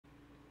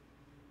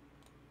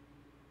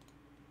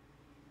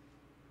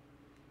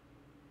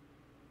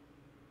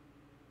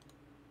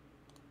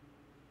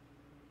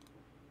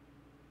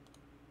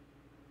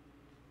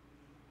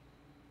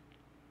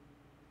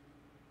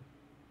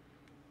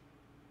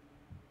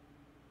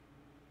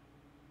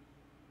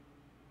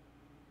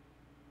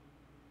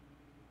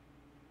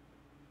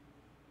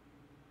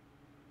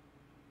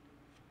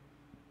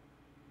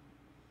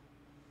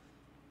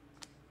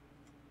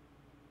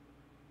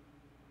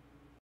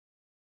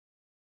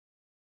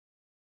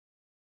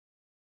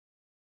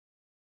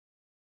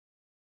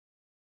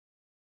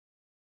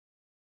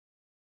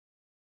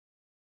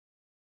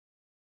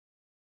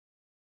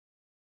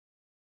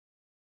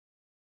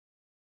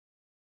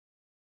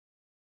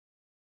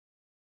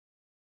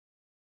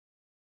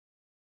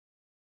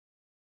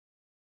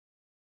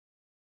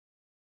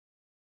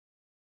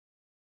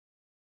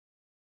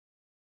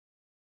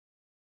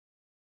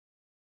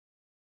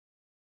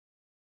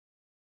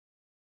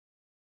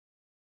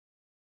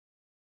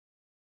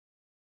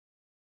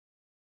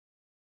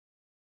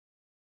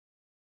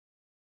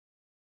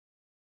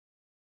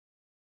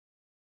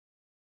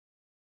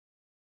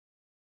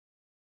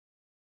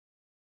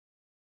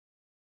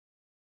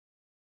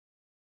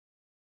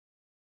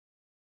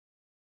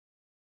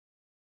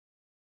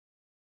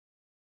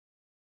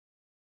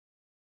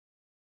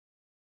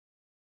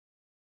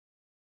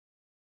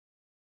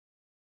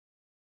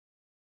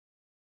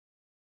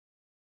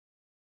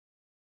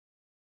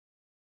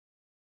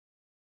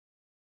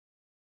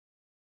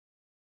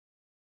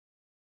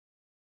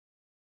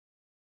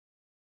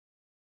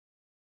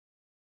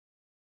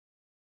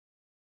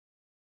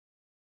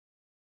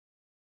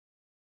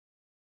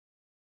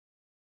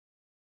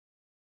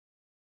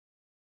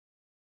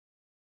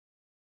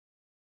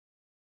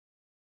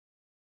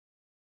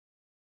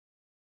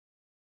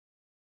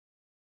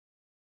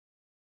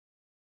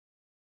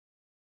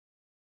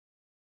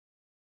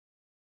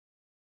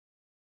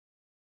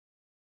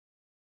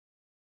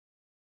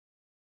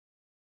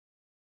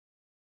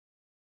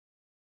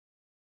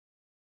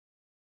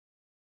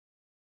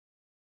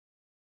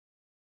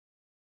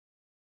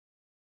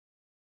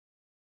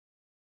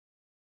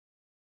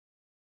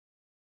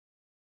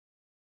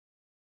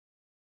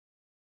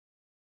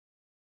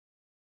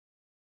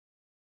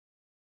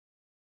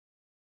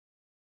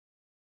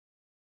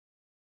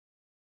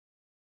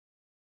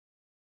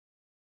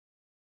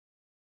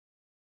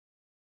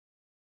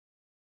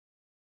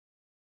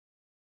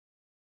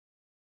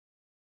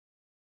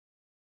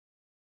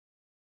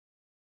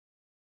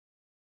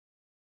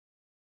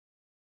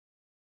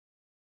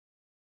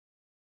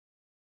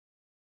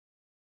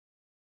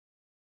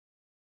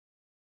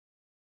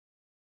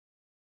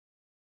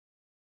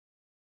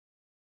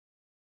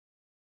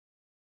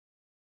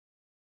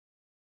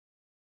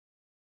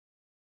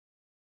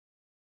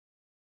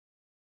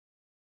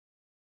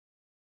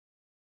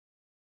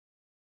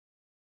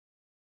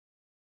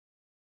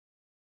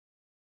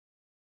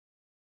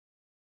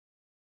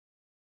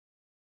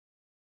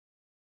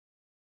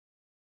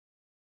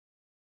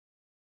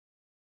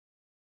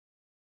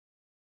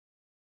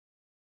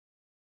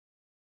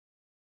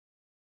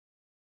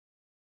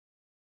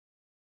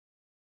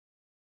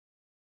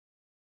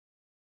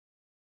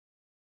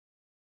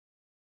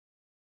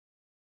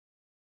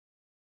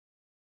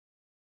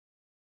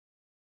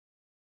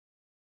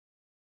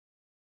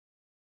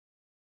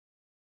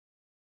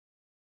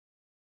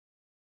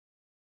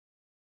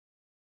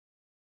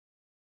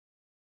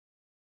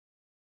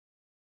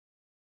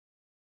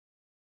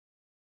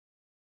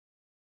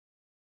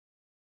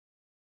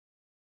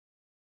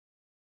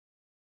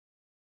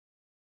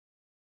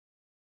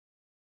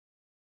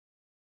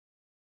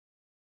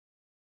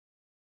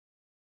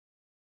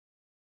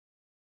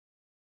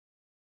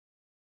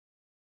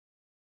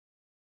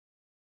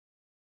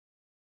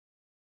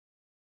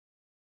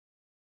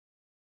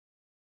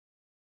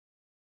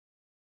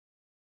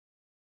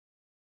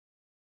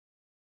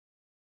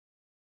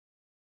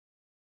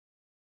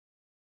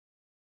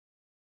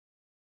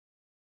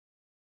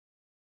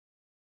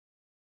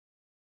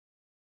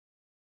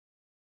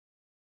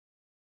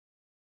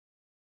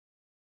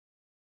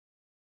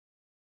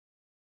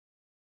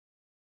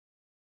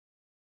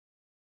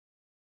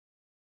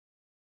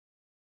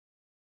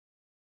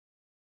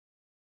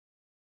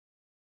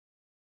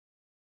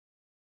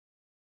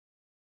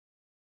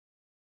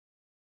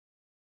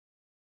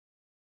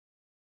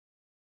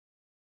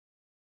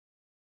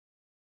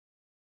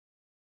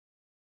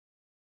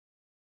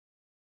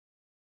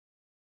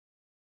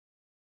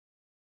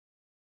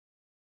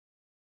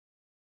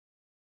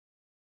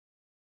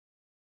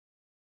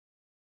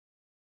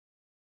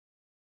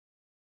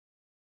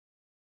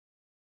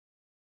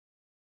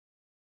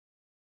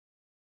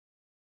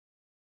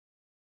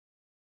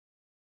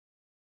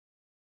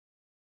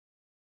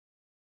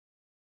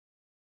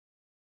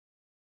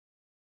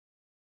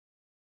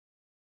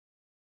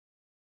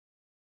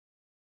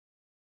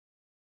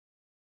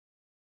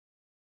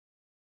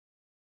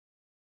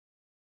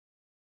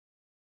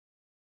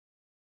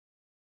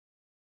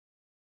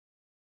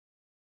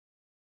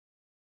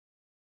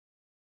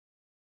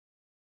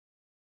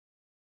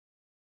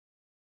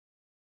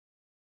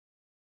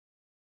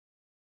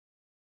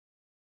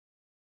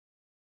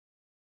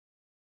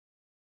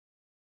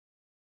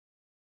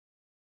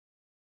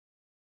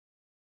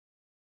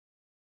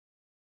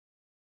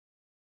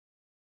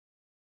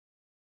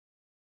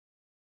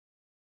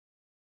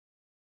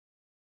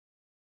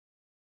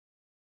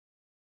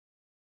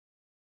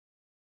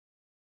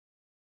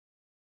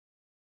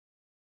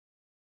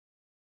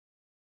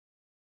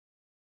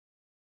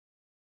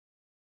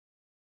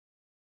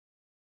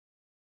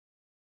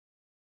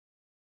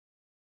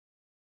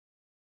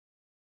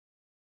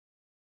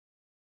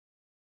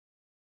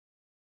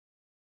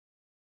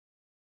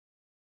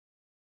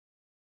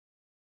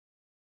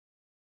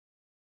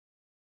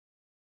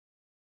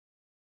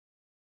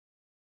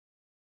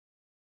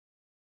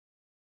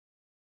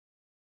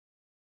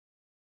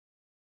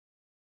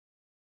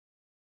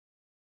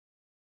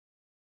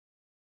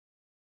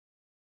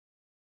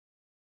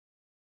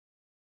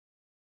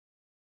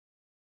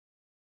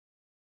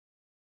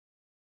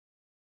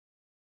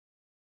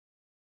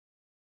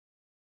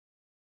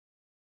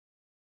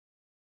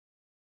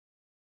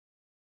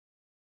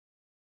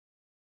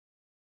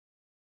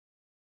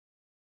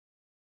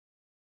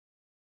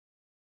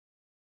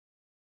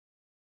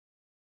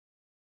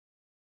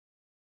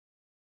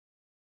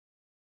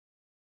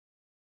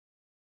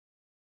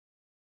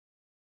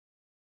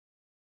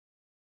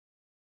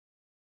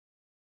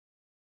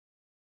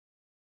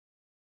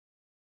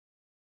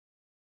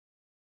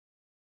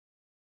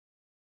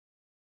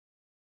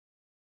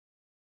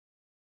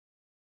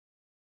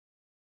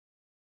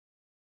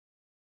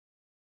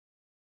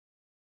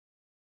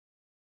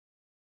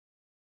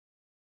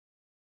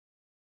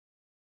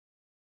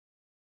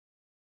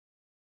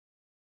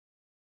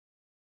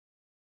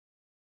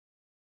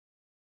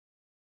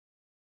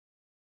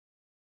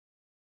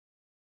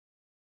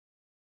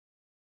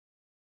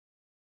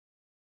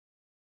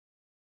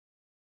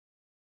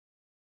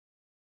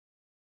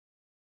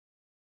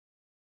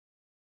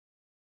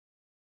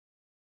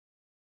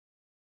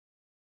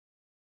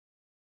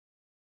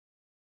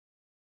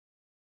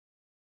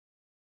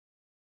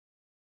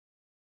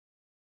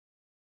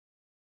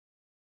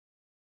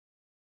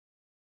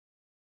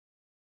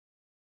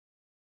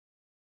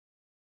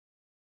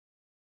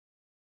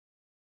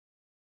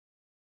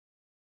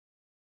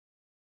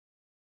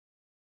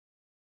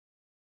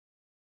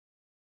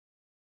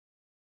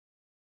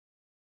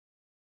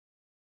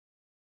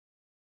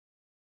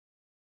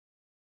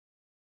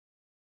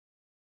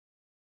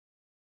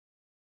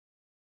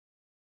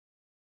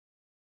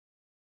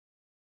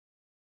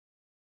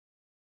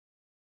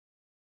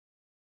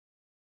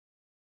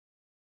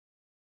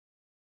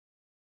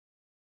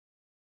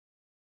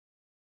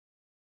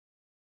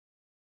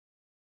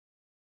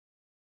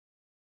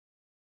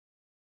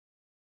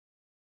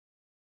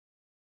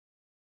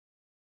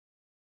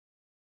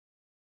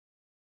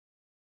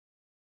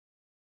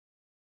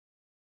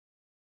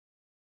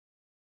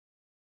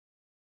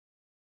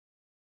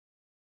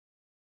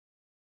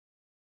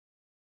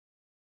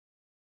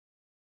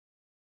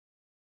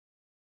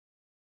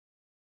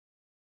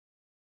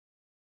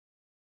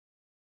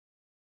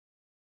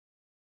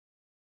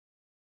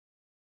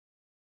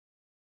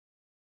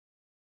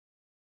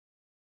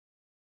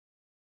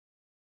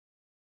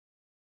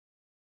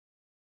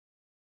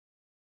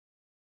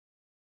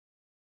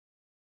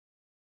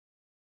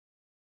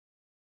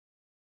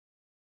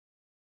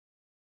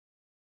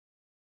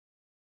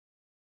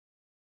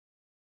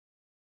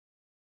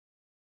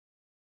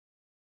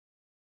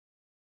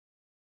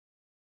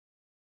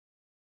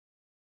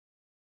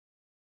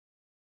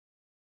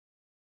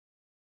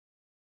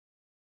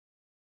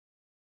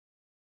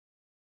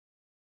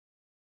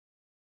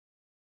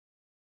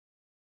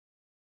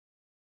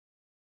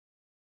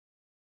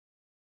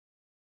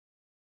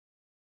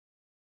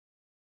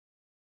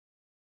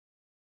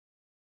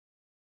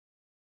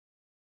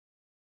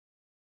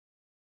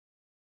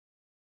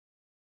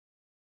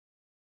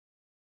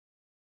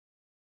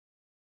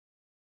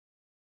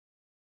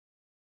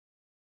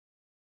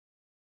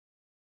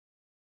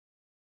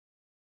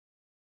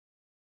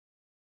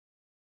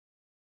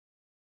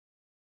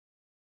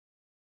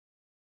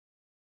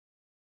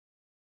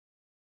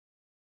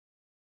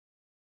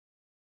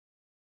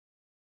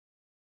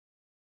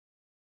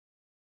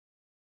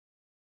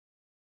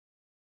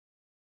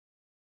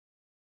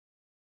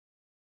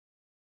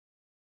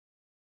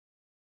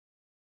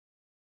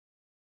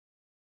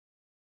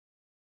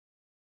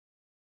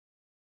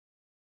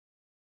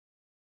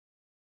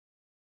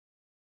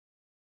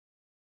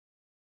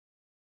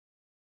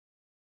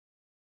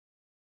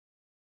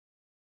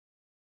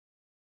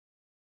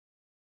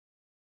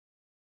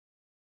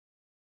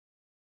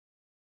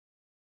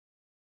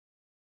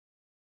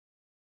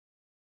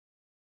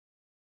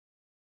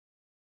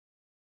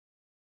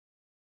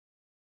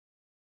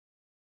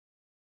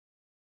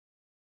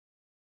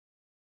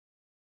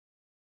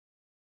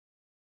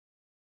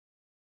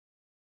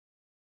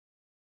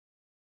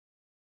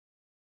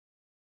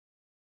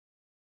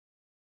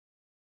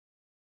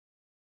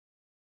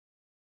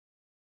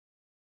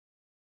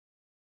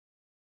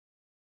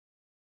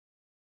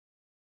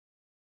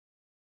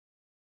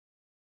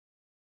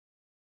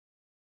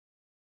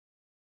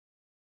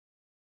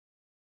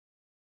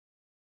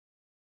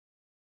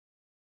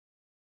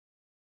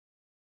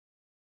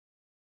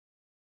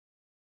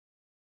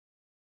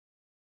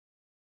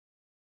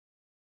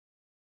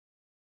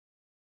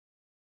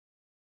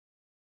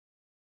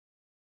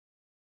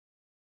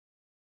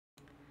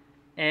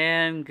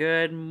And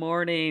good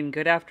morning,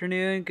 good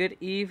afternoon, good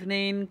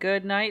evening,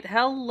 good night,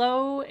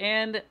 hello,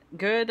 and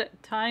good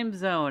time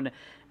zone,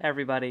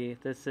 everybody.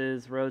 This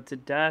is Road to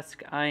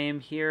Dusk. I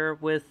am here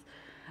with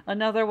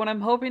another one.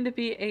 I'm hoping to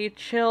be a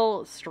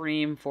chill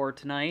stream for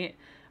tonight.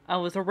 I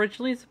was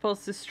originally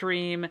supposed to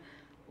stream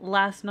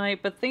last night,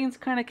 but things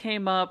kind of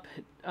came up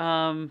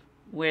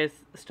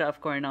with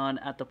stuff going on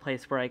at the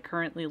place where I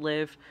currently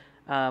live,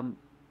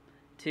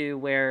 to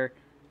where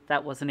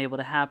that wasn't able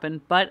to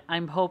happen. But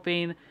I'm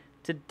hoping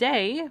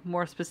today,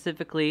 more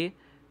specifically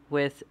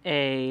with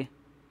a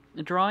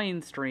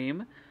drawing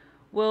stream,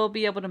 we'll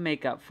be able to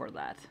make up for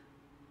that.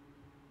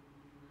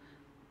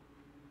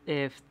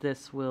 If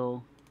this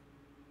will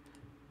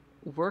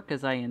work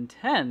as I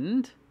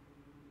intend.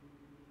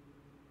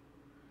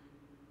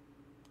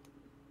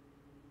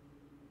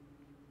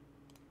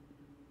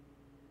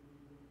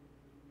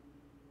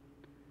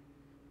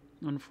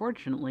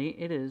 Unfortunately,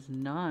 it is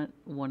not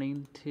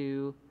wanting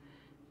to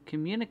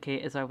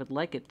communicate as I would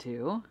like it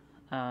to.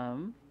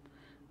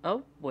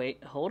 Oh,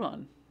 wait, hold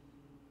on.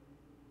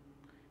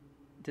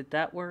 Did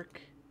that work?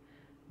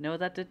 No,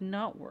 that did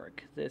not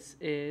work. This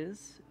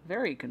is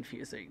very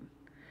confusing.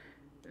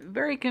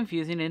 Very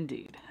confusing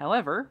indeed.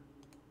 However,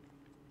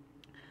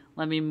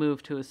 let me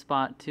move to a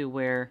spot to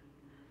where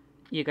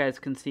you guys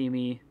can see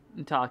me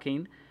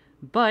talking.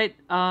 But,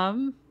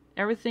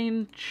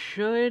 everything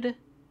should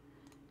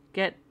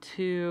get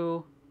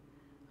to...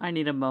 I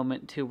need a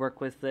moment to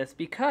work with this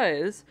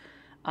because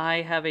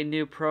I have a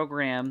new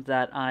program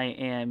that I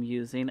am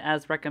using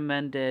as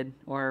recommended,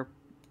 or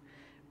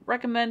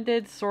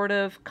recommended sort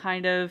of,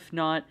 kind of,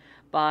 not,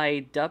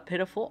 by Da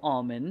Pitiful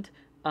Almond,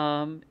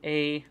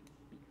 a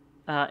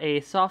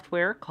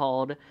software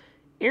called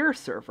Air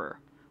Server,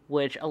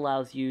 which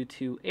allows you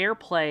to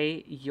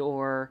AirPlay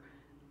your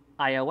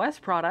iOS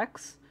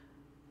products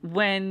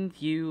when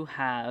you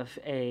have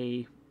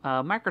a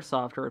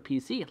Microsoft or a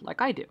PC, like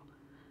I do.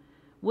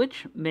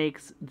 Which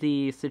makes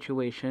the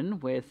situation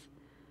with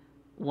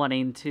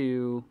wanting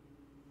to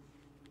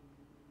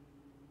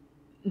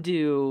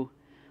do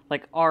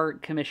like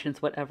art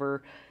commissions,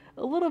 whatever,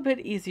 a little bit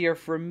easier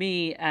for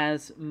me,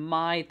 as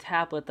my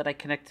tablet that I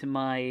connect to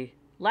my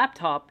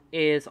laptop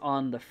is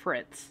on the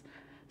fritz.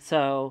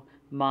 So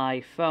my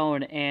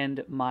phone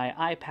and my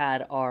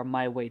iPad are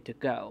my way to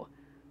go.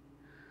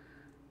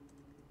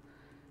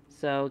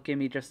 So give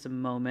me just a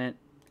moment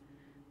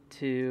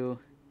to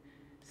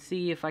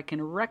see if I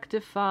can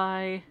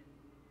rectify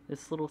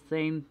this little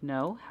thing.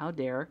 No, how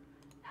dare.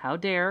 How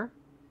dare.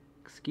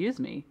 Excuse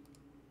me.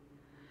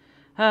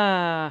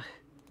 I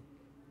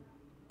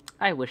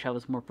wish I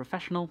was more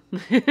professional.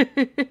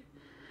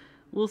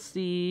 We'll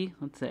see.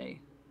 Let's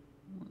see.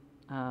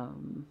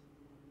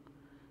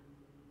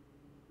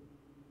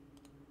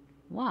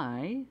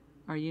 Why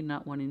are you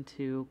not wanting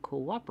to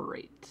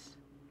cooperate?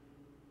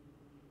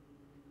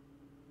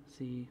 Let's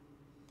see.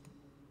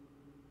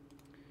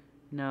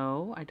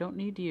 No, I don't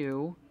need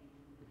you.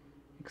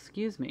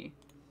 Excuse me.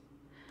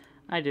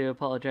 I do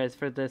apologize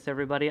for this,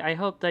 everybody. I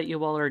hope that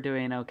you all are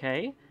doing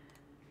okay.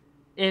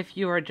 If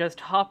you are just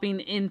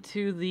hopping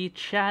into the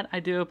chat, I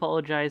do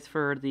apologize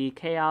for the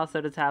chaos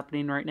that is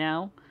happening right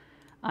now.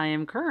 I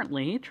am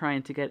currently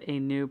trying to get a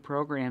new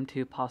program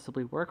to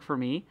possibly work for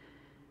me.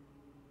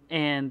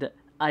 And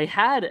I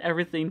had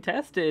everything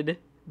tested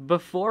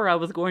before I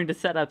was going to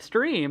set up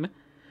stream,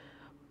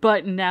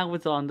 but now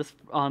it's on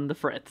the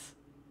fritz.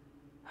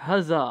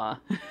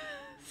 Huzzah.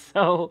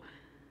 So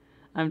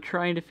I'm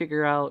trying to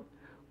figure out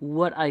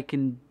what I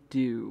can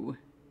do.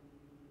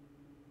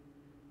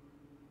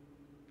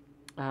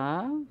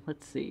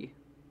 Let's see.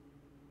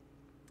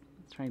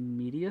 Let's try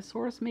media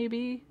source,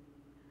 maybe?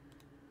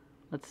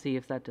 Let's see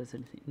if that does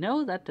anything.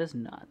 No, that does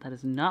not. That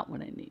is not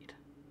what I need.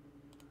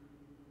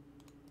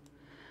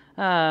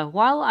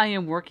 While I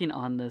am working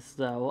on this,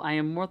 though, I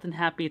am more than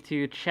happy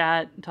to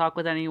chat, talk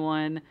with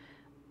anyone,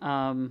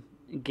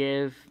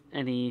 give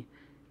any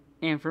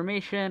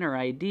information or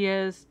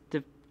ideas,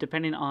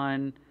 depending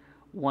on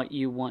what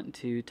you want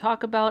to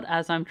talk about,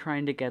 as I'm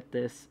trying to get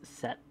this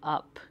set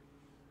up.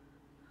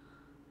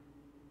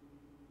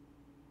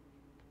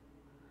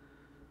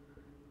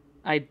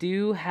 I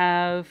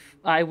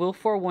will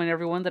forewarn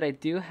everyone that I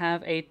do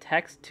have a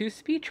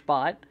text-to-speech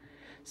bot,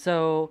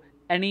 so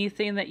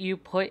anything that you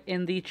put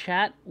in the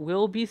chat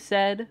will be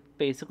said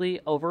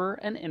basically over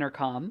an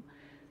intercom.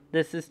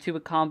 This is to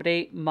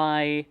accommodate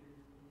my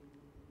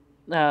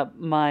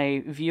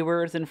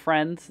viewers and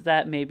friends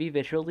that may be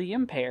visually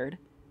impaired.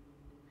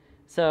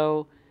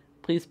 So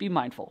please be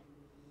mindful.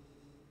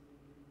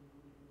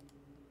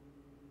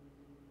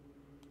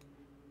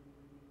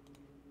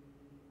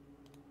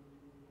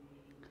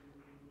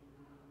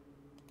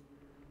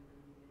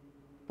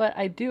 But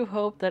I do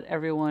hope that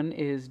everyone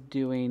is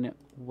doing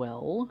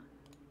well.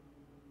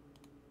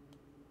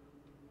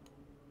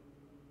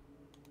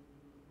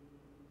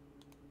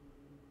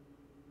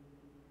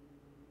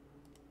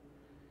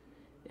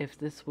 If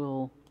this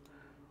will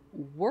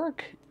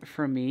work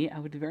for me, I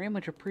would very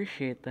much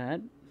appreciate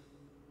that.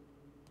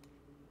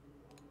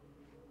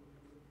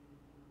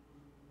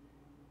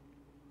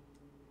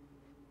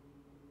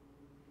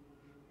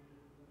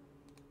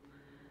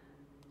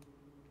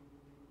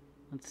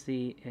 Let's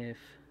see if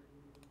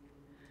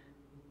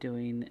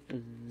doing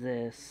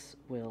this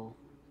will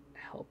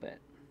help it.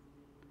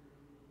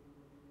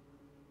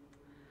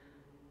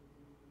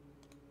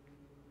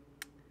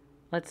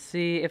 Let's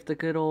see if the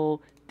good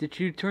old "did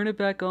you turn it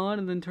back on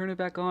and then turn it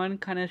back on"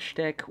 kind of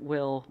shtick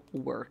will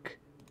work.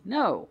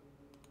 No,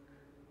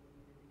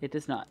 it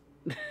does not.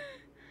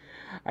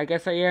 I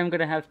guess I am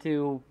gonna have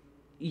to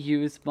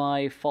use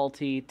my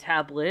faulty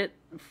tablet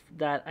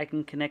that I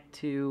can connect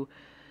to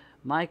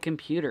my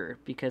computer,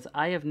 because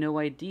I have no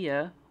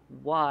idea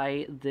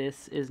why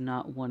this is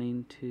not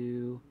wanting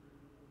to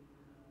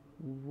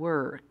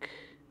work.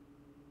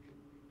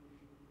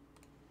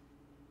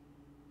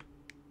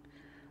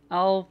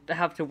 I'll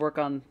have to work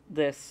on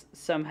this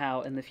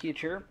somehow in the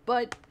future,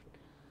 but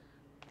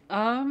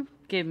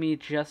give me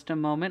just a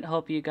moment.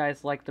 Hope you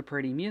guys like the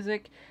pretty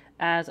music,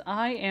 as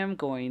I am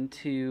going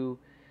to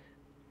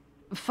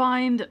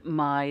find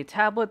my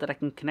tablet that I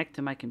can connect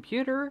to my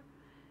computer,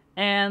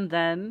 and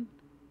then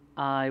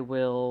I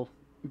will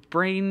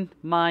bring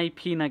my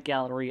peanut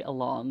gallery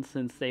along,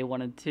 since they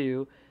wanted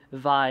to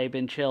vibe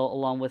and chill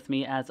along with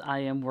me as I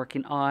am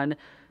working on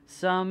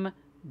some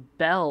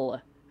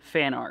Belle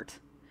fan art.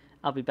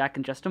 I'll be back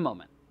in just a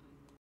moment.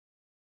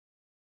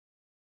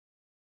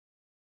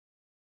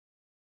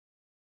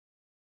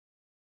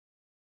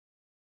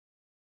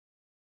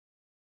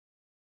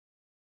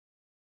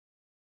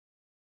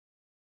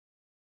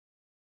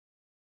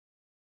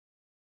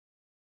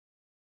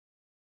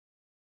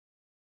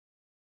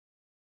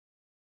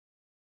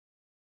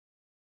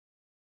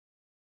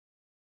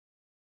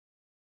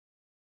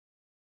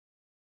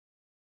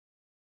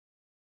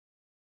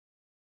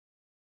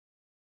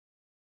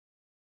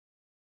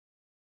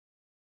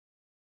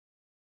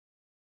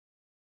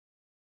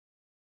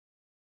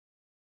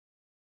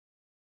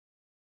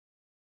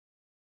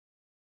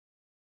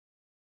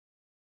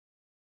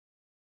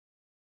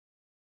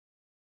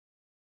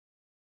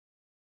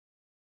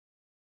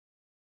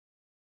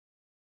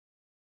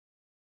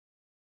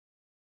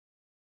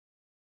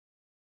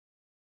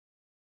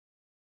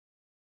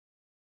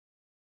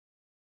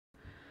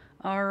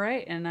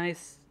 Alright, and I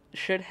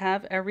should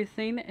have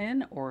everything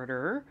in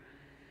order.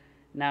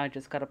 Now I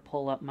just gotta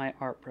pull up my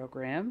art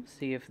program,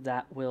 see if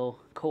that will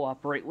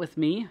cooperate with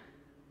me.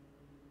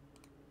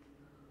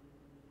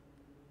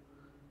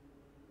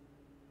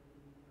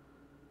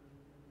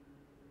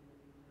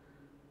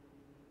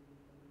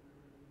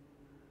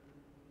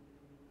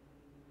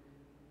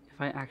 If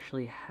I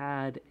actually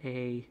had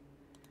a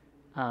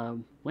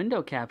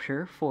window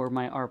capture for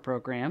my art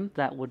program,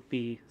 that would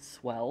be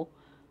swell.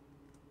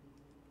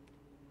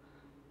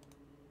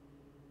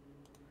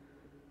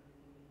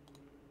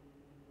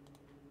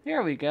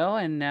 There we go,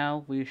 and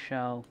now we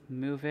shall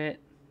move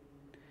it.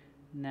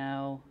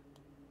 Now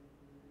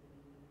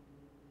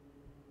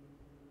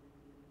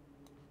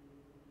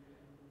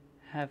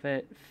have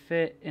it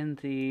fit in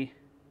the...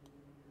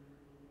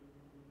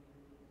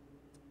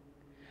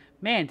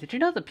 Man, did you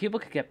know that people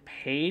could get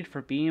paid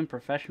for being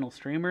professional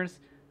streamers?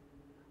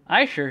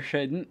 I sure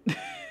shouldn't.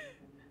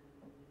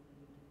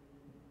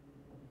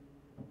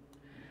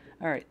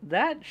 Alright,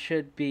 that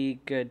should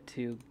be good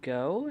to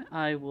go.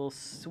 I will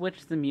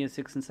switch the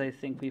music since I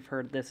think we've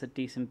heard this a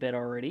decent bit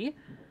already.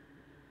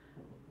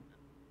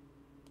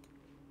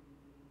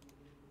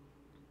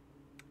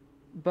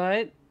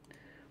 But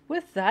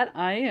with that,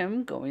 I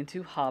am going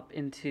to hop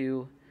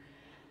into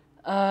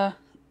a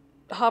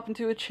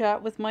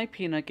chat with my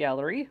peanut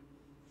gallery.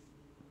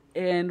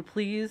 And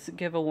please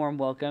give a warm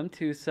welcome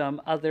to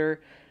some other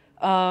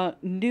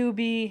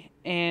newbie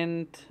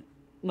and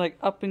like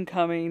up and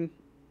coming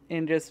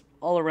and just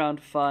all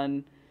around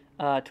fun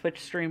Twitch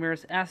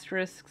streamers,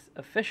 Asterisks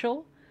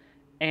Official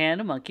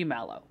and Monkey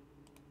Mallow.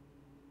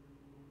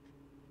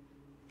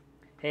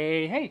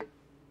 Hey, hey.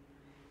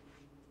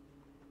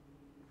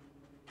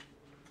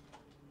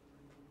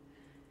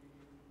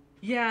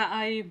 Yeah,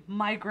 I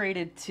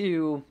migrated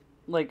to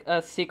like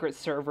a secret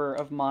server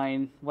of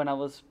mine when I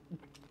was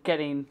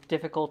getting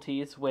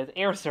difficulties with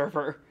air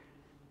server.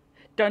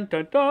 Dun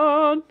dun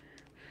dun!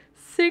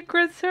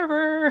 Secret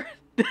server!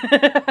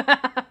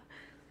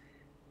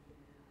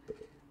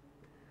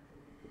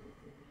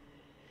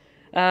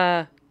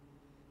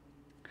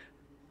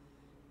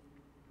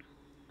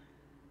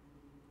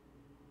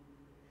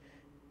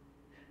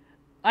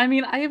 I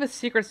mean, I have a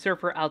secret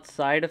server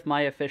outside of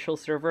my official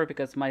server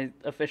because my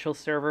official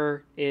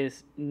server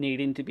is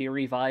needing to be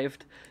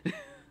revived.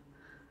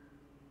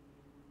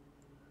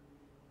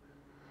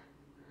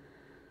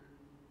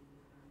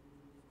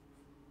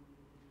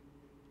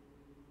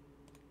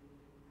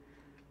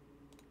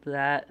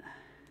 That...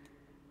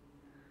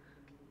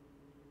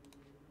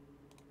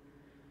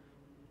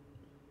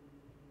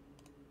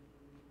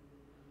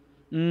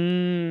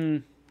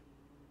 Mmm...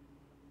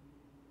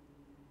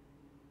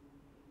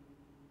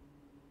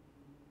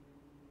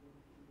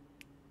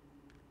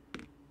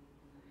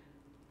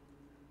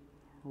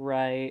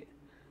 Right.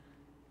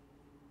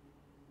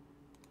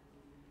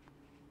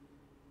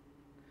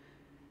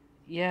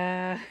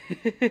 Yeah.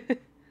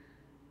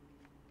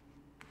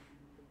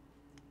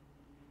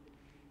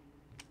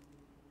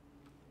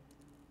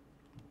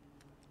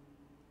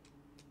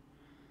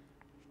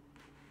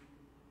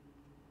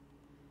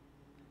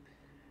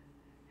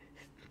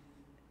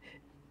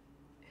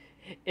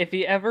 If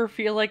you ever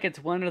feel like it's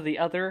one or the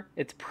other,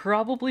 it's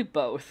probably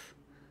both.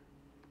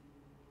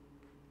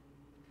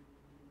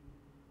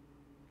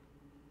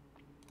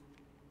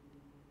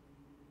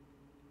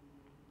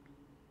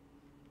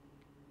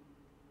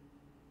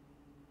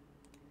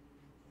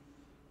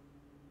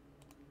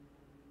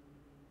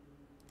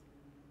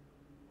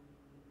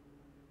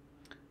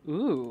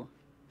 Ooh.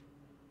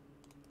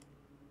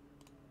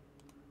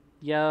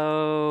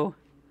 Yo.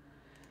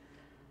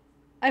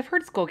 I've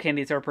heard skull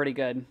candies are pretty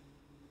good.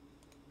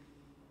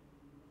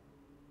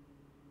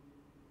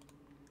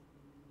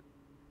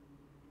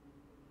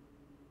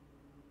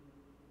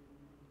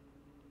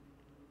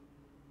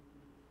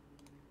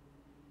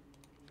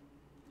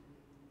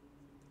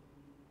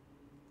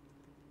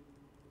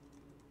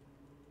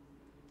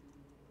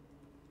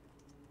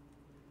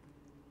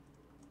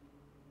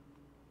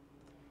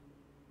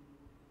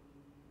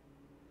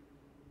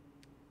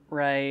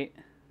 Right.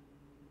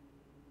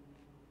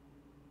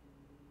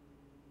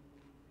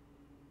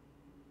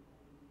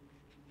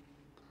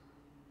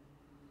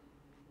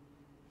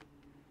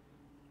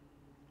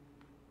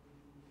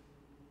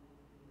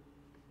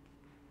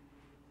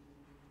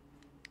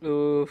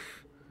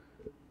 Oof.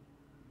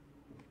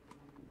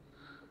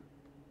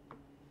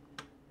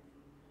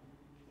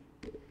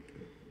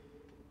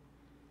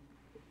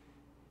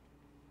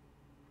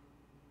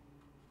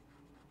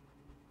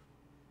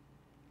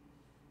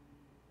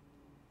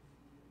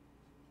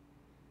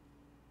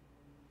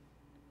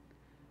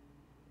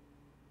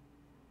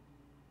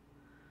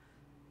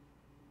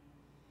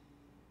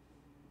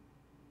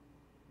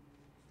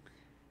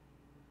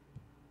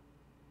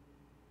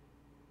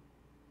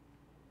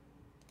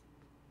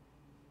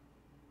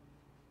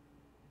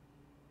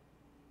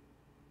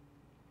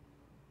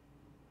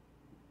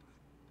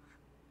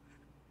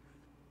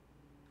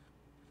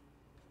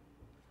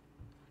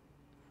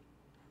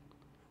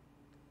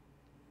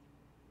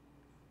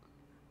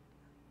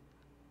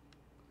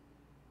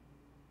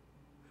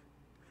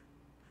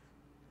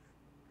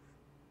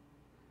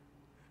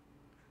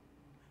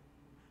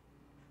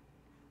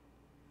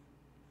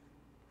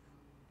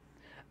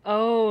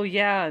 Oh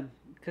yeah,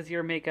 because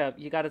your makeup,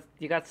 you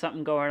got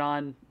something going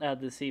on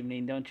this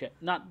evening, don't you?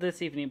 Not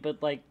this evening,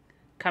 but like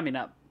coming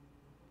up.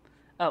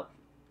 Oh,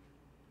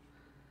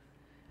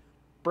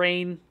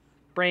 brain,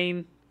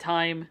 brain,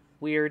 time,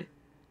 weird.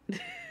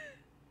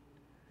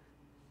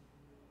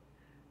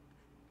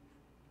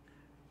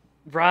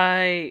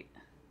 Right.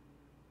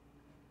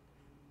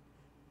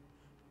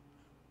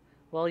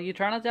 Well, you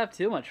try not to have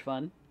too much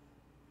fun.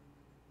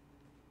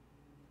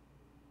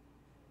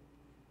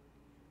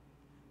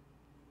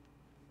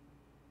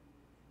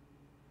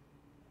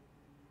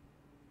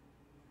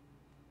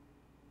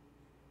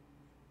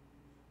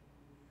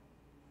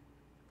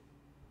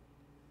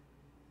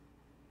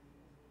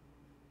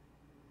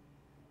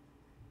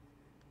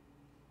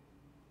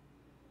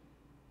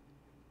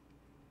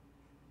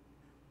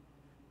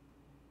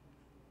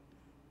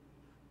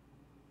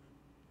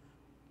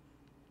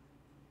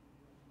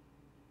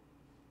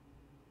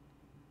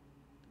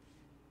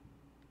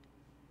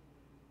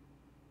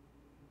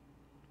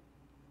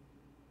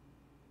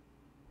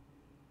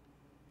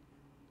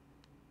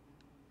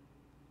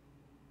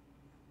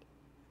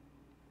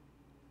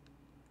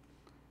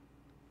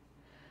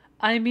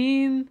 I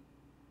mean,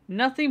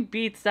 nothing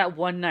beats that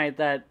one night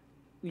that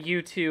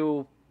you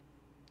two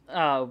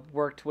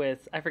worked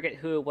with. I forget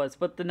who it was,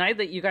 but the night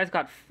that you guys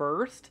got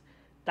first,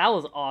 that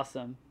was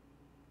awesome.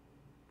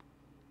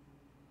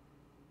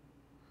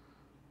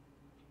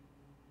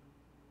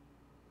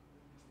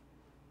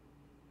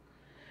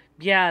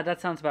 Yeah, that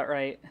sounds about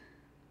right.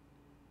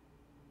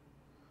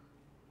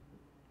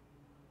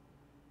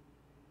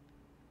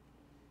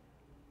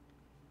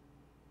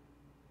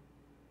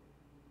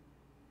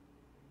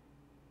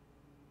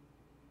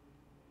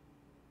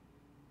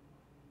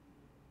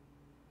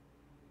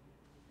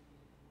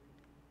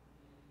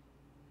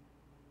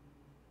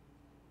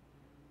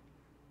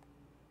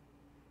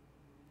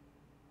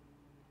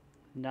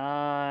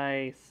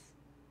 Nice.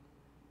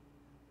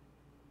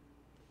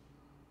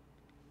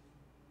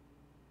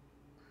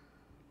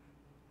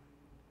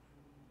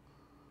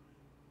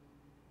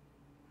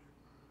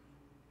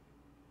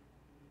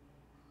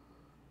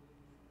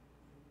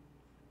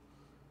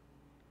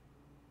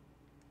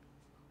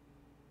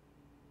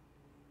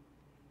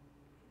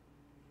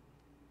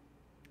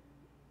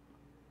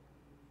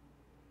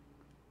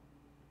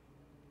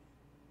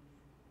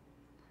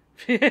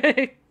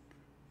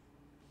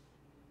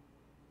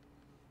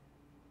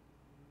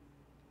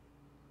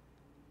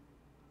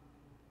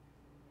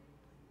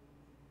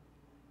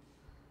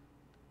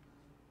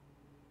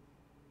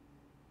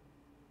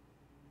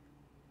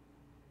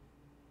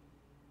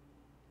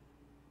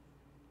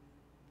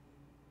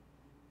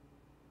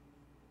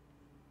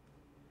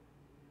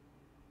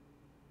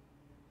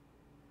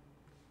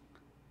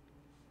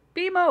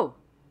 BMO.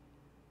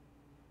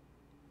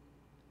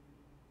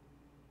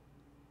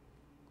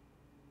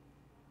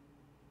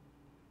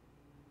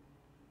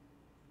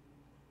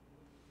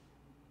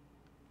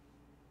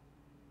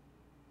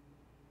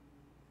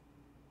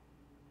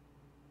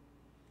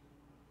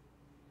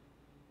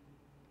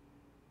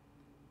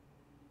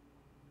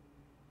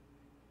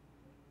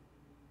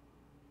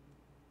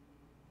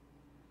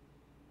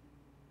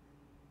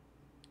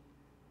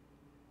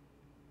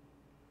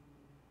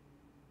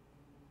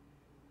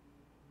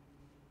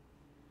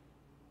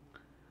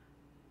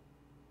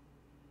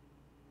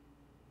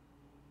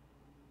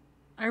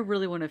 I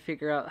really want to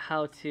figure out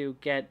how to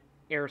get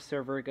air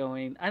server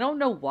going. I don't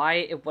know why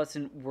it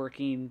wasn't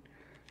working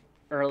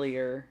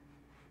earlier.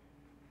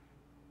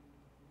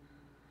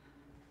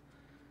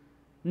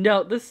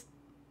 No, this...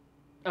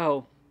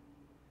 Oh.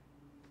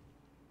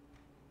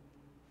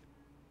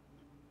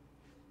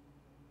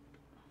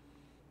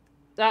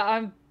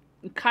 I'm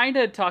kind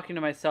of talking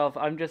to myself.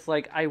 I'm just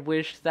like, I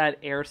wish that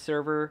air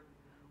server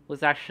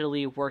was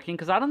actually working,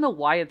 because I don't know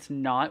why it's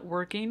not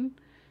working.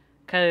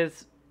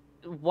 Because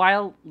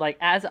while, like,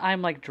 as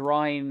I'm, like,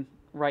 drawing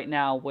right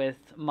now with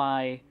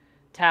my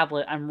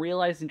tablet, I'm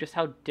realizing just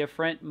how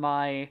different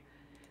my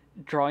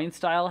drawing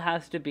style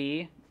has to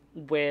be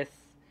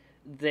with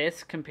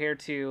this compared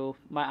to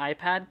my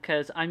iPad,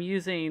 because I'm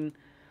using,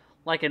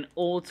 like, an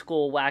old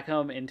school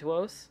Wacom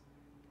Intuos.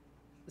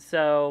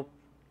 So,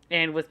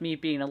 and with me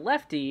being a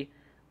lefty,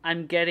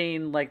 I'm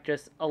getting, like,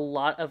 just a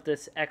lot of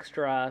this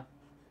extra,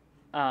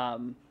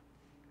 um,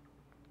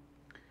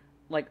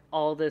 like,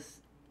 all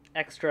this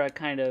extra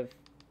kind of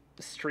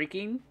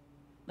streaking.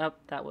 Oh,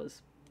 that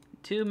was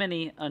too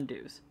many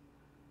undos.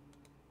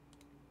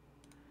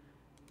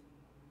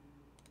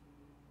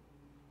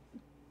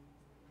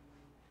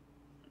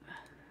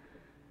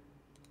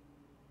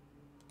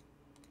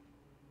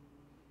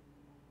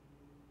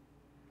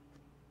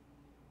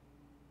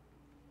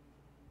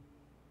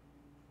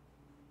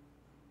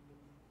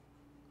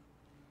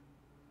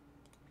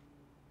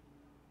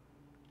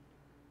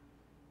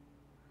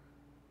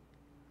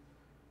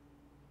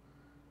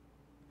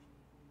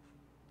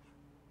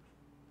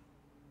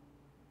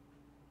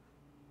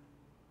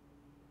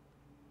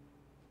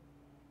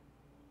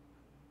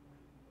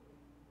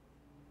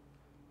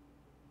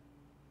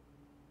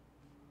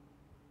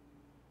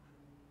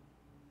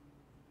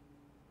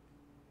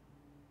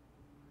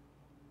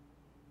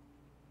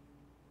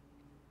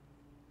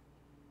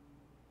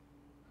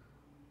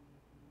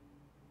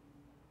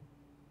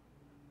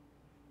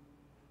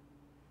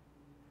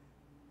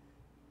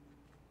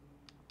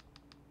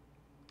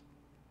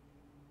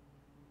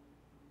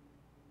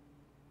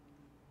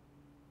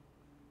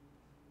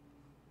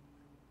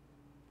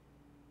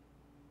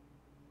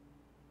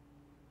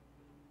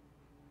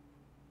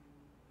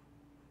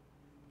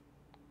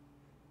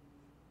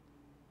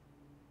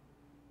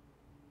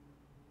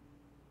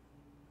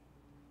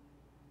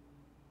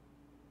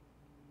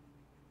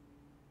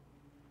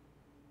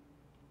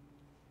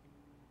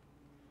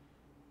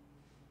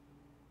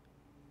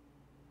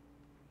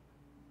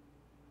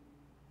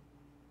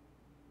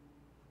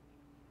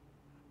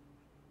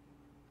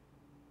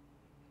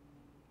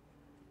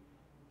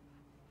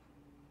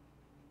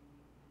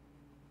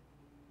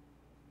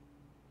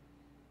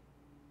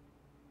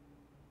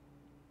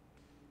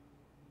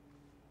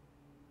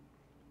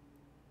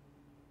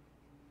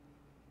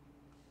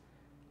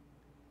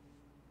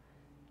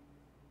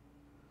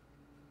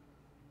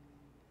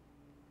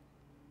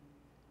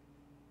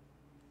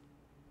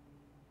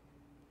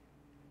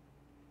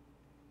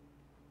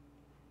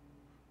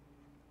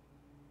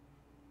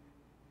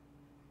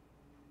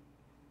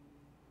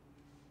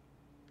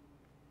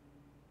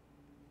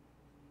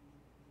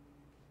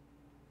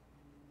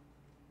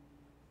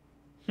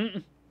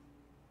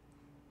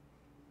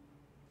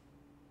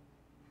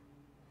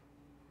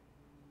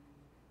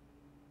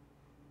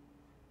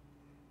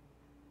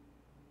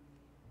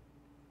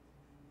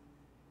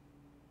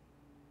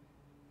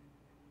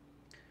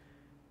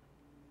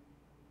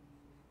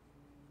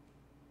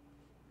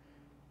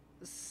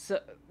 So,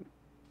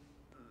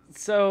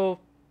 so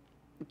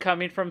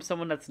coming from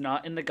someone that's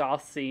not in the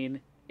goth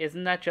scene,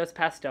 isn't that just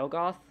pastel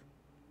goth?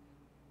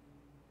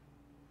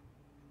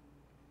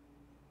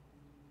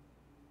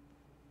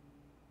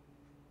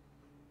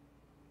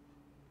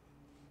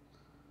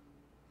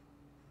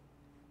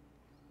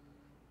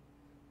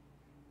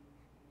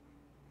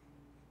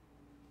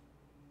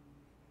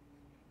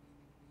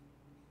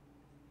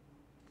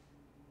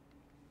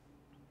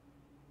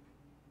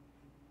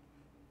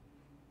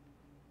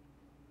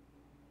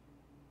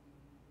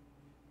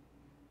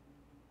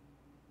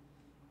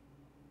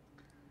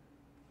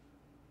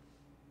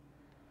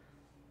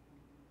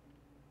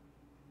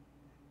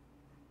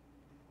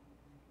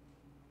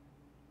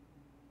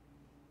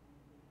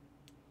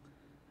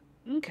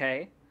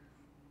 Okay.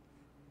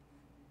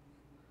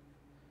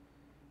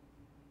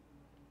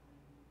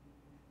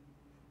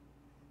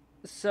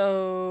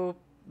 So,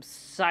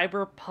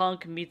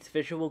 cyberpunk meets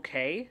visual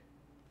K?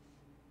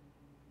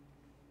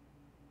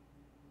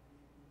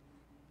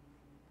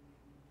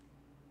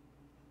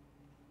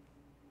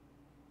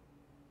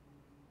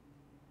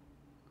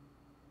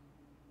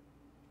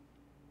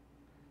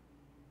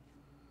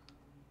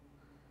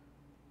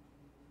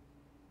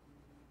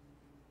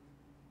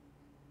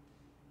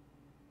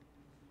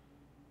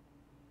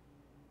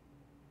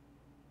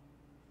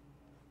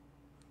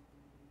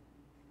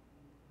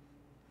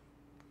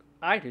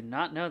 I did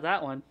not know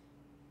that one.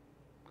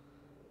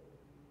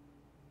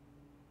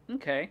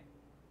 Okay.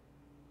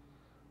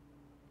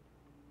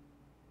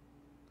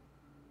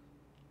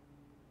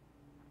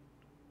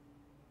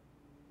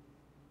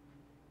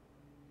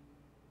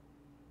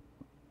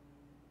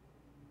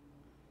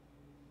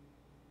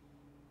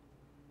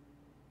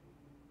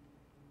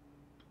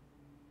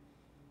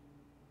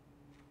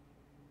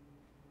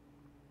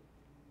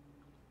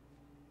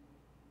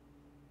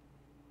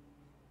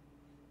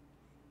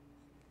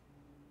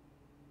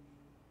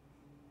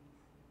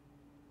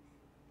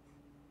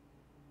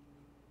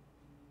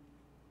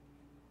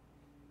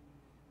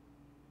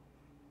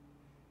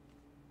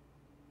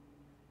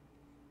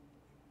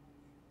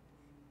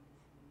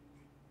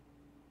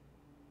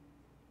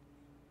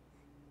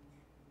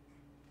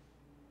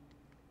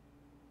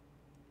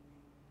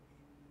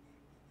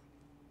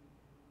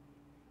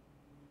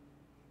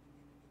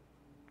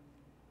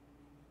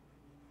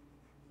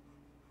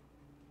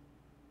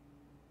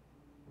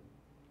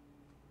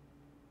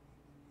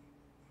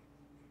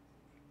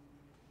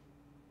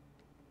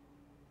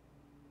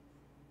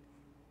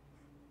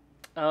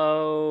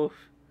 Oh.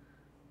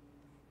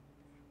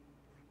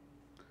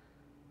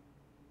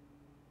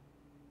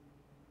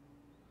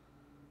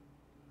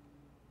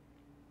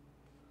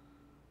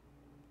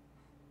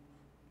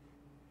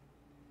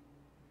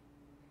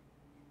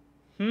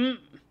 Hmm.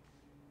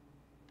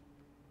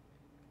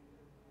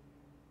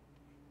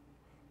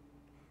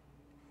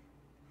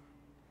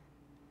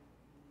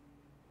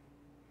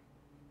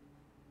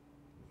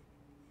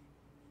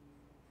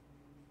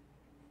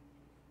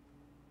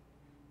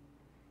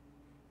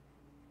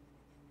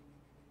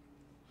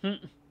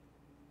 Hmm.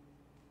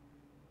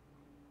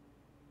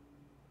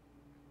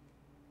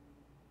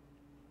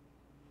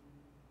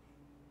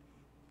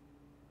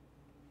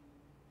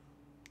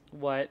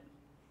 What?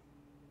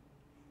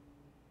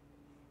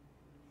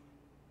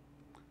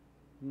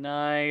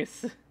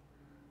 Nice.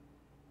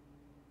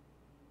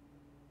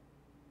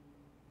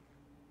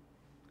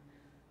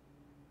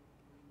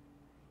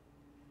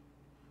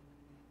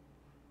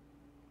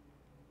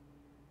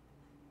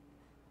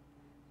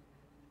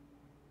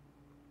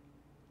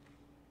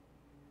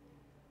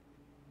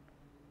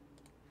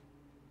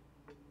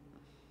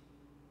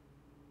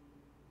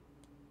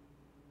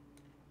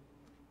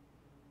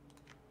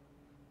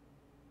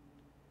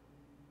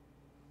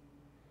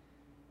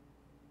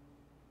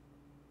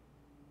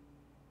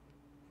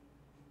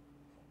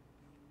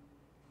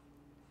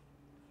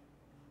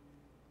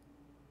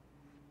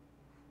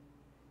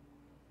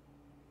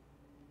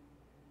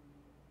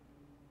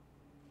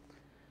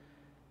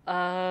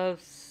 Uh,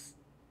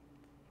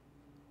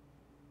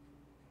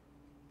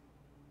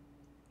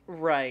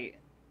 right.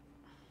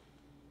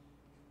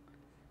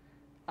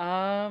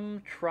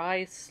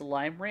 Try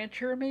Slime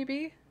Rancher,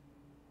 maybe?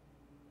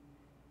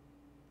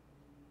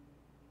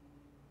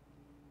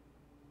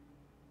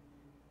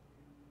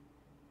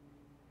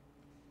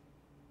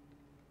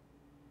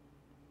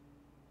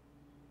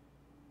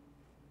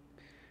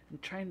 I'm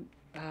trying,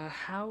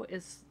 how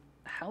is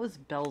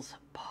Belle's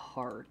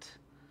part?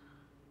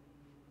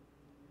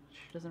 She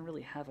doesn't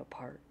really have a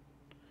part.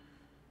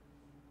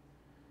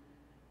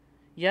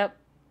 Yep.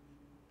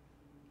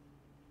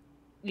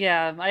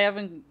 Yeah,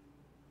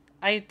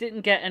 I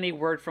didn't get any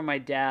word from my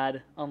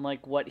dad on,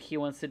 like, what he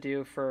wants to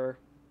do for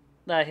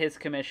his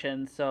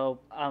commission, so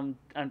I'm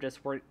just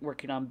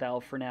working on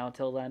Belle for now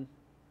till then.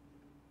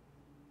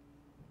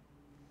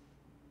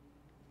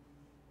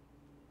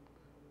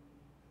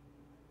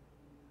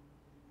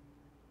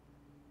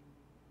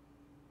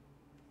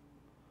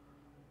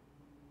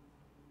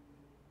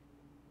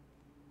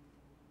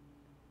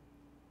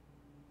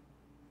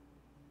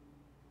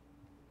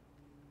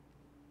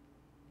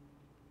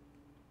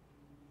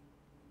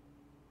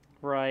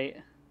 Right.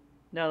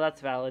 No,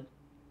 that's valid.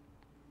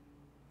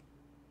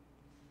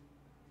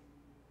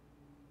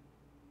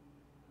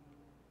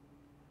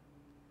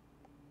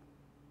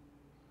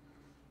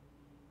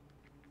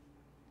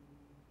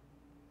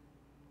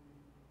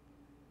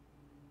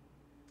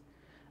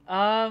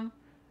 Um,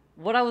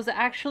 what I was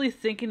actually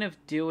thinking of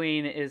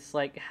doing is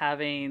like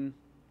having.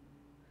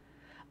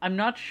 I'm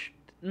not.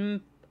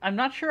 I'm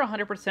not sure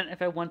 100%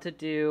 if I want to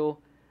do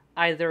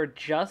either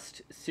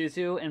just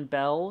Suzu and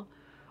Belle,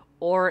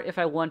 or if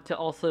I want to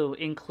also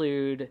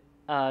include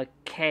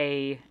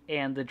Kay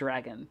and the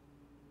dragon.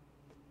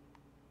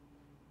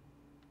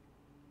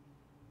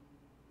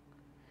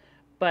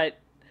 But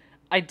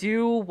I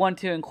do want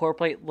to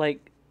incorporate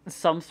like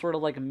some sort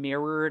of like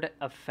mirrored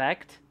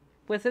effect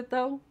with it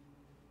though.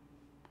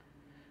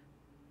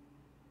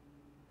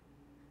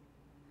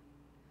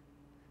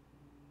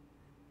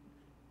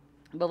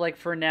 But like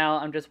for now,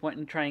 I'm just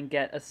wanting to try and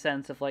get a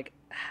sense of like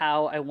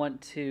how I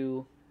want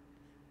to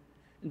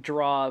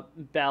draw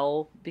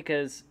Belle,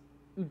 because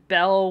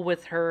Belle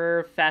with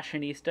her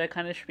fashionista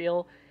kind of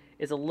spiel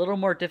is a little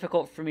more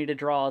difficult for me to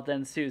draw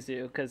than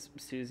Suzu, because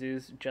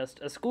Suzu's just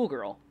a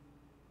schoolgirl.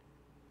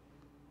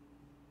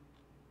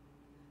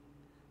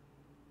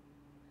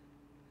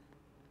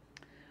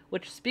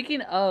 Which, speaking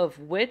of,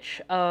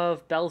 which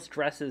of Belle's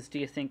dresses do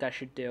you think I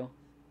should do?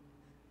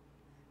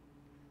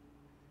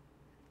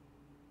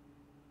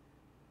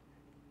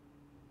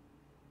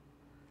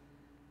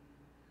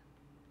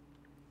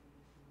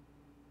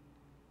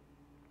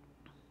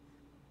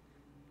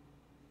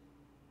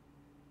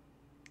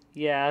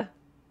 Yeah.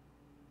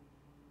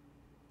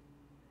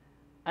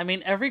 I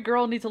mean, every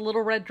girl needs a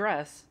little red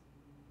dress.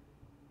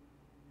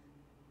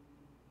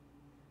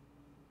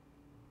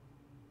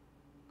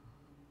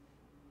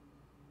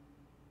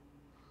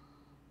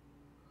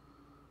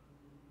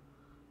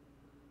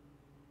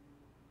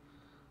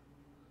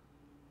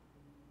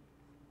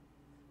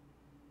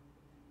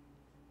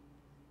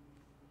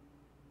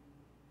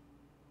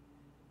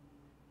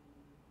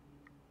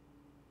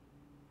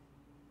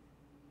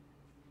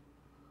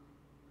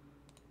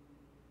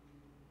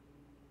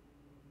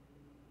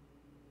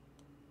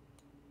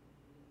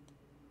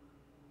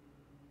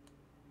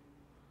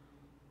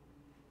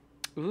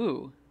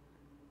 Ooh.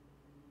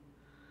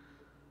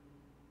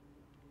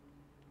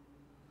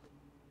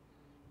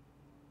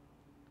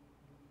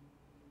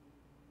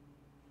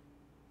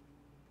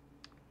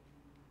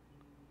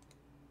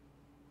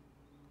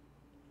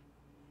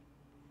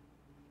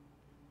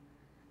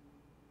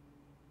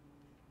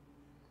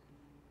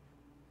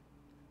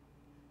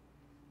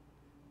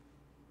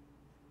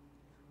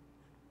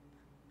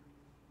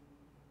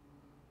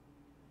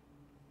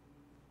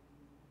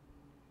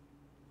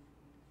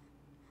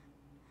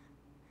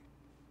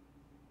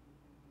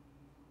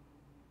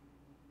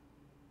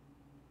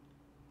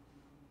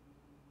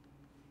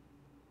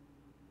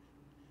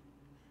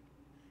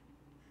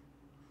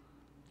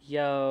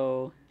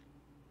 Yo.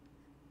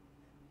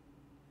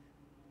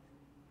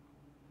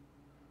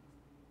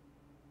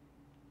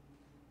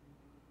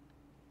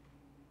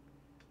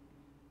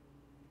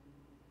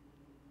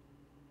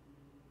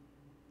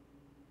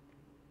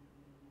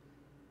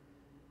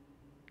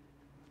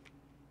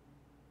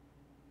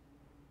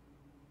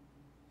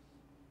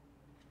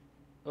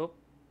 Oh.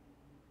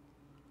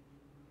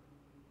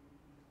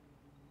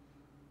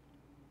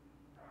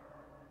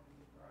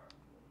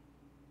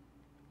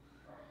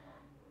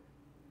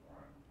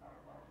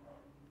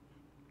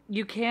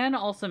 You can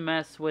also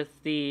mess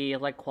with the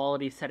like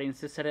quality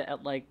settings to set it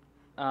at like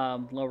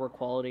lower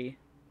quality.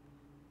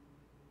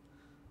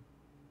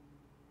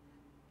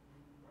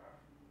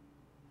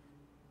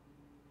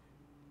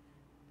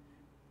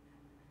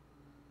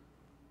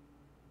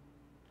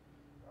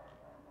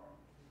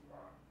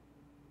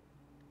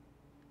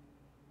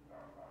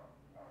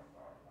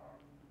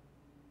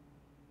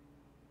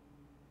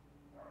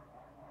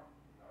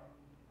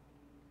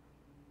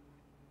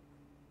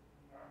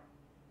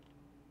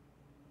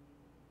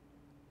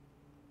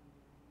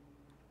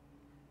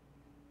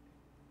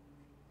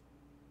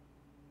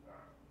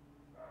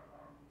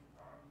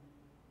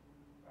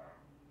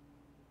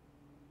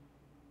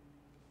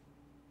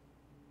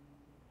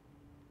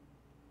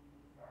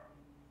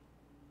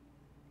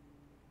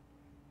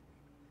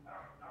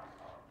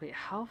 Wait,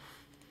 how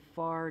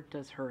far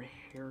does her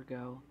hair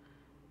go?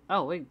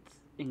 Oh, wait, it's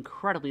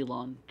incredibly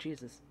long.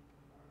 Jesus.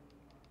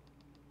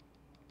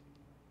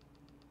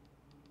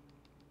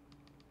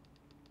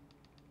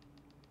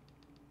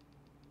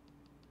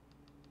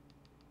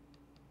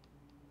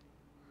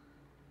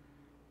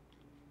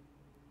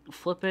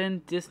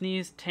 Flippin'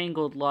 Disney's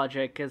Tangled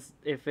logic, because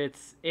if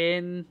it's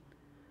in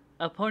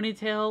a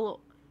ponytail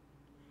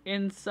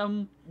in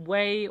some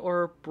way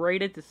or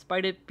braided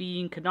despite it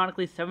being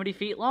canonically 70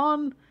 feet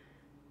long,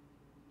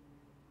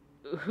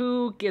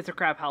 who gives a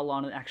crap how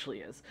long it actually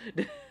is?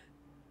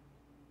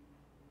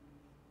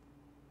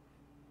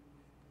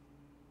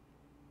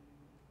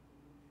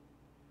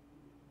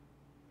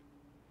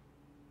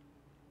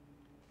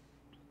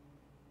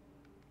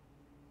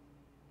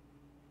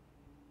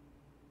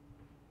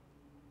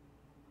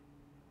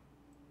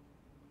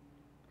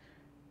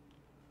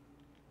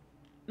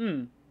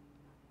 Hmm.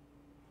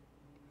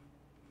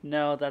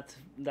 No,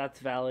 that's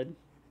valid.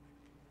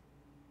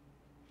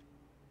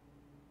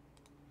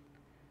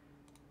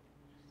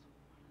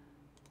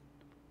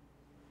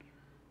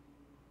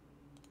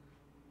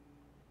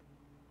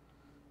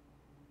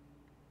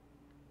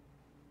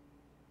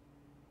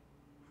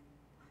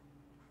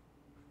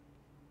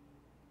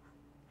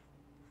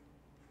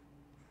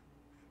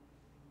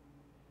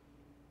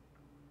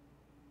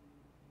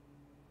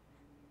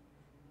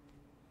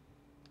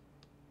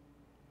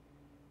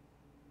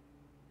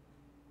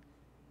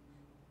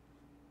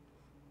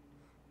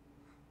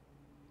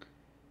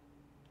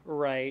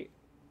 Right.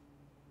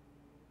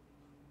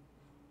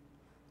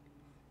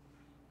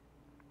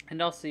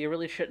 And also, you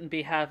really shouldn't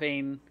be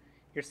having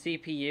your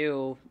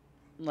CPU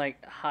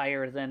like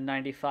higher than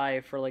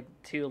 95 for like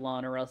too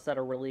long, or else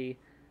that'll really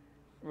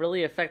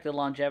affect the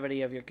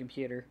longevity of your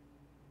computer.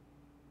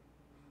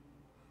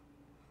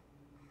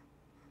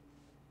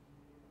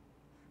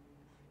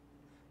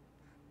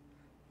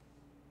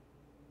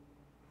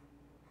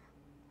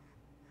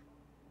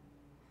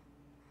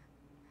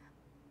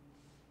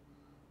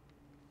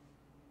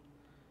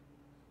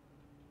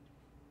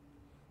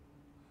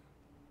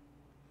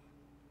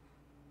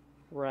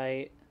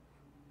 Right.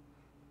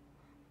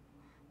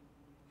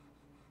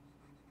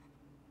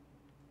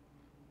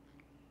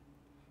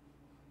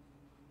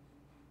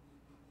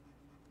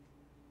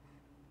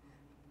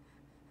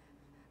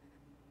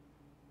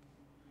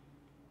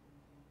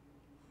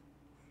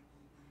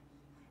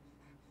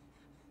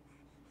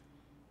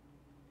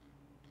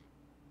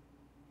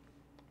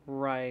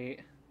 Right.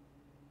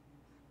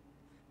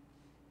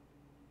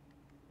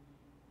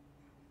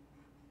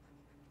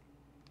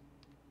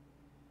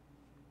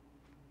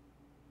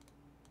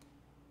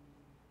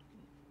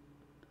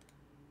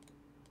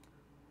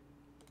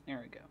 There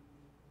we go.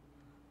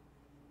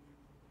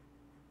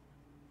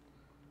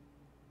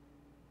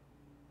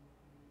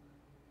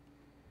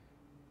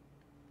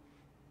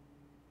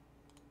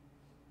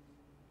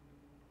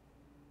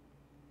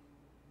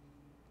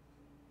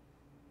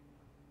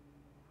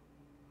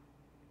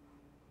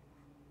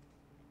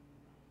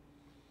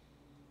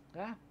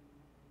 Ah.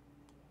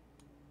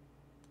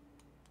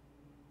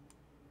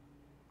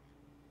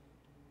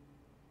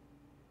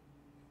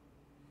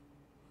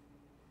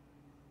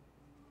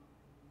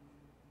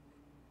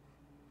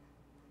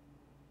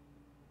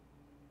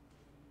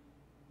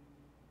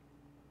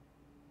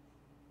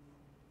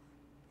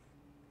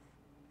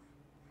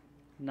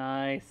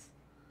 Nice.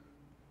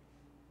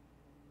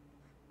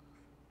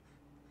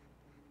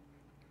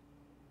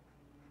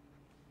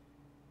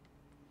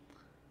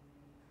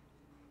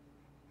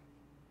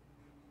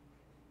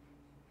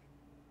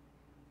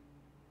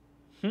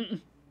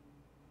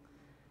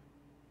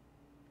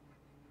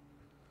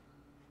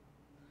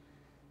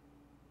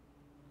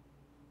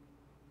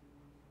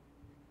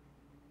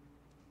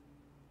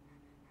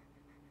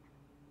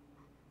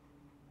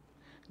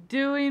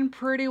 Doing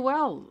pretty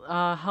well.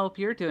 Hope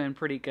you're doing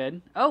pretty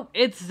good. Oh,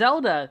 it's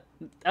Zelda.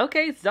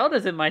 Okay,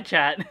 Zelda's in my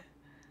chat.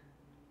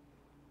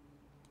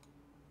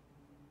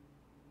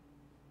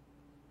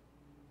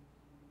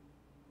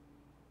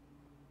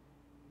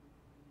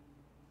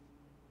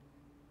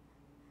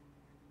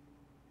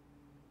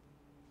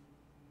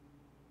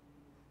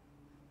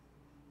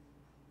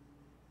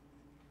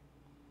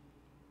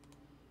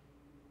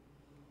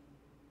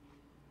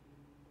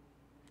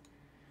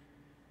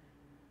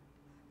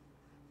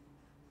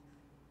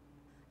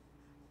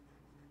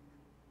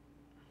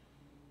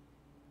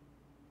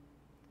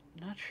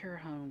 Not sure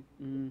how.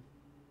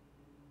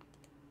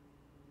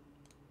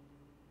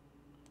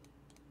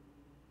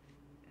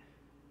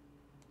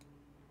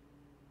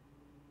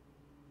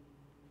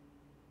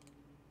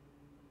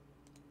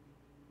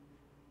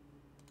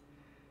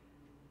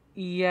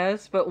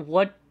 Yes, but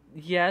what?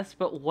 Yes,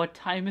 but what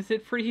time is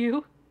it for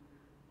you?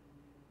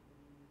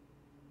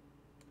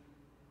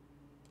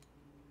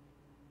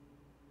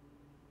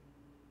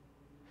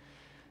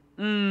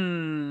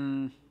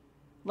 Hmm.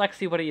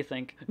 Lexi, what do you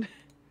think?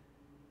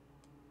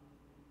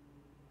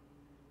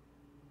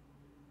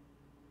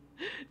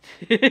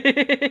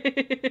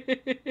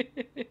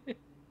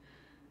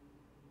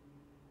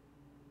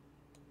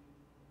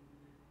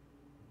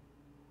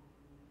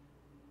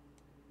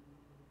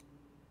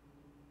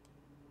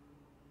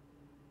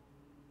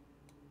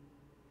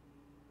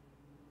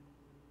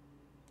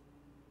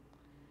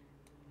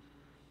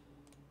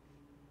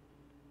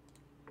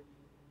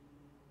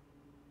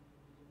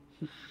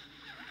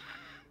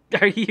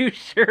 Are you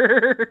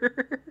sure?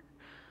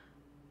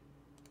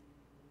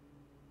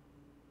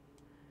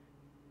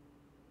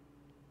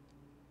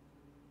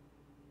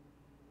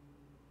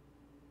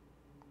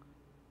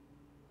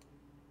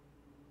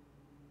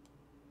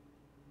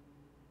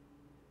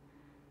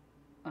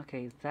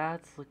 Okay,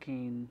 that's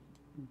looking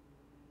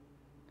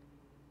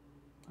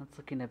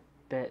a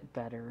bit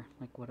better,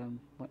 like what I'm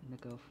wanting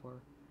to go for.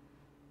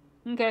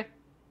 Okay.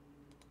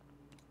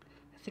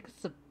 I think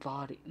it's the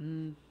body.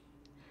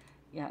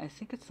 Yeah, I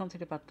think it's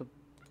something about the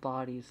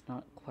body's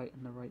not quite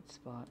in the right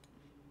spot.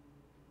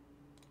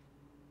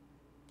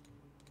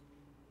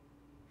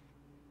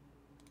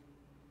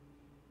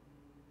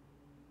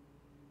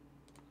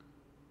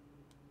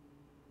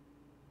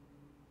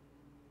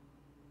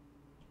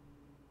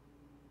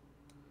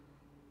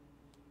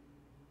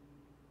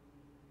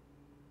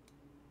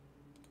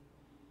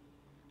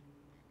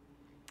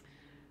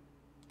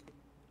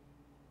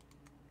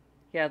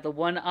 Yeah, the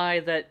one eye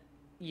that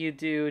you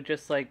do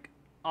just like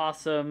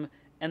awesome,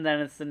 and then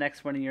it's the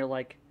next one, and you're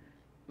like,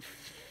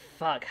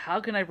 fuck, how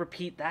can I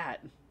repeat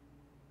that?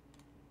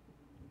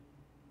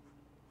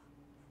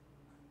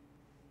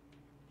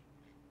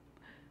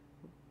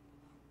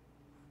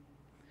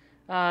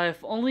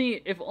 If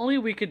only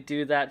we could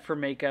do that for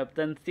makeup,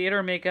 then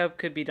theater makeup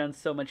could be done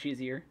so much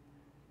easier.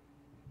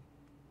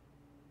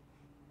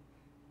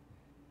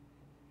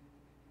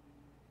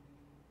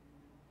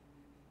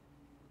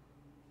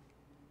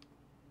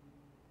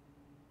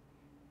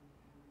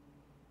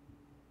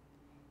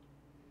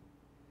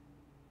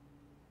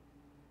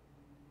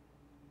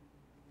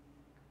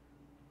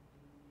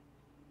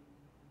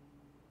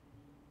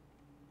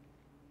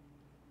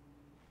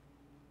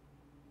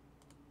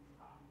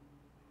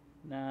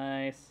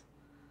 Nice.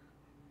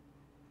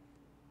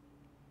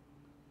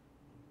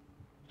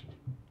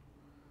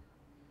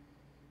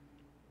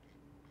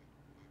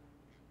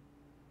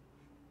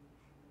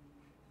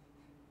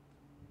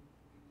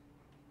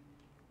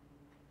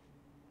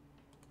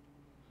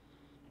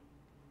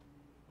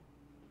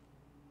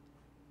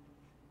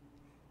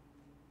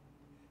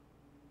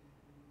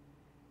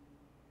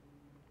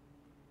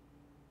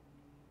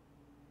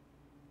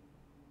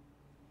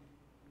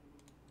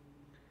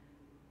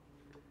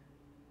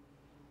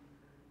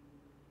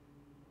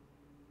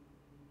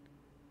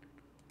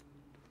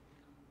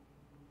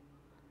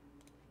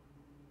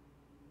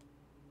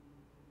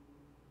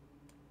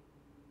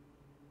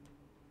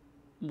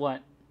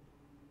 What?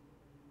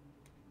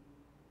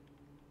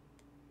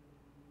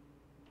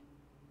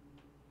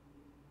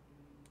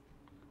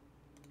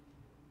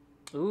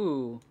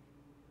 Ooh.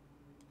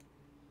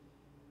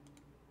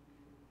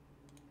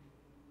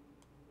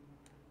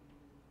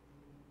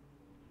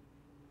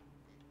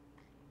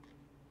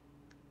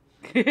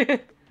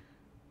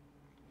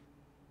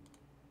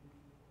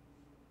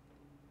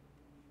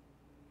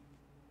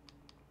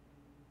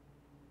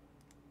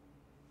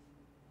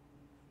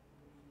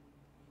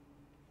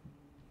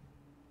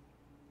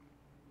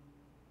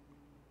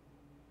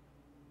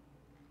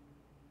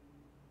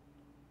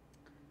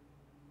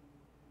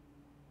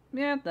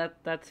 Yeah,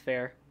 that's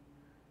fair.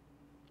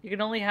 You can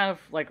only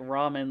have like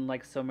ramen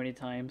like so many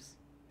times.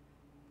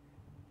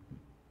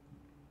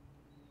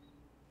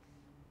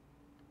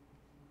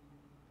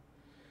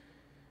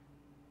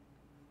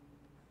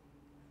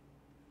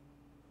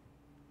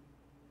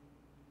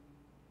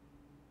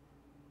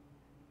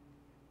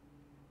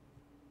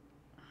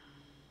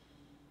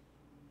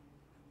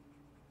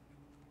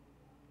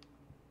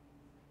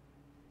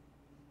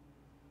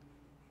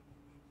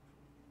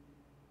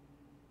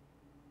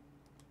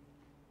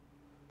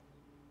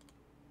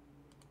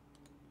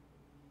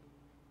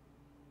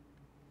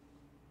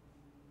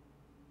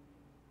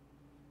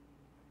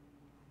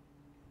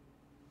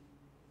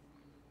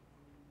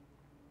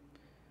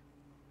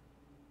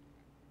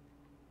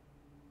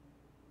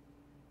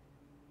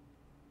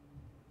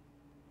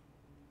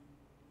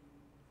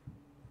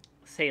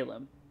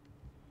 Salem.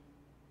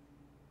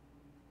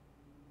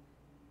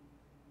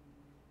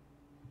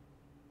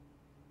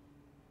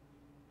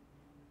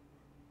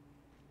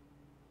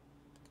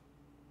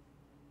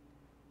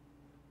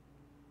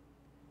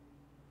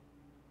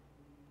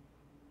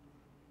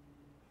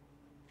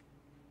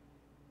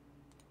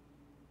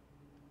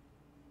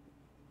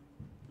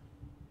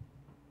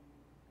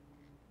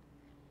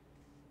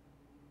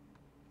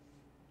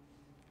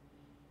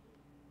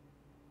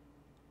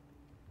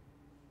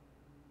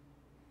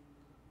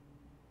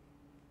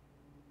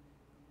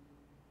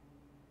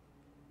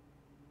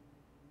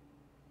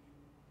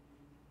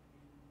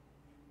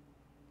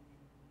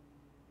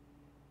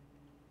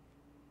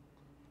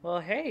 Well,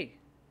 hey.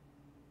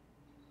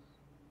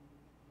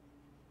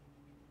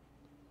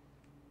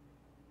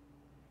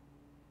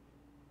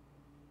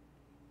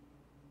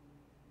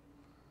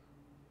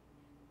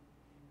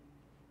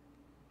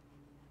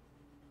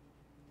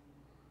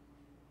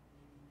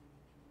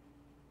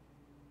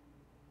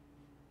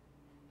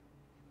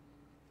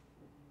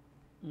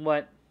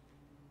 What?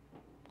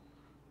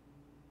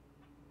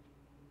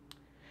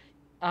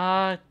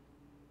 Uh,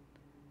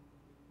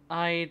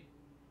 I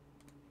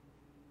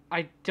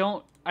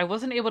I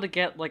wasn't able to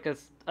get like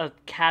a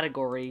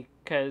category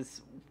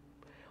because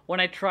when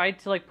I tried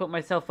to like put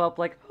myself up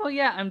like, oh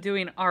yeah, I'm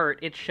doing art,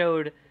 it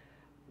showed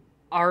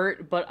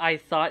art, but I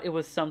thought it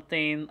was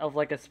something of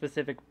like a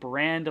specific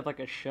brand of like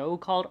a show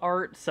called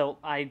art, so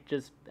I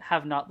just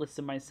have not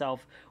listed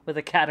myself with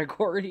a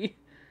category.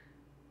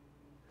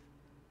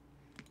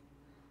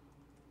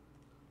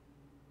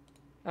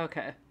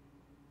 Okay.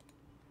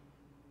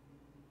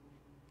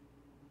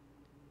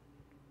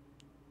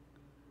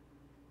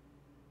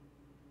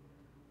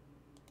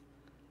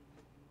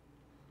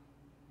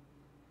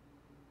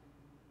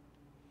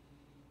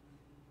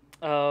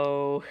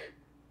 Oh.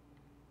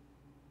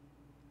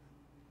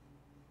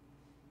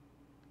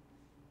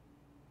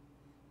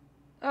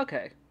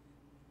 Okay.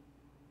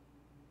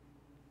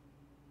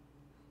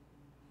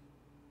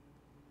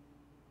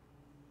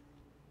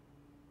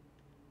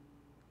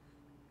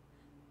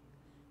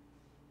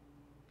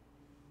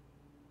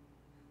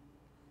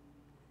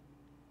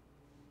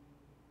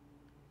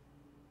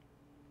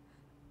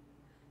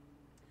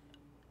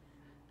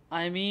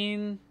 I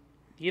mean,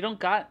 you don't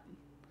got.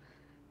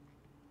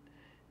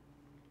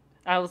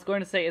 I was going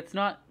to say it's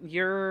not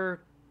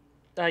your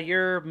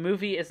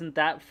movie isn't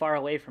that far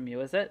away from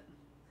you, is it?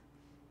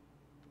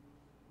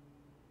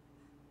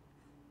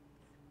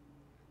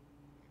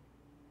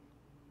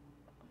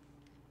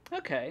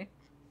 Okay.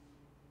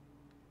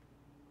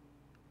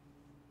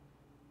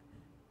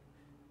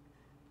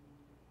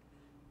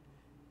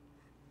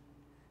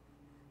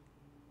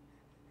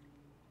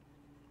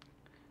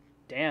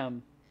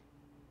 Damn.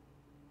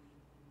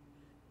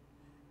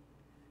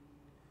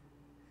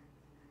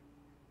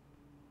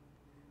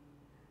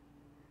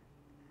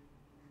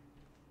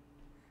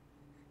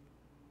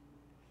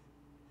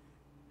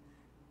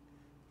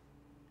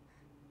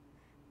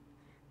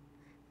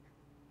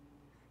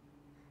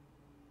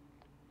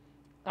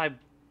 I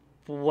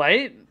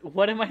what?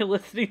 What am I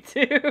listening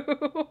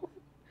to?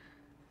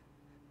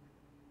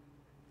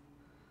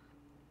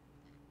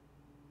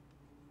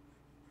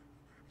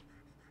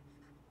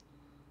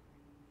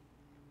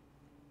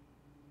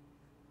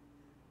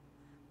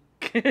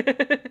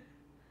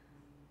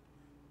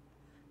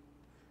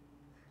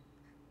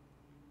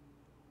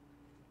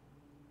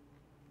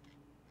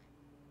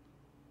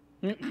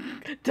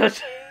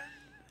 Does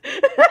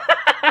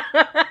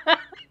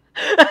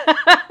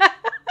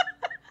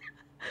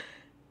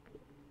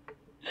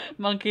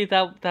Monkey,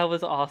 that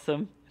was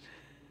awesome.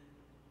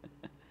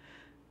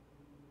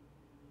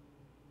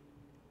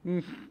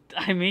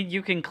 I mean,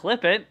 you can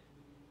clip it.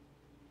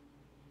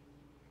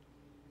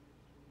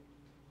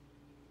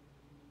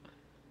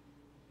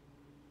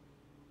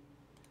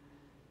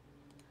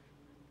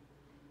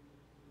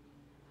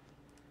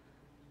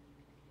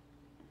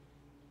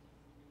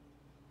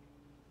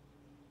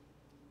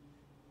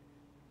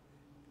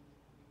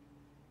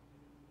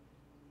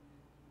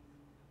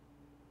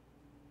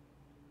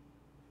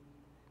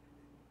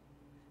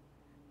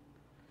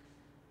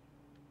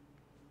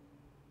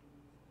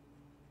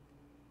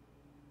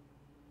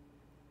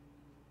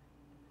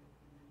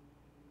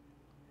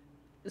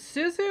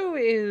 Suzu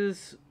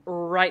is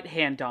right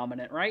hand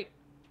dominant, right?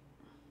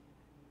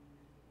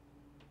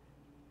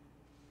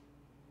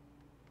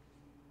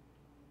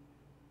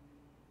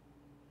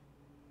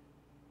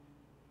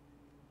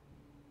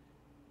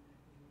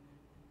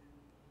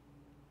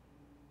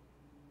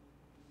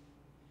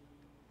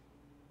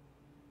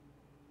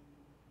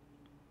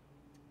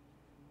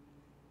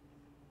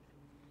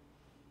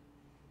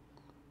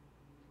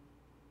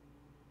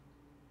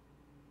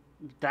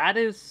 That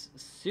is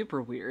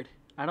super weird.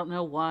 I don't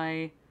know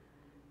why.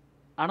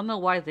 I don't know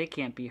why they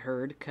can't be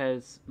heard.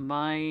 Because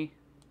my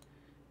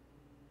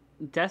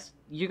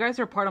you guys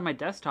are part of my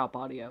desktop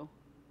audio,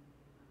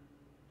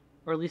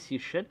 or at least you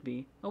should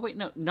be. Oh wait,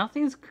 no,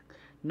 nothing's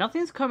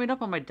coming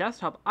up on my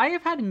desktop. I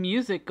have had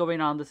music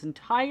going on this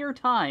entire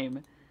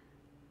time.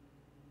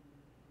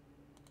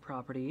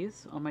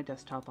 Properties on my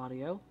desktop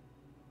audio.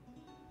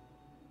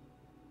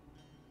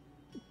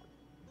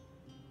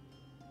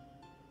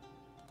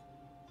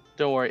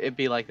 Don't worry, it'd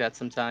be like that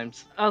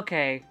sometimes.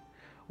 Okay.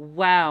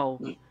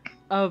 Wow.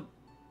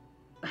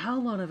 How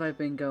long have I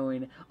been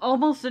going?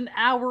 Almost an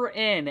hour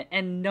in,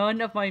 and none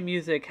of my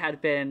music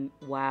had been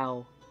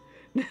wow.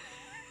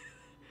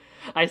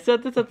 I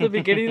said this at the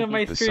beginning of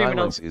my The stream.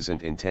 silence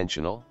isn't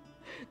intentional.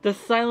 The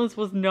silence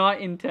was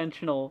not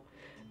intentional.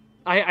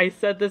 I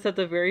said this at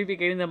the very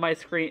beginning of my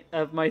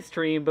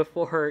stream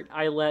before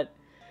I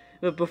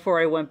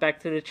went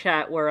back to the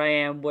chat where I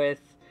am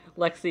with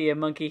Lexi and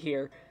Monkey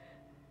here.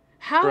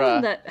 How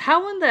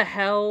in the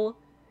hell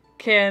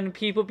can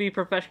people be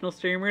professional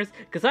streamers?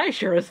 Because I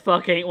sure as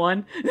fuck ain't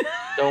one.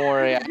 Don't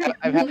worry,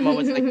 I've had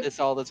moments like this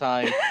all the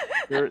time.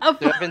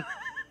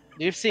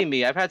 You've seen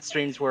me. I've had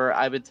streams where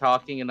I've been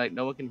talking and like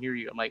no one can hear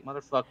you. I'm like,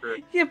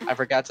 motherfucker, Yeah, I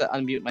forgot to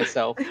unmute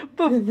myself.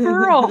 But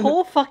for a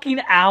whole fucking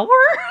hour?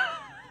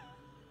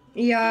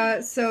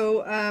 Yeah,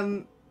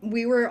 so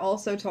we were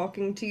also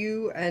talking to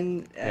you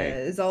and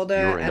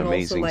Zelda, and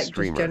also like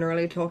streamer. just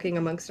generally talking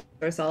amongst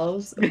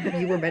ourselves.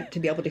 You were meant to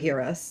be able to hear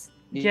us.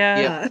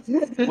 Yeah.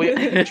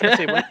 We're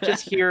not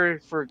just here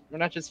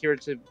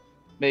to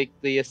make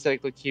the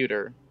aesthetic look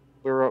cuter.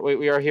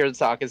 We are here to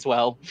talk as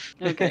well.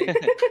 Okay.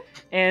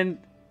 And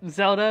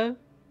Zelda,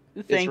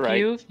 thank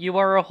you. You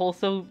are a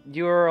wholesome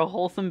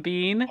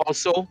being.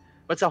 Wholesome?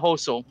 What's a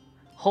wholesome?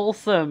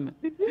 Wholesome.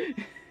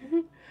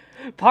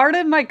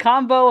 Pardon my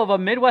combo of a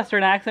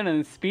Midwestern accent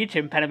and speech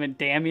impediment,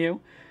 damn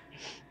you.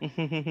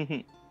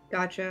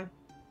 Gotcha.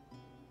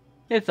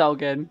 It's all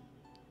good.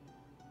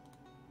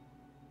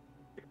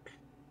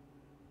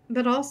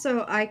 But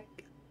also,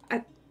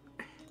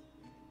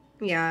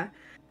 yeah,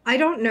 I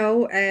don't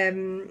know,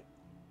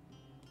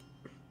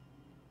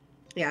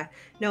 yeah,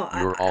 no,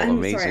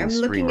 I'm sorry, I'm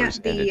looking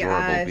at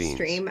the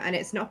stream, and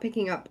it's not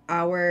picking up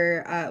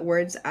our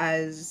words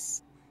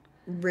as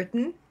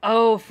written.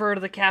 Oh, for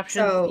the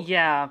caption, so,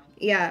 yeah.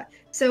 Yeah,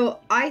 so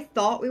I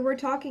thought we were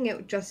talking,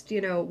 it just,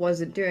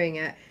 wasn't doing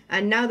it,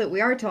 and now that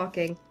we are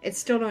talking, it's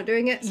still not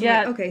doing it, so yeah,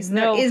 like, okay, so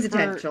that is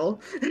potential.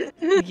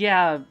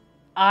 Yeah,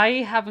 I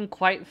haven't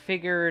quite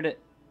figured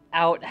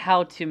out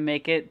how to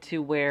make it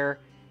to where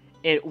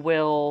it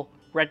will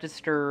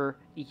register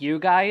you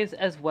guys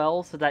as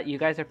well, so that you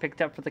guys are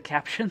picked up for the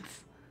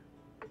captions.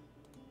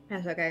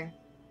 That's okay.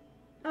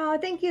 Oh,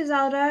 thank you,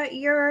 Zelda.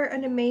 You're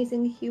an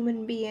amazing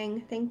human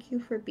being. Thank you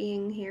for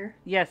being here.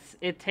 Yes,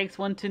 it takes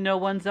one to know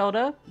one,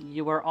 Zelda.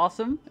 You are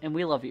awesome, and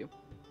we love you.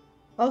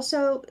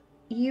 Also,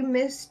 you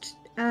missed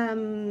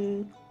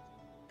the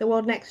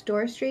World Next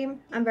Door stream.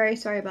 I'm very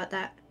sorry about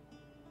that.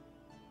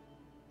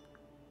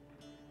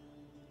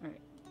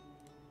 Alright.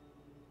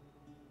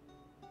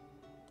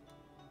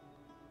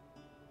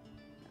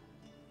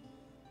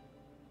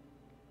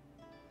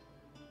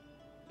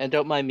 And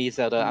don't mind me,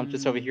 Zelda. I'm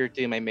just over here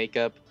doing my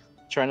makeup,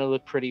 trying to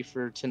look pretty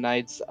for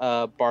tonight's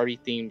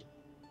Barbie-themed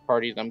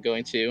party that I'm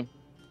going to.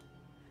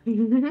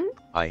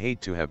 I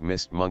hate to have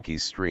missed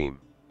Monkey's stream.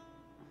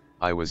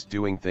 I was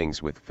doing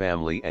things with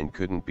family and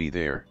couldn't be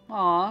there.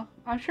 Aw,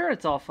 I'm sure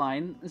it's all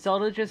fine.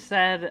 Zelda just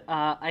said,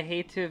 I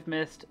hate to have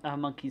missed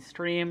Monkey's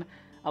stream.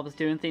 I was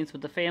doing things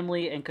with the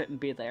family and couldn't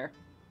be there.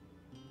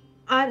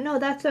 No,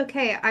 that's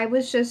okay. I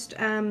was just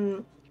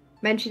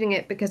mentioning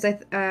it because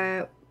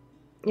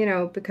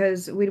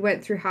because we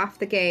went through half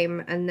the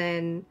game and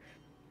then,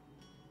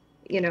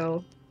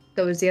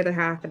 there was the other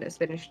half and it's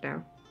finished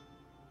now.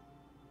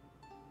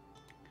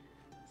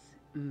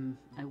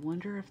 I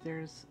wonder if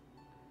there's...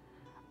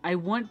 I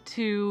want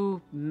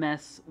to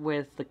mess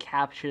with the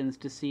captions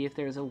to see if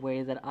there's a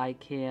way that I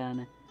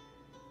can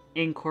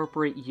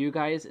incorporate you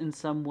guys in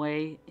some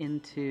way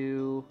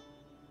into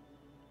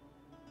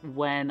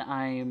when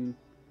I'm,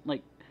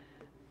 like,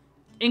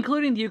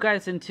 including you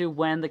guys into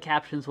when the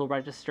captions will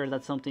register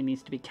that something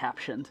needs to be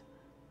captioned.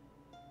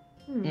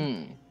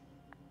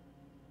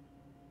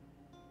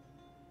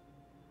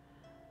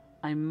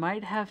 I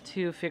might have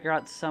to figure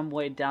out some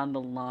way down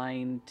the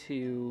line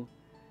to...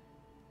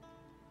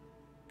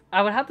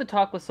 I would have to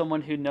talk with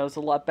someone who knows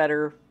a lot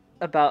better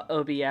about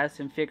OBS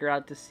and figure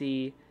out to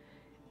see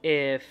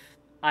if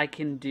I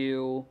can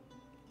do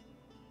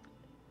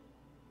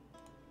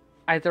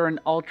either an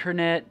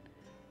alternate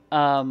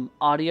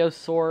audio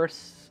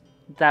source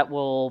that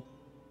will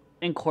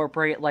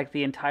incorporate like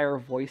the entire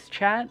voice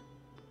chat.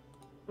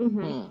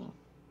 I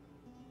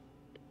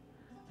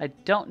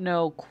don't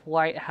know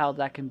quite how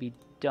that can be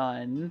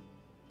done.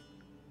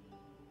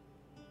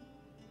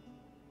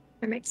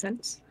 That makes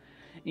sense.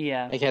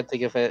 Yeah. I can't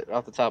think of it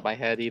off the top of my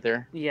head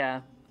either.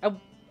 Yeah.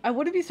 I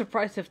wouldn't be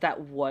surprised if that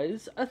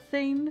was a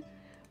thing,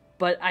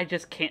 but I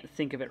just can't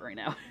think of it right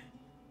now.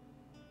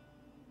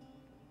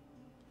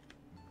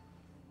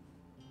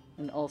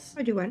 And also...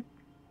 I do one.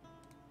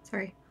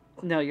 Sorry.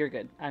 No, you're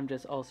good. I'm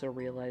just also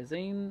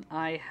realizing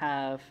I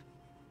have...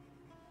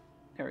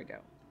 There we go.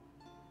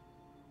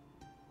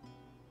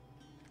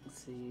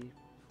 Let's see.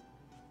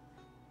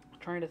 I'm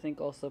trying to think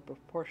also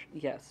proportion...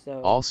 Yes,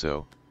 so...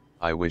 Also,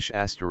 I wish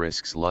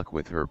Asterisk's luck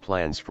with her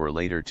plans for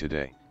later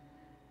today.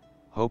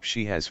 Hope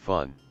she has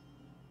fun.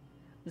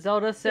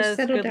 Zelda says...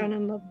 Just settle down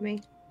and love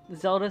me.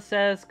 Zelda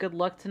says, good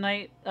luck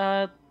tonight,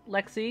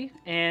 Lexi,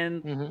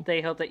 and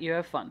they hope that you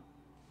have fun.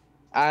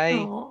 I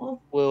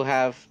will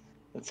have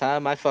the time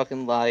of my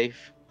fucking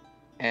life,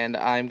 and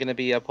I'm gonna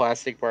be a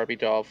plastic Barbie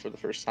doll for the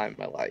first time in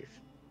my life.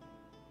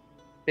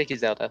 Thank you,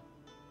 Zelda.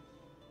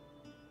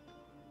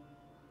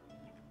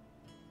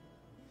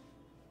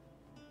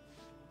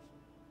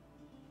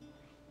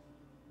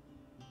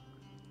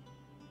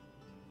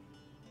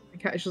 My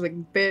cat is just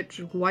like, bitch,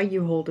 why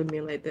you holding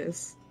me like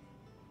this?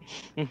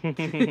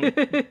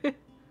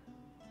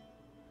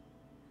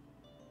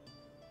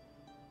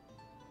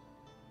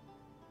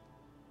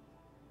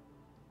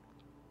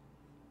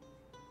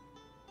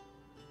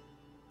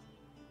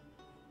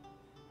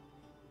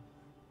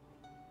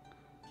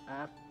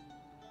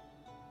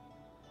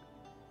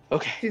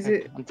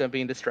 Okay, I'm done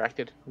being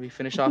distracted. Let me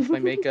finish off my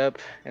makeup,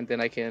 and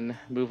then I can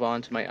move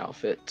on to my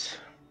outfit.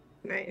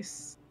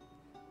 Nice.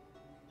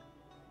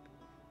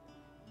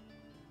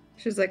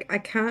 She's like, I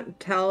can't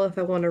tell if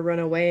I want to run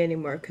away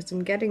anymore because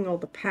I'm getting all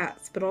the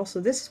pats, but also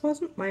this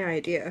wasn't my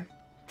idea.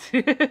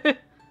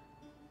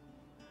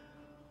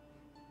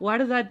 Why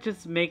does that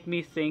just make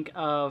me think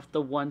of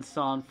the one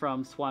song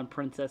from Swan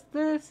Princess?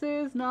 This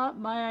is not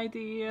my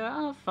idea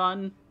of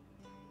fun.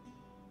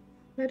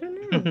 I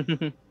don't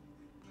know.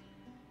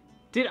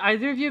 Did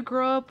either of you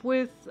grow up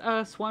with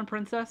Swan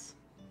Princess?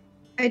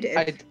 I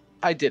did.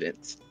 I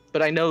didn't,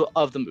 but I know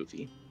of the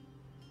movie.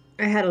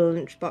 I had a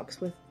lunchbox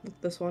with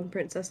the Swan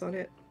Princess on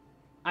it.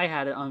 I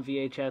had it on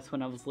VHS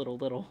when I was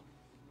little.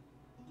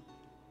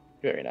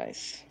 Very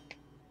nice.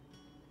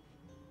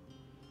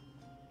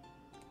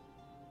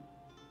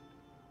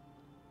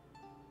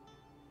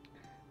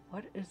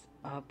 What is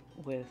up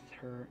with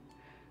her?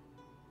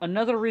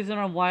 Another reason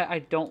on why I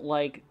don't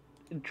like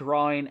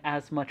drawing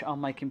as much on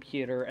my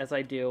computer as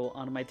I do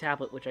on my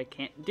tablet, which I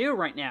can't do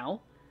right now,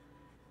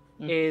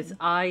 is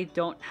I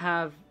don't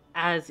have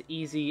as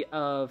easy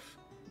of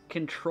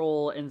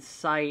control and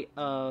sight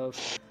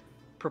of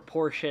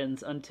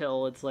proportions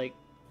until it's like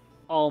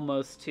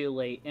almost too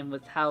late. And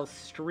with how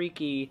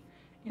streaky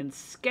and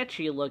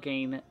sketchy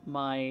looking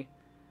my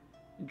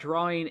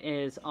drawing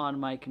is on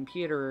my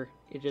computer,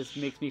 it just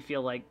makes me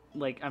feel like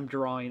I'm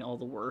drawing all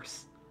the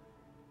worse.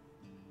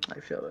 I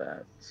feel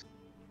that.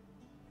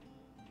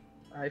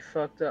 I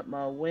fucked up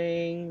my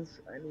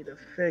wings. I need to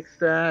fix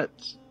that.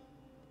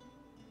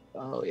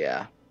 Oh,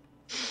 yeah.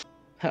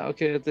 How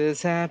could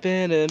this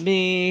happen to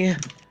me?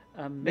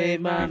 I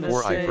made my mistakes.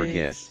 Before I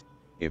forget,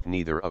 if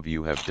neither of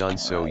you have done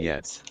so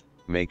yet,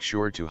 make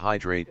sure to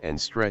hydrate and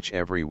stretch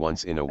every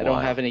once in a while. I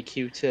don't have any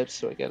Q-tips,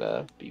 so I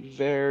gotta be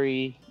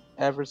very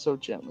ever so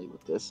gently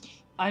with this.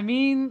 I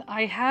mean,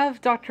 I have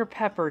Dr.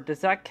 Pepper.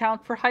 Does that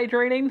count for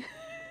hydrating?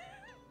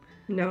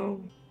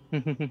 No.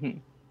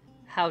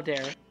 How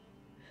dare.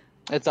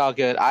 It's all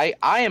good. I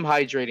am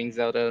hydrating,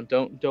 Zelda.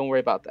 Don't worry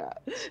about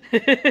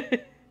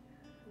that.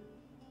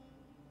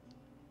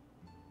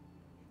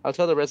 I'll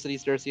tell the rest of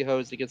these thirsty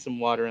hoes to get some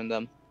water in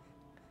them.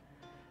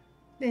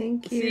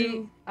 Thank you.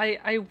 See,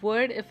 I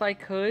would if I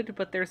could,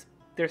 but there's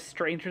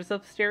strangers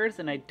upstairs,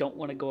 and I don't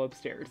want to go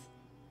upstairs.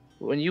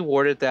 When you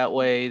word it that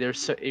way,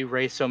 it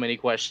raised so many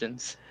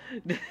questions.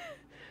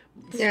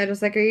 Yeah,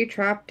 just like, are you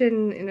trapped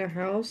in a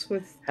house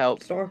with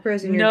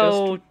stalkers and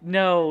No,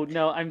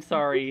 I'm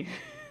sorry.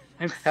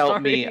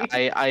 Help me.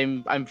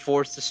 I'm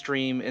forced to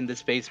stream in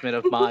this basement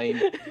of mine.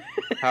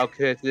 How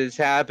could this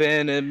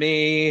happen to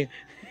me?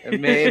 I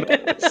made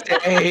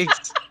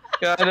mistakes.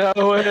 Gotta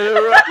know where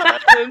to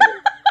run.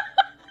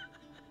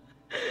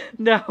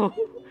 No.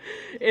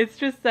 It's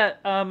just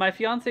that my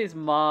fiance's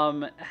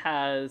mom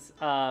has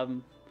a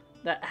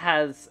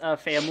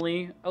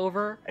family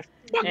over,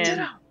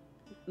 and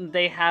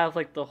they have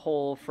like the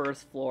whole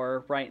first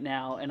floor right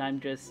now, and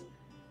I'm just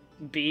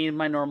being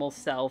my normal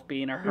self,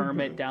 being a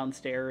hermit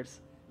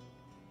downstairs.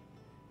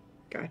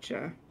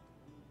 Gotcha.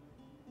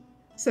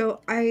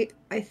 So I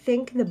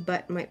think the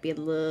butt might be a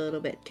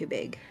little bit too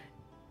big.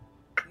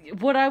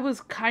 What I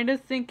was kind of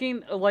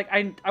thinking, like,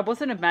 I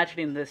wasn't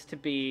imagining this to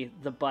be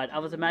the butt. I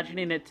was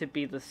imagining it to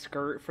be the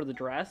skirt for the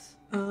dress.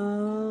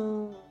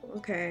 Oh,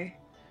 okay.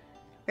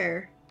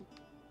 Fair.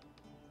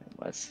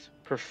 Let's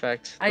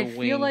perfect the I wing.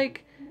 feel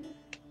like,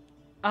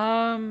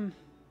 I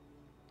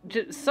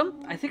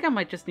think I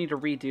might just need to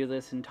redo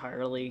this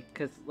entirely,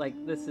 because, like,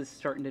 this is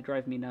starting to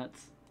drive me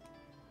nuts.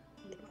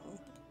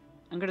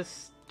 I'm gonna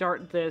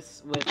start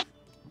this with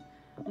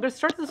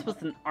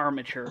an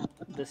armature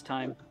this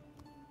time.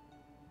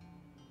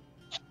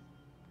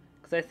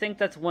 Because I think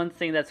that's one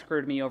thing that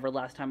screwed me over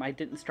last time. I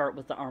didn't start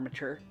with the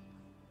armature.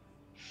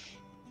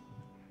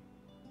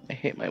 I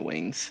hate my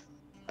wings.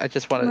 I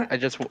just want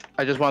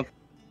to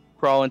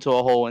crawl into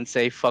a hole and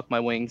say fuck my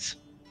wings.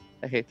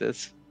 I hate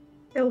this.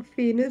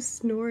 Elfina's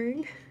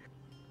snoring.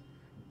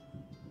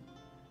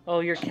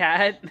 Oh, your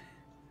cat?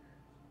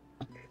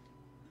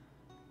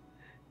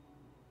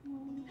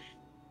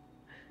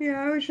 Yeah,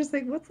 I was just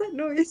like, what's that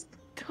noise?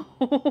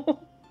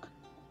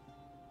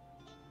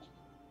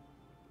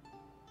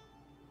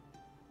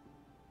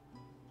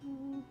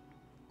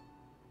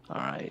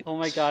 Alright. Oh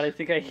my god, I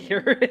think I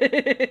hear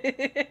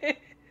it.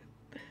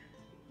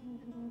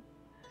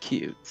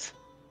 Cute.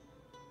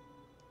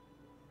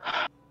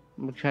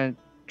 I'm kind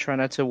of try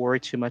not to worry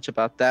too much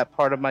about that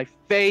part of my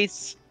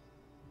face.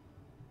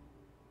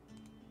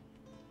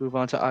 Move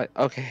on to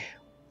okay,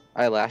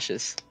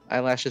 eyelashes.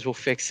 Eyelashes will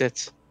fix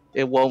it.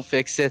 It won't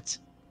fix it.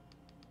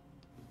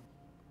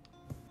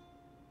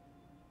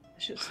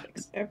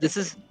 This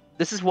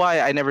is why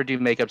I never do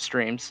makeup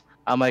streams.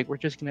 I'm like, we're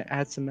just gonna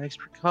add some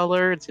extra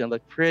color. It's gonna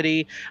look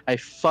pretty. I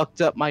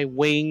fucked up my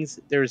wings.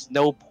 There's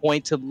no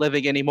point to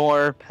living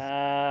anymore.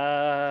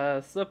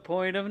 Past the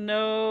point of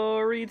no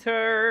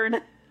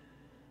return.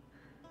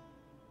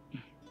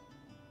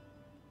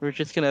 We're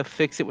just gonna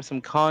fix it with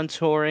some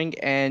contouring,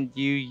 and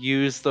you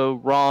use the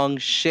wrong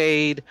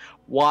shade.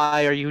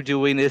 Why are you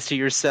doing this to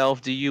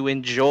yourself? Do you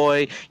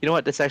enjoy? You know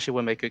what? This actually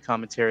would make good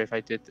commentary if I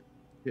did.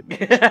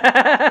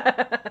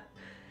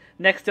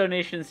 Next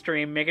donation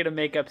stream, make it a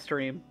makeup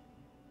stream.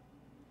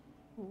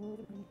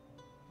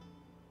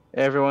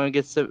 Everyone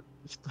gets the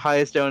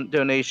highest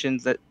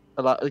donations that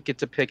get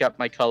to pick up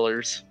my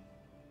colors.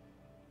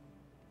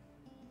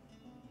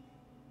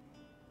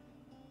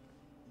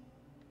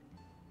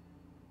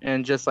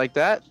 And just like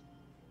that,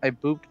 I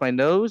booped my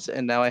nose,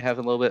 and now I have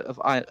a little bit of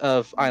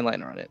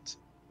eyeliner on it.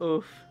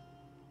 Oof.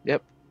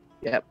 Yep.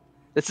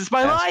 This is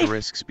my life!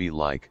 Asterisks be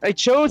like, I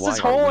chose this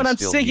hole and I'm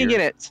sinking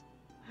in it!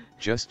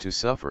 Just to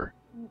suffer.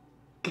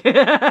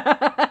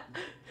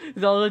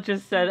 Zelda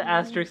just said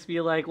asterisks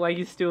be like, why are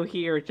you still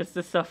here? Just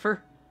to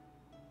suffer?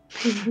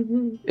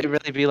 It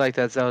really be like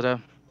that,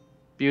 Zelda.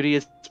 Beauty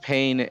is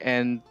pain,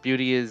 and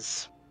beauty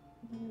is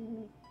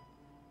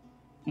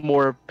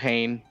more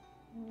pain.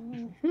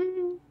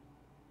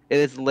 It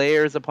is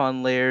layers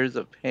upon layers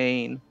of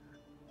pain.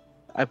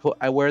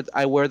 I wear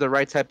the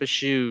right type of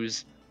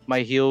shoes. My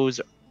heels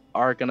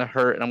are gonna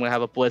hurt, and I'm gonna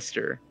have a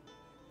blister.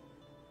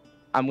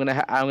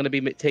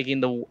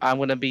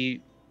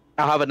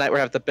 I'll have a night where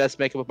I have the best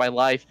makeup of my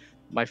life.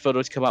 My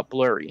photos come out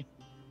blurry.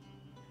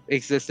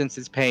 Existence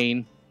is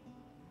pain.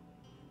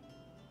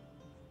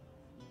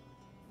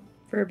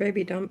 For a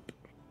baby dump.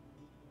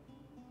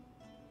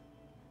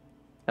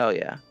 Hell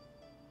yeah.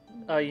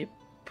 You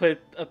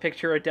put a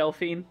picture of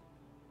Delphine?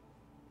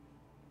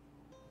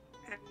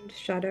 And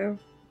Shadow.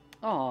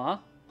 Aww.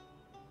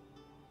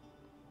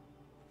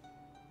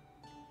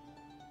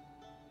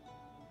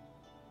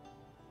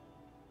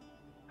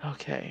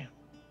 Okay.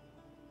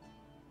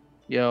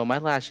 Yo, my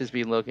lashes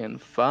be looking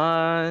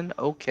fun.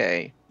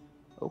 Okay.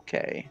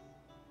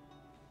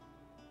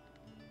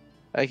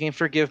 I can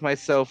forgive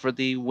myself for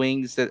the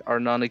wings that are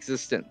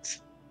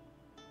non-existent.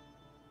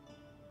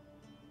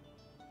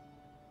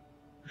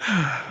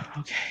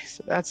 Okay,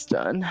 so that's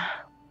done.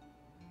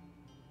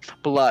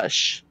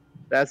 Blush.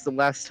 That's the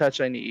last touch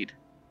I need.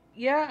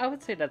 Yeah, I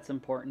would say that's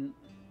important.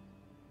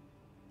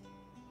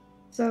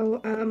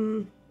 So,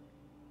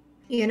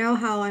 you know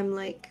how I'm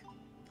like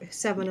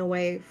 7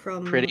 away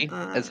from pretty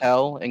as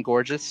hell and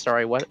gorgeous.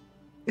 Sorry, what?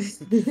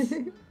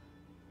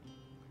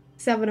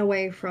 7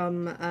 away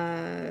from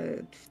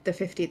the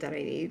 50 that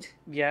I need.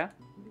 Yeah.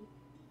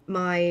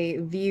 My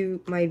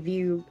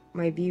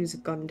views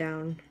have gone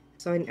down,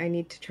 so I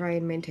need to try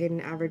and maintain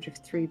an average of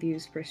 3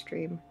 views per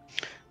stream.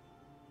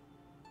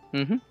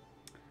 Mm-hmm.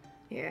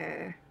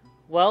 Yeah.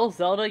 Well,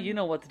 Zelda, you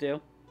know what to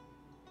do.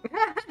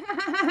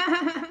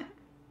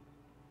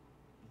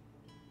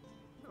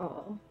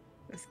 Oh,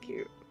 that's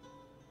cute.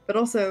 But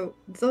also,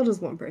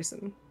 Zelda's one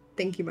person.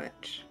 Thank you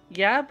much.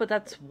 Yeah, but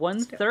that's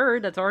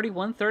 1/3. That's already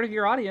 1/3 of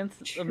your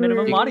audience. A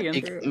minimum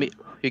audience.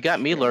 You got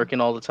me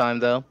lurking all the time,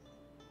 though.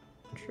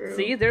 True.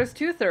 See, there's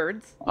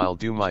 2/3. I'll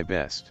do my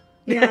best.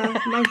 Yeah,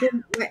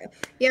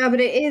 yeah, but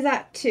it is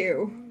at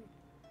 2.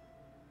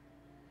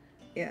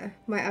 Yeah,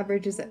 my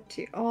average is at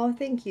 2. Oh,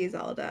 thank you,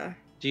 Zelda.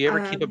 Do you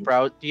ever keep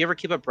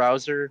a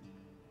browser,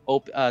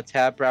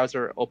 tab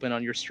browser open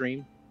on your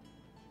stream?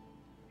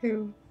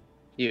 Who?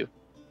 You.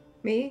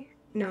 Me?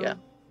 No. Yeah.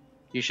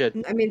 You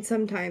should. I mean,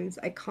 sometimes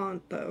I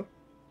can't though.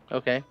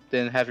 Okay,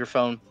 then have your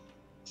phone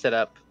set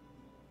up.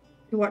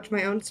 To watch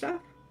my own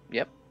stuff?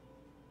 Yep.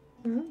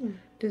 Oh,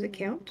 does it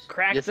count?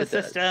 Crack the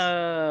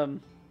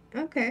system.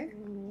 Okay.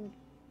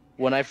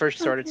 When I first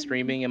started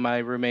streaming, and my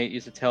roommate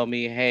used to tell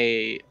me,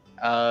 "Hey,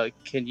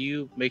 can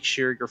you make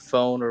sure your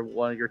phone or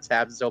one of your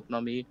tabs is open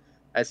on me?"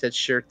 I said,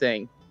 "Sure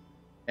thing,"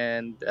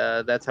 and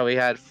that's how he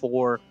had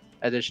 4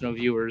 additional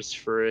viewers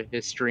for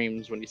his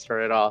streams when he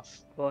started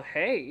off. Well,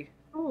 hey.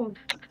 Oh.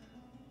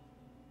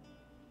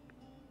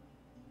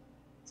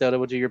 Zelda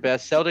will do your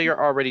best. Zelda,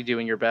 you're already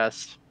doing your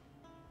best.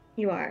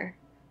 You are.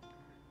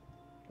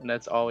 And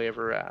that's all we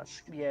ever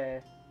ask. Yeah.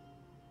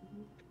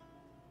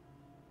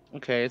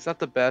 Okay, it's not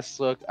the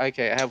best look.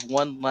 Okay, I have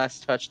one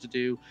last touch to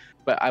do,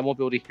 but I won't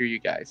be able to hear you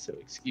guys, so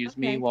excuse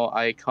me while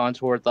I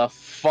contour the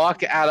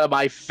fuck out of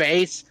my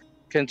face,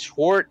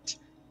 contort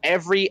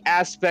every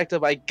aspect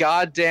of my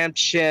goddamn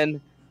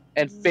chin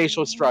and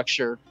facial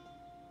structure.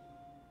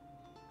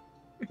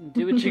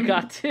 Do what you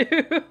got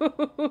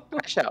to.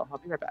 I shall. I'll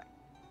be right back.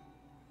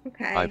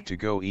 Okay. I've to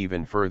go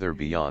even further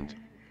beyond.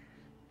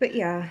 But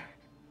yeah.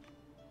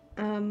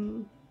 I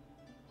don't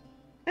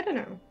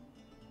know.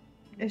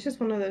 It's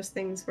just one of those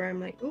things where I'm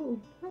like, ooh,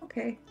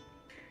 okay.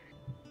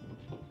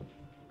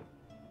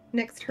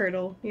 next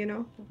hurdle, you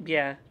know?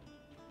 Yeah.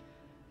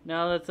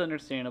 No, that's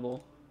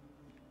understandable.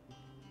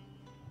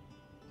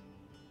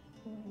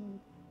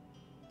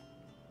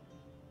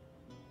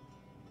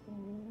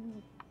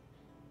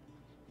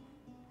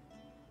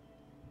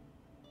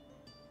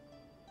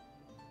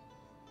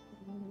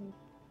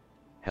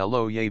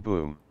 Hello, yay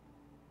boom.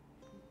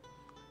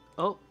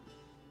 Oh.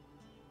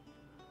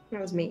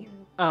 That was me.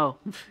 Oh.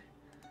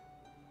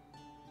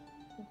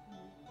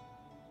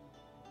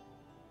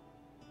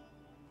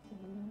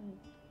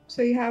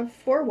 So you have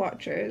 4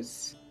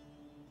 watchers.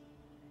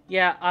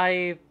 Yeah,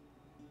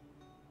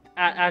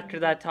 after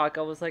that talk,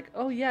 I was like,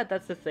 oh yeah,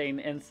 that's the thing.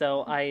 And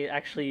so I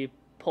actually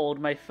pulled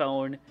my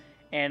phone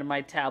and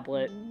my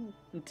tablet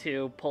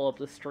to pull up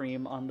the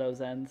stream on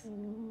those ends.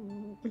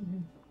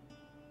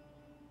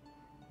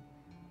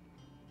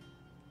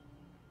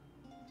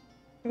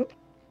 Oh.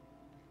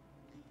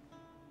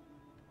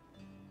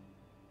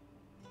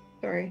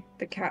 Sorry,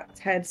 the cat's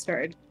head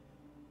started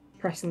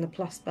pressing the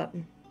plus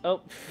button.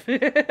 Oh.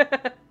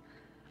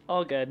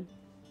 All good.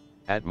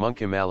 At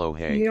Monkey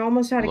hey. You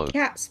almost had a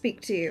cat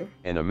speak to you.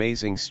 An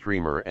amazing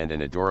streamer and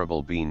an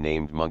adorable bean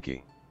named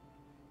Monkey.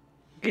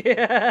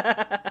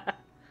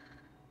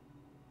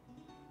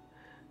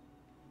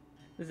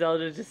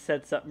 Zelda just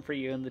said something for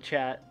you in the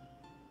chat.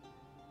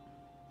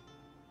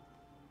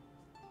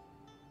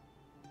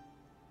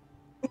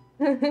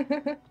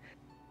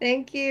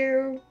 Thank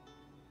you.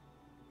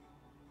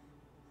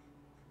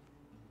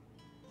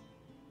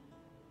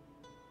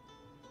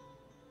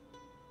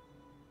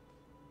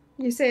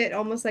 You say it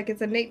almost like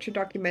it's a nature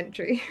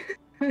documentary.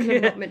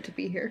 I'm not meant to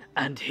be here.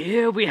 And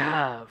here we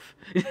have.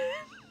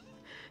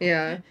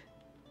 Yeah.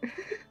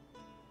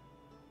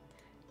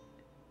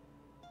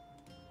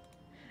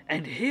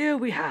 And here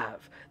we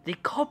have the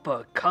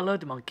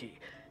copper-colored monkey.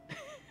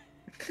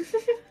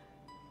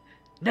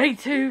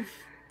 native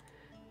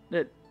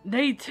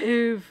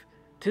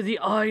to the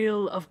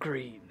Isle of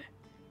Green.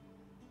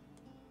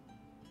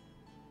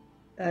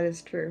 That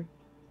is true.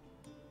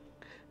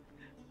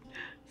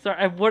 Sorry,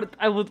 I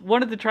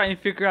wanted to try and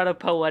figure out a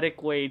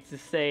poetic way to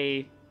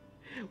say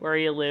where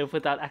you live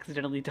without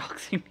accidentally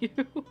doxing you.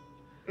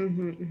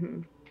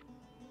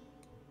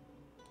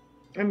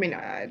 I mean,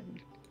 I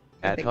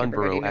at think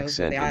Hunborough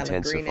accent the Isle of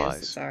Green intensifies.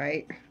 Is. It's all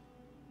right.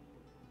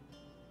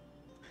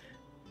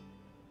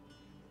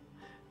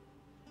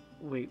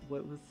 Wait,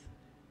 what was?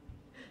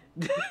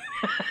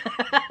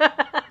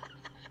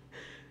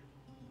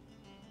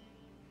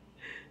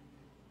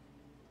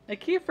 I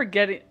keep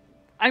forgetting.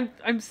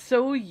 I'm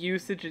so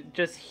used to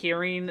just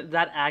hearing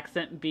that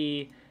accent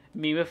be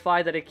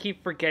memeified that I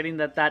keep forgetting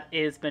that that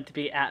is meant to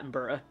be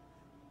Attenborough.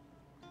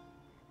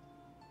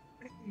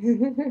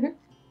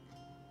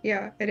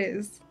 Yeah, it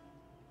is.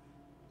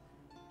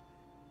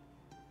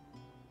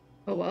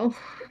 Oh well.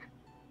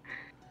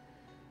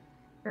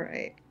 All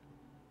right.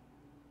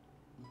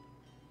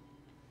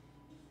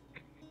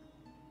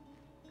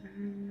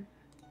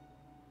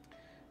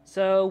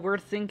 So we're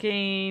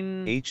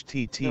thinking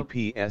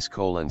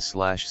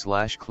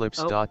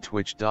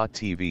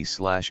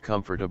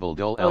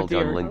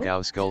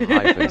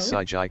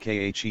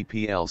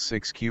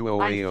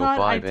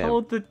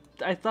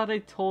I thought I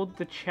told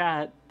the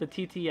chat, the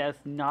TTS,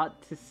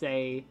 not to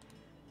say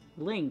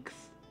links.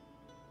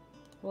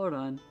 Hold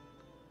on.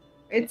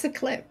 It's a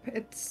clip.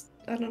 It's,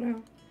 I don't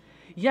know.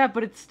 Yeah,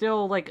 but it's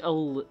still like a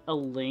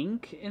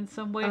link in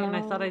some way, and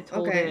I thought I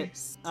told it.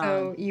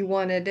 So you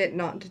wanted it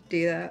not to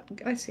do that.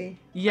 I see.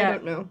 Yeah. I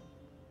don't know.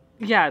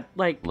 Yeah,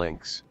 like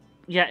links.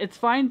 Yeah, it's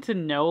fine to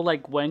know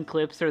like when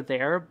clips are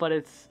there, but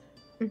it's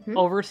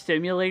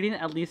overstimulating,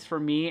 at least for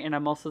me, and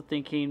I'm also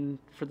thinking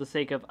for the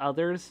sake of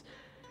others,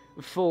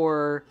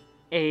 for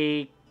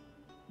a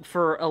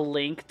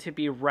link to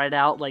be read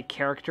out like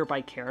character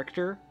by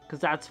character, because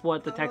that's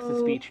what the text to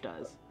speech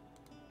does.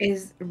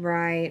 Is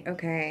right.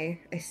 Okay,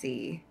 I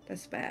see.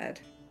 That's bad.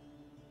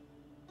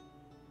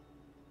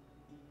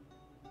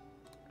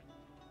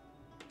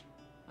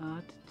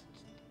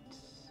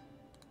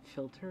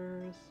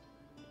 Filters.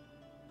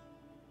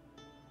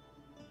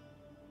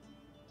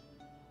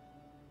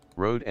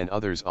 Road and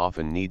others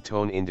often need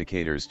tone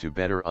indicators to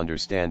better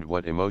understand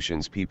what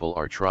emotions people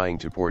are trying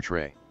to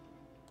portray.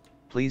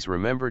 Please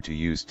remember to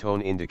use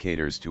tone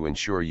indicators to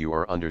ensure you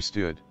are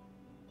understood.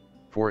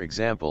 For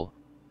example,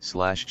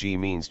 /G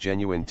means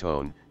genuine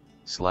tone,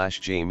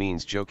 /J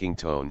means joking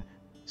tone,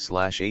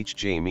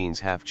 /HJ means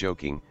half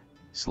joking,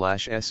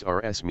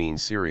 /SRS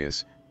means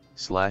serious,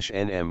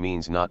 /NM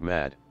means not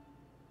mad.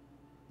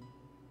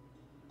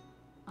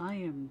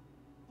 I'm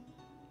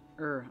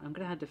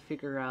gonna have to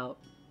figure out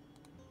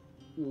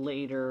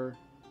later,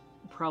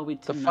 probably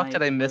tonight. The fuck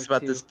did I miss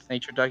about this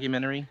nature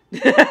documentary?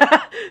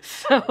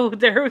 So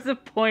there was a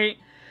point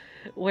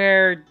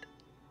where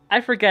I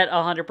forget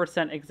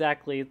 100%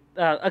 exactly.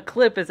 A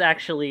clip is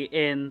actually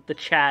in the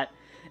chat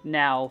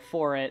now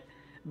for it,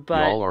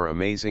 but y'all are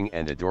amazing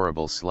and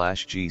adorable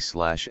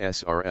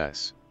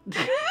 /G/SRS.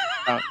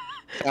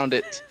 Found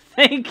it.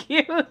 Thank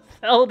you,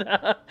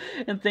 Zelda,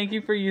 and thank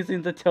you for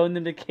using the tone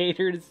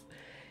indicators.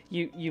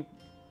 You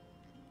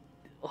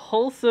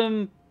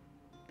wholesome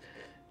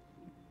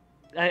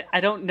I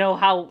don't know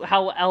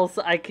how else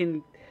I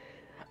can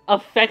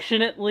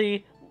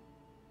affectionately,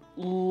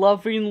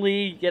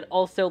 lovingly, yet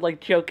also like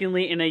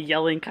jokingly in a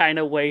yelling kind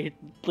of way,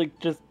 like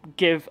just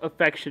give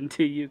affection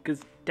to you,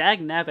 because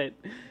dag nabbit.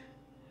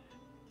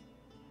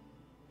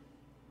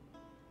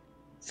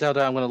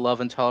 Zelda, I'm gonna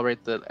love and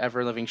tolerate the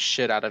ever-living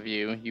shit out of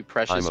you, you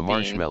precious I'm a bean.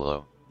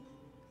 marshmallow.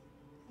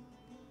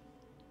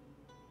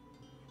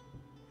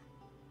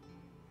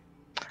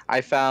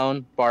 I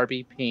found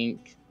Barbie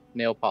pink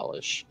nail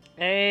polish.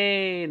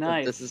 Hey,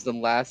 nice. This is the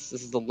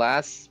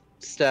last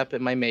step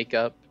in my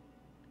makeup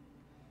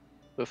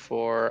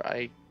before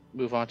I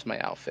move on to my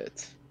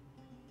outfit.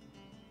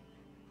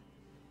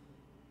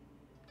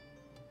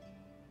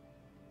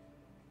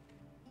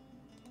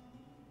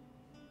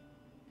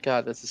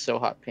 God, this is so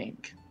hot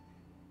pink.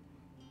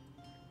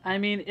 I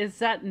mean, is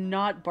that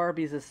not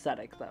Barbie's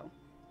aesthetic, though?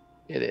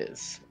 It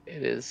is.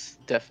 It is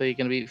definitely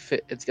going to be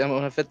fit. It's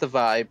going to fit the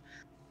vibe.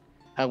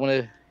 I'm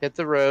going to hit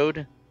the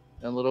road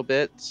a little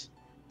bit,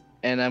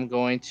 and I'm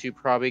going to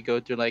probably go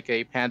through like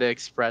a Panda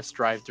Express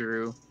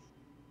drive-through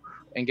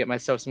and get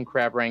myself some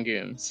crab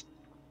rangoons.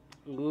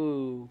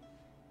 Ooh.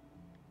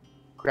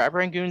 Crab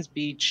rangoons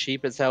be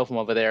cheap as hell from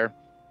over there.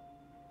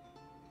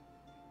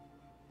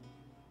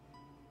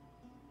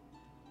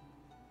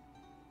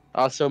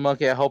 Also,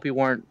 Monkey, I hope you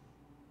weren't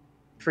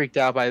freaked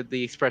out by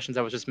the expressions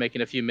I was just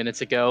making a few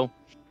minutes ago.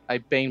 I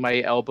banged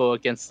my elbow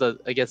against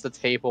the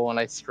table and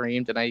I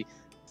screamed and I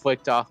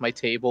flicked off my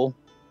table.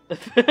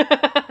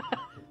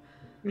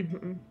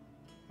 Mm-hmm.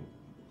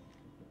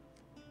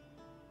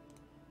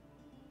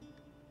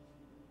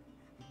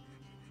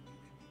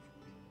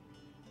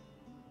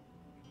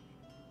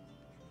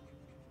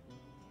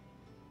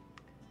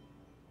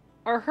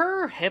 Are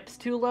her hips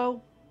too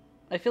low?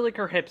 I feel like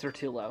her hips are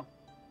too low.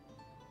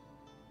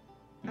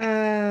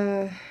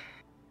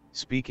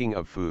 Speaking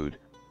of food,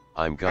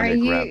 I'm gonna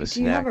grab a snack real quick.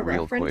 Do you have a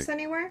reference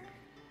anywhere?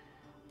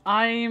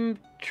 I'm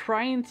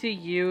trying to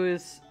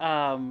use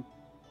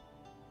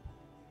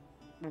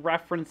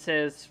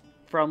references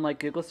from like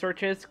Google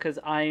searches because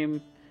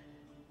I'm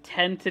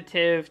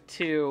tentative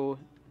to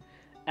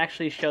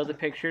actually show the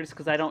pictures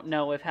because I don't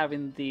know if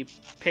having the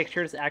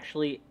pictures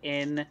actually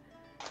in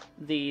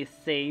the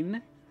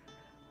thing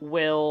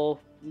will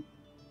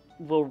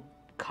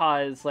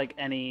cause like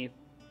anything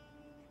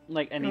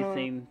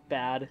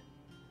bad.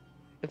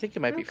 I think it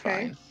might be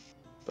fine,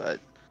 but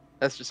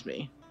that's just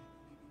me.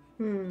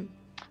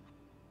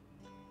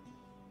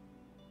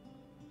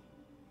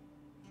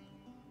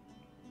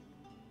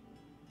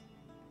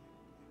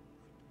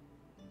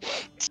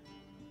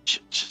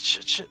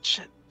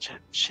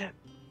 Shit.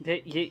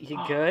 You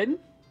good?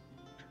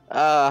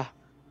 Well,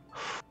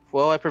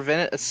 I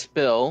prevented a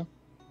spill.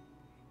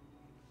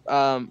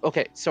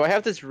 Okay, so I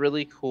have this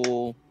really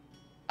cool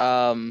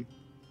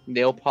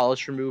nail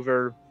polish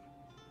remover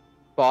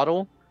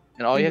bottle,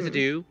 and all you have to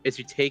do is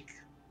you take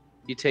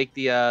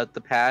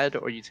the pad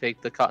or you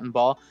take the cotton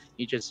ball,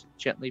 you just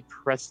gently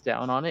press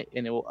down on it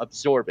and it will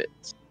absorb it.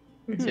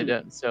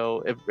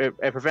 So it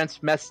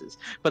prevents messes.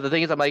 But the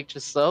thing is, I'm like,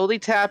 just slowly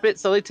tap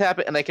it,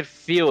 and I can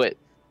feel it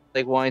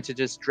like wanting to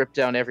just drip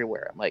down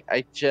everywhere. I'm like,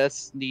 I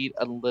just need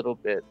a little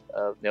bit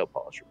of nail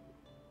polish remover.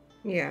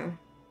 Yeah.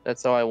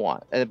 That's all I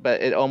want.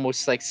 But it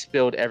almost like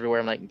spilled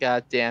everywhere. I'm like,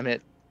 God damn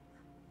it.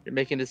 You're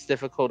making this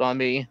difficult on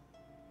me.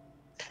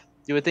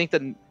 You would think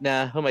that,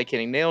 nah, who am I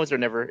kidding? Nails are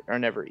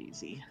never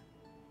easy.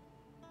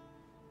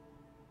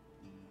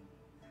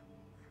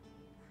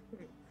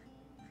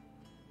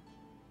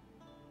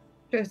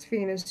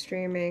 Josephine is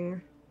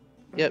streaming.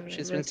 Yep,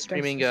 she's been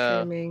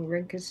streaming.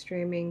 Rink is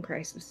streaming.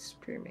 Christ is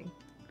streaming.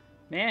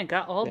 Man,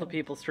 got all the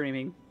people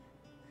streaming.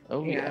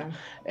 Oh yeah.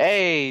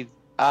 Hey,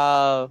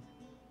 Demo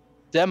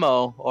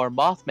or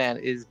Mothman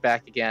is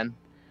back again.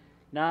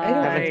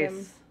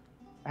 Nice.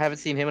 I haven't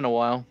seen him in a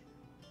while.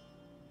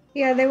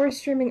 Yeah, they were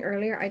streaming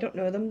earlier. I don't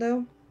know them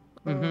though.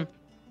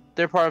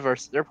 They're part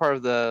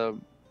of the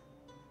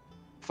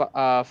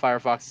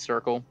Firefox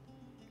circle.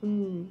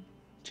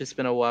 Just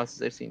been a while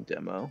since I've seen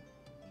Demo.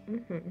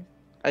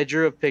 I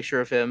drew a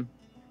picture of him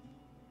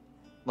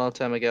a long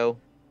time ago.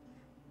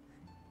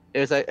 It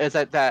was like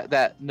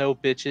that no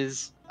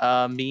bitches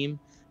meme,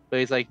 but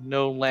he's like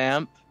no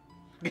lamp.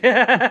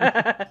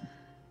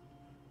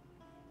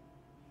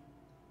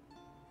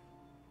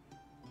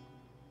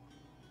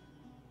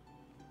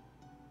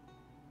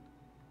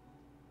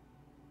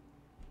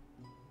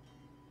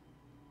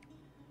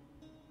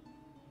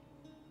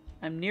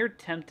 I'm near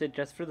tempted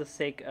just for the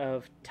sake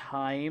of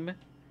time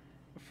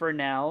for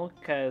now,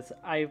 because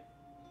I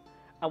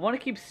want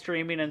to keep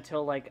streaming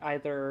until like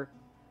either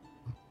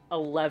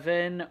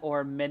 11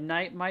 or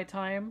midnight my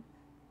time.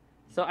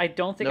 So I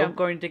don't think I'm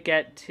going to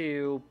get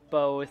to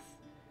both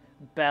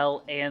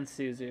Belle and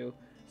Suzu.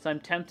 So I'm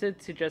tempted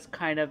to just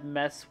kind of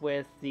mess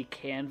with the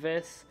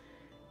canvas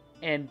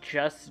and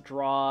just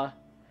draw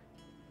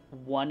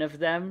one of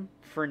them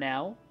for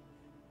now.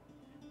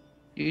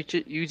 You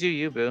do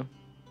you, boo.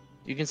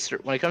 You can,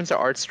 when it comes to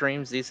art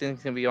streams, these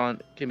things can be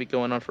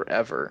going on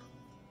forever,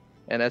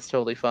 and that's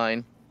totally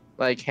fine.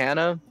 Like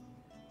Hannah,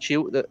 She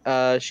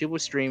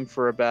would stream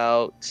for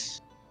about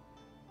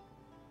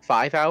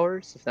 5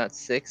 hours, if not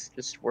 6,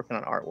 just working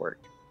on artwork.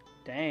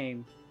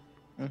 Dang.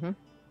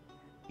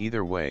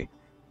 Either way,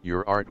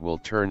 your art will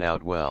turn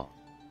out well.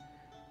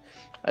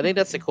 I think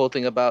that's the cool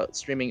thing about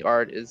streaming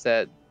art is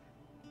that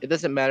it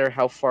doesn't matter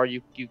how far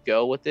you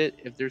go with it.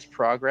 If there's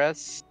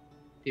progress,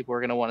 people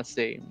are going to want to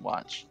stay and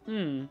watch.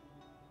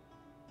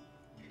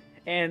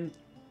 And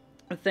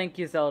thank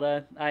you,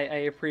 Zelda. I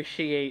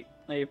appreciate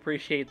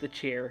the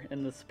cheer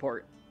and the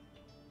support.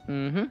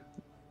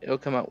 It'll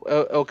come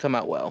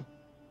out well.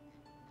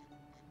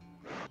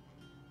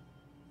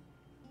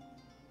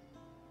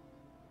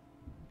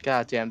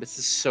 God damn, this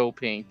is so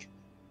pink.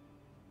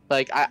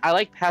 Like, I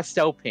like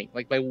pastel pink.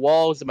 Like, my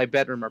walls in my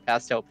bedroom are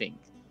pastel pink.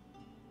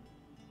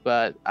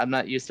 But I'm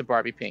not used to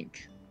Barbie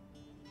pink.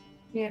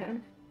 Yeah.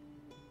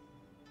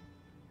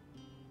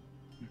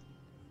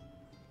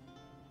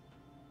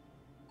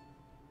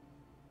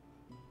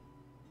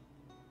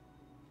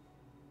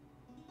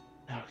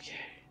 Okay.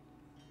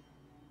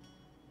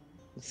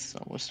 It's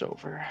almost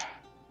over.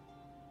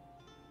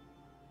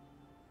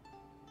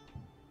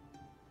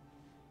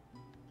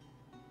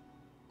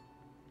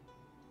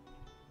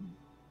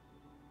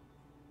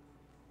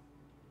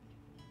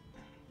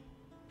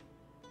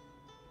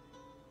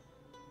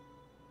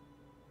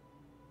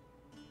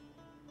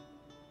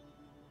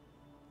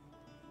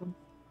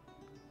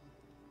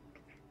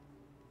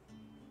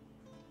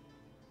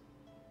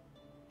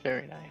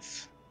 Very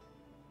nice.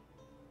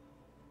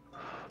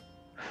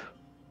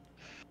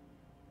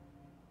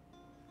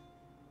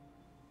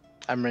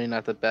 I'm really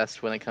not the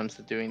best when it comes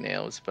to doing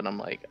nails, but I'm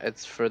like,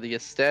 it's for the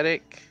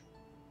aesthetic.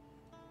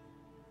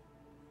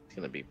 It's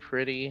gonna be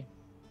pretty.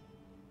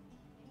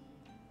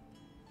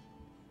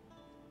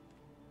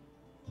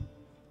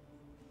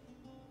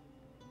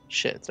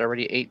 Shit, it's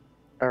already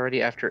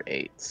after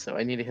 8, so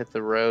I need to hit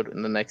the road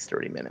in the next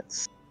 30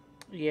 minutes.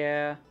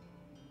 Yeah.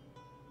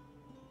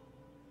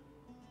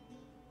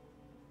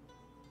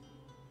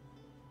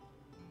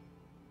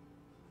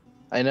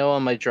 I know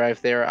on my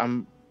drive there,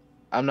 I'm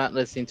not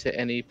listening to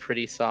any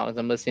pretty songs.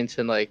 I'm listening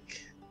to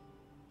like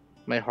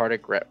my hard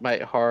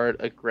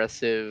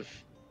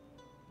aggressive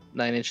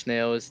 9 Inch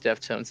Nails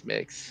Deftones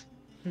mix.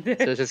 So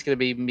it's just gonna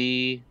be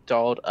me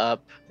dolled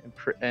up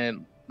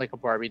and like a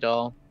Barbie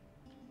doll,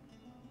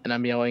 and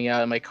I'm yelling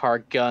out in my car,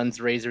 guns,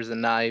 razors,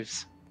 and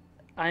knives.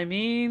 I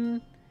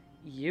mean,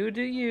 you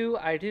do you,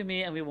 I do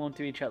me, and we won't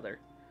do each other.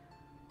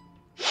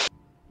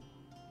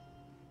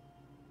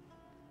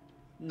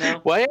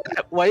 No. Why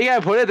you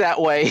gotta put it that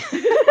way?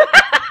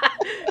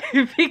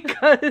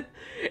 Because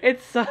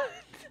it's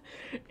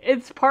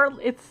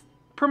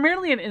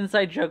primarily an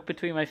inside joke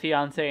between my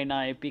fiance and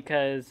I,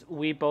 because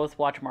we both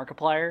watch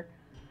Markiplier,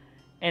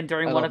 and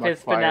during one of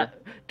his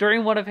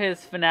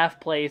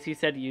FNAF plays, he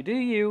said, "You do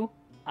you,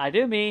 I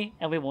do me,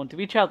 and we won't do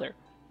each other."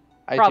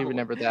 I do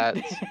remember that.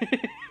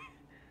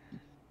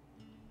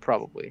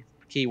 Probably.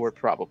 Keyword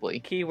probably.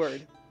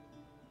 Keyword.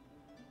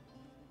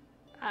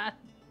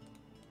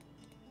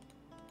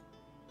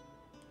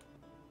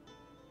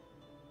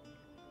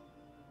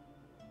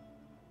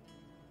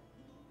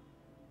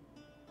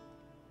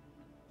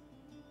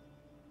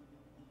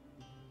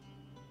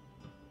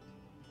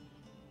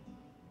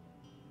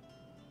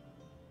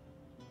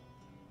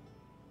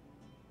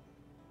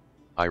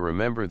 I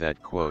remember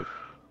that quote.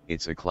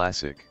 It's a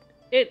classic.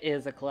 It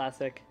is a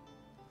classic.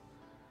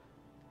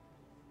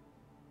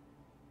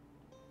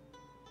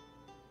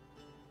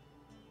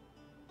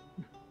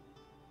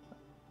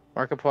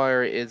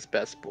 Markiplier is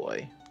best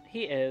boy.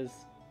 He is.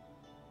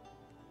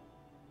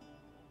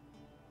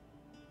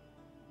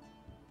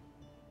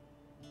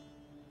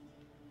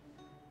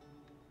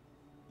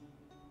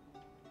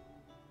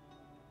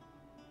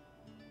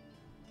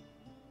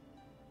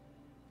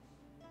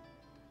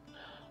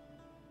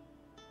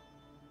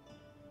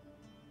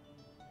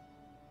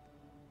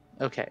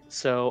 Okay,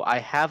 so I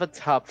have a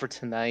top for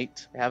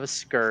tonight. I have a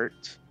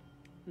skirt.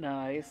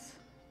 Nice.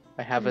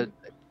 I have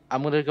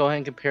I'm gonna go ahead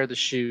and compare the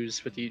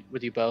shoes with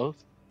you both,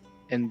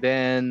 and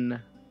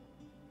then.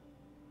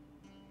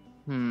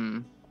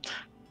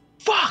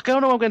 Fuck! I don't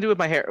know what I'm gonna do with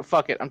my hair.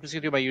 Fuck it. I'm just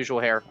gonna do my usual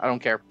hair. I don't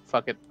care.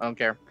 Fuck it. I don't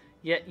care.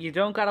 Yeah, you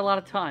don't got a lot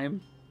of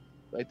time.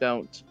 I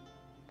don't.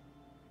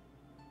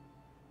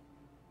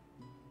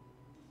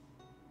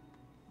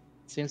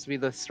 Seems to be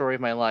the story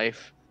of my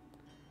life.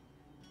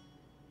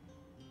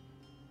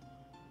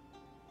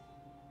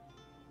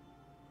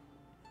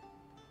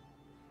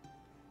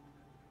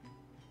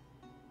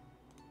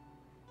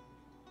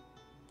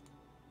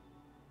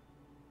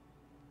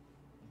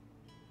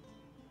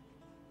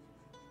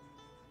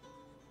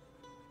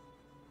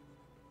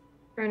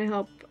 Trying to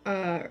help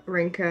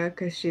Rinka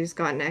because she's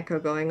got an echo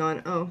going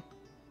on. Oh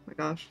my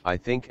gosh. I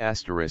think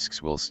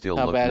asterisks will still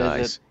look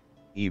nice,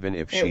 even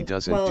if she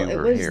doesn't do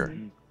her hair.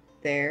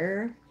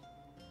 There.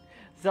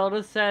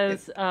 Zelda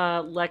says,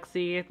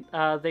 Lexi,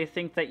 they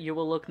think that you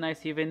will look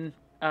nice even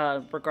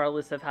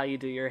regardless of how you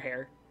do your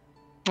hair.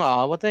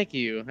 Aw, well, thank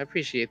you. I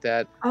appreciate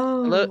that.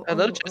 Hello,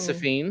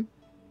 Josephine.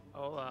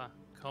 Hola,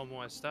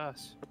 ¿cómo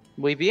estás?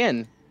 Muy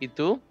bien. ¿Y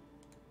tú?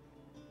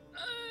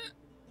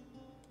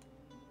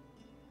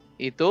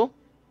 ¿Y tú?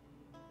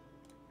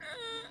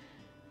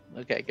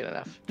 Okay, good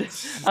enough.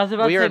 I was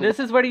about to say, this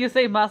is where you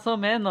say más o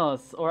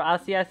menos or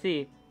así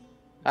así.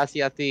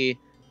 Así así.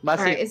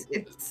 Alright,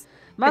 it's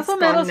más o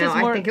menos now. is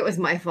more. I think it was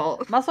my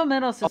fault. Más o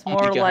menos is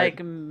more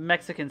like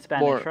Mexican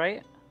Spanish,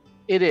 right?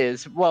 It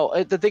is.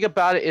 Well, the thing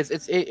about it is,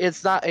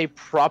 it's not a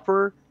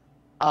proper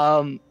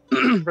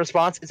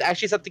response. It's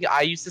actually something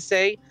I used to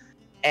say,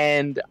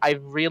 and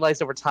I've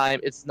realized over time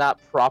it's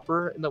not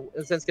proper in the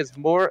sense because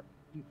more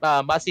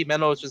más y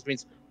menos just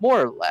means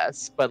more or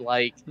less, but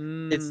like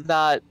it's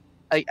not.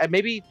 I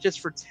maybe just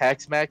for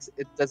Tex-Mex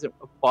it doesn't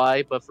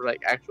apply, but for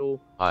like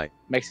actual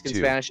Mexican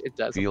Spanish it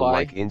does feel apply.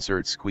 Like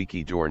insert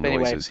squeaky door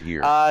noises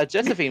here.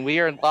 Josephine, we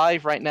are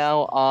live right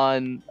now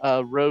on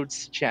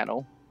Rhodes'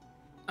 channel.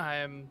 I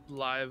am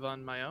live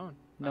on my own.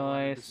 Nice. I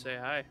wanted to say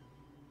hi.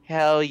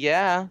 Hell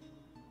yeah.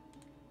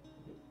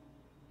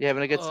 You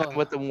having a good time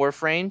with the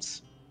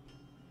Warframes?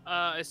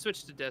 I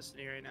switched to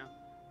Destiny right now.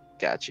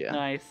 Gotcha.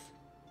 Nice.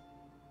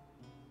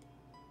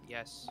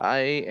 Yes. I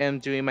am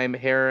doing my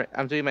hair.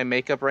 I'm doing my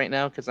makeup right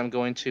now because I'm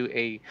going to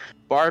a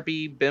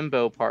Barbie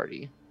bimbo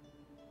party.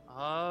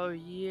 Oh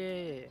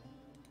yeah.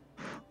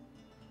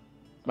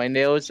 My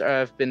nails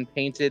have been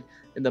painted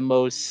in the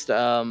most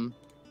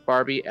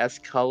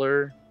Barbie-esque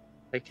color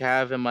I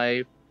have in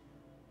my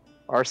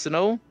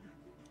arsenal.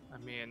 I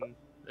mean,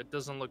 it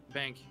doesn't look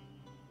pink.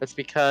 That's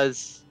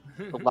because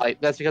the light.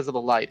 That's because of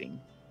the lighting.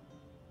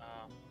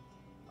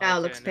 Now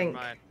it looks pink.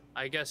 Mind.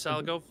 I guess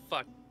I'll go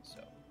fuck.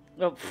 So.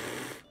 Oh.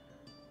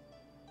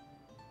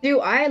 Do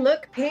I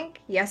look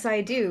pink? Yes, I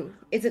do.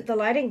 Is it the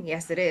lighting?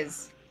 Yes, it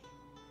is.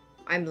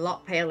 I'm a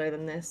lot paler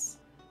than this.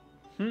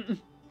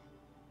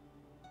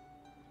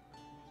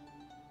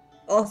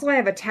 Also, I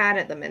have a tan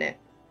at the minute.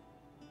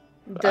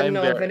 Don't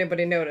know if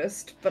anybody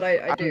noticed, but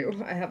I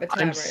do. I have a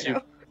tan right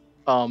now.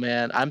 Oh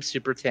man, I'm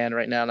super tan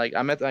right now. Like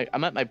I'm at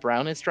my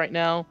brownest right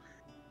now,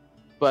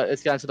 but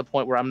it's gotten to the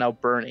point where I'm now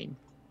burning.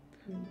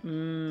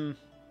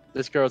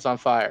 This girl's on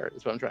fire.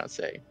 Is what I'm trying to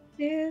say.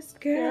 This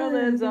girl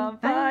is on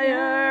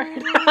fire.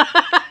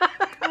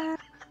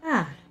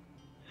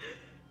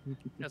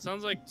 That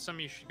sounds like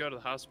something you should go to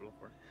the hospital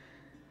for.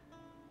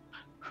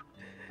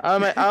 I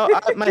might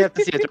have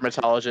to see a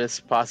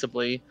dermatologist,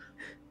 possibly.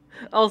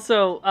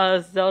 Also,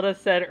 Zelda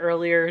said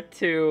earlier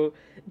to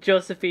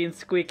Josephine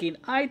squeaking,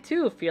 I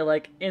too feel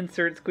like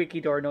insert squeaky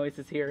door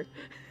noises here.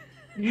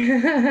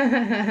 Nice.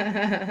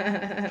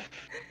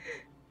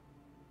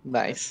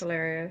 That's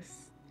hilarious.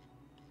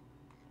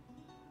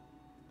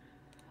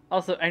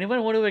 Also,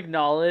 anyone want to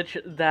acknowledge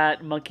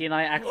that Monkey and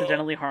I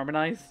accidentally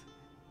harmonized?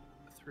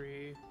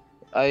 3.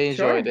 I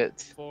enjoyed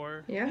it.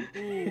 4. Yeah.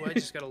 Ooh, I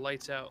just got a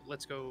lights out.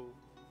 Let's go.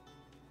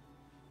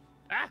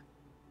 Ah!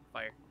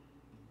 Fire.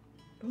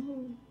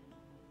 Ooh.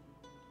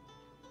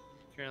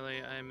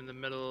 Currently, I'm in the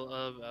middle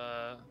of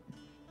a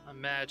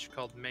match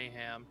called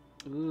Mayhem.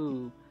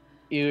 Ooh.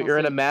 You're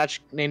in a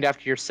match named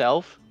after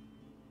yourself?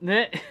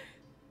 Nah.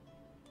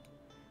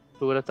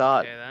 Who would have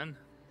thought? Okay, then.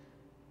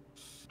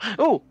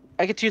 Oh!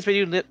 I could choose my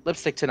new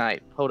lipstick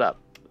tonight. Hold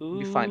up. Ooh.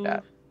 Let me find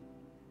that.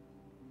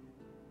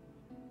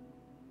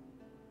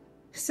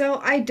 So,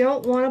 I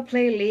don't want to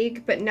play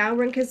League, but now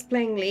Rinka's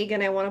playing League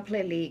and I want to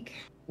play League.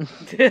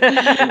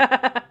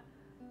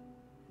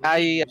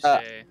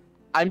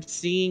 I'm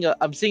seeing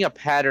a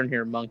pattern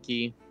here,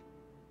 Monkey.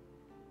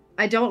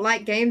 I don't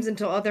like games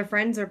until other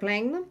friends are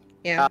playing them.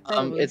 Yeah,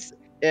 probably.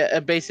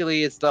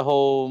 Basically it's the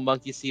whole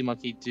monkey see,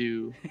 monkey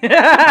do.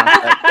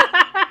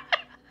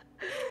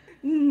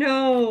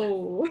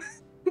 No.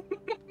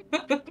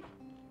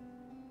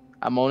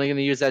 I'm only gonna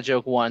use that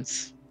joke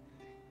once.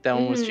 That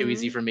one was too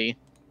easy for me.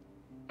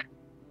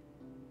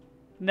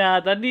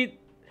 Nah,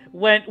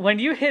 when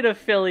you hit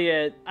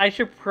affiliate, I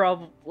should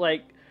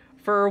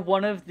for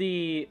one of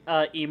the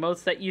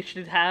emotes that you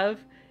should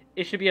have,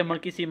 it should be a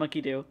monkey see,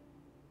 monkey do.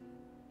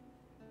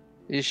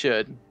 You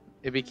should.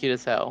 It'd be cute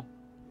as hell.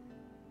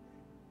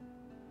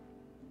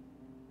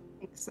 I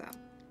think so.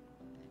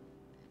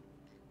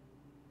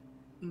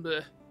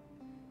 Blech.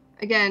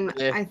 Again,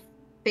 I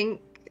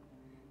think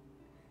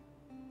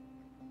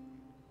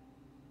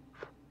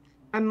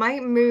I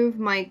might move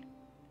my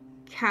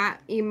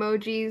cat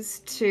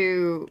emojis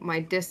to my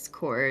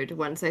Discord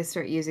once I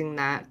start using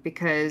that,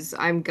 because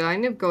I'm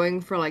kind of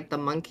going for like the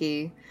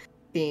monkey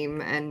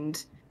theme,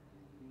 and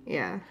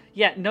yeah.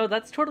 Yeah, no,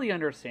 that's totally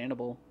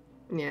understandable.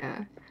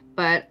 Yeah.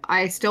 But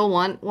I still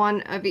want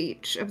one of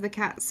each of the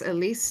cats at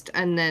least,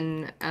 and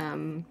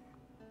then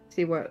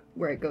see where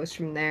it goes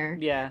from there.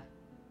 Yeah.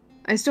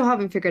 I still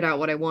haven't figured out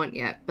what I want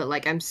yet, but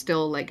like I'm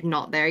still like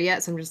not there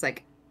yet, so I'm just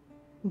like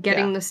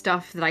getting the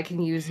stuff that I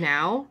can use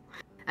now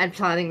and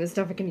planning the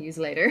stuff I can use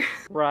later.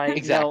 Right,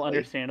 exactly. No,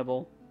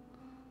 understandable.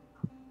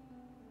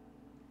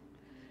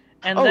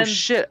 And oh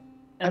shit!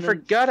 I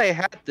forgot I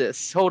had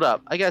this. Hold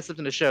up, I got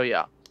something to show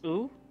ya.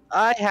 Ooh.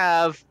 I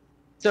have.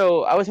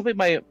 So I was helping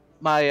my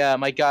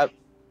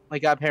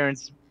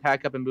godparents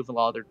pack up and move a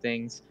lot of their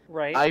things.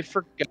 Right. I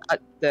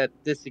forgot that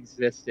this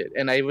existed,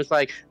 and I was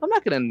like, I'm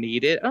not gonna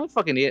need it. I don't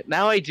fucking need it.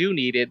 Now I do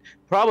need it.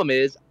 Problem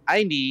is,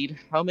 I need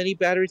how many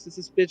batteries does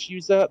this bitch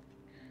use up?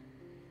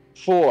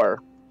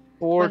 For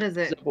What is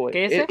it? the boy.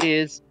 ¿Qué es It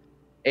is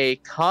a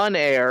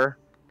Conair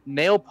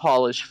nail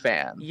polish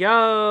fan.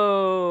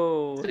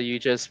 Yo! So you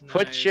just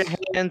put your Nice.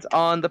 hands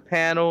on the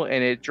panel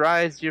and it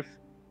dries your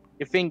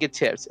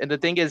fingertips. And the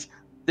thing is,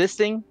 this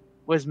thing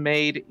was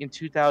made in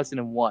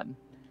 2001.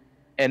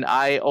 And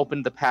I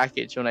opened the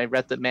package when I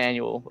read the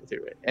manual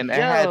through it. And it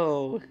had,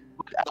 Yo!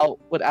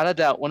 without a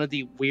doubt, one of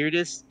the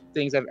weirdest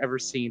things I've ever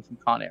seen from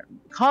Conair.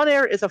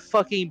 Conair is a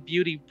fucking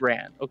beauty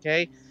brand,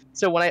 okay?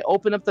 So when I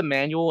opened up the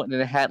manual and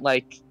it had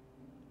like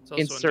It's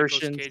also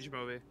insertions. a Nicolas Cage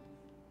movie.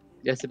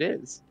 Yes, it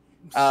is.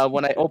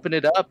 When I opened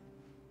it up,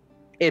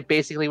 it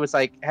basically was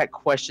like had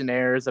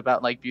questionnaires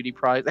about like beauty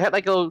products. It had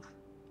like a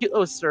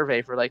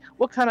survey for like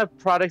what kind of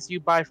products you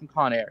buy from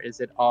Conair. Is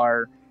it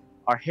our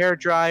hair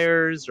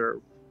dryers or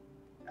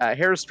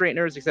hair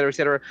straighteners, etc.,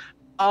 etc.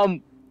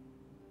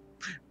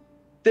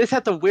 This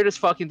had the weirdest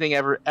fucking thing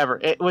ever.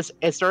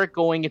 It started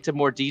going into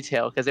more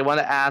detail because they want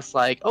to ask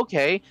like,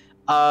 okay,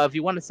 if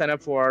you want to sign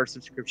up for our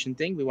subscription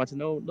thing, we want to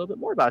know a little bit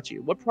more about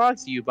you. What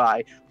products do you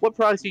buy? What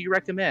products do you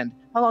recommend?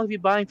 How long have you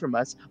been buying from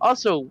us?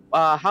 Also,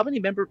 how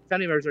many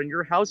family members are in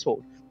your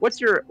household?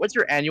 What's your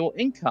annual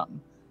income?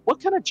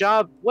 What kind of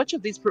job? Which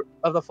of these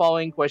of the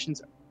following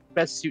questions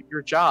best suit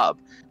your job?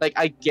 Like,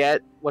 I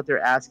get what they're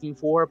asking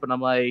for, but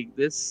I'm like,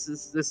 this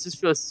just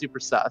feels super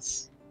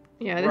sus.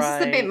 Yeah, this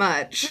is a bit Right.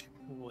 much.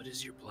 What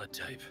is your blood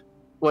type?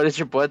 What is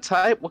your blood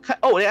type? What kind?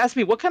 Oh, they asked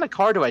me what kind of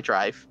car do I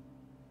drive.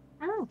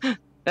 Oh.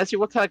 That's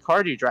what kind of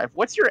car do you drive?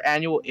 What's your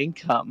annual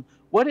income?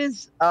 What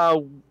is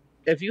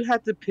if you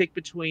had to pick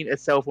between a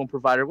cell phone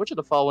provider, which of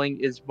the following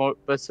is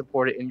best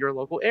supported in your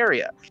local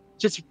area?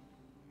 Just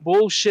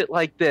bullshit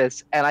like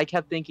this, and I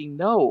kept thinking,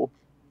 no,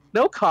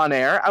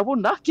 Conair, I will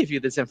not give you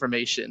this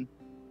information.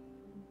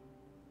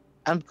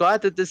 I'm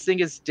glad that this thing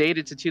is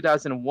dated to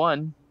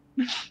 2001,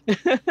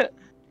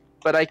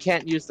 but I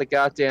can't use the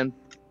goddamn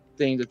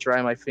thing to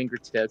dry my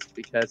fingertips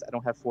because I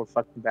don't have 4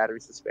 fucking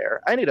batteries to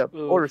spare. I need to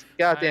order some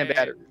goddamn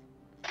battery.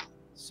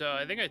 So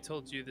I think I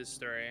told you this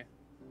story.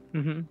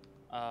 Mm-hmm.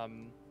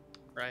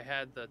 Where I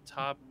had the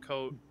top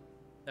coat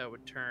that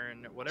would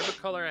turn whatever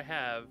color I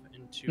have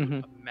into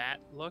Mhm. a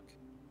matte look.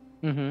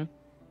 Mm-hmm.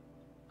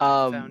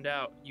 Found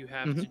out you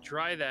have mhm. to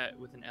dry that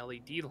with an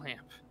LED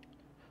lamp.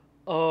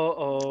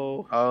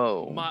 Oh.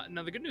 Oh.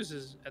 Now the good news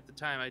is, at the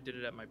time I did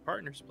it at my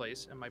partner's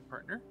place, and my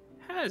partner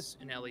has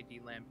an LED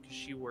lamp because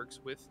she works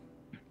with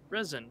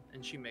resin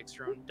and she makes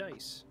her own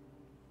dice.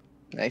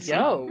 Nice.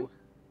 Yo!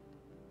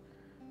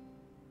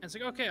 And it's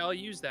like, okay, I'll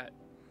use that.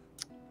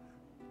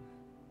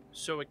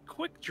 So it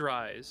quick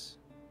dries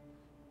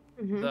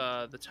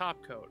Mhm. the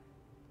top coat.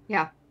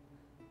 Yeah.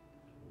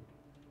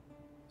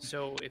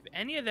 So if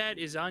any of that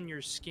is on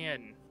your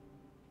skin,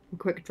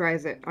 Quick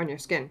dries it on your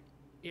skin.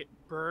 it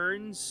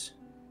burns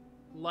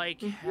like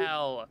Mhm.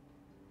 hell.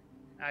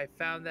 I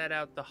found that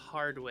out the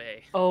hard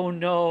way. Oh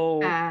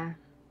no! Ah.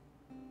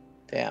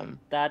 Damn.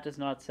 That does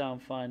not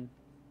sound fun.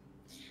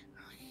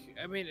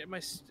 I mean,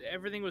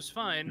 everything was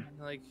fine.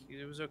 Like,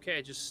 it was okay.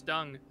 It just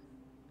stung.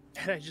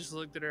 And I just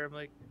looked at her. I'm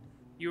like,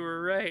 you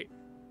were right.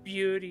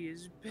 Beauty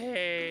is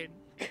pain.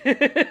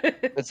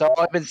 That's all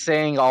I've been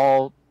saying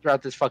all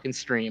throughout this fucking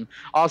stream.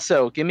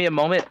 Also, give me a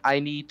moment. I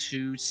need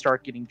to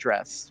start getting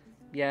dressed.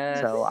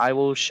 Yes. So I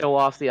will show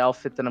off the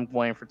outfit that I'm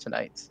wearing for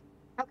tonight.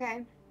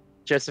 Okay.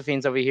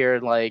 Josephine's over here,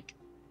 like,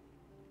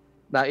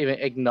 not even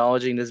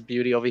acknowledging this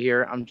beauty over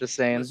here. I'm just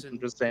saying. Listen, I'm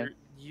just saying.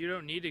 you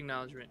don't need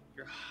acknowledgement.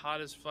 You're hot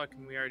as fuck,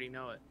 and we already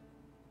know it.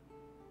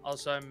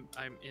 Also,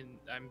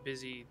 I'm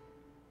busy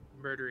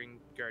murdering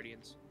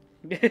guardians.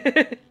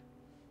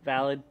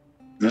 Valid.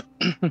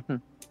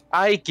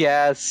 I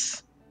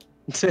guess.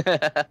 All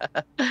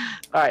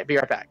right, be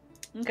right back.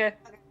 Okay.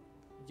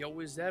 Yo,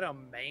 is that a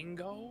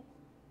mango?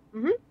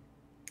 Mhm.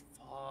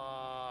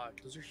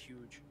 Fuck, those are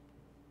huge.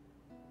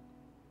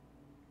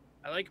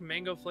 I like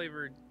mango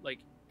flavored, like,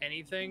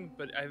 anything,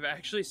 but I've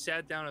actually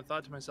sat down and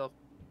thought to myself,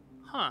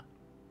 huh,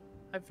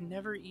 I've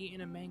never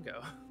eaten a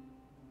mango.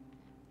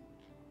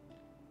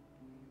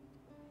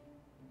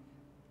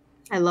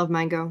 I love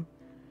mango.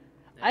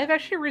 I've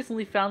actually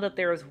recently found that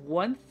there is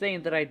one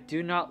thing that I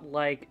do not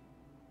like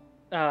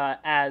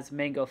as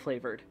mango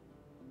flavored.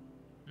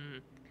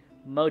 Mm.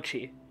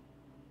 Mochi.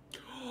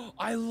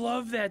 I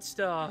love that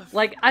stuff.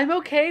 Like, I'm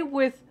okay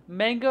with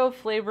mango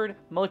flavored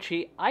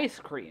mochi ice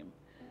cream.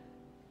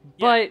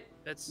 But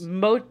that's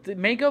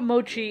mango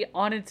mochi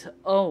on its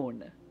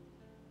own,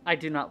 I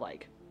do not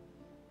like.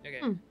 okay.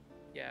 Hmm.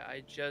 Yeah,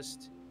 I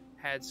just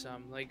had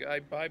some. Like, I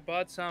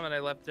bought some and I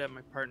left it at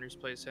my partner's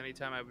place.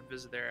 Anytime I would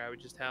visit there, I would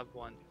just have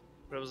one.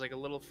 But it was like a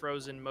little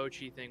frozen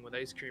mochi thing with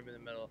ice cream in the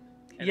middle.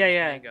 And Yeah, it's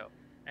yeah. mango,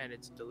 and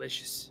it's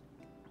delicious.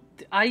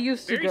 I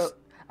used to Very go.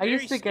 I very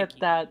used to get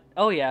sticky. that.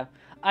 Oh yeah,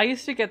 I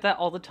used to get that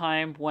all the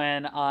time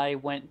when I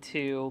went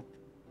to.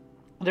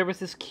 There was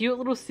this cute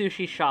little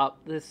sushi shop.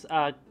 This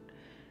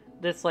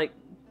like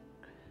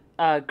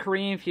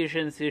Korean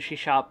fusion sushi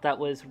shop that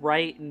was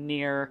right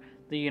near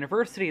the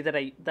university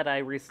that I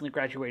recently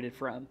graduated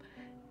from,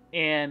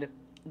 and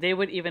they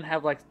would even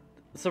have like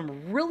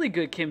some really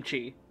good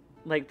kimchi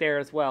like there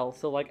as well.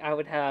 So like I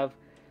would have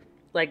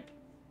like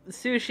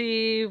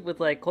sushi with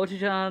like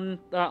gochujang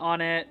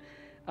on it,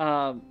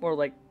 or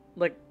like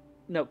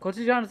no,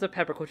 gochujang is the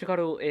pepper,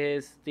 gochugaru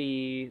is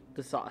the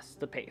sauce,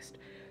 the paste.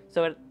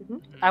 So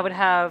I would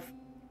have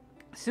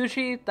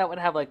sushi that would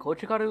have like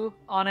gochugaru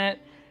on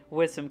it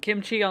with some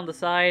kimchi on the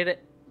side,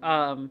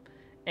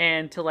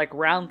 and to like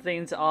round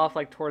things off,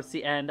 like towards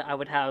the end, I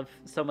would have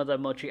some of the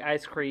mochi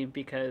ice cream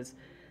because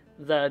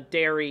the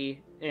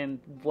dairy and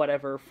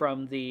whatever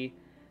from the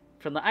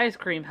ice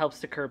cream helps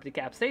to curb the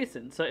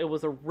capsaicin. So it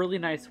was a really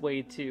nice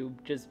way to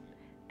just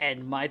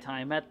end my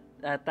time at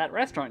that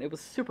restaurant. It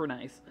was super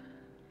nice.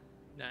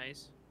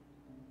 Nice.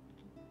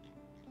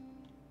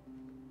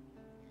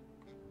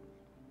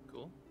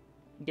 Cool.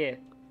 Yeah.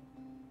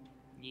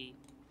 Yeet.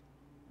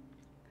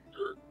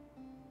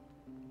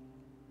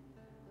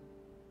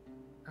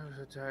 I'm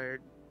so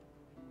tired.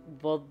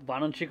 Well, why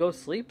don't you go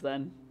sleep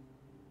then?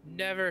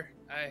 Never.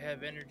 I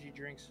have energy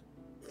drinks.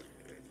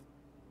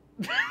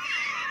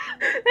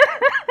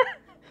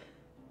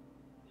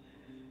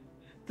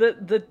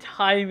 The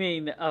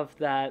timing of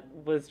that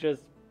was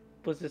just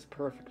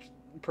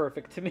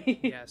perfect to me.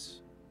 Yes.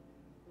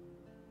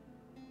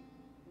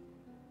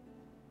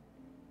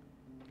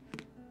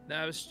 No,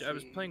 I was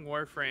playing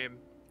Warframe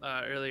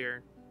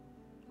earlier.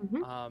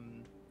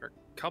 For a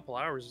couple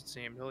hours it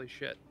seemed. Holy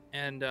shit.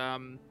 And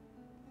I'm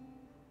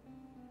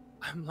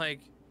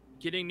like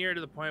getting near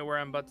to the point where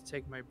I'm about to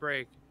take my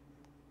break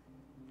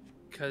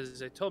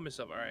because I told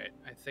myself, all right,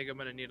 I think I'm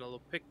gonna need a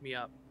little pick me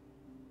up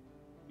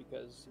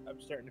because I'm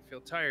starting to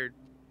feel tired,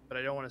 but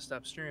I don't want to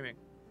stop streaming.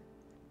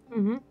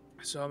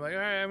 So I'm like, all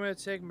right, I'm gonna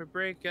take my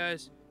break,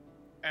 guys.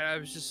 And I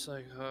was just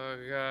like, oh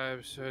god,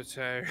 I'm so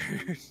tired.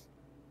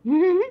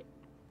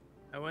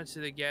 I went to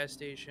the gas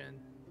station,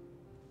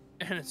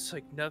 and it's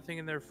like nothing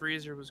in their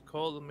freezer was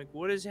cold. I'm like,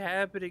 what is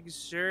happening,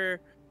 sir?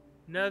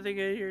 Nothing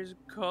in here is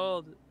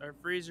cold. Our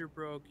freezer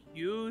broke.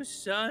 You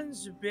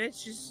sons of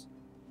bitches.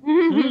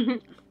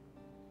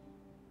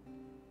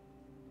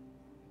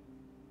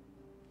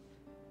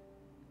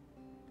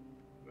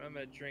 I'm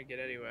gonna drink it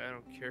anyway. I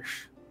don't care.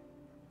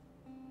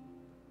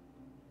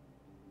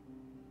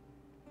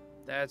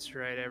 That's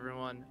right,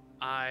 everyone.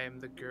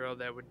 I'm the girl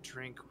that would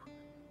drink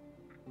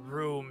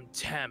room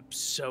temp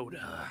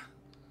soda.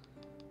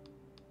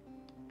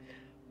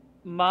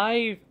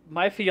 My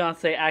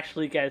fiance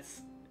actually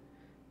gets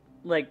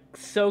like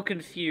so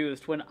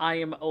confused when I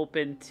am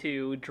open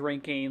to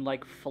drinking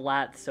like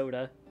flat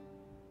soda.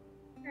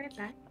 Right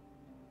back.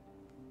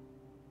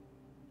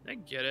 I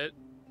get it.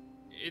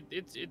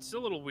 It's a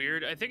little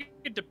weird. I think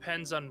it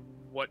depends on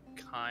what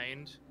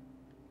kind.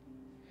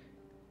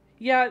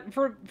 Yeah,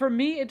 for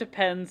me it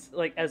depends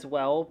like as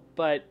well,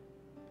 but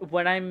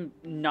when I'm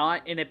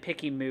not in a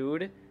picky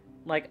mood,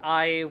 like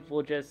I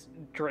will just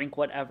drink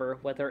whatever,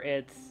 whether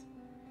it's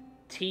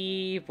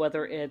tea,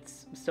 whether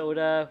it's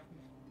soda,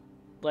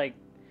 like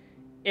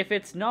if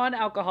it's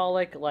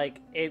non-alcoholic, like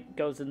it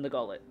goes in the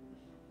gullet.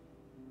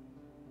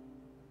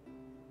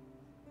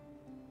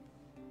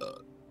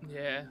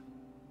 Yeah.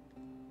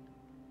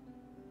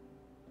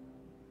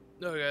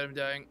 Oh god, I'm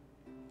dying.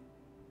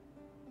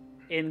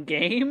 In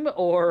game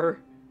or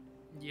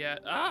Yeah.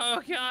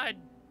 Oh god.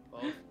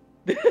 Both.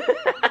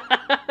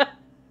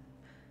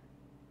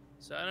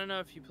 So I don't know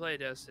if you play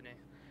Destiny.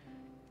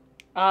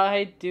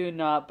 I do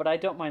not, but I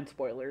don't mind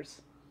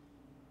spoilers.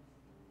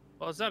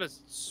 Well, it's not a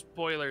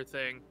spoiler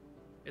thing.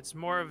 It's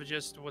more of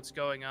just what's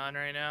going on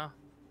right now.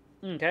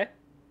 Okay.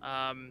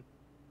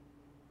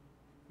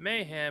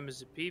 Mayhem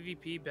is a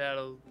PvP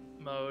battle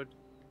mode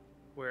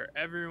where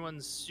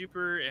everyone's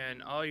super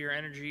and all your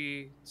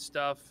energy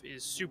stuff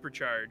is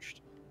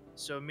supercharged.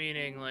 So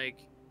meaning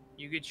like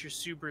you get your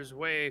supers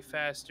way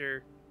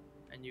faster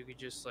and you could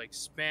just like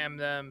spam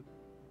them,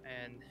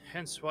 and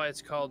hence why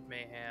it's called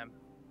Mayhem.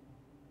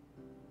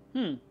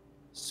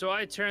 So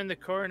I turn the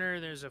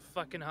corner, there's a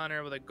fucking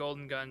hunter with a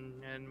golden gun,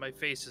 and my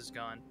face is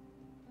gone.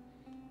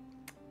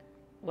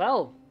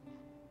 Well,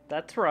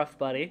 that's rough,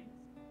 buddy.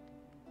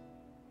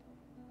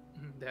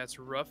 That's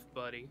rough,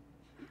 buddy.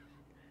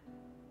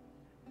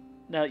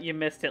 No, you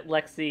missed it.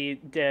 Lexi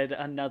did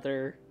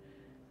another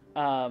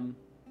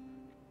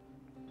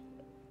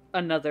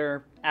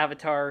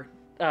Avatar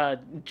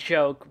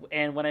joke,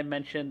 and when I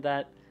mentioned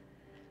that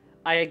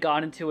I had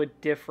gone into a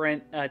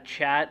different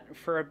chat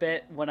for a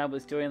bit when I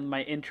was doing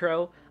my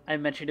intro, I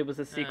mentioned it was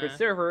a secret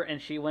server, and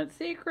she went,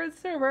 "Secret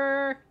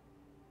server!"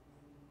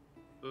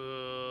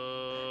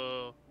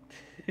 Ooh.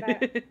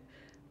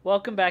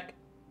 Welcome back.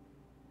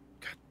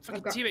 God,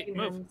 fucking teammate,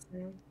 move.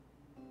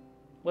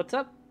 What's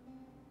up?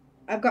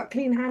 I've got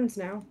clean hands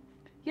now.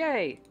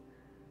 Yay!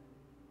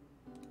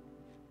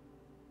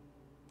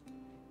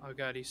 Oh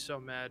god, he's so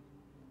mad.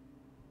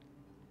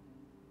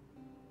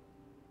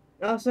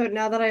 Also,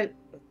 now that I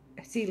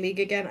see League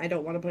again, I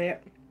don't want to play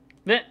it.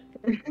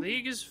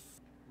 League is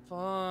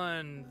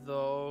fun,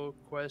 though,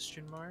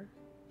 question mark.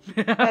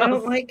 I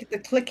don't like the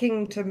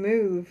clicking to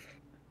move.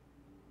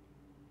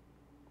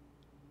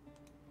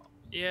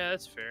 Yeah,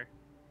 that's fair.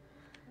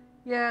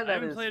 Yeah, I that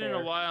haven't is played in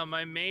fair. a while.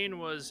 My main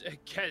was...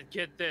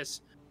 Get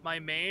this. My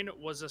main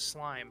was a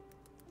slime.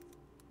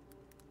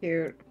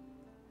 Cute.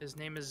 His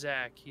name is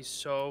Zach. He's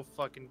so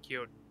fucking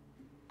cute.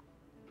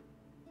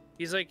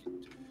 He's like,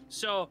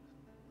 so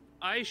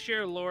I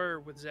share lore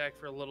with Zach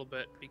for a little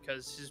bit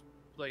because his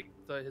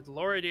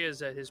lore idea is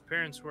that his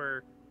parents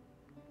were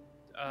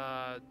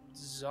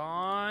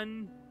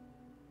Zon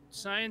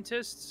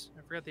scientists.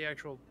 I forgot the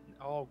actual.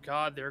 Oh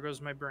God, there goes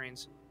my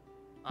brains.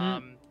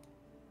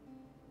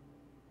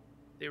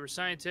 They were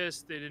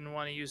scientists. They didn't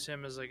want to use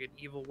him as like an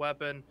evil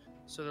weapon,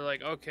 so they're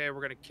like, okay,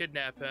 we're gonna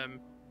kidnap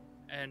him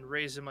and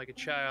raise him like a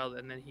child,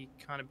 and then he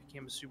kind of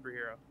became a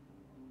superhero.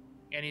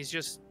 And he's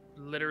just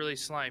literally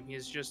slime. He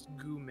is just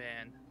goo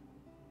man.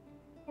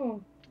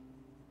 Oh.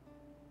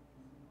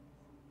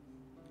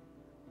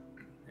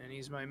 And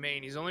he's my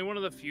main. He's only one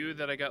of the few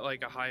that I got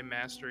like a high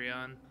mastery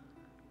on.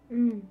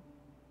 Mm.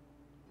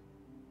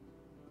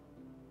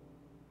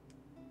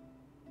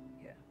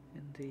 Yeah,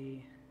 in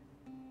the...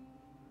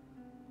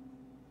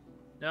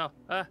 No.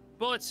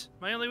 Bullets.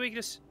 My only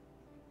weakness.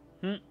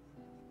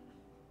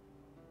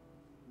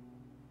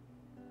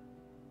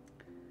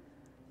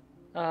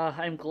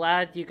 I'm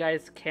glad you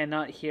guys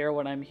cannot hear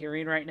what I'm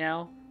hearing right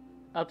now.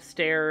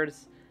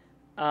 Upstairs,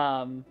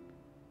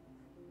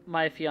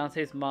 my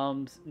fiance's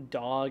mom's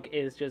dog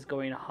is just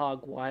going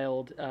hog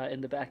wild in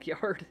the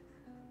backyard.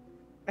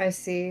 I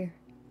see.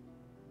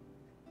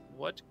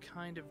 What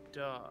kind of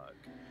dog?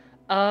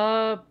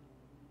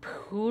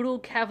 Poodle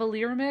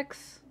Cavalier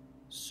mix?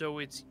 So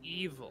it's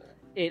evil.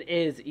 It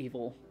is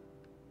evil.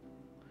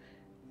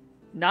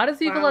 Not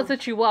as evil Wow. as a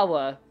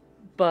Chihuahua,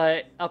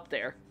 but up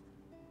there.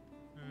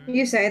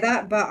 You say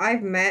that, but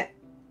I've met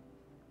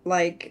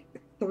like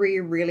 3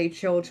 really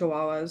chill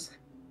chihuahuas.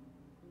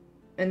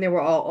 And they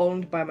were all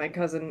owned by my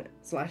cousin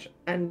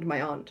 / and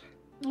my aunt.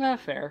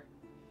 Fair.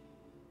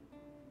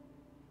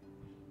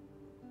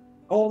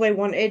 All they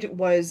wanted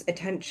was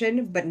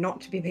attention, but not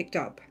to be picked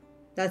up.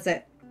 That's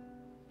it.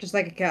 Just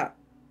like a cat.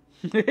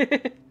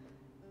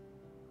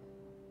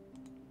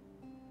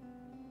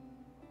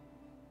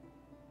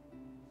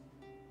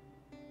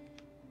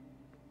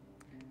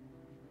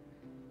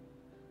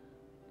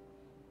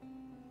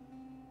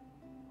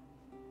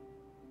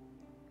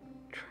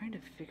 Trying to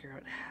figure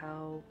out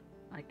how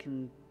I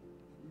can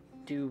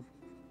do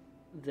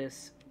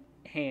this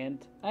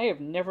hand. I have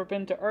never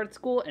been to art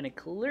school, and it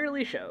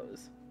clearly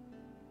shows.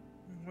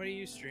 What are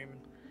you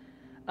streaming?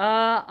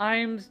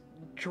 I'm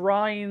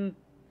drawing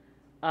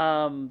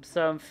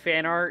some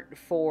fan art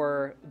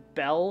for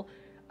Belle.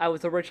 I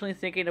was originally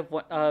thinking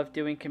of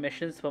doing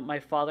commissions, but my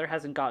father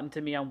hasn't gotten to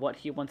me on what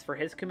he wants for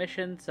his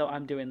commission, so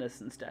I'm doing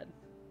this instead.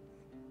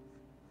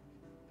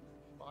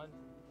 Fun.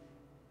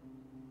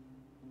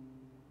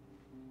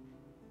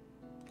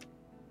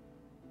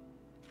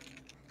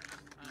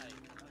 Hi.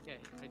 Okay,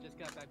 I just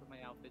got back with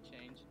my outfit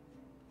change.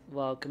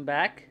 Welcome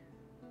back.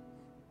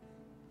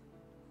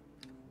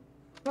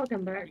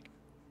 Welcome back.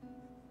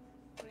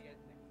 What do you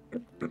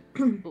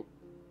guys think?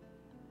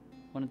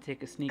 Want to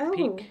take a sneak Oh,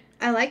 peek?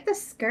 I like the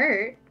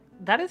skirt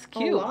That is a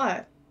cute.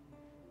 lot.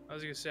 I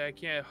was gonna say I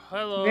can't.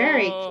 Hello.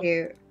 Very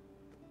cute.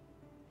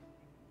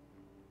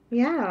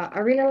 Yeah, I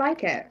really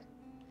like it.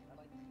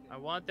 I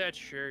want that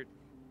shirt.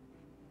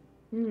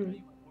 I Hmm.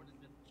 really want more than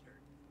just a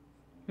shirt.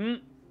 Hmm.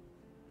 And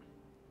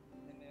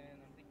then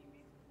I'm thinking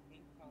maybe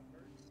pink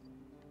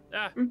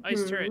Converse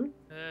Ice Mhm. turret.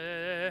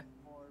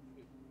 or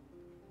boots.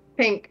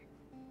 Pink.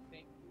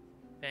 Pink.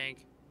 Pink.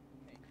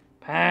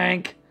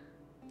 Pank.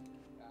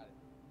 Got it.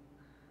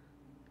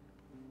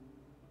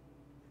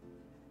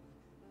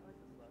 I like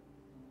this look.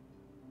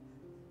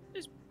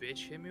 This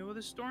bitch hit me with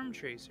a storm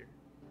tracer.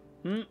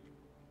 Hmm.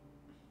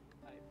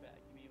 I bet.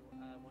 Give me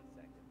 1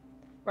 second.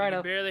 I Right can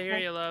up. barely hear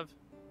you, love.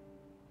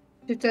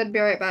 She said be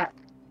right back.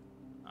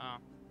 Oh.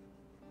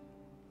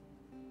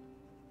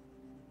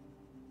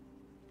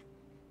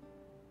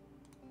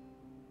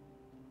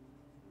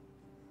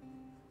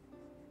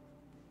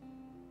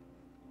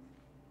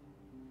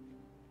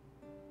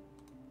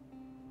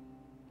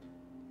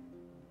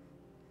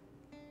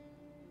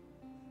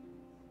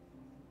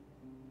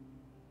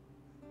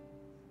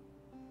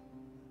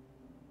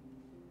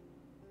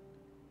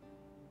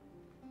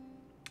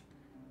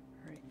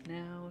 Right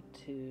now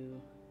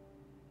to...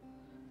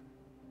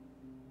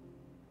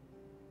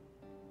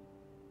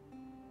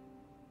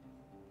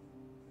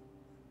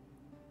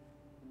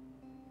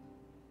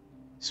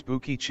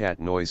 Spooky chat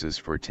noises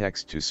for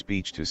text to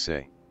speech to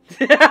say.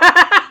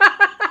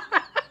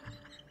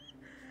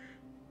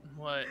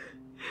 What?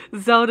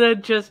 Zelda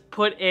just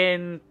put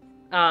in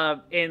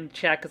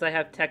chat, because I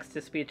have text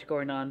to speech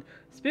going on.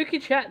 Spooky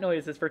chat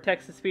noises for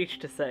text to speech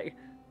to say.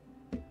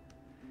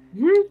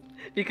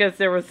 Because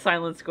there was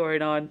silence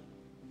going on.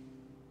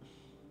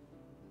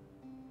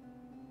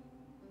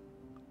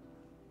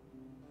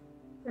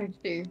 I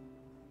see.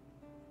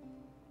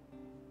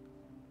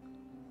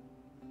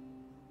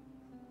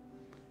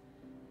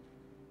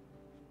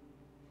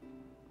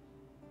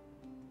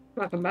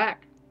 Welcome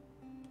back.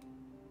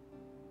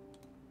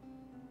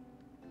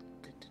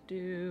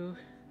 Do.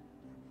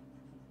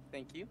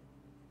 Thank you.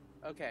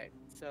 Okay,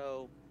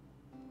 so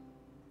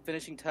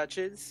finishing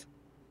touches,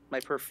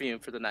 my perfume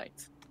for the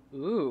night.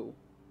 Ooh.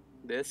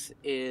 This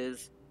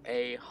is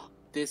a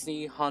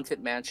Disney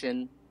Haunted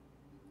Mansion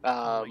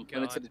Oh my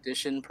limited God.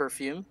 edition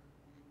perfume.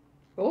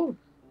 Oh.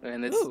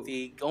 And it's Ooh.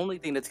 the only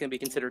thing that's going to be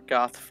considered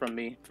goth from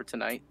me for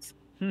tonight.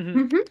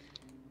 I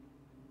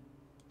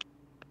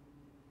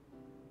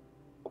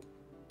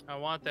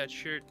want that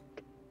shirt.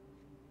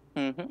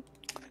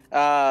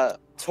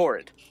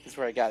 Torrid is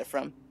where I got it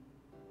from.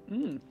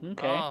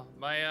 Okay. Oh,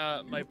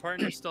 my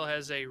partner still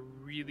has a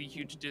really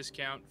huge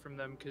discount from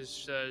them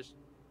because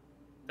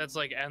that's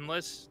like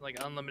endless, like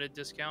unlimited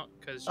discount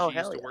because Oh, she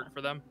used hell to yeah. work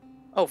for them.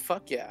 Oh,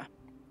 fuck yeah.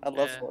 I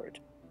love Yeah. Torrid.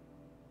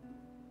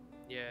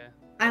 Yeah.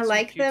 I Got some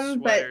like cute them,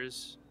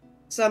 sweaters.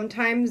 but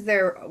sometimes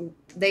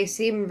they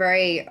seem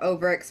very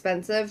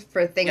overexpensive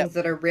for things Yep.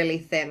 that are really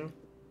thin.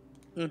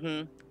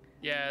 Mm-hmm.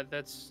 Yeah,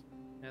 that's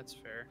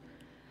fair.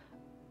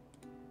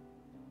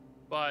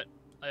 But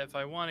if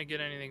I want to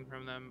get anything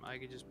from them, I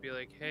could just be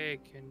like, "Hey,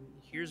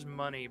 here's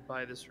money,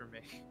 buy this for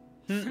me,"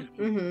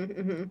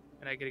 Mm-hmm.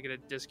 and I could get a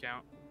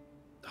discount.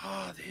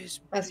 Oh, this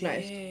That's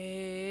nice.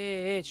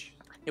 bitch.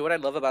 Yeah, what I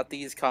love about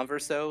these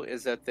Converse though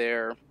is that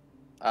they're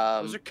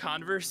Those are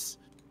Converse.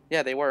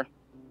 yeah, they were.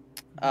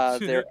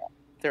 They're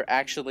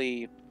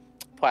actually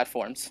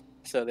platforms.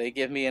 So they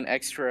give me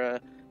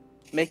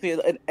make me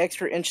an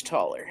extra inch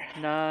taller.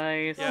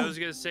 Nice. Yeah, I was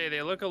gonna say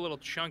they look a little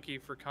chunky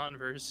for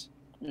Converse.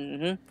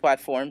 Mm-hmm.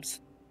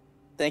 Platforms.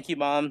 Thank you,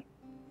 Mom.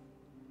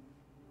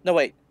 No,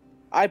 wait.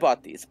 I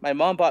bought these. My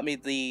mom bought me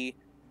the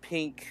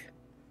pink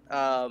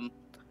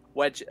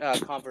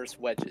Converse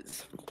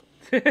wedges.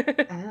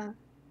 Ah.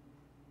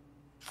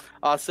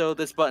 Also,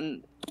 this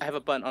button, I have a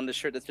button on the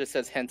shirt that just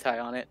says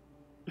hentai on it.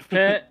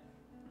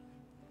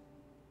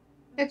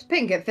 It's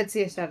pink. It fits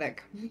the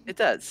aesthetic. It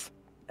does.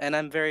 And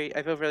I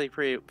feel really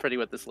pretty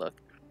with this look.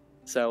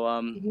 So,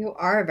 You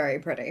are very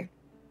pretty.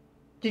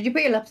 Did you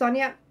put your lips on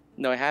yet?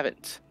 no, I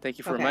haven't. Thank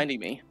you for Okay. reminding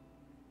me.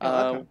 You're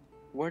welcome.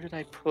 Where did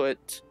I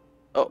put...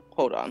 Oh,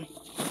 hold on.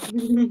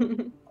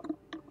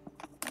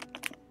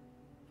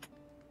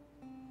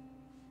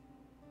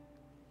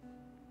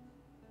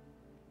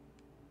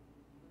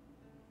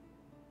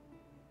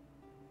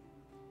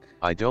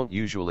 I don't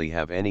usually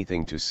have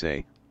anything to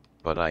say,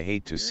 but I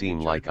hate to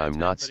seem like I'm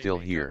not still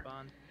here.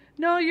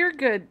 No, you're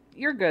good.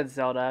 You're good,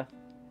 Zelda.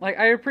 Like,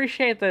 I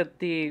appreciate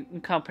the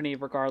company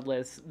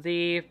regardless.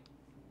 The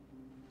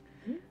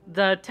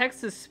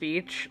text to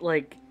speech,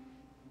 like,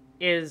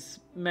 is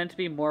meant to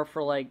be more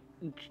for, like,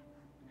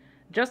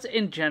 just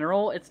in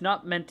general. It's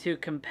not meant to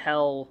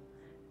compel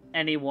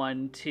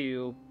anyone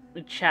to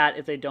chat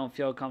if they don't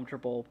feel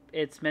comfortable.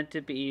 It's meant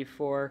to be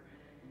for,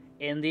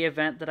 in the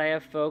event that I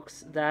have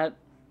folks that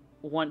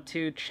want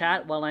to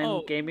chat while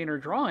I'm gaming or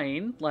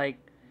drawing, like,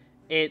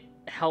 it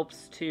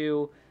helps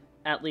to,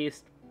 at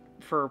least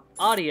for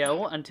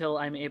audio, until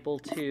I'm able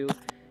to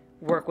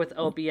work with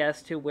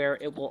OBS to where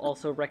it will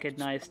also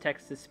recognize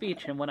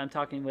text-to-speech. And when I'm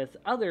talking with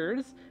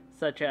others,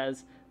 such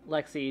as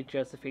Lexi,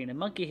 Josephine, and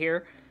Monkey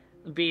here,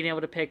 being able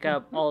to pick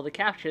up all the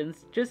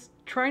captions, just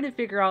trying to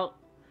figure out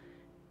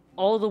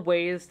all the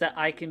ways that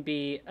I can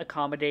be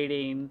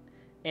accommodating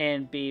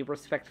and be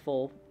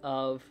respectful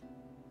of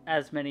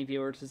as many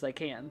viewers as I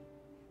can.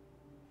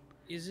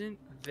 Isn't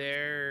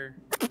there...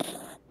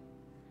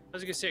 I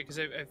was gonna say, because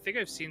I think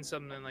I've seen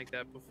something like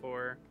that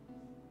before.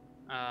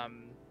 God,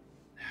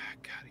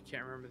 I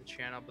can't remember the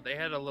channel, but they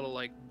had a little,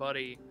 like,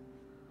 buddy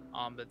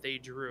that they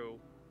drew.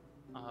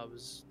 It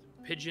was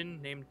a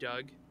pigeon named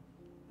Doug,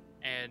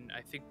 and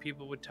I think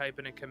people would type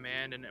in a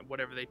command, and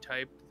whatever they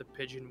typed, the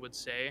pigeon would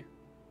say.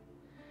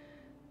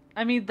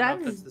 I mean, I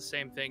don't know if that's the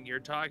same thing you're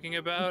talking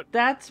about.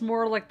 That's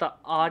more like the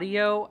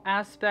audio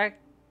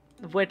aspect,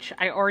 which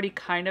I already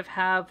kind of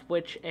have,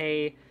 which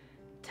a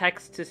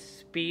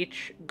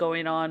text-to-speech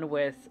going on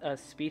with a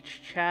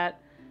speech chat.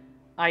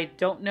 I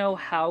don't know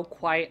how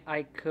quite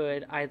I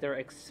could either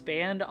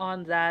expand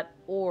on that,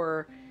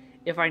 or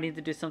if I need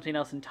to do something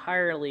else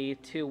entirely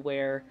to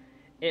where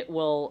it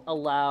will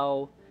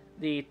allow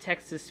the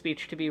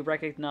text-to-speech to be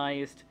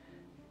recognized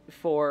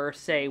for,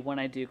 say, when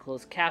I do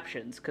closed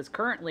captions, because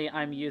currently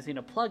I'm using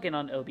a plugin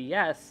on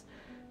OBS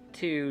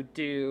to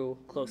do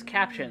closed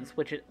captions,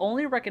 which it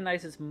only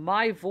recognizes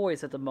my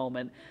voice at the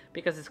moment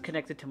because it's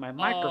connected to my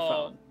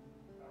microphone.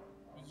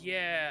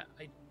 Yeah,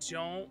 I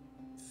don't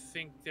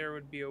think there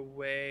would be a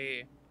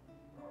way,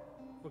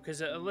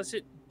 because unless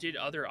it did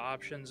other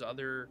options,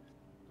 other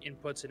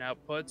inputs and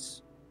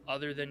outputs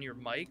other than your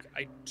mic,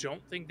 I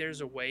don't think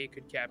there's a way it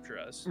could capture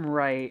us.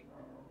 Right.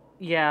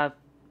 Yeah,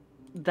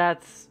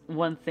 that's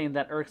one thing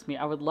that irks me.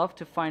 I would love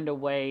to find a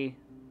way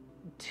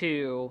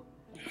to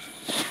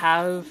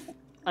have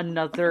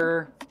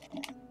another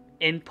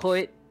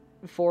input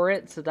for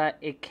it so that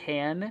it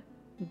can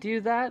do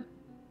that.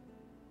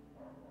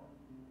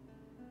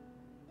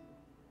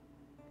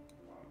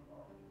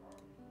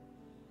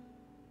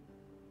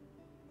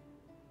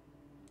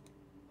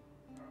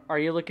 Are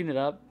you looking it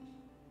up?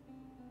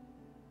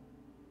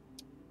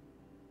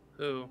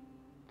 Who?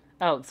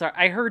 Oh, sorry.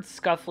 I heard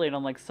scuffling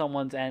on, like,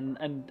 someone's end,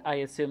 and I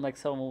assumed, like,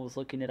 someone was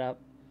looking it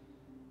up.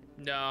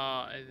 No,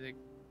 I think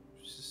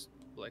just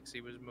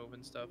Lexi was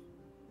moving stuff.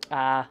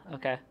 Ah,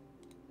 okay.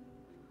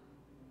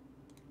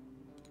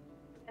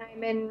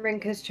 I'm in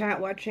Rinka's chat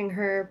watching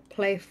her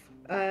play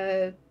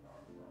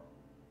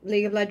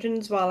League of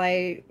Legends while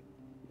I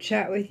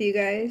chat with you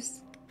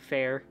guys.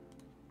 Fair.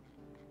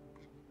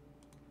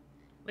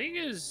 League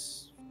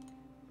is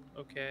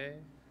okay.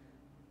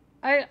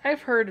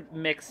 I've heard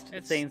mixed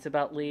It's- things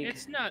about League.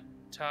 It's not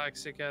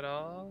toxic at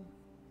all.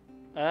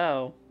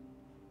 Oh.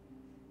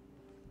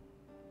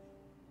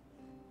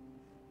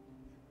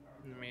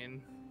 I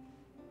mean,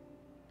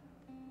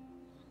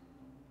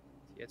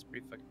 yeah, it's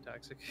pretty fucking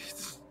toxic.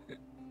 Oh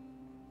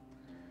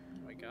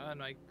my god,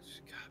 my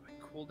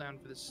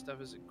cooldown for this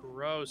stuff is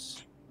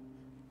gross.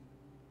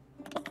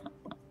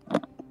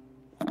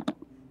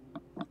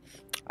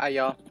 Hi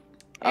y'all.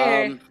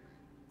 Hey.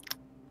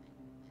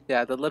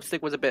 Yeah, the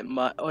lipstick was a bit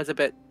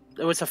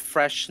it was a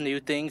fresh new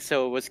thing,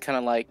 so it was kind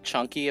of like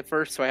chunky at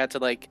first, so I had to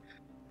like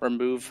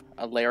remove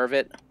a layer of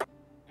it.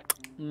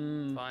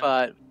 Mm.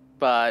 Fun.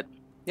 But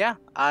yeah,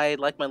 I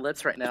like my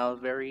lips right now.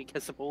 Very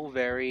kissable,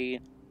 very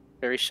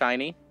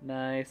shiny.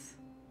 Nice.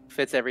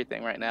 Fits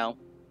everything right now.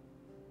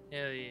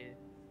 Hell yeah.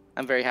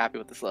 I'm very happy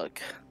with this look.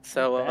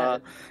 So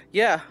Bad.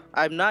 yeah,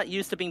 I'm not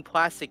used to being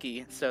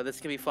plasticky, so this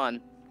can be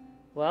fun.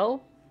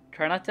 Well,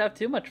 try not to have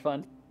too much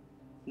fun.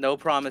 No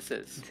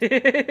promises.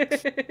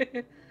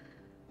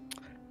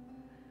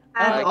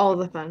 Have all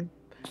the fun.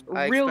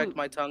 I Real- expect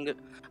my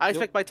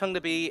tongue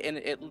to be in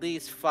at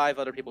least 5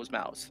 other people's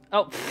mouths.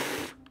 Oh.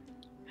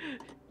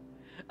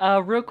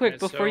 Real quick Okay,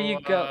 before you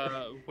so,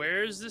 go.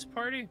 where is this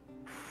party?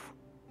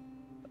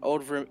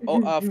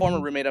 Former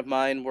roommate of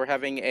mine. We're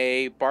having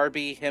a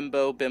Barbie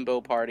himbo bimbo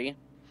party.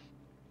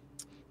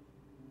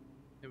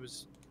 It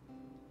was.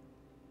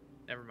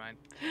 Never mind.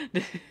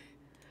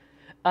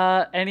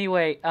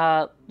 Anyway,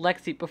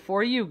 Lexi,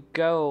 before you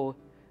go,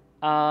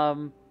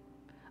 I'm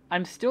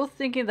still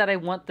thinking that I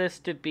want this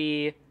to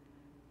be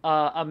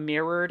a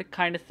mirrored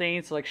kind of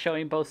thing, so like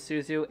showing both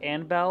Suzu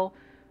and Belle.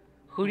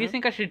 Who do you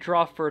think I should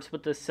draw first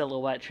with this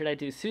silhouette? Should I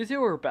do Suzu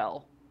or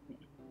Belle?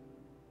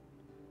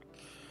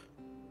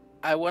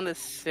 I want to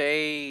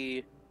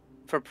say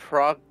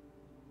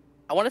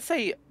I want to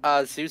say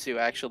Zuzu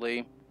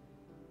actually.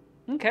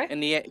 Okay. In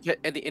the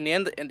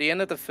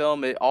end of the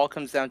film, it all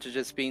comes down to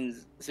just being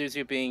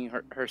Zuzu being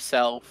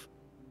herself.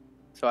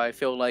 So I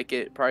feel like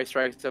it probably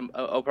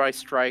will probably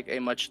strike a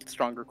much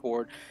stronger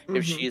chord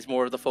if she is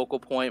more of the focal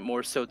point,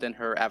 more so than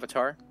her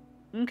avatar.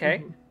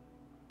 Okay.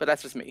 But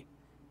that's just me.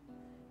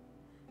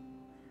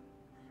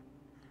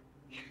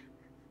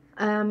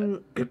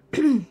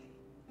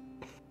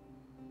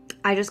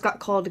 I just got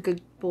called a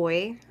good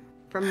boy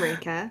from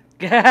Rinka.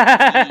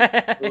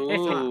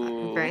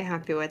 Ooh. I'm very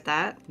happy with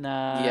that.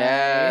 Nice.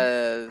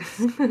 Yes.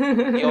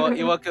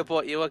 you what good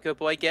boy? You what good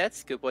boy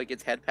gets? Good boy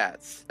gets head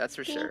pats. That's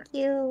for sure.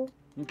 you.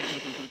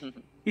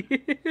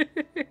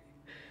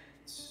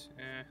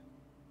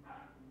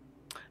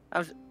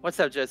 What's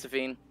up,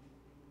 Josephine?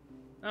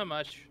 Not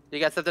much. You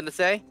got something to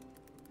say?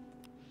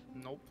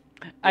 Nope.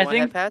 I Want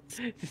think. head pats?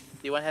 Do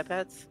you want head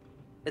pats?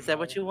 Is that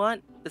what you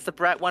want? Does the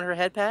brat want her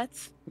head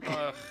pats?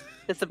 Ugh.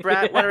 Does the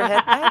brat want her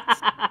head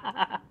pats?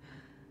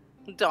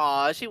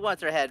 Aw, she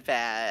wants her head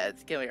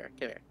pats. Come here.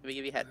 Let me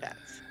give you head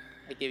pats.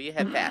 I give you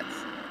head pats.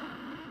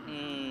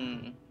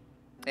 You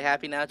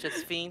happy now,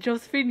 Josephine?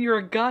 Josephine, you're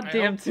a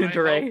goddamn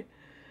tsundere.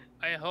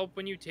 I hope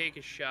when you take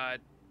a shot,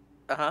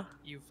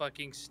 you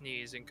fucking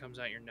sneeze and comes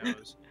out your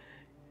nose.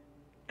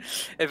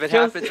 If it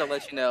happens, I'll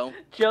let you know.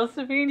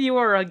 Josephine, you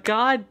are a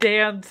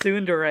goddamn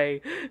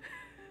tsundere.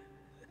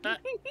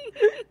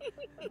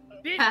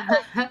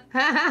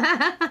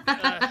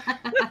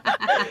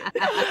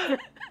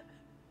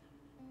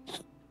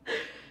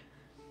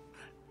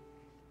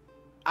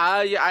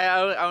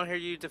 I don't hear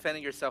you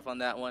defending yourself on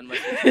that one.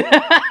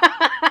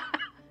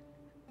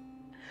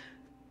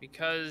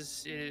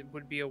 Because it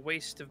would be a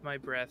waste of my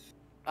breath.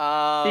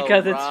 Oh,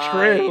 Because it's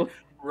true.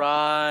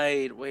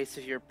 Right. Waste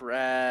of your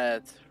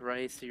breath.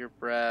 Right.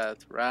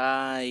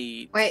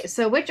 Wait,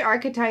 so which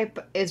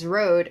archetype is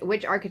Road?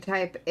 Which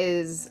archetype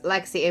is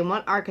Lexi? And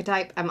what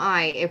archetype am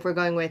I if we're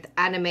going with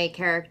anime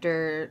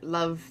character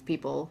love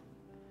people?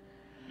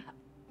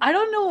 I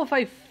don't know if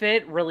I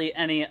fit really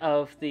any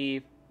of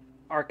the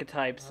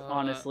archetypes,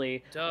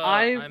 honestly. Duh,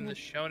 I'm the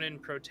shonen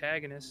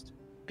protagonist.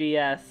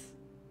 BS.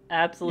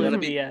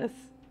 Absolute be- BS.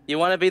 You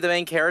want to be the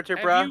main character,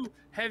 bro?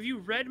 Have you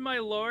read my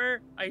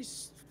lore? I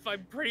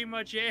pretty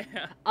much am.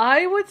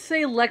 I would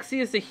say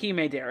Lexi is a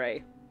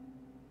Himedare.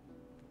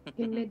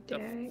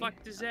 The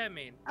fuck does that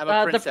mean? I'm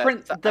a princess. The I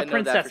know that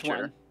princess for sure.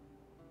 one.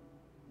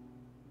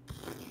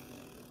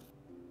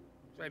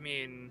 I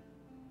mean,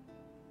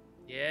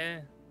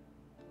 yeah.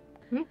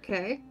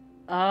 Okay.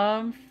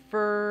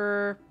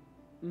 For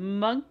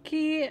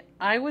Monkey,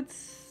 I would.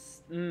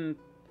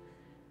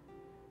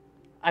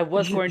 I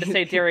was going to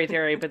say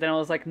Dairy, but then I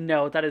was like,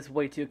 no, that is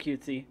way too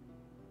cutesy.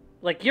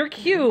 Like, you're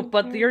cute,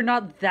 but you're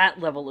not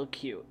that level of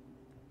cute.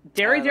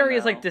 Dairy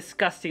is, like,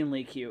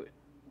 disgustingly cute.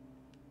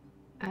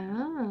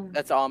 Oh.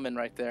 That's almond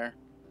right there.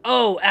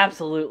 Oh,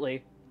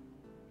 absolutely.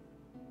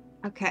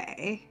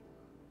 Okay.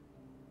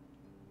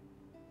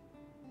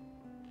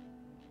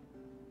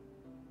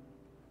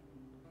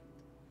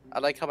 I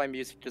like how my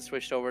music just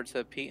switched over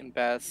to Pete and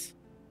Bess.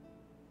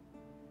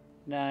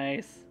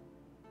 Nice.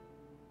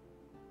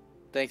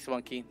 Thanks,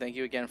 Monkey. Thank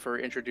you again for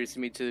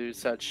introducing me to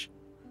such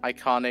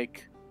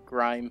iconic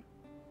grime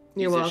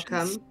You're musicians.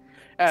 welcome.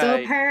 So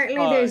Hey, apparently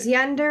there's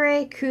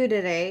yandere,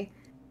 kudere,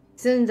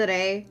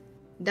 tsundere,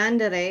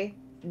 dandere,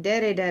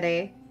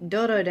 deredere,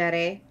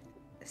 dorodere,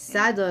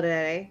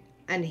 sadorere,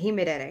 and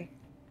himedere.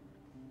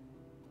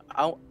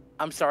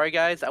 I'm sorry,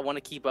 guys. I want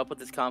to keep up with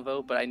this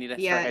convo, but I need to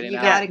start Yeah, heading you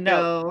out. gotta no.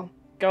 go.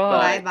 Go home.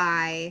 Bye.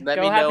 Bye-bye. Let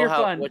Go me have know your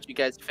fun. what you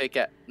guys pick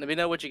at. Let me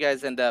know what you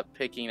guys end up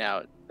picking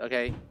out.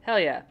 Okay. Hell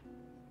yeah.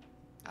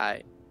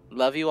 I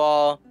love you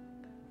all.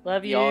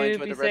 Love you. Y'all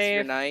enjoy Be the rest of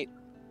your safe. night.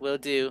 Will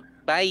do.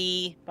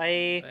 Bye.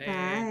 Bye.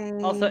 Bye.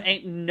 Also,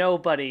 ain't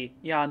nobody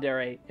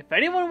yandere. If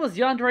anyone was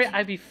yandere,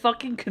 I'd be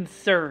fucking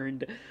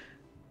concerned.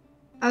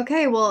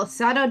 Okay, well,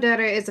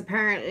 sadodere is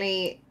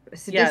apparently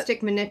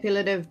sadistic,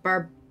 manipulative,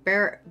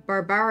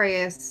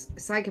 barbarous,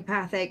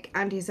 psychopathic,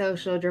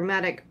 antisocial,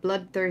 dramatic,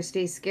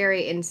 bloodthirsty,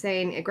 scary,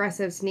 insane,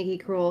 aggressive, sneaky,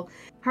 cruel,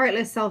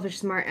 heartless, selfish,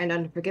 smart, and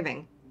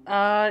unforgiving.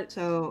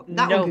 So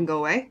that no. one can go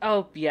away.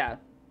 Oh, yeah.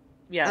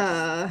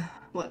 Yes.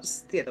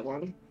 What's the other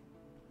one?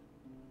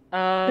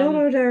 Um,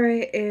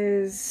 Dorodere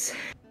is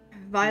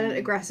violent,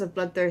 aggressive,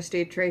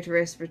 bloodthirsty,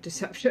 traitorous, for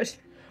deception.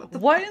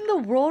 what in the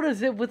world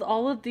is it with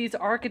all of these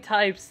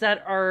archetypes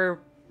that are,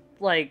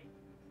 like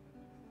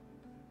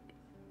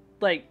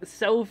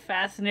so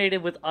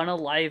fascinated with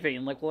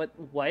unaliving? Like, what?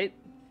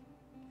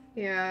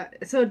 Yeah,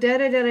 so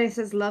Dere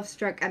says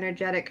love-struck,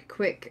 energetic,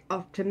 quick,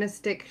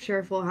 optimistic,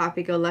 cheerful,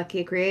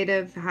 happy-go-lucky,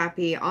 creative,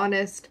 happy,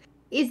 honest,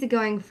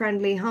 easygoing,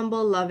 friendly,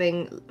 humble,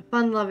 loving,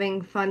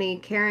 fun-loving, funny,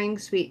 caring,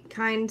 sweet,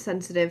 kind,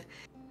 sensitive,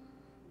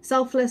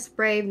 selfless,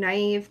 brave,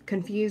 naive,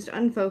 confused,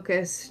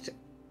 unfocused,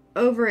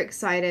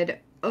 overexcited,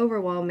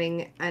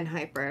 overwhelming, and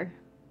hyper.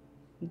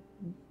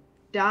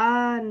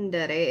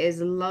 Dandere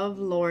is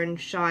lovelorn,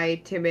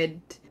 shy,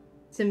 timid,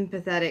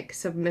 sympathetic,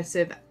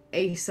 submissive,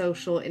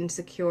 asocial,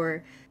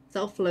 insecure,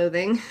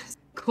 self-loathing,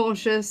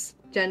 cautious,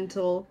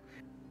 gentle,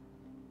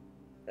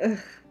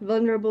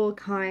 vulnerable,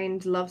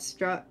 kind,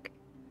 love-struck,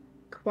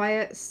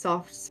 quiet,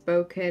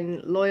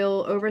 soft-spoken,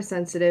 loyal,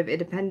 oversensitive,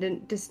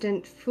 independent,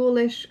 distant,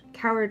 foolish,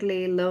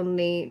 cowardly,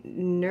 lonely,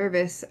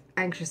 nervous,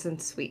 anxious,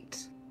 and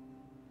sweet.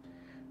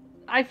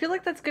 I feel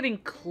like that's getting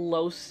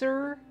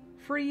closer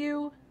for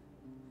you.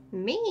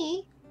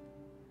 Me?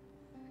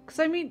 Because,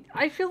 I mean,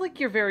 I feel like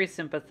you're very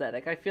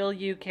sympathetic. I feel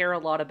you care a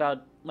lot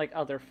about, like,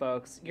 other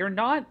folks. You're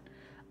not...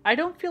 I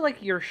don't feel like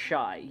you're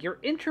shy. You're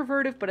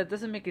introverted, but it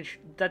doesn't make it...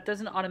 that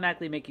doesn't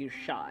automatically make you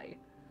shy.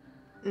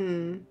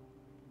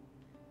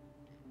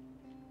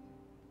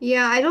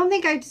 Yeah, I don't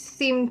think I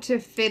seem to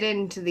fit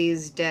into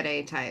these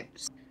Dere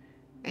types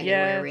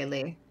anywhere,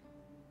 really.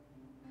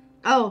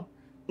 Oh,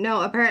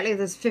 no, apparently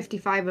there's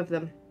 55 of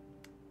them.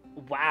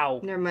 Wow.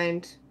 Never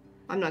mind.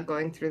 I'm not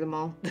going through them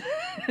all.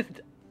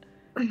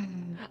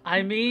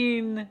 I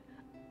mean...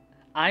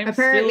 I'm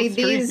apparently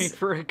still streaming these...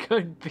 for a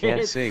good bit.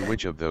 Can't say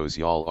which of those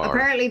y'all are.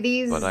 Apparently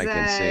these but I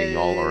can say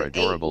y'all are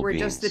adorable 8 were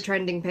beings. just the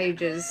trending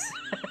pages.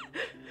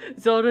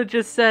 Zoda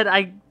just said,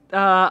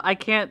 I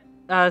can't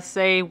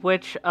say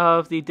which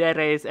of the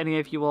Deres any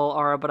of you all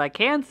are, but I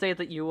can say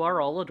that you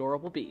are all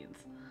adorable beings.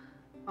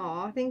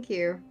 Aw, thank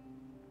you.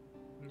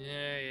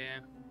 Yeah.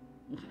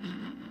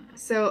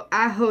 So,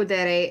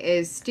 Ahodere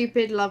is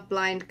stupid,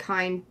 love-blind,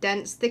 kind,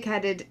 dense,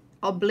 thick-headed,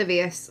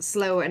 oblivious,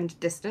 slow, and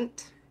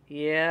distant.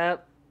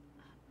 Yep.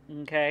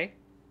 Okay.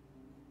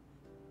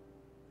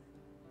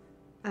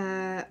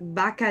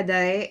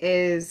 Bakadere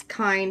is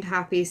kind,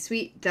 happy,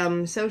 sweet,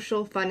 dumb,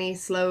 social, funny,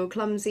 slow,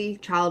 clumsy,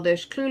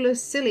 childish, clueless,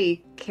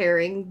 silly,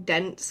 caring,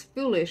 dense,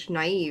 foolish,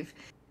 naive,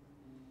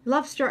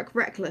 love-struck,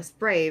 reckless,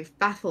 brave,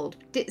 baffled,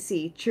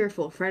 ditzy,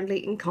 cheerful,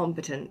 friendly,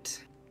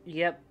 incompetent.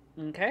 Yep.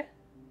 Okay.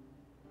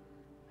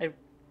 I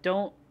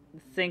don't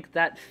think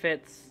that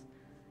fits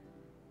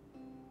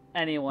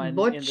anyone in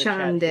the chat here.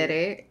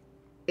 Bochandere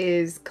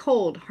is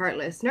cold,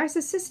 heartless,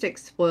 narcissistic,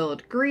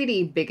 spoiled,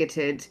 greedy,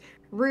 bigoted,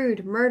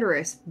 rude,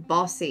 murderous,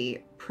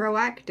 bossy,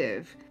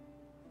 proactive,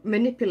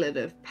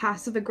 manipulative,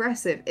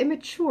 passive-aggressive,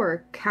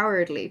 immature,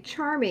 cowardly,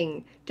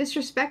 charming,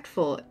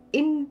 disrespectful,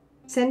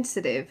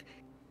 insensitive,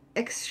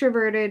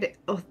 extroverted,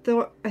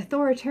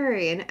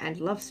 authoritarian,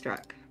 and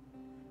love-struck.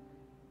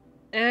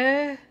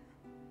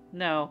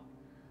 No.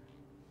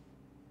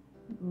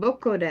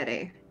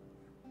 Bokodere.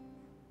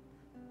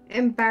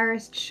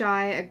 Embarrassed,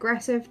 shy,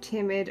 aggressive,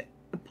 timid,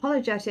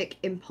 apologetic,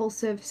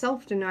 impulsive,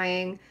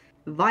 self-denying,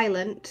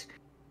 violent,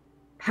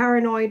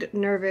 paranoid,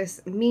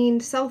 nervous, mean,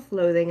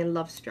 self-loathing, and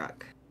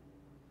love-struck.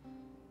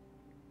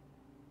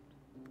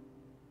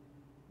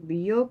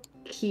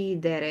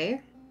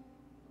 Byokidere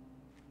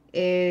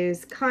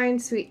is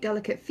kind, sweet,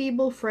 delicate,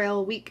 feeble,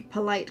 frail, weak,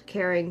 polite,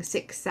 caring,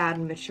 sick, sad,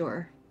 and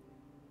mature.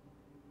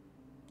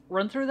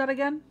 Run through that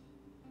again?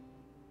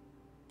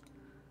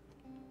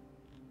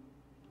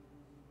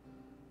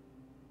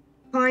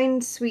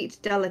 Kind, sweet,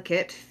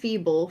 delicate,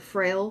 feeble,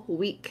 frail,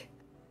 weak,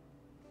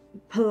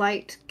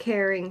 polite,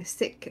 caring,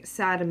 sick,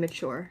 sad, and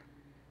mature.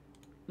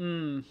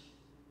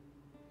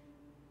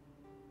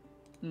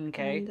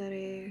 Okay.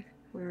 Yandere.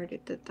 We already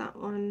did that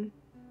one.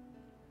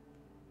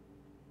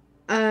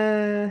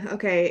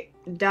 Okay.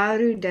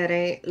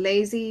 Darudere.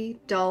 Lazy,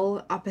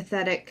 dull,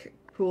 apathetic,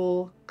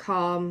 cruel,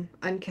 calm,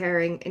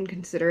 uncaring,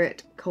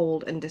 inconsiderate,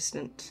 cold, and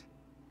distant.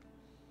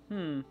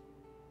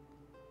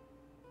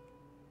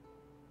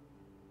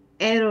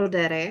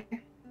 Erodere.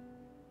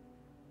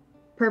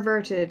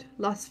 Perverted,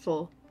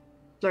 lustful,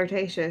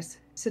 flirtatious,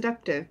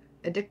 seductive,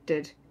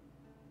 addicted,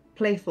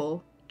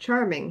 playful,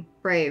 charming,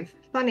 brave,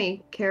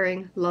 funny,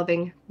 caring,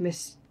 loving,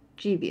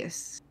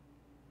 mischievous.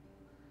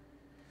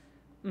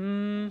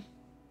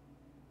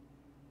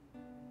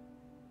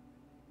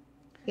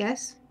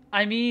 Yes?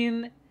 I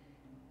mean,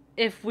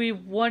 if we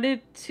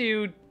wanted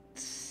to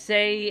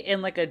say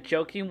in like a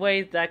joking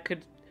way, that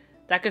could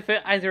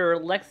fit either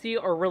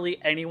Lexi or really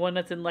anyone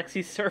that's in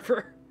Lexi's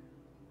server.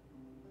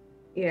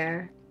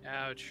 Yeah.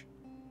 Ouch.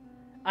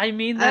 I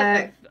mean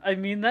that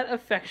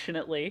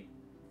affectionately.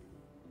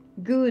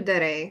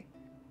 Gudere.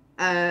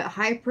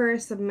 Hyper,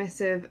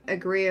 submissive,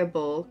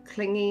 agreeable,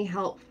 clingy,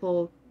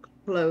 helpful,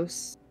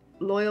 close,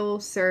 loyal,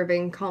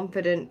 serving,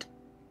 confident,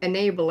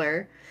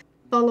 enabler,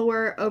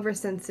 follower,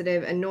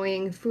 oversensitive,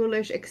 annoying,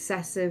 foolish,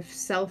 excessive,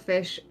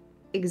 selfish,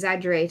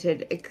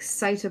 exaggerated,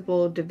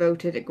 excitable,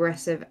 devoted,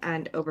 aggressive,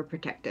 and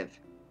overprotective.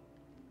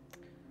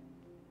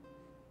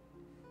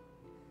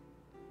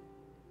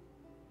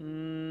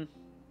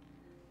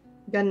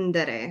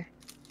 Gundere.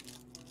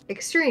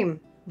 Extreme,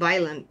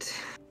 violent.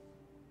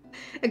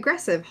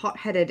 Aggressive,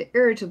 hot-headed,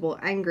 irritable,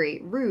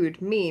 angry,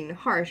 rude, mean,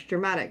 harsh,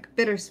 dramatic,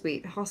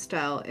 bittersweet,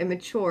 hostile,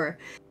 immature,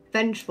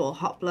 vengeful,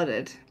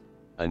 hot-blooded.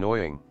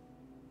 Annoying.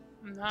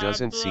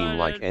 Doesn't seem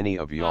like any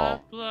of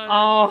y'all.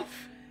 Oh.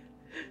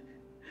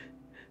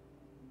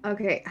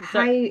 Okay,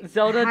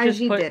 Zelda just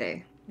put.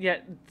 Hajidere.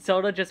 Yeah,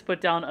 Zelda just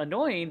put down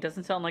annoying.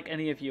 Doesn't sound like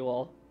any of you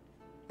all.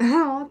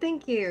 Oh,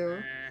 thank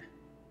you.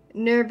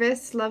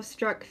 Nervous,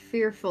 love-struck,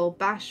 fearful,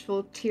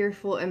 bashful,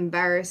 tearful,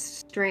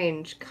 embarrassed,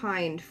 strange,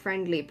 kind,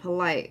 friendly,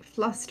 polite,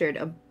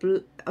 flustered,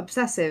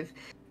 obsessive,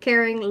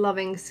 caring,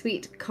 loving,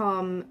 sweet,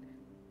 calm,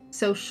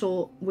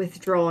 social,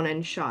 withdrawn,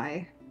 and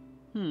shy.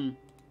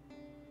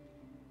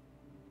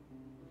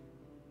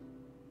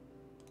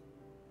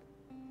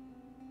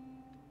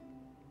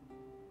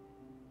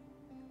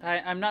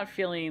 I'm not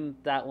feeling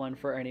that one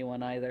for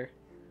anyone either.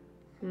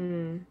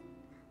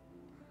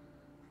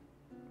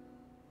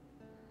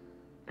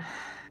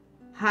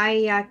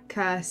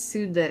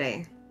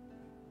 Hayakasudere.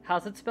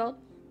 How's it spelled?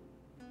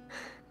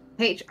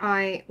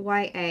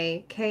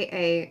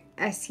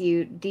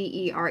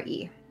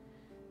 Hyakasudere.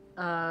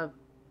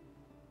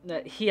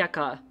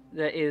 Hyaka.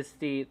 That is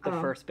the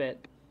first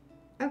bit.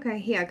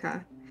 Okay,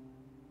 Hyaka.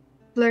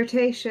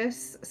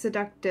 Flirtatious,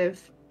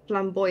 seductive,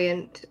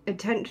 flamboyant,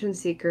 attention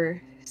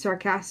seeker,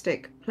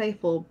 sarcastic,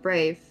 playful,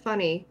 brave,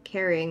 funny,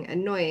 caring,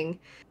 annoying,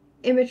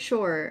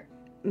 immature,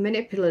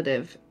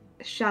 manipulative,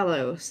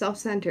 shallow,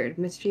 self-centered,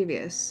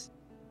 mischievous.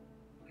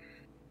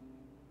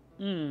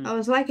 I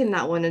was liking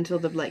that one until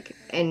the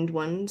end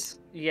ones.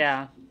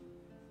 Yeah.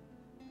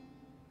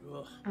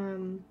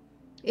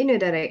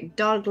 Inudere.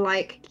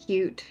 Dog-like,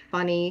 cute,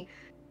 funny,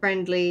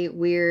 friendly,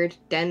 weird,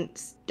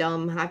 dense,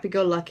 dumb,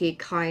 happy-go-lucky,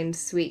 kind,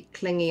 sweet,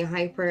 clingy,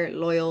 hyper,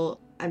 loyal,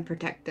 and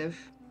protective.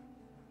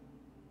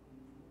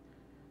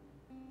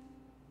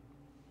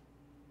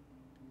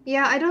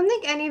 Yeah, I don't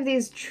think any of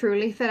these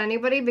truly fit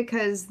anybody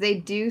because they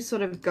do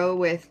sort of go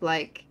with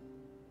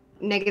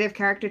negative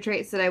character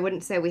traits that I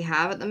wouldn't say we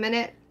have at the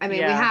minute. I mean,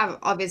 we have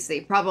obviously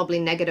probably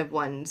negative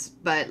ones,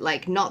 but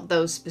not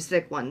those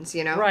specific ones,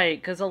 you know?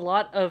 Right, because a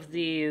lot of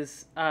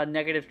these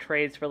negative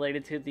traits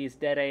related to these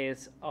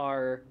deades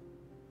are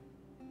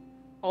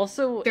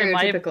also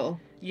stereotypical.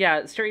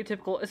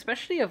 Stereotypical,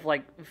 especially of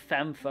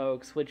femme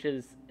folks, which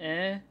is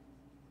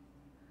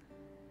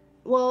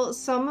Well,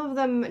 some of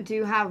them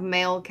do have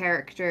male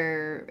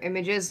character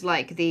images,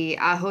 like the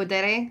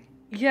ahodere.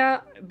 Yeah,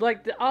 the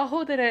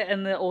ahodere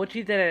and the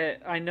ojidere,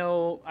 I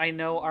know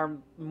are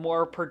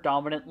more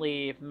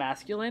predominantly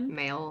masculine.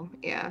 Male,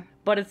 yeah.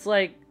 But it's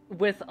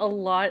with a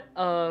lot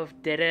of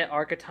dere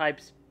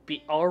archetypes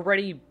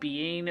already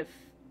being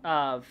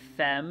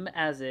femme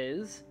as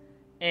is,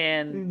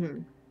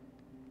 and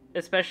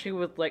especially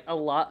with a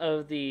lot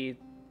of the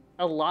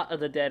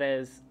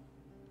deres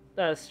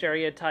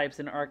stereotypes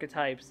and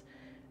archetypes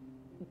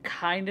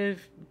kind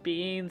of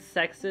being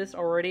sexist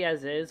already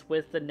as is,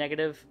 with the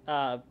negative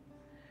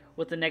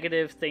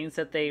things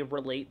that they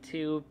relate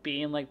to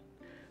being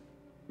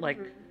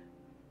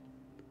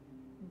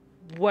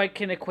what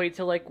can equate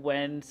to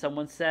when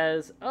someone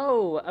says,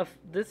 oh,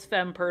 this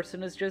femme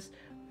person is just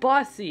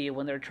bossy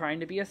when they're trying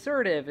to be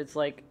assertive. It's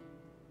you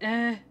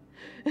get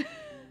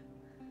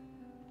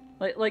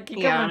what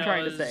I'm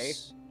trying to say.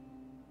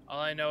 All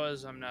I know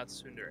is I'm not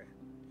tsundere.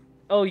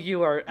 Oh,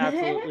 you are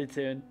absolutely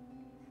tuned.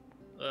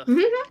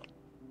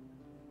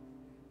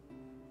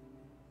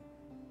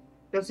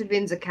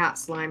 Josephine's a cat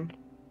slime.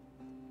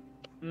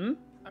 I'm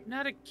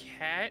not a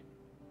cat.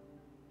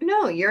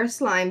 No, you're a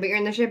slime, but you're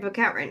in the shape of a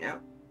cat right now.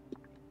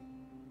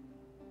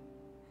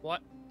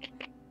 What?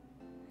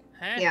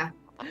 Huh? Yeah.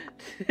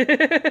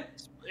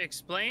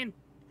 Explain.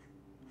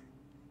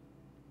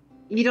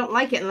 You don't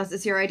like it unless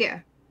it's your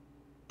idea.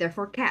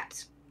 Therefore,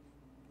 cats.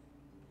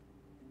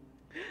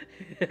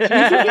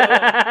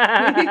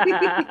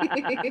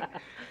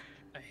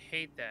 I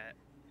hate that.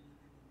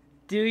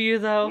 Do you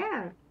though?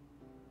 Yeah.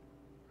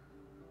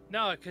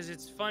 No, because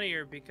it's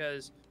funnier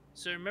because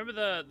so remember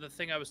the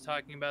thing I was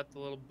talking about, the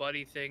little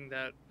buddy thing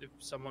that if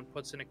someone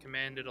puts in a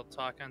command it'll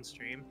talk on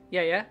stream.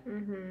 Yeah, yeah.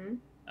 Mm-hmm.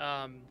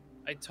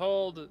 I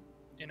told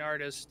an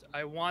artist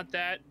I want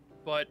that,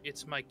 but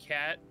it's my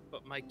cat,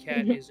 but my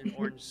cat is an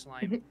orange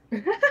slime.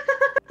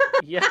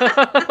 Yo.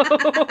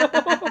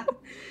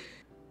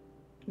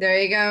 There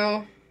you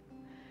go.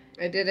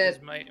 I did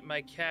it. 'Cause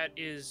my cat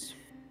is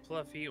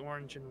fluffy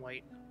orange and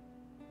white.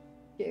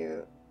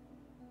 Cute.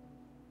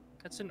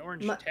 That's an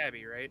orange My-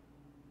 tabby, right?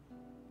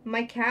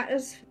 My cat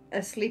is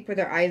asleep with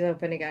her eyes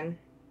open again.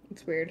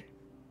 It's weird.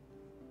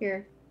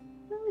 Here.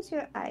 Close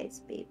your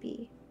eyes,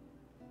 baby.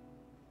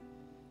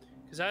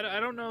 Because I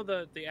don't know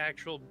the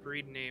actual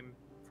breed name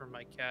for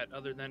my cat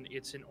other than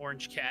it's an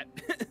orange cat.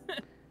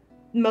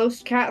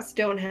 Most cats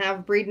don't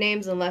have breed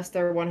names unless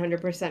they're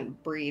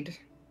 100% breed.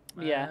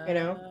 Yeah. You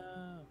know?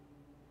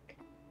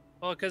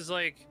 Well, because,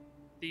 like,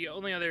 the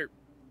only other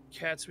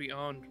cats we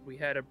owned, we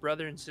had a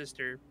brother and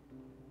sister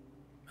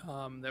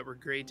that were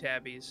gray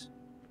tabbies.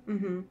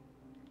 Mm-hmm.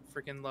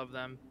 Freaking love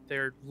them.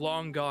 They're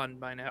long gone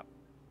by now.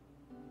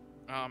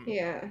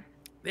 Yeah.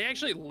 They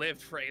actually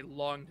lived for a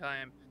long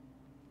time.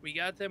 We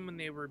got them when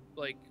they were,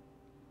 like,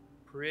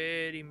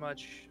 pretty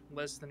much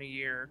less than a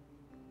year.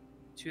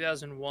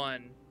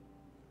 2001.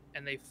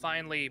 And they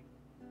finally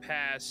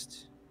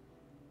passed.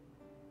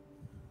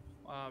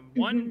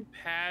 One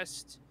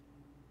passed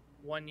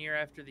 1 year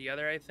after the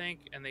other, I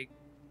think. And they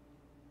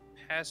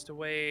passed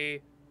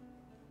away,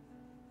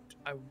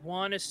 I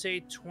want to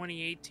say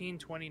 2018,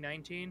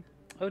 2019.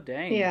 Oh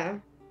dang. Yeah.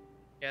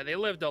 Yeah, they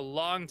lived a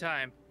long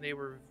time. They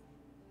were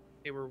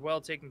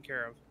well taken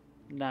care of.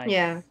 Nice.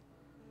 Yeah.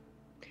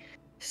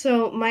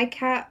 So my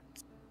cat,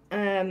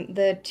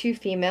 the two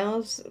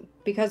females,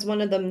 because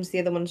one of them's the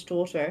other one's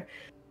daughter,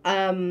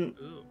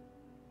 Ooh.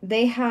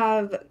 they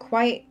have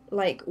quite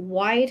like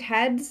wide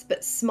heads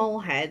but small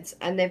heads,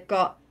 and they've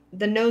got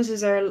the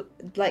noses are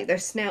like their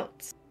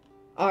snouts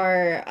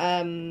are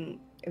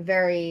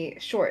very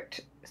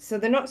short. So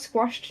they're not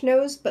squashed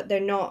nose, but they're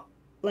not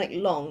like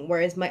long.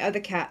 Whereas my other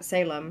cat,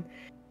 Salem,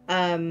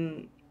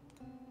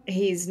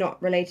 he's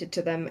not related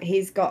to them.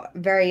 He's got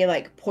very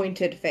like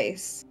pointed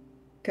face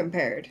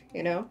compared,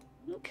 you know?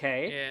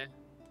 Okay. Yeah.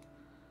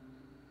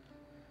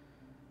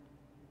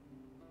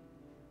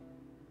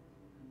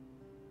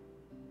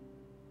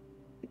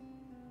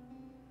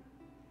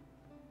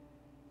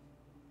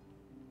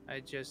 I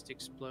just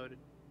exploded.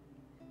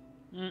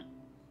 Mm.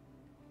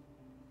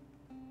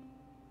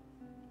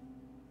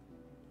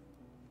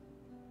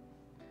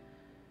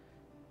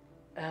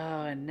 Oh,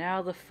 and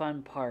now the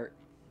fun part.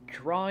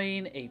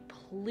 Drawing a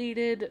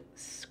pleated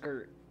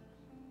skirt.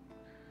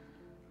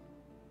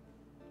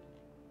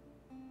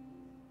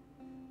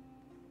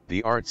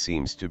 The art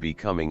seems to be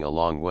coming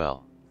along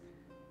well.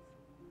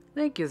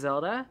 Thank you,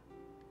 Zelda.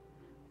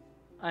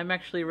 I'm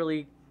actually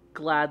really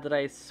glad that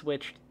I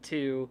switched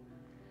to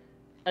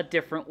a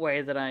different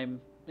way that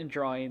I'm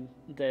drawing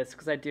this,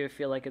 because I do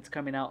feel like it's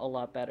coming out a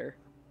lot better.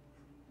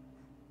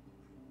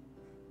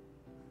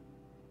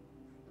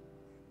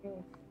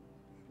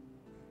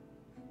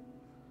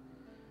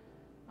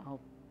 I'll...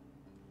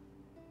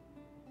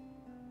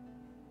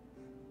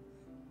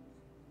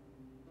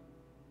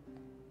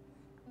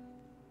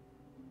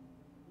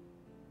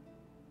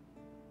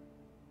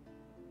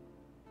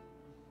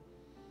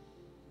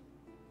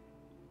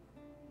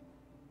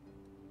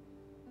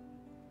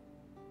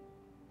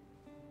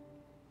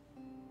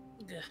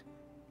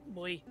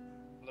 Boy.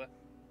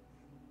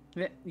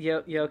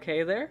 You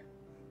okay there?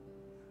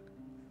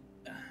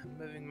 I'm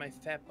moving my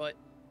fat butt.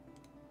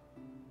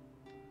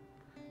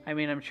 I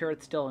mean, I'm sure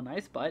it's still a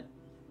nice butt.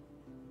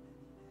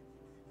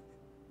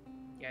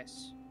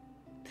 Yes.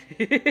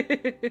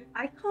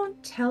 I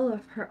can't tell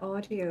if her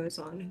audio is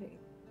on here.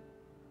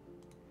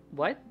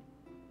 What?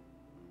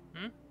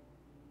 Hmm?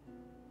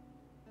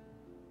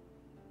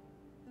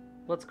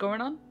 What's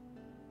going on?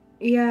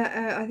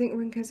 Yeah, I think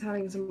Rinka's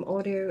having some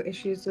audio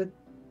issues with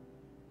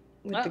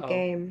the Uh-oh.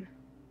 game.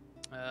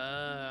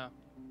 Uh,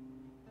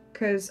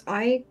 Because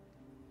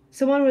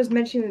someone was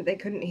mentioning that they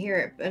couldn't hear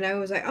it, and I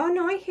was like, oh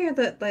no, I hear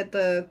like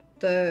the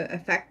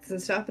effects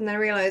and stuff, and then I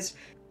realized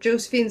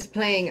Josephine's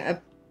playing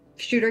a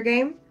shooter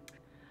game,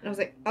 and I was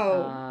like,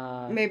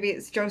 oh, maybe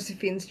it's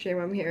Josephine's stream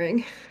I'm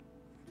hearing.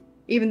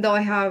 Even though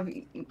I have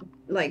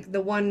like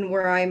the one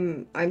where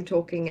I'm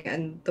talking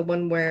and the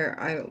one where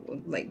I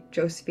like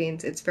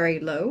Josephine's, it's very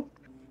low,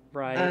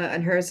 Right.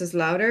 and hers is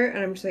louder,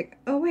 and I'm just like,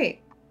 oh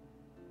wait,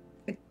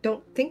 I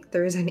don't think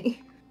there is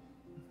any.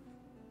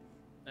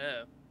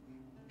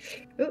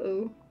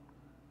 oh.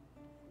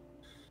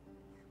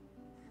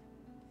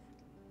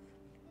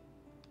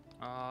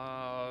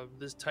 Uh-oh.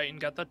 This Titan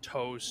got the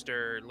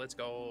toaster. Let's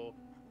go.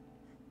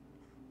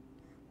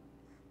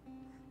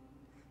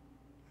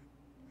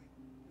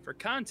 For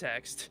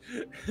context,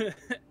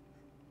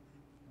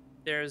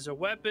 there's a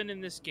weapon in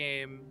this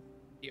game.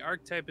 The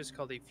archetype is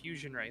called a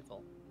fusion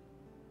rifle.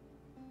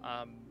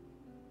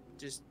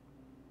 Just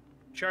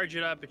charge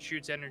it up, it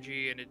shoots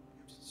energy, and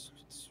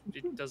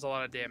it does a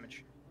lot of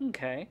damage.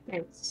 Okay.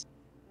 Nice.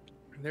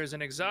 There's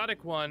an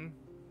exotic one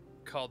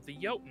called the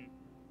Jotun,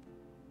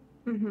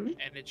 Mm-hmm.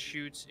 and it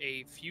shoots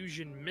a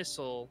fusion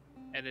missile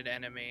at an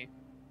enemy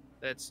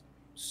that's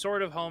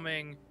sort of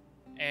homing,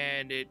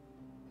 and it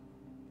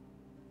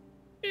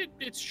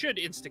should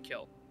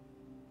insta-kill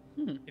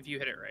if you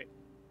hit it right.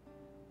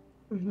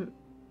 Mm-hmm.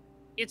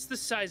 It's the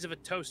size of a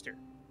toaster.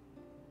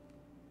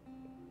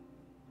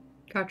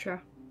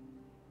 Gotcha.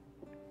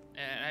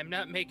 And I'm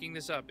not making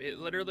this up. It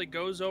literally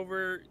goes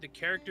over the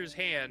character's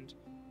hand,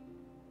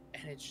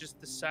 and it's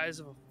just the size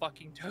of a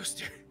fucking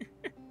toaster.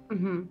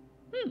 Mm-hmm.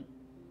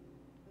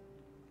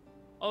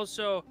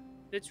 Also,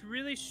 it's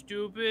really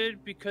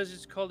stupid because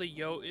it's called a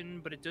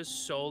Jotun, but it does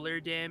solar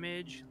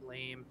damage.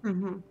 Lame.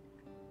 Mm-hmm.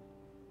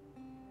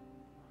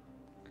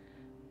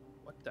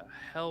 What the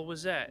hell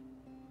was that?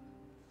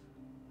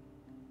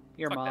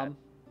 Your Fuck mom.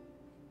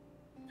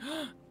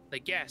 They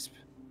gasp.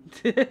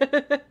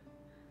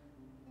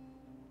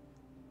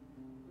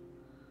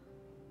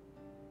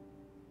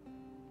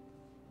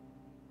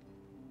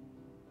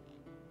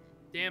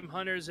 Damn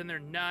hunters and their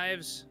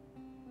knives.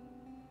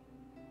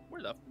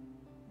 Where the...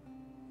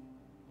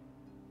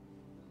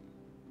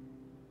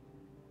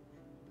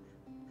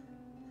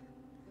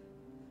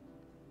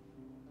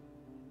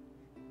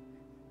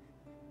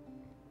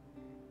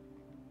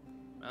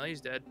 Well,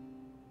 he's dead.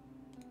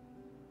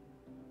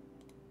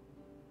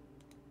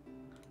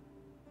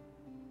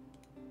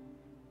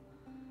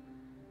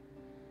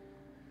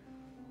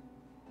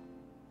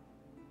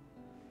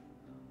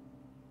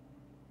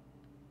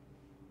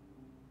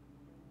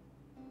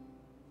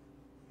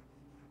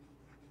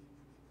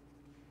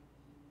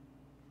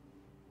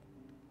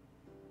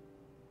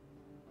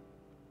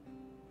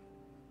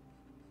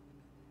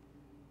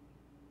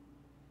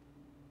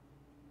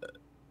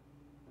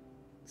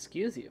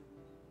 Excuse you.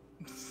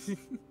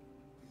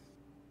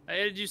 I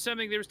had to do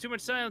something. There was too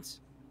much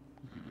silence.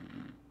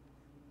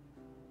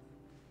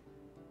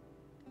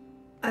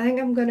 I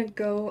think I'm gonna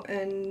go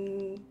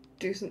and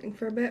do something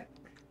for a bit.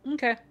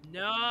 Okay.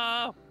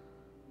 No.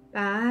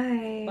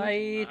 Bye.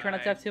 Bye. Try not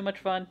to Bye. have too much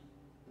fun.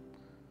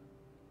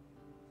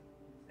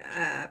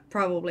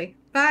 Probably.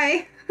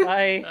 Bye.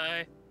 Bye.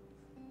 Bye.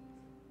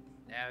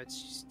 Now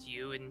it's just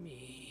you and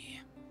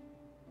me.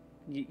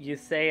 You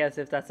say as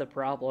if that's a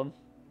problem.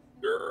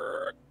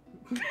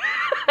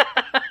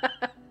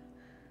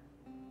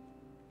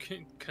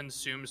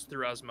 Consumes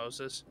through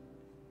osmosis.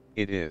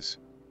 It is.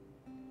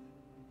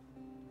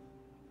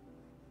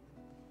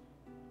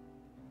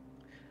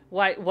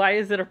 Why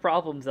is it a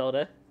problem,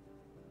 Zelda?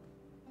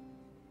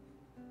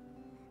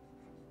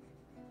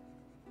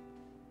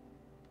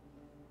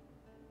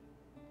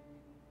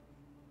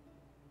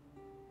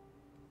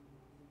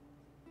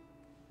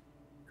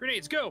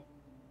 Grenades, go!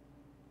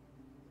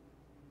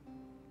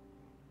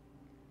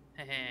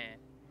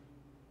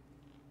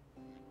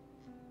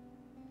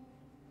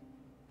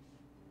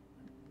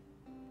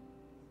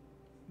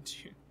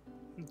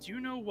 Do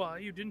you know why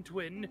you didn't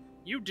win?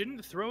 You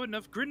didn't throw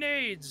enough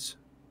grenades!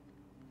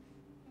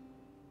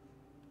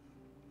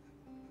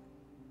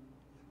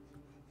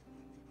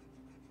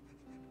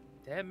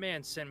 That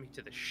man sent me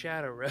to the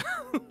Shadow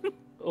Realm.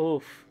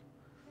 Oof.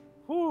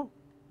 Whew.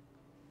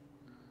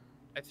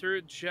 I threw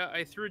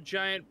a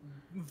giant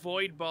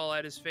void ball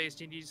at his face,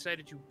 and he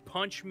decided to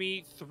punch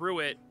me through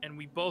it, and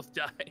we both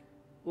died.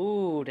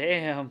 Ooh,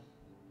 damn.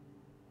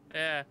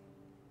 Yeah.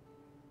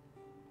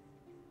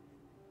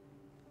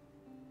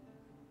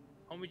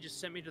 Homie just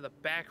sent me to the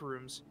back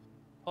rooms.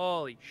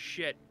 Holy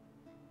shit.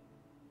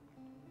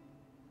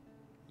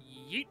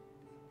 Yeet.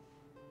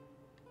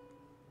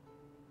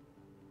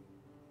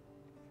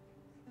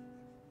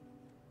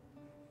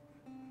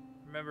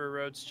 Remember,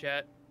 Rhodes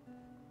chat.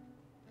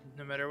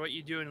 No matter what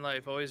you do in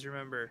life, always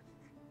remember.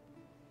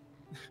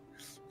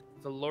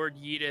 The Lord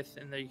yeeteth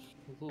and the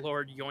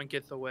Lord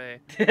yoinketh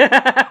away.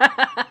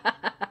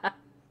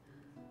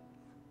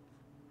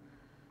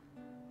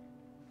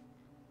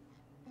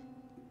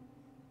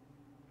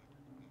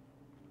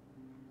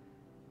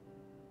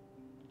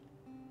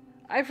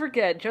 I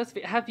forget,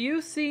 Josephine, have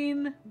you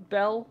seen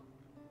Belle?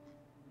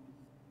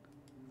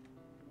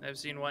 I've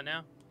seen what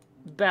now?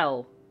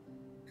 Belle.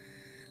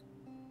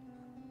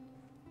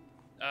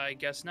 I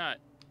guess not.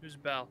 Who's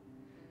Belle?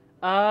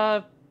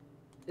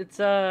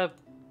 It's a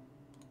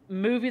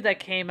movie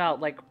that came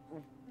out like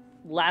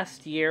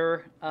last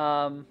year.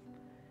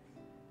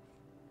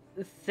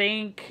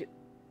 Think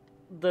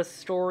the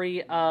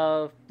story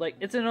of like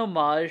it's an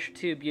homage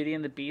to Beauty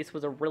and the Beast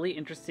with a really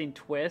interesting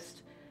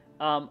twist.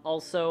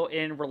 Also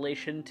in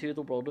relation to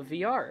the world of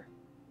VR.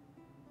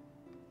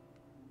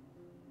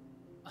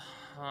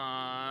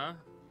 Huh?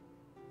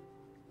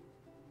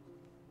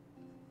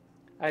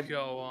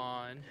 Go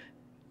on.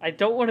 I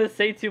don't want to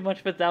say too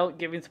much without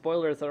giving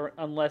spoilers,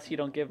 unless you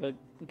don't give a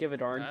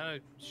darn. I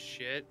don't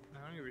shit.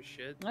 I don't give a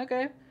shit.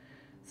 Okay.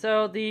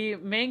 So the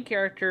main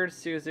character,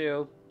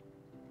 Suzu,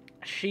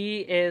 she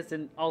is,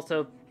 and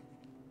also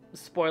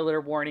spoiler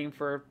warning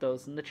for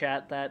those in the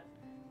chat that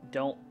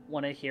don't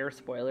want to hear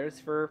spoilers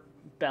for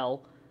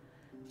Belle.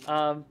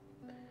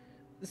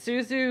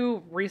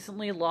 Suzu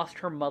recently lost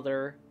her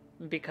mother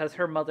because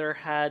her mother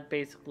had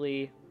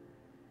basically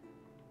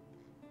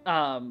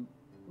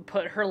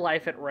put her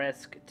life at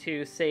risk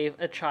to save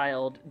a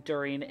child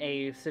during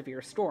a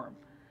severe storm.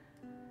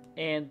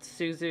 And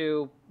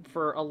Suzu,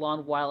 for a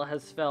long while,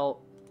 has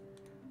felt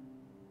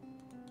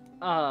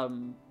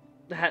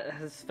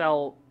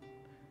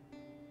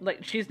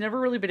like she's never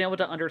really been able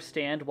to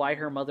understand why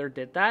her mother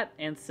did that.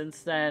 And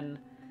since then,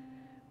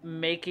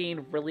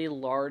 making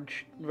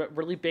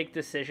really big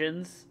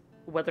decisions,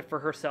 whether for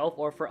herself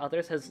or for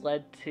others, has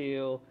led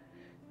to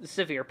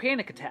severe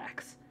panic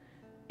attacks.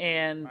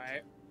 And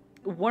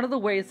one of the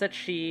ways that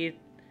she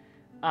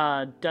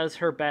does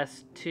her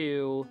best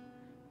to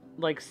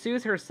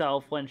soothe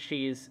herself when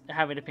she's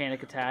having a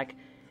panic attack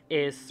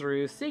is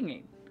through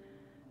singing.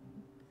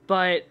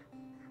 But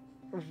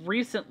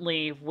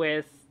recently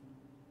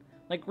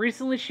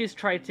she's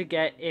tried to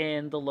get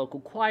in the local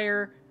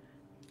choir,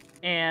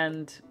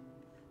 and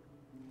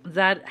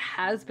that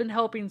has been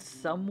helping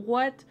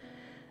somewhat.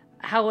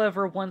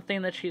 However, one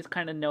thing that she's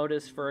kind of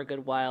noticed for a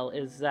good while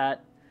is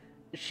that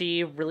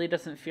she really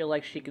doesn't feel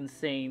like she can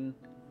sing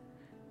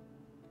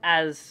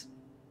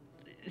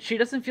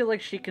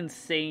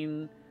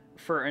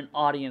for an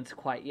audience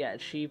quite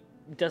yet. She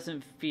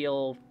doesn't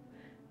feel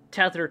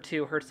tethered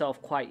to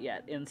herself quite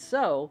yet. And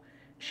so,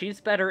 she's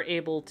better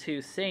able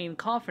to sing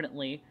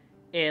confidently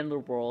in the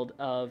world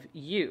of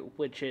You,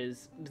 which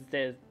is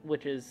the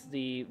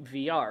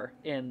VR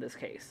in this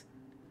case.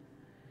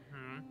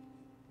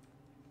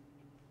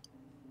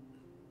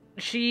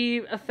 She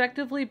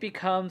effectively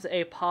becomes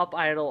a pop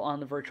idol on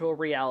the virtual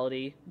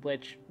reality,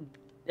 which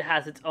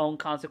has its own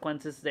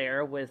consequences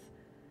there with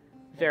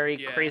very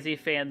crazy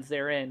fans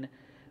therein.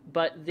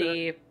 But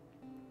the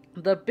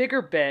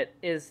bigger bit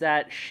is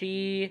that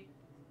she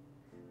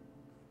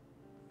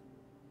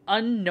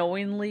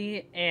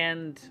unknowingly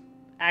and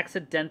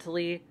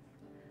accidentally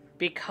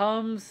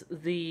becomes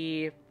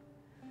the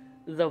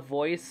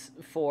voice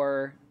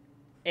for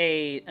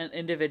an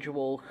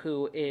individual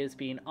who is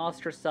being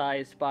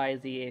ostracized by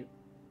the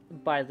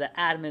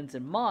admins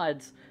and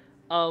mods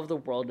of the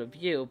world of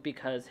You,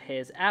 because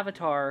his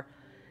avatar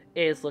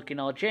is looking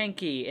all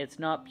janky, it's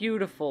not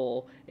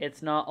beautiful,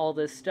 it's not all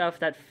this stuff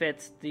that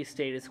fits the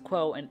status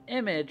quo and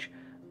image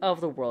of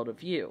the world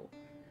of You.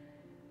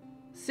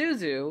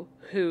 Suzu,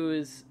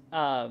 whose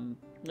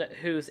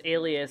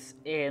alias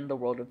in the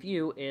world of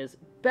You is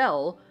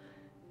Belle,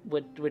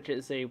 which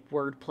is a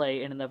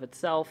wordplay in and of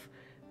itself,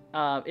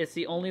 is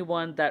the only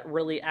one that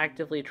really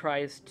actively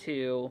tries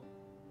to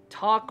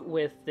talk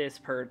with this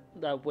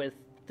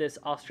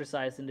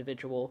ostracized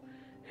individual,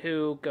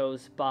 who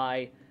goes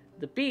by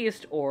the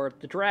Beast or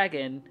the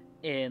Dragon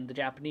in the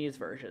Japanese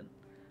version.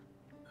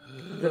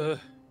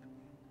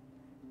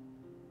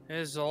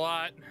 It's a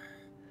lot.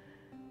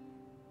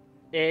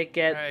 Keep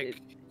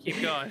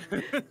going.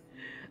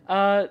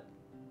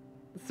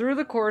 Through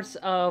the course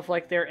of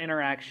their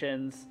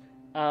interactions,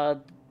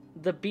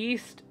 the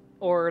Beast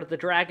or the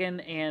Dragon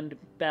and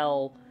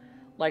Belle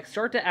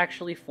start to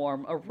actually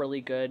form a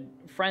really good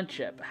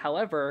friendship.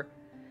 However,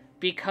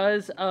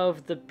 because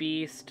of the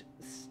Beast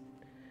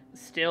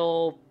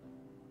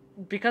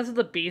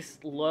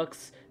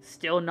looks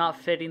still not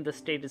fitting the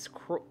status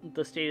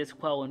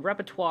quo and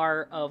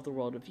repertoire of the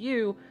world of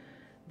You,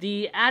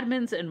 the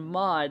admins and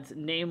mods,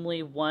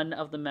 namely one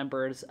of the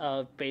members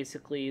of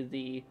basically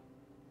the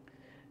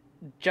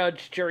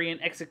judge, jury,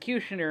 and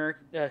executioner,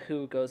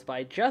 who goes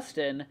by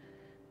Justin,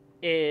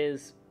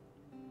 is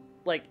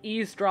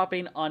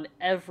eavesdropping on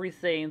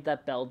everything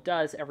that Belle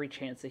does every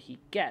chance that he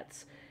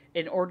gets,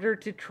 in order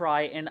to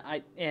try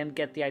and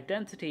get the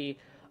identity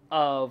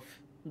of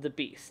the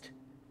Beast.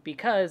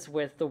 Because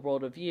with the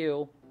world of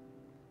You,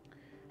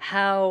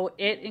 how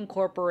it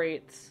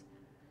incorporates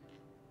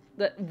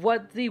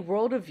what the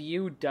world of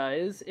You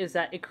does is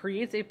that it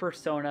creates a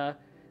persona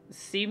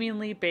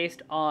seemingly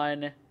based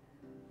on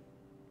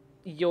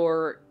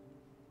your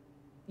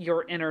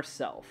inner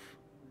self,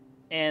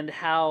 and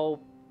how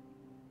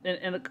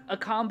and a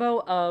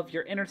combo of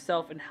your inner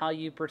self and how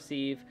you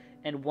perceive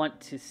and want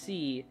to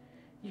see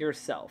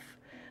yourself.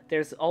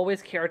 There's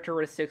always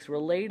characteristics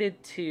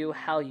related to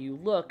how you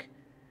look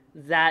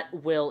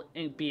that will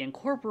be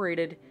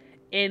incorporated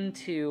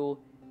into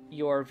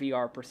your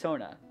VR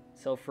persona.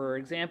 So for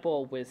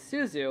example, with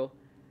Suzu,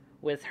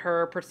 with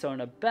her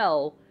persona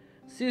Belle,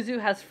 Suzu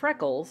has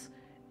freckles,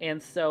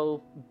 and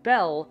so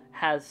Belle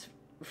has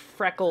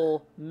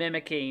freckle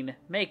mimicking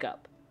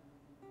makeup.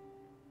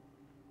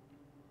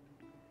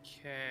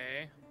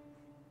 Okay.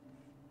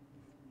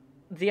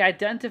 The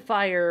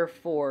identifier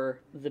for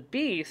the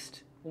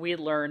Beast, we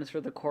learn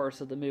through the course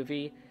of the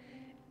movie,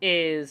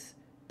 is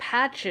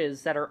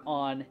patches that are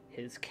on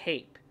his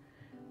cape.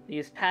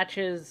 These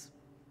patches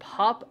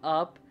pop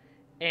up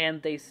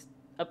and they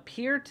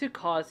appear to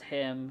cause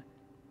him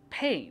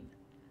pain.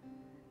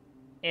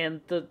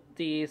 and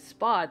the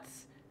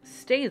spots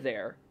stay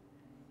there,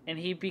 and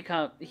he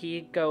becomes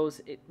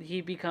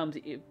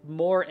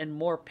more and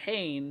more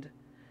pained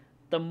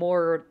the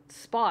more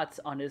spots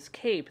on his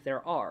cape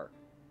there are.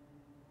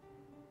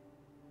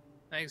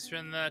 Thanks for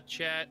the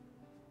chat.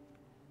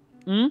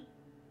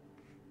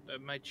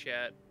 My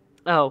chat.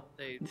 Oh.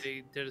 They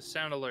did a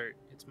sound alert.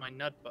 It's my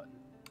nut button.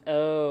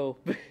 Oh.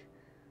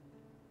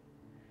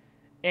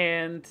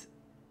 And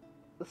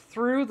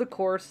through the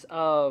course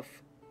of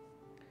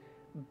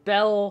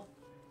Belle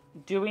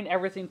doing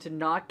everything to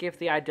not give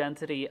the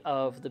identity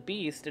of the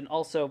beast, and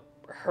also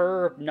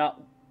her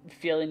not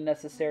feeling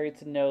necessary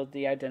to know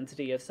the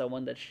identity of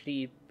someone that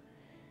she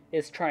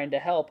is trying to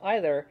help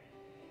either,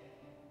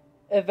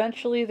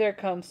 eventually there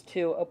comes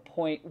to a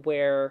point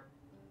where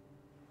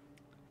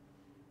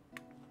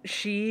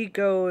she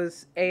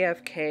goes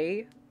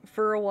AFK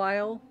for a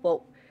while.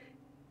 Well,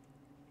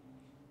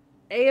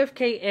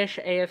 AFK-ish,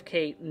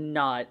 AFK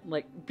not.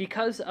 Like,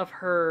 because of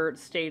her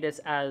status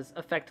as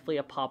effectively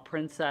a pop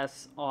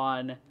princess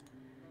on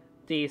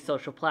the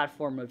social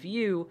platform of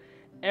You,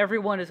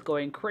 everyone is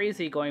going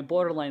crazy, going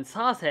borderline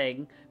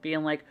sausage,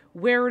 being like,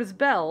 where is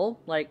Belle?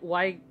 Like,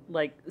 why,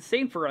 like,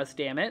 sing for us,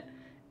 damn it.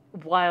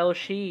 While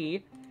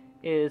she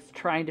is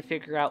trying to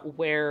figure out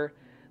where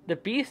the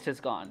beast has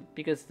gone,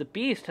 because the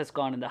beast has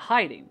gone into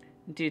hiding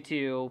due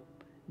to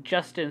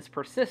Justin's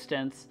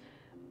persistence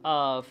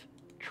of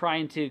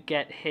trying to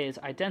get his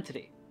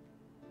identity.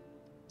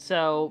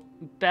 So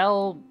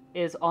Belle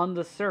is on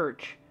the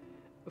search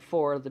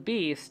for the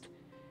beast,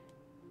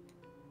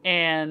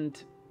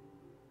 and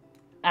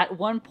at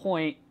one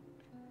point,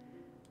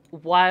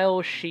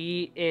 while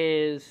she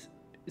is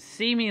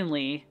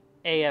seemingly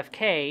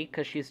AFK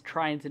because she's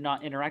trying to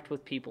not interact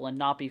with people and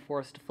not be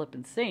forced to flip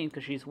insane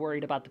because she's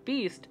worried about the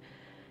beast,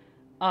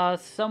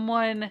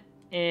 someone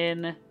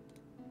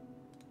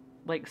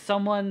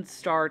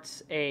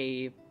starts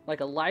a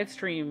live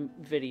stream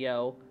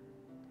video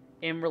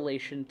in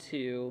relation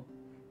to...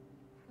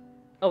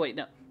 Oh wait,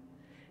 no.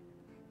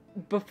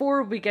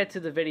 Before we get to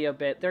the video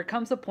bit, there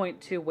comes a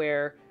point to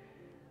where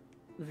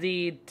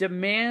the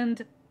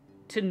demand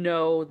to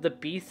know the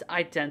beast's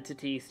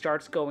identity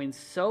starts going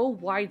so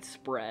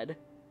widespread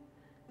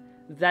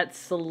that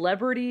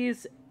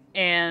celebrities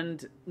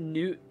and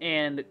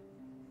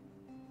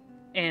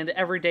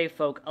everyday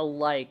folk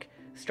alike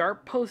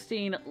start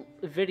posting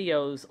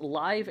videos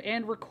live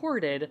and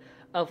recorded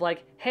of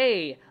like,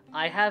 hey,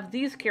 I have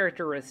these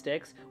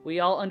characteristics. We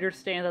all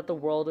understand that the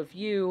world of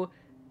You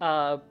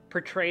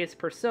portrays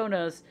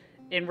personas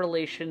in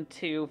relation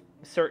to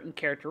certain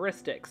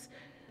characteristics.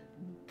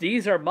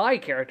 These are my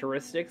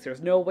characteristics.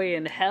 There's no way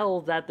in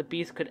hell that the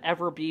beast could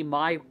ever be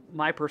my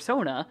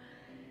persona.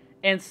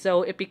 And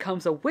so it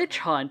becomes a witch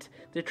hunt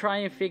to try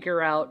and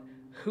figure out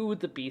who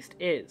the beast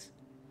is.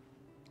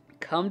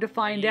 Come to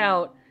find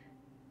out...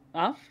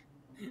 Huh?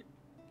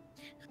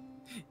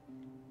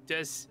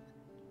 Does...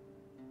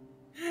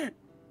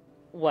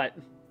 What?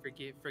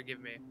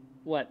 Forgive me.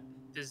 What?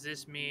 Does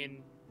this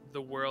mean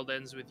the world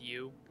ends with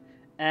you?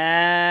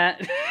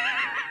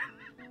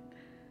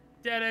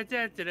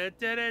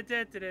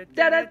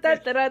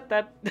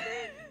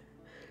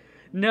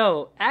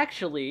 No,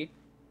 actually,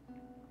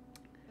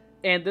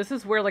 and this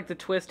is where like the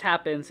twist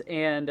happens,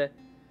 and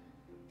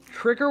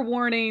trigger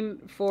warning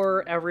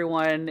for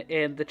everyone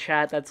in the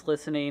chat that's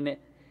listening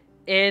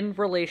in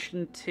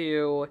relation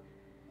to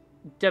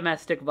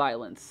domestic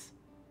violence.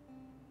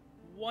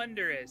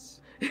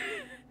 Wondrous.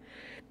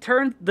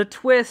 The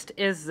twist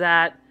is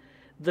that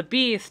the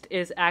beast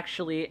is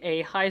actually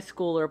a high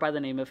schooler by the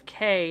name of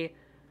Kay,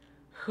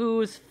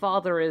 whose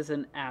father is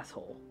an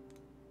asshole.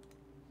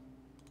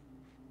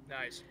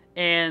 Nice.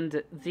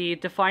 And the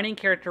defining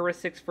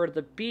characteristics for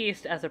the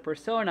beast as a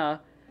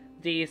persona,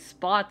 the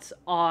spots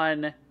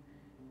on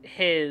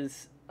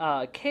his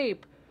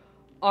cape,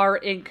 are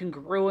in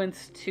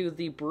congruence to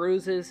the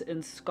bruises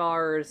and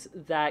scars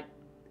that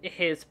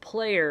his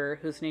player,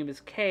 whose name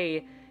is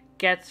Kay,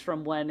 gets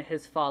from when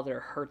his father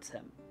hurts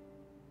him.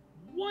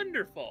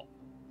 Wonderful.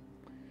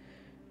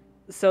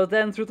 So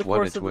then through the What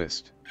course a of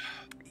twist.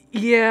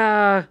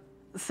 Yeah.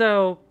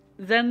 So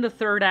then the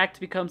third act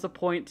becomes a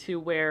point to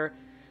where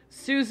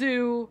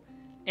Suzu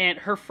and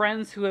her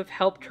friends who have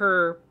helped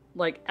her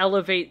like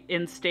elevate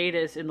in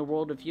status in the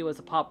world of You as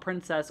a pop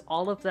princess,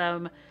 all of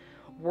them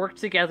work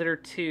together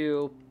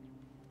to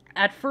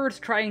at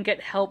first try and get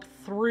help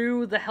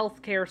through the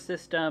healthcare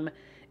system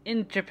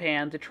in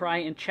Japan to try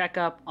and check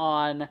up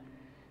on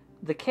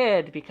the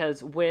kid,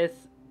 because with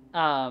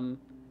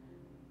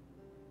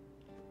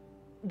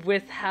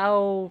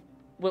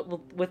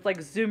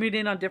like zooming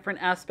in on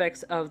different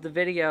aspects of the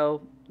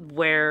video,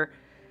 where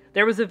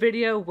there was a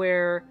video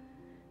where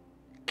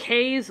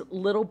Kay's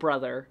little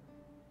brother,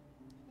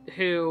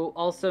 who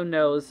also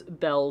knows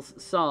Belle's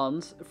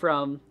songs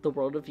from the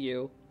world of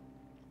You,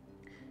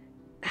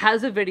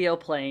 has a video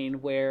playing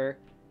where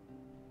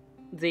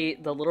the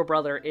little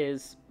brother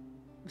is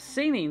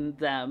singing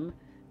them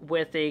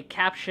with a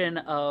caption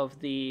of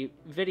the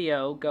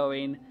video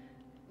going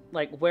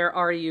like, "Where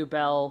are you,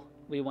 Belle?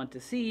 We want to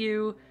see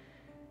you."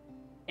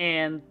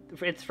 And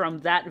it's from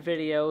that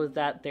video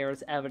that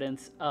there's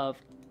evidence of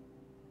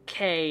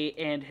Kay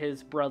and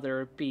his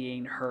brother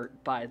being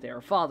hurt by their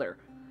father.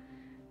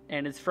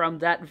 And it's from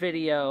that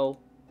video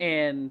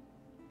and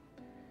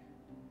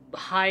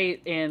high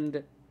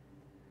and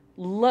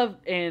love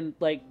and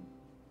like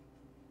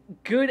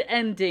good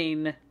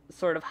ending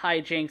sort of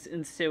hijinks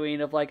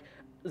ensuing of like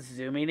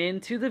zooming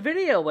into the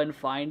video and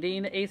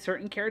finding a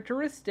certain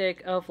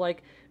characteristic of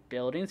like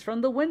buildings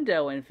from the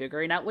window and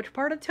figuring out which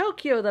part of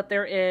Tokyo that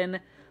they're in,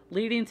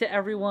 leading to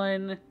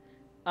everyone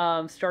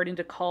starting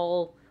to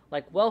call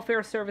like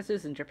welfare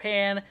services in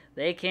Japan.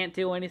 They can't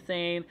do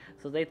anything,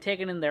 so they've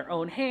taken in their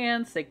own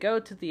hands. They go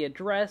to the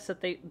address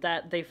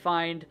that they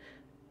find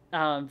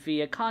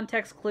via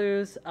context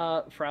clues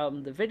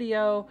from the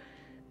video,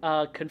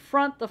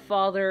 confront the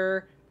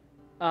father,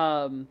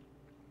 more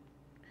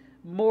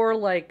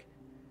like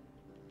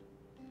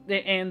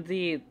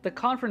the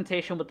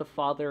confrontation with the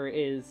father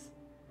is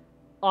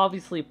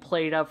obviously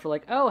played up for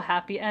like, oh,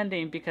 happy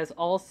ending, because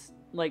all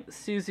like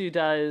Suzu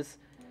does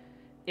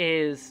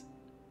is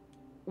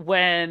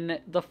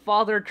when the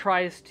father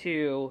tries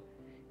to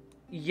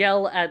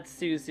yell at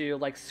Suzu,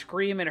 like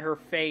scream in her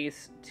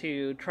face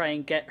to try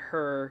and get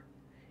her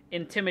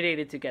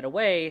intimidated to get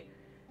away,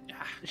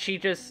 she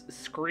just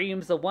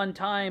screams the one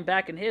time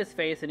back in his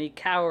face and he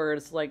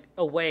cowers like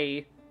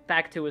away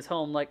back to his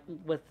home, like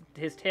with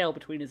his tail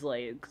between his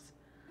legs.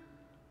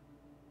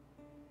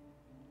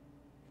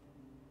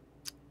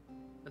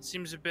 That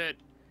seems a bit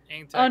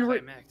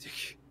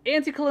anticlimactic.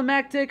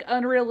 Anticlimactic,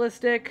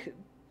 unrealistic,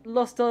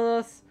 Los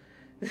Todos.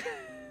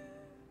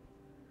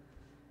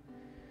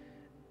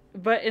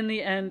 But in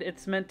the end,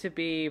 it's meant to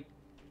be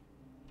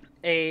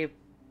a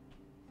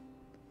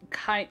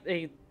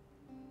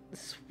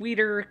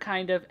sweeter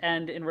kind of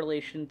end in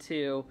relation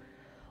to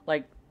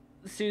like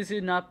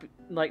Suzu not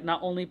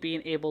only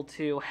being able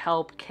to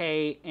help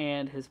Kei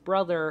and his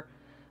brother,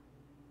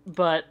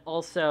 but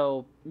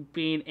also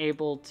being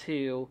able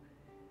to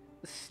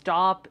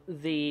stop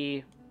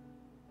the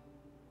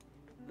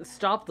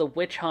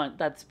witch hunt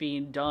that's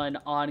being done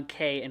on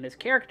Kei and his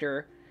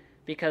character,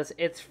 because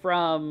it's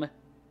from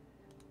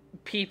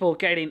people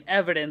getting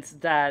evidence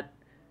that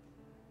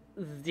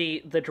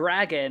the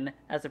dragon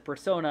as a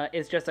persona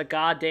is just a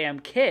goddamn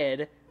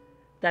kid,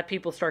 that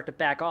people start to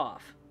back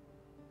off.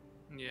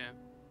 Yeah.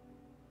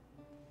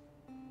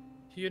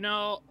 You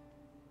know,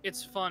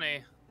 it's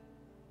funny.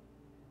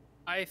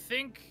 I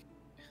think,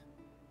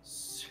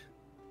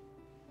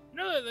 you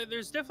know,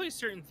 there's definitely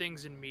certain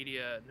things in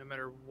media, no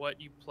matter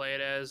what you play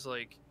it as,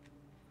 like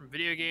from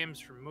video games,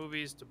 from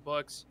movies to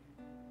books,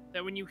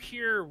 that when you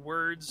hear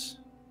words,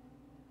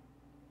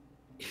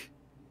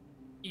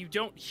 you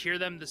don't hear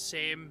them the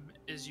same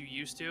as you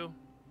used to.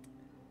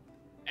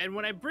 And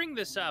when I bring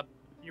this up,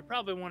 you're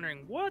probably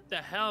wondering, what the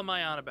hell am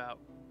I on about?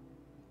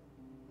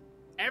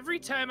 Every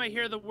time I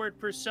hear the word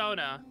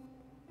persona,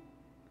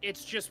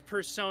 it's just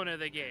Persona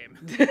the game.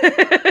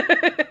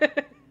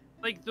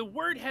 Like, the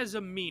word has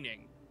a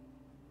meaning,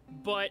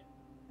 but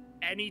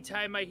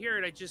anytime I hear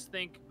it, I just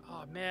think,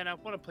 oh man, I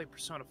want to play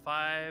Persona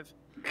 5.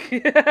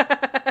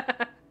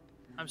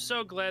 I'm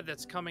so glad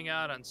that's coming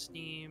out on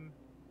Steam.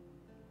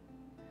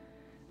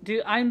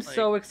 Dude, I'm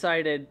so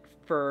excited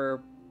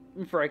for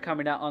it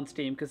coming out on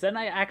Steam, because then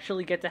I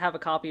actually get to have a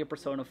copy of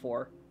Persona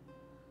 4.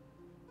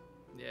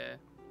 Yeah.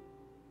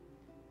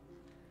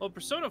 Well,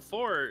 Persona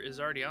 4 is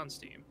already on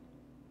Steam.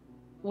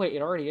 Wait,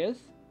 it already is?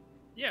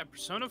 Yeah,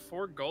 Persona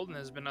 4 Golden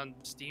has been on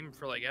Steam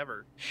for like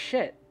ever.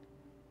 Shit.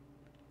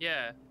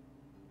 Yeah.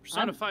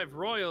 Persona 5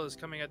 Royal is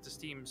coming out to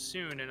Steam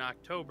soon in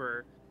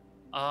October.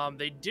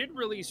 They did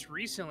release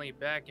recently,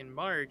 back in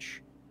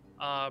March,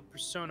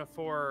 Persona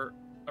 4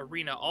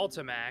 Arena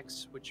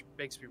Ultimax, which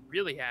makes me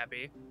really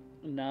happy.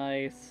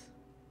 Nice.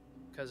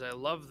 Because I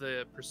love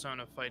the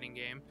Persona fighting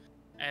game.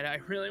 And I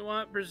really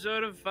want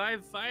Persona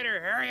 5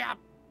 Fighter. Hurry up!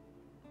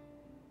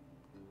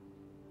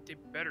 They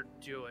better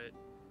do it.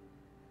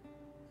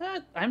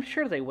 I'm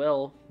sure they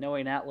will,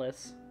 knowing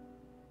Atlas.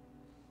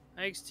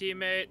 Thanks,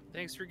 teammate.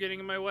 Thanks for getting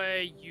in my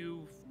way,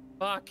 you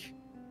fuck.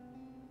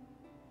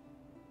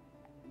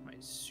 My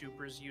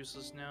super's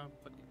useless now.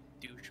 Fucking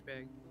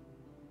douchebag.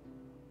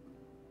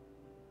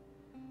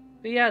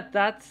 But yeah,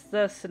 that's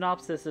the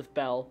synopsis of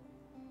Belle.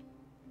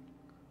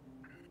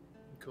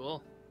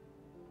 Cool.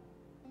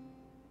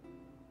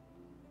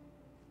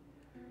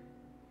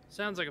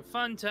 Sounds like a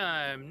fun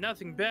time.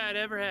 Nothing bad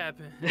ever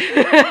happened.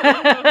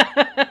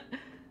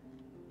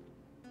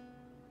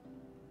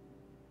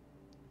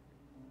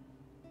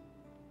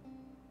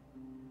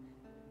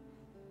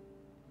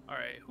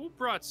 Alright, who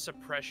brought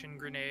suppression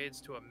grenades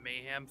to a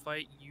mayhem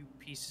fight, you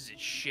pieces of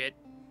shit?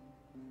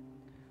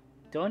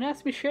 Don't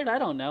ask me shit, I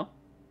don't know.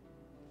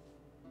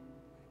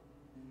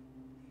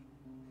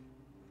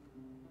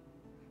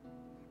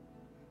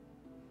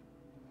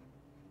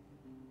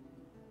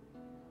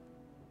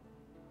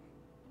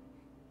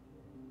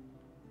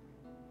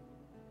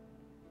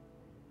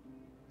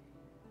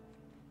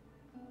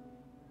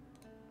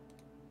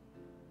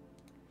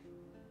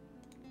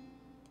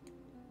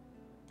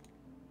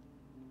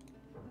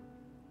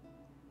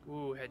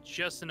 Ooh, had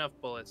just enough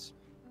bullets.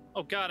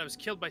 Oh god, I was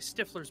killed by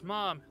Stifler's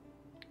mom.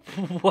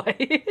 What?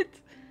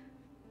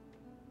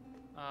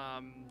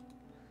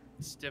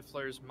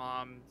 Stifler's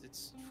mom.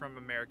 It's from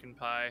American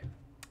Pie.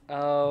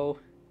 Oh.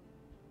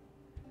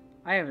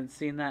 I haven't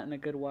seen that in a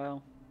good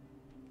while.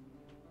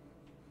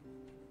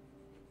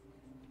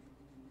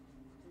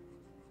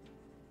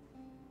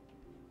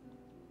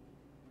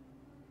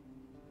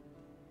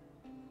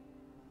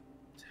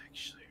 It's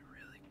actually a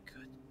really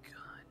good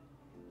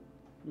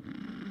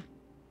gun.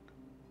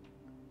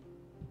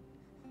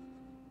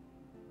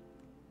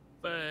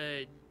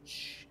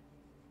 Fudge.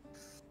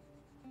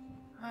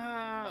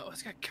 Oh,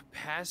 it's got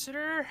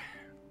capacitor?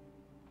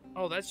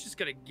 Oh, that's just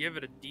gonna give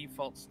it a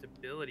default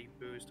stability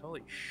boost.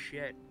 Holy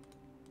shit.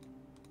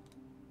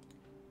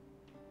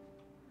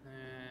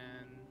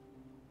 And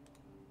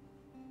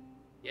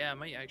yeah, I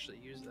might actually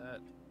use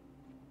that.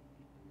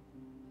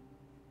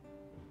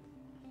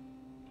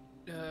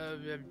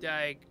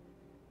 Like,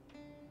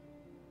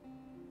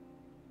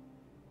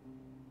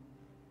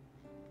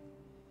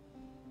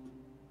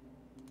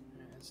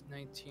 it's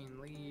 19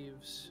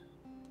 leaves.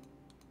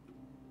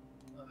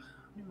 Ugh,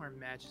 how many more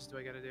matches do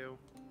I gotta do?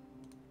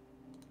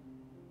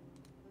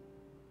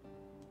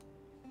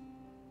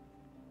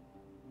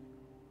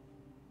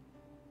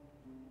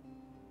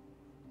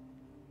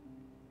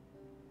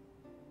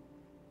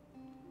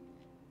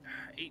 Uh,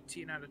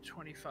 18 out of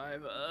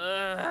 25.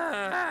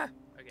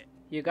 Okay.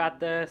 You got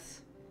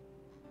this.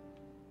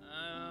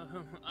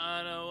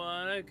 I don't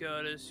wanna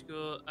go to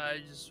school. I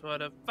just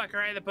wanna fuck her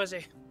right in the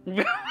pussy.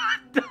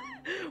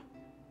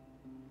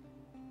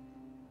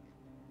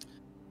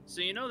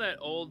 So you know that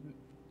old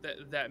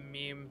that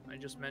meme I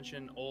just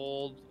mentioned?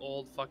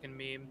 Old fucking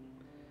meme.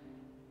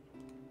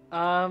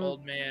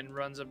 Old man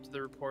runs up to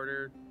the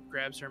reporter,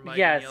 grabs her mic,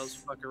 yes. and yells,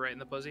 "Fuck her right in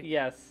the pussy."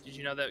 Yes. Did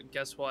you know that?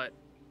 Guess what?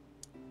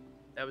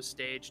 That was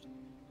staged.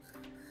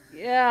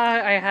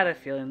 Yeah, I had a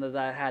feeling that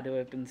that had to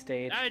have been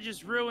staged. I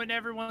just ruined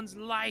everyone's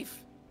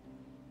life.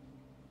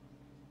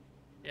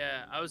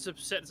 Yeah, I was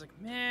upset. It's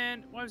like,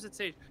 man, why was it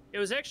staged? It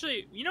was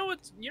actually, you know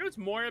what's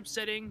more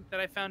upsetting that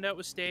I found out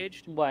was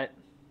staged? What?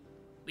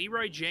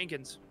 Leroy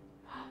Jenkins.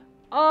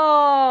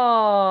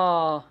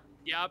 Oh.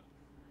 Yep.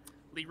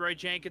 Leroy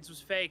Jenkins was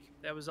fake.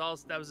 That was a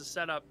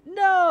setup.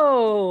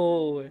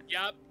 No.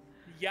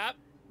 Yep.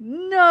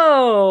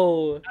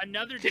 No.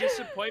 Another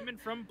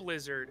disappointment from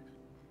Blizzard.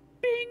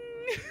 Bing.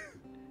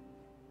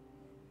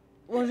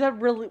 Was that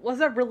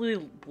really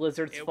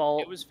Blizzard's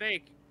fault? It was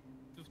fake.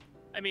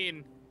 I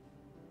mean,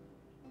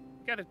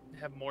 gotta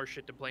have more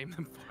shit to blame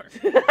them for.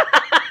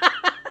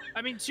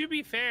 I mean, to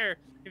be fair,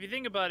 if you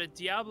think about it,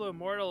 Diablo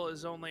Immortal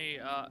is only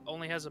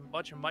has a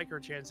bunch of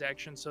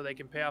microtransactions so they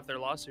can pay off their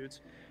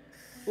lawsuits.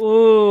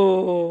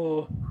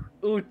 Ooh,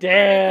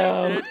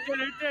 damn.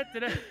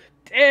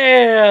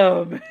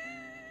 Damn.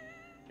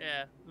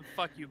 Yeah,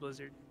 fuck you,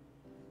 Blizzard.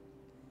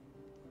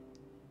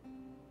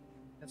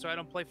 That's why I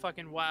don't play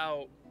fucking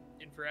WoW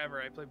in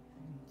forever. I play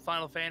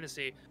Final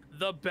Fantasy,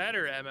 the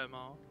better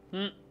MMO.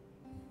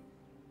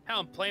 Hell,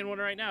 I'm playing one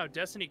right now.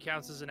 Destiny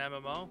counts as an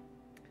MMO.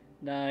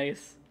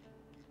 Nice.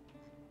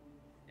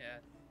 Yeah.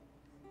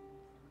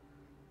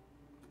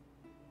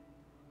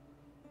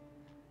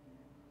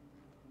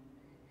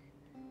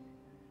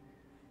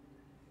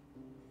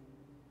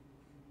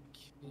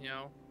 You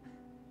know,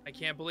 I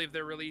can't believe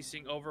they're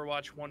releasing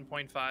Overwatch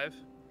 1.5.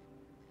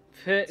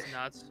 It's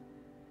nuts.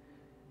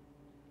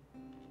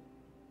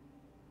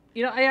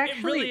 You know, I actually...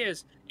 It really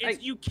is.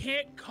 You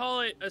can't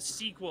call it a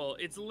sequel.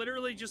 It's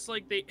literally just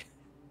like they...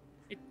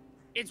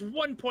 It's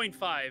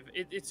 1.5.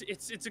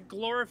 It's a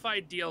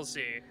glorified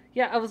DLC.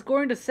 Yeah, I was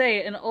going to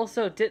say, and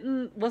also,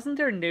 wasn't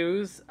there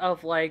news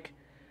of, like,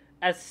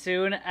 as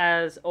soon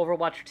as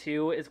Overwatch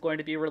 2 is going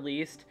to be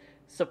released,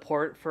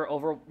 support for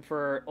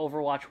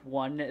Overwatch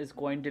 1 is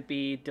going to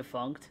be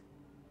defunct?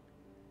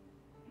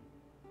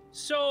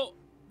 So,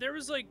 there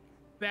was, like,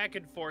 back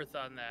and forth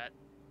on that.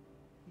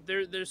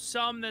 There's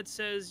some that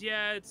says,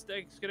 yeah, it's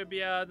gonna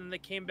be out, and they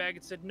came back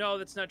and said, no,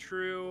 that's not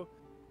true.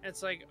 And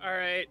it's like, all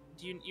right,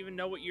 do you even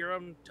know what you're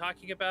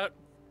talking about?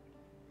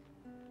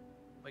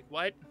 Like,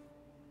 what?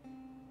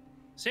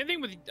 Same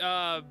thing with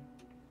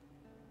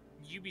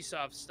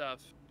Ubisoft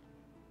stuff.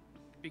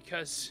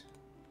 Because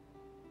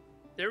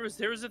there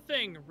was a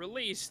thing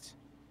released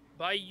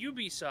by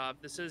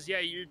Ubisoft that says,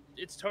 yeah,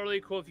 it's totally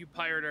cool if you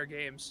pirate our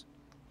games.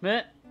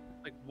 Meh.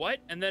 Like, what?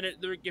 And then it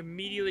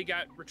immediately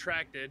got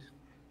retracted.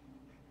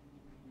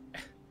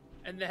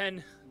 And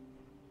then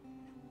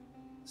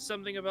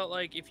something about,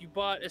 like, if you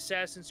bought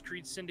Assassin's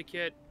Creed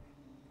Syndicate,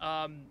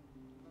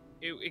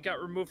 it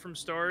got removed from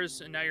stores,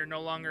 and now you're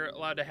no longer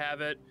allowed to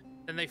have it.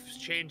 Then they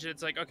changed it.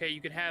 It's like, okay,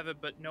 you can have it,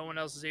 but no one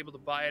else is able to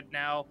buy it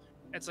now.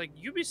 It's like,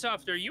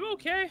 Ubisoft, are you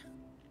okay?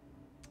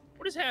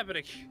 What is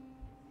happening?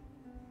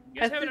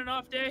 You guys having an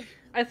off day?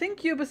 I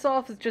think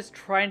Ubisoft is just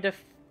trying to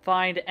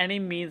find any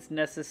means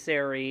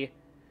necessary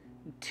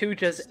to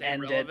just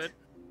end it.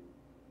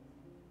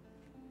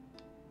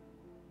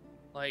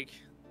 Like,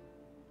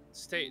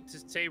 to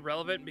stay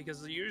relevant,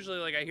 because usually,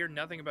 like, I hear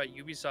nothing about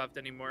Ubisoft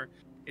anymore.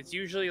 It's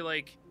usually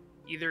like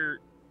either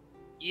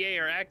EA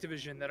or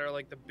Activision that are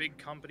like the big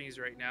companies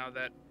right now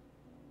that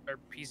are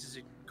pieces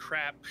of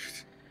crap.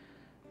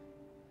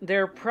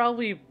 They're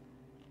probably,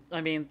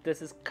 I mean,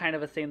 this is kind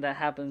of a thing that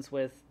happens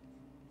with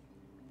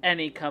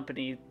any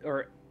company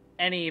or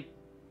any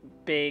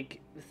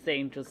big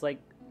thing, just like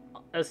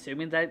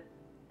assuming that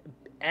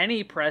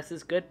any press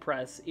is good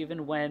press,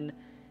 even when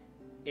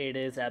it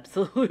is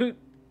absolute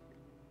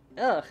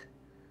ugh.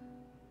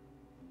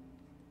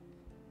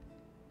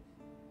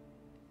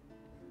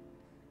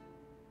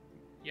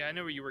 Yeah, I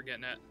know what you were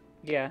getting at.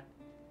 Yeah.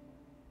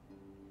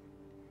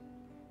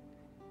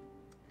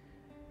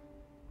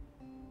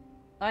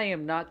 I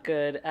am not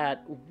good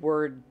at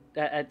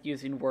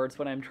using words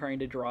when I'm trying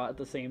to draw at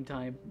the same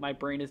time. My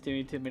brain is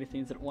doing too many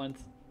things at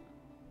once.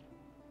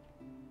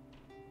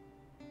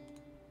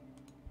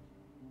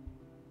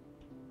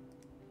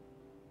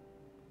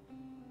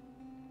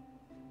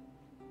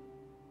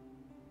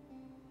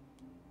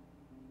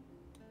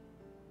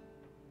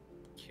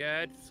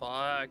 Get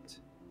fucked.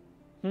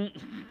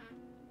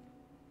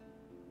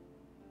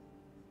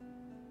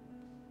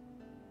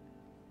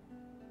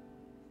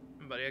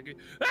 Buddy, I could...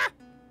 Ah!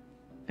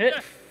 Hit.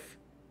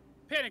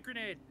 Panic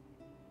grenade!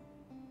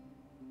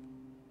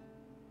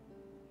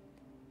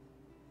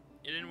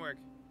 It didn't work.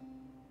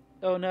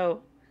 Oh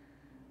no.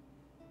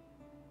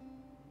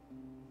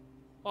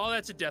 Oh,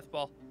 that's a death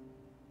ball.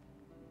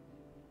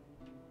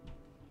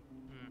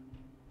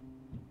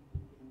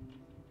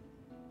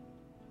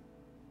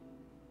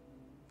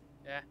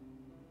 Yeah.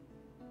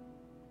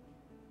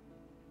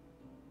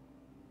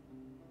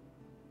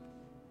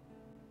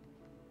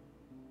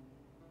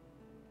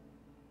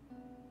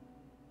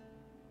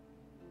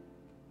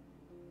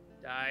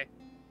 Die.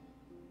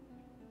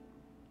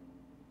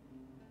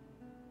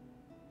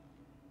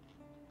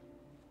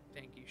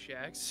 Thank you,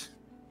 Shax.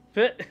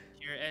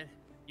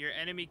 Your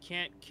enemy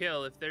can't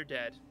kill if they're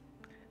dead.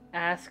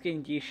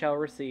 Asking ye shall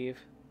receive.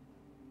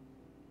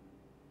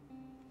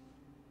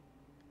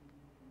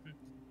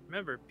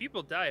 Remember,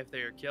 people die if they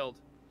are killed.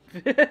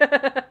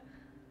 Alright,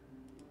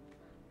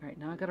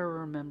 now I gotta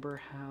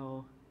remember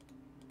how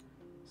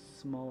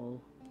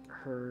small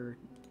her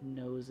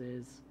nose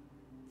is.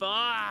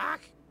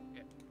 Fuck!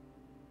 Okay.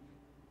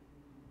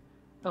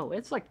 Oh,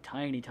 it's like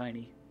tiny,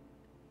 tiny.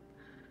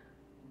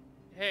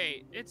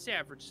 Hey, it's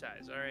average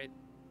size, alright?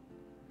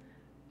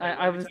 I What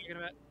are was you talking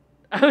about?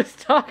 I was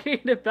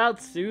talking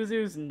about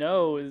Suzu's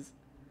nose.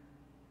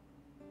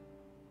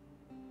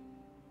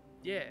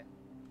 Yeah.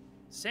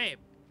 Same.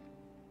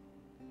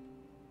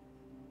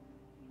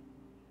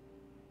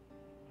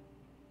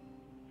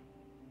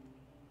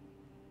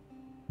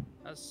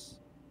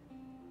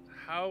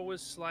 How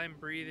was slime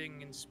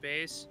breathing in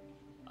space?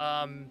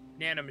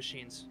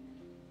 Nanomachines.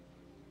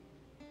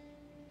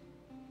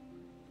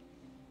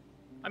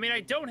 I mean,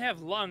 I don't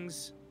have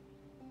lungs.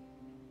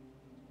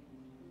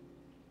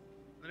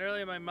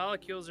 Literally, my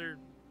molecules are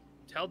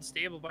held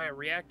stable by a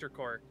reactor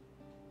core.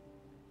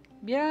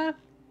 Yeah.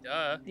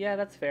 Duh. Yeah,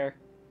 that's fair.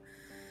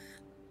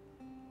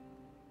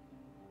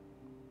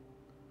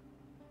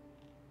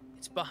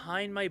 It's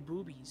behind my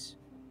boobies.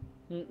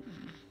 Mm.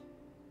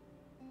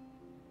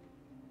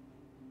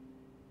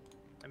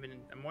 I mean,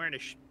 I'm wearing a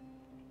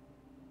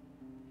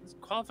Does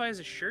it qualify as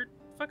a shirt?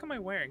 What the fuck am I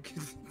wearing?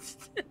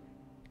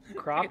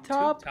 Crop Like a tube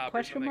top? top or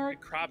Question something. mark? A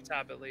crop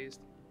top, at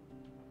least.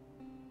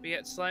 But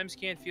yet, slimes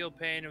can't feel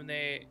pain when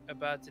they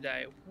about to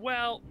die.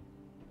 Well,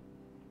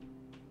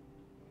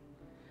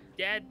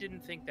 Dad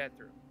didn't think that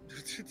through.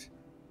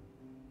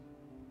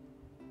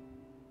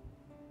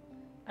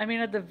 I mean,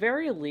 at the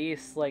very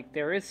least, like,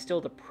 there is still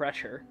the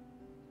pressure.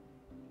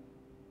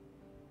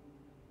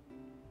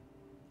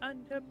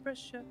 Under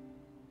pressure.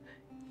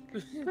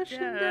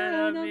 Pushing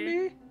down on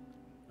me. I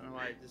don't know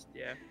why, I just,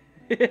 yeah.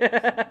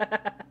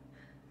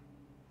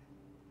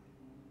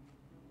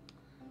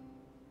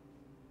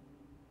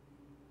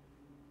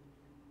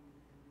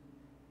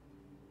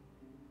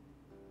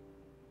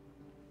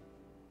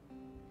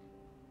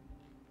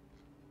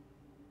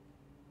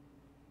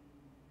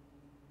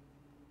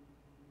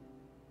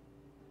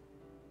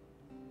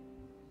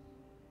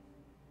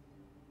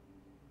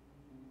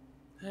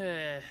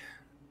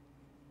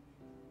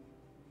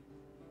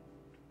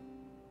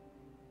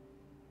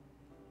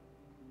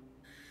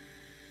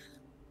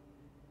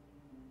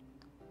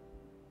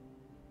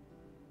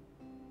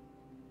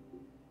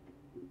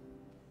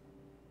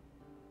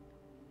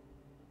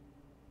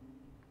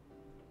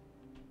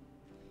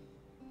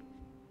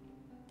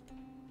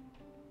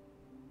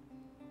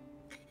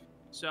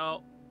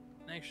 So,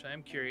 actually,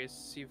 I'm curious to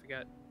see if we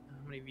got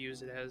how many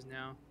views it has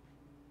now.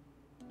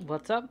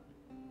 What's up?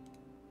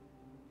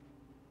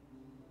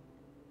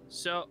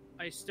 So,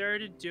 I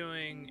started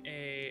doing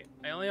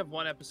I only have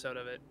one episode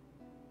of it,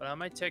 but on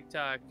my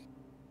TikTok,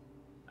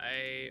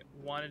 I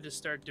wanted to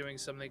start doing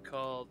something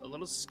called, a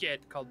little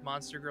skit called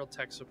Monster Girl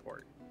Tech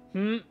Support.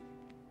 And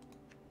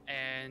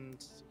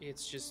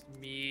it's just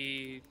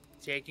me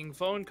taking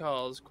phone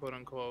calls, quote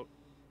unquote,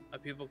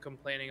 of people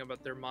complaining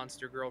about their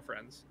monster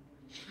girlfriends.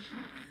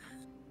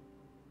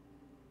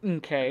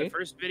 Okay. And the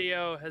first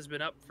video has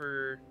been up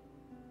for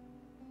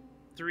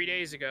 3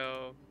 days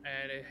ago,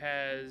 and it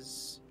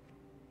has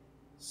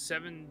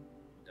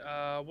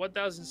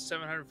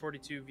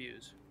 1,742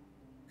 views.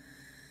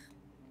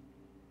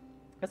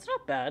 That's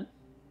not bad.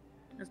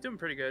 It's doing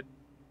pretty good.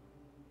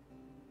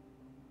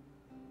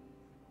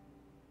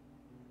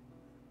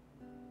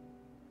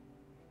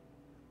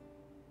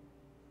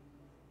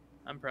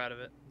 I'm proud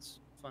of it. It's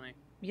funny.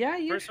 Yeah,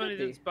 you First one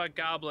should is be. about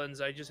goblins.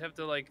 I just have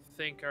to like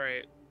think, all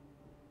right,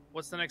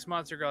 what's the next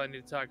monster girl I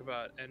need to talk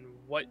about, and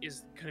what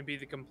is going to be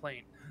the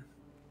complaint?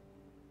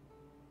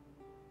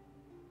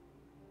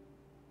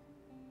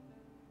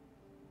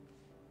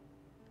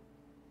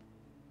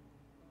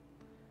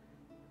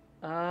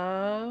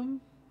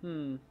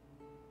 Hmm.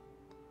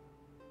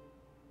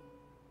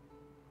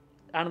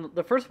 I don't know.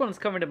 The first one that's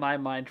coming to my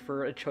mind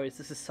for a choice.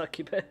 This is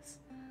Succubus.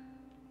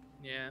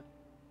 Yeah.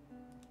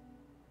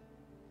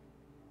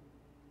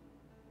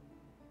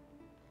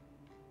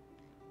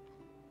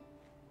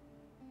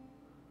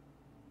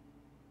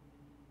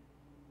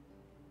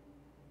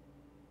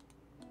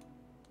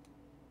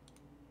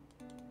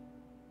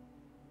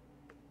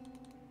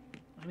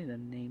 I need to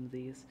name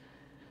these.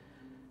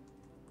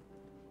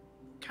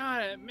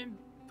 God, I'm in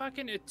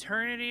fucking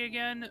eternity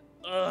again.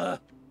 Ugh.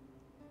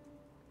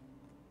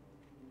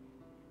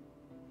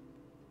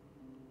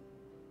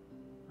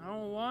 I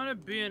don't want to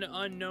be in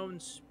unknown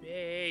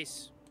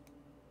space.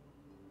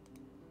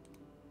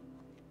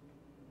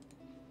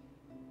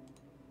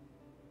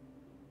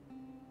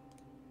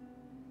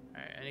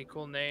 Alright, any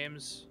cool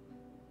names?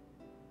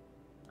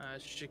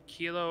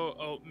 Shaquilo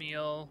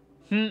Oatmeal.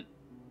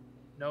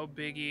 No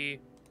biggie.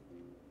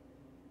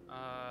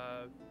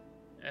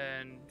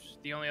 And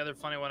the only other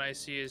funny one I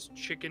see is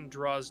Chicken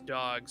Draws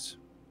Dogs.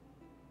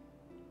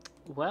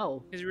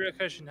 Well, Here's a real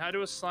question. How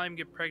do a slime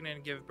get pregnant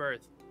and give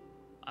birth?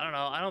 I don't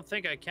know. I don't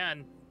think I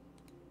can.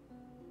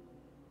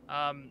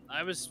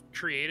 I was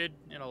created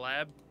in a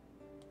lab.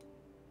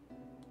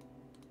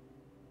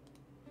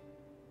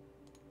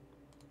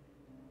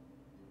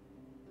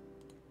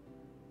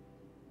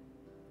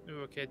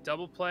 Ooh, okay,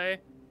 double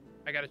play.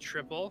 I got a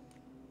triple.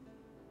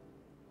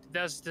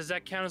 Does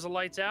that count as a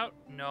lights out?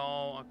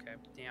 No. Okay,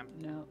 damn.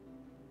 no.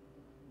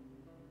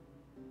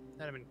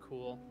 That'd have been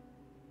cool.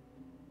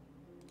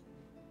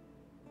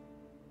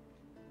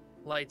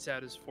 Lights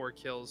out is 4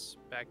 kills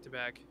back to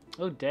back.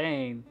 Oh,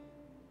 dang.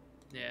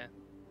 Yeah.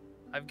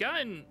 I've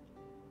gotten...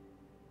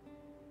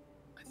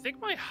 I think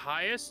my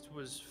highest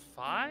was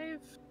 5?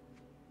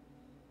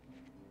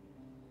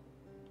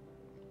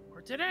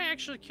 Or did I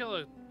actually kill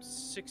a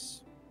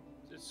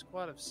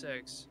squad of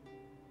 6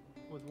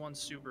 with 1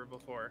 super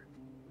before?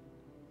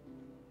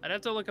 I'd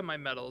have to look at my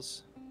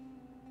medals.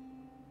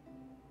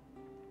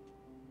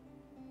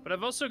 But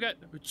I've also got...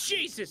 Oh,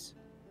 Jesus!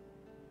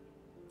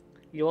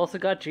 You also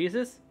got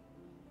Jesus?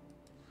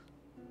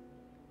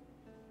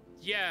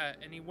 Yeah,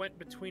 and he went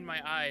between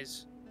my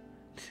eyes.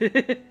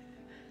 Hit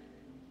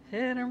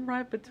him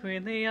right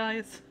between the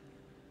eyes.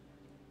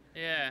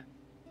 Yeah.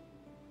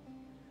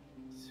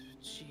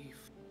 Chief.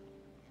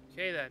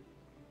 Okay then.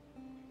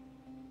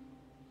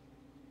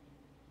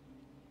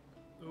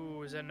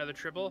 Ooh, is that another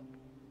triple?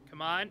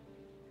 Come on.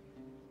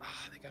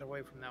 Ah, they got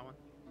away from that one.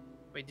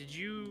 Wait, did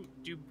you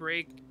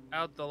break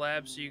out the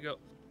lab so you go...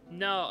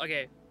 No,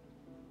 okay.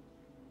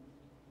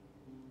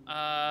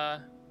 I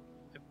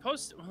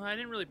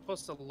didn't really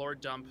post a lore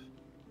dump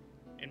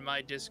in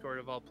my Discord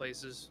of all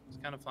places. It's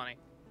kind of funny.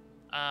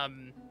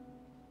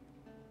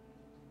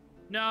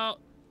 No,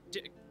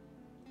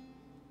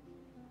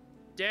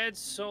 Dad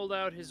sold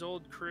out his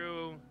old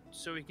crew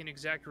so he can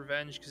exact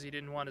revenge because he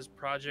didn't want his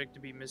project to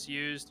be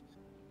misused.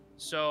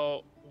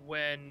 So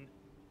when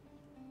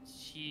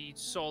he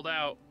sold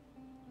out,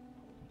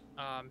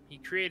 he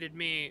created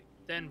me,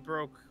 then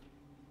broke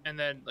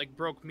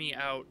me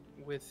out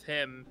with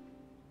him.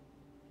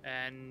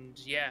 And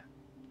yeah,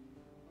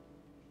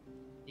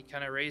 he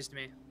kind of raised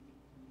me.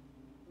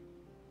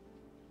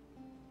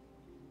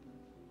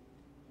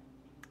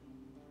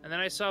 And then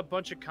I saw a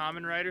bunch of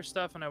Kamen Rider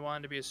stuff and I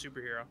wanted to be a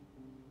superhero.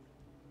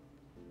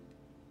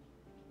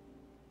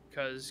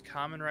 Because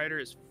Kamen Rider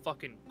is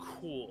fucking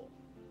cool.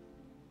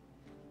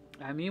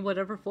 I mean,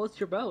 whatever floats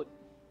your boat.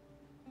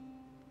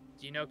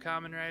 Do you know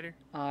Kamen Rider?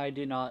 I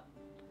do not.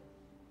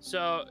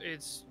 So,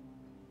 it's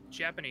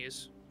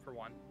Japanese, for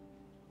one.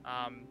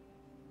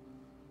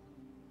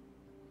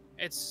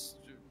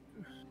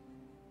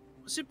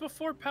 Was it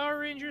before Power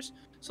Rangers?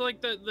 So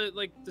like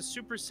the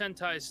Super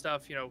Sentai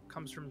stuff,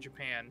 comes from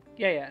Japan.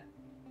 Yeah.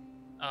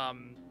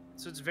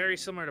 So it's very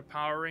similar to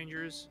Power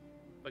Rangers,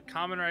 but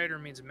Kamen Rider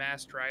means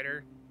Masked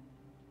Rider,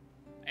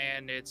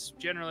 and it's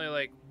generally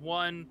like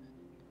one.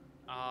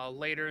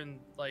 Later in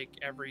like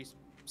every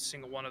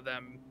single one of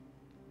them,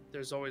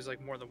 there's always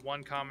like more than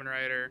one Kamen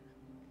Rider,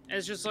 and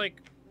it's just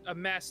like a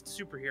masked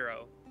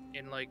superhero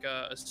in like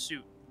a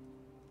suit.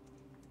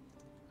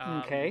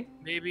 Okay.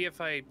 Maybe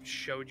if I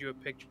showed you a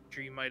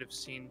picture, you might have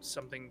seen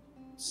something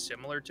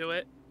similar to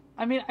it.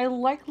 I mean, I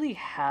likely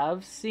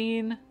have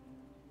seen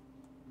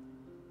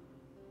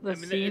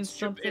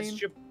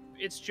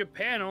It's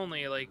Japan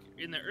only. Like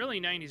in the early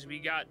 '90s, we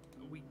got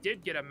we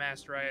did get a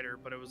Masked Rider,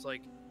 but it was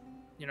like,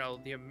 you know,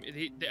 the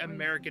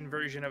American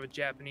version of a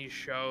Japanese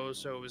show,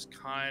 so it was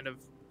kind of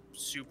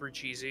super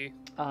cheesy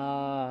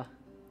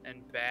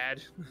and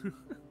bad.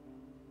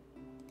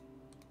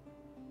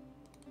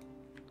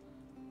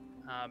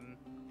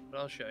 But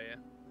I'll show you.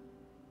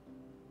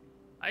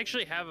 I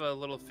actually have a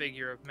little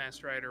figure of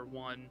Masked Rider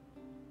 1.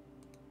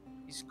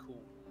 He's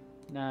cool.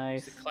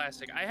 Nice. He's a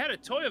classic. I had a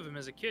toy of him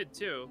as a kid,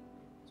 too.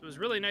 So it was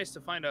really nice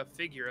to find a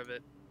figure of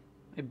it.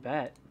 I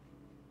bet.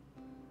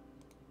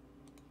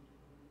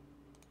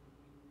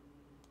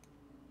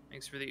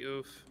 Thanks for the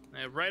oof.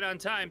 Right on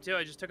time, too.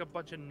 I just took a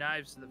bunch of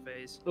knives to the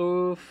face.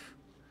 Oof.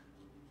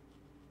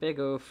 Big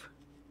oof.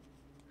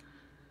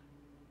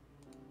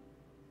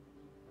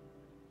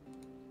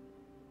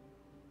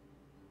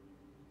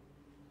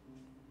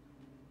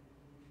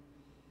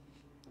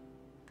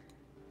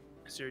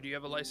 Sir, do you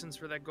have a license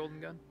for that golden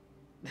gun?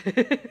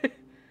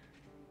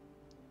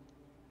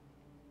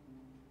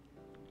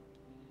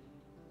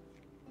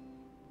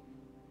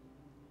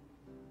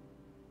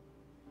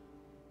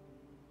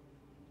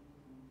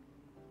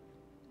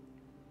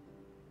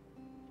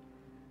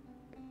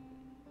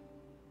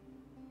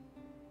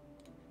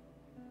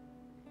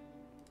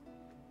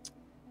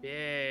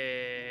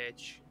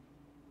 Bitch.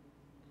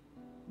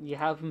 You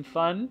having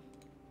fun?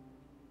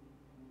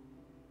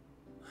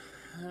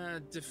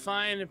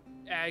 Define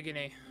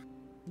agony.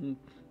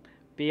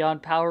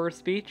 Beyond power of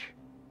speech?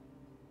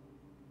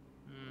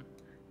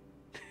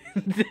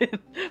 Mm,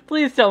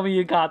 Please tell me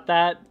you got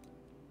that.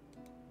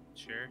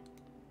 sure.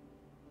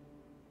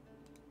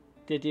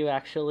 Did you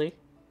actually?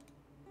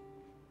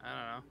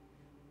 I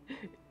don't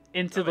know.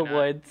 Into Probably the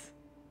not. woods.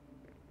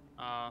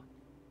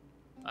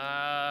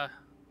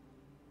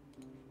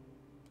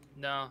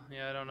 No,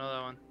 yeah, I don't know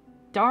that one.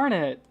 Darn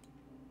it.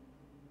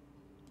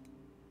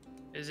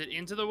 Is it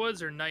Into the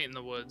Woods or Night in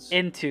the Woods?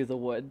 Into the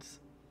woods.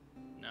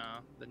 No,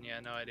 then yeah,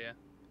 no idea.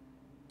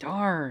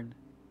 Darn.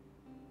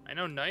 I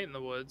know Night in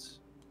the Woods.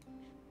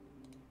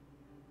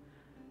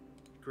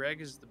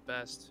 Greg is the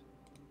best.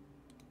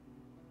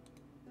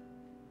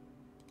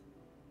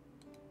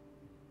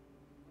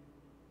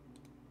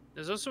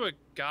 There's also a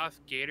goth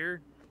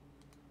gator.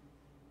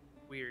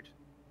 Weird.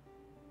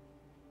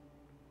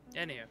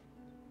 Anyhow.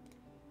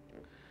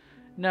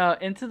 No,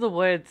 Into the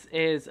Woods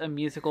is a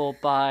musical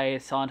by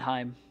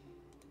Sondheim.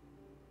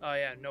 Oh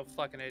yeah, no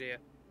fucking idea.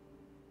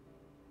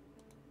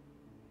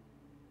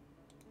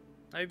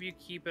 I hope you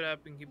keep it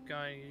up and keep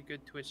going. You're a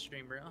good Twitch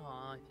streamer.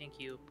 Aw, thank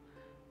you.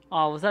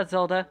 Oh, was that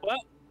Zelda? What?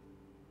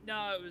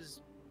 No, it was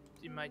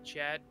in my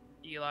chat,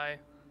 Eli.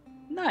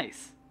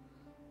 Nice.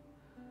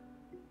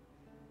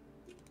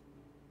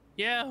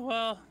 Yeah,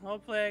 well,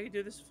 hopefully I can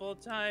do this full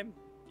time.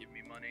 Give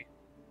me money.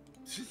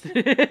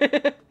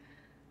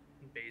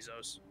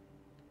 Bezos.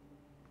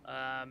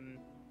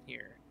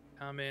 Here.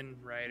 Kamen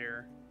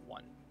Rider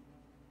 1.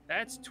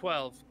 That's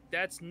 12.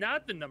 That's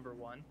not the number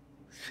 1.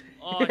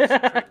 Oh, I just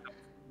cracked the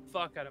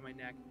fuck out of my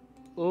neck.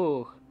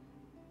 Ooh.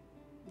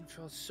 It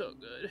felt so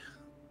good.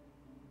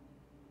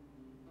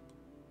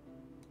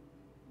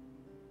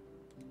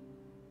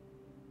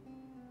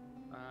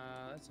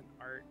 That's an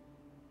art.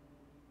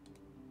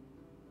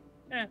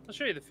 Eh, I'll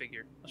show you the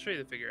figure. I'll show you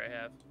the figure I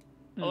have.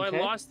 Oh, Okay.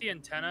 I lost the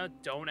antenna.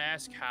 Don't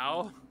ask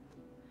how.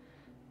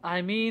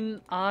 I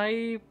mean,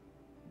 I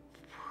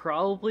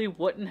probably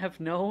wouldn't have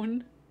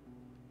known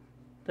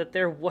that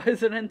there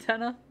was an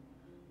antenna.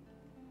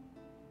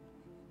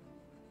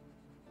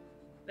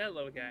 That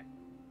little guy.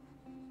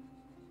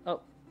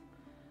 Oh.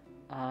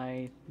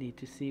 I need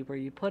to see where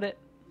you put it.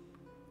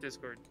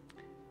 Discord.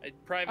 I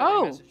privately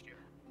Oh! messaged you.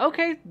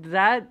 Okay,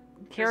 that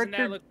Doesn't character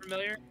that look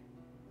familiar?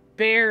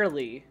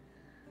 barely.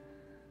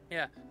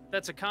 Yeah,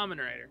 that's a Kamen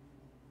Rider.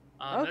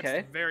 Okay.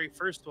 That's the very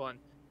first one.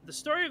 The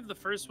story of the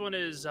first one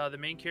is the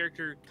main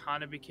character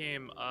kind of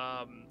became,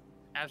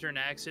 after an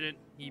accident,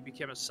 he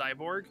became a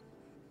cyborg.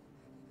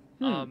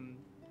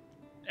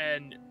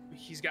 And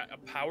he's got a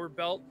power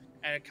belt,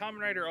 and a Kamen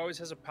Rider always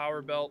has a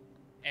power belt,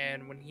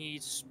 and when he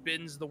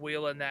spins the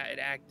wheel in that, it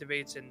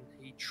activates and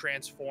he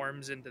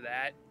transforms into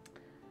that.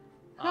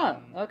 Huh,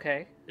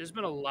 okay. There's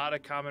been a lot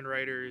of Kamen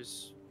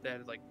Riders that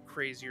had like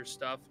crazier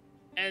stuff,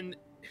 and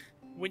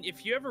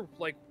if you ever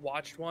like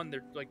watched one,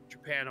 they're like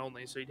Japan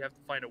only, so you'd have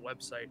to find a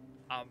website.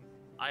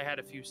 I had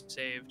a few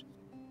saved.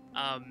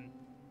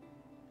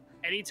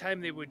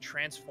 Anytime they would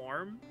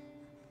transform,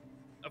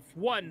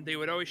 they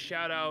would always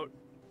shout out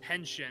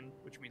Henshin,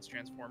 which means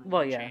transform,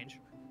 Well, yeah. change.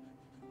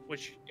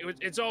 Which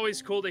it's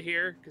always cool to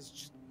hear because it's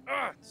just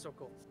it's so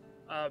cool.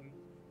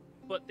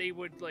 But they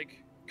would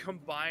like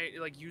combine,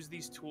 like use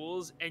these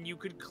tools, and you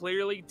could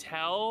clearly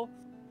tell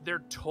they're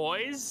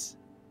toys.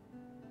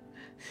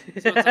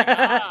 So it's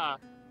like,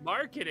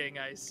 marketing,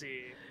 I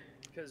see.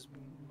 Because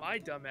my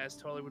dumbass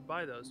totally would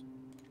buy those.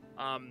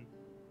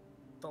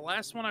 The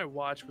last one I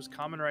watched was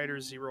Kamen Rider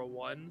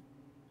 01,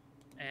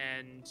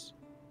 and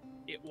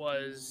it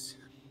was...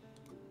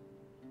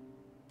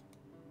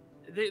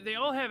 They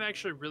all have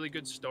actually really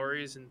good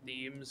stories and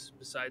themes,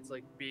 besides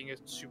like being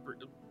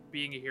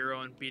a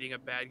hero and beating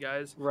up bad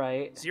guys.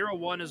 Right.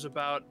 01 is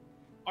about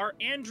are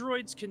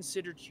androids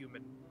considered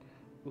human?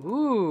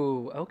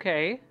 Ooh,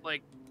 okay.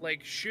 Like,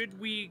 should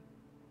we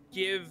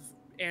give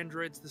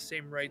androids the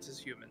same rights as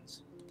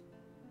humans?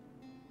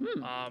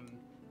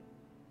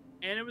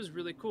 And it was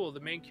really cool. The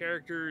main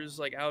character's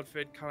like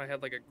outfit kind of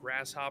had like a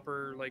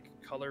grasshopper like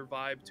color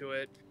vibe to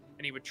it,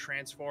 and he would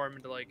transform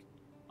into like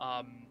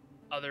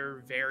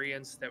other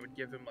variants that would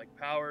give him like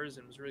powers,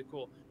 and it was really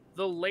cool.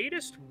 The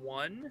latest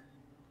one,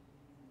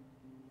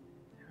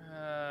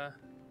 what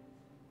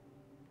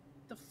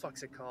the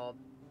fuck's it called?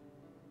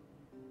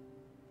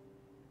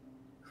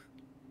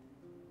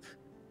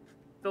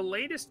 The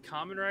latest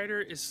Kamen Rider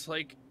is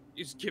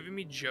giving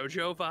me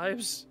JoJo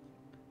vibes.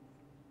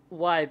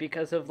 Why?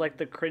 Because of like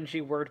the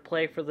cringy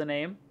wordplay for the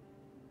name?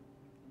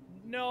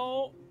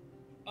 No,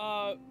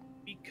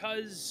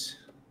 because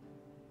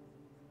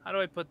how do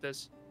I put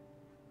this?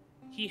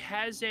 He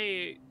has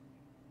a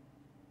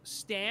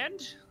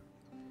stand,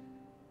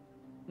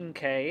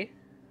 Okay.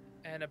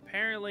 and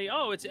apparently,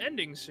 it's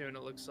ending soon.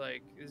 It looks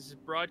like his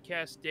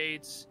broadcast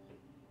dates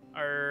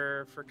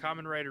are for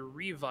Kamen Rider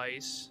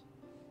Revice,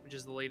 which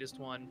is the latest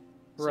one.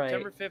 Right.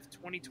 September 5th,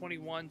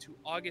 2021 to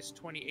August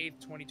 28th,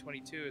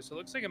 2022. So it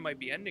looks like it might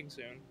be ending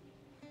soon.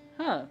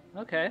 Huh,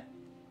 okay.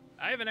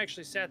 I haven't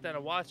actually sat down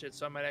to watch it,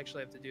 so I might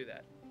actually have to do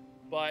that.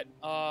 But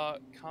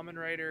Kamen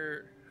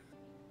Rider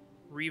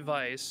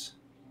Revice.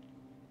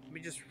 Let me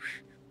just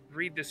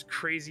read this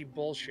crazy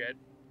bullshit.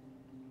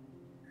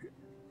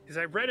 Because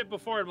I read it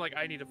before, I'm like,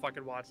 I need to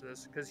fucking watch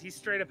this. Because he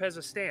straight up has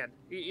a stand.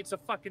 It's a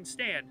fucking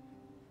stand.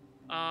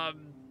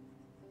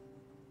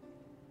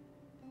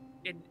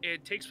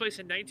 It takes place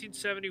in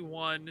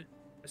 1971.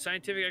 A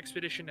scientific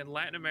expedition in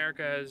Latin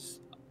America has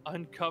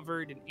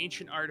uncovered an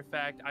ancient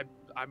artifact.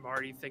 I'm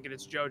already thinking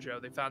it's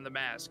JoJo. They found the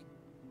mask,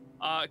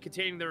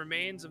 containing the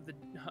remains of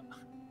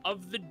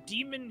the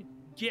demon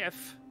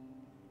Gif.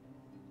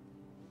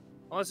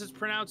 Unless it's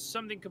pronounced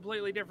something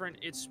completely different,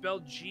 it's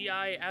spelled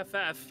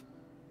Giff.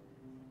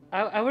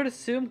 I would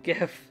assume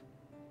GIF.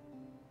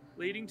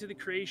 Leading to the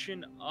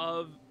creation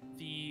of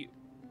the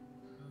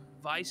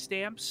Vice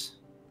stamps.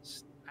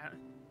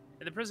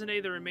 In the present day,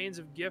 the remains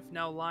of Gif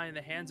now lie in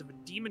the hands of a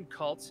demon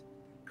cult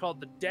called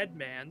the Dead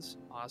Mans,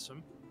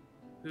 awesome,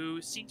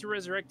 who seek to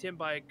resurrect him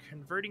by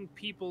converting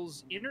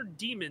people's inner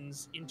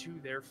demons into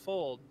their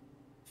fold.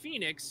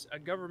 Phoenix, a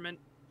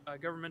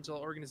governmental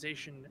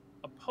organization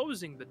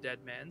opposing the Dead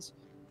Mans,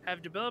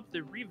 have developed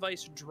the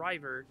Revice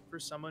driver for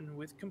someone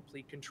with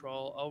complete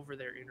control over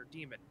their inner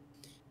demon.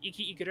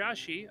 Iki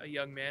Igarashi, a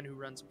young man who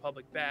runs a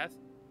public bath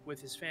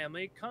with his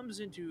family, comes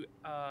into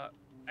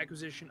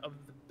acquisition of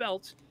the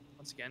belt.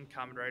 Once again,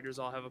 Kamen Riders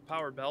all have a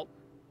power belt.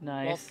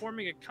 Nice. While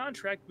forming a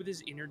contract with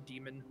his inner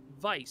demon,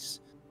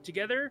 Vice.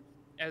 Together,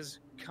 as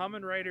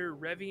Kamen Rider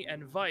Revi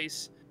and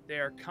Vice, they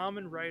are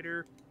Kamen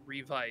Rider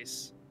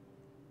Revice.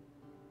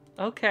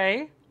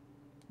 Okay.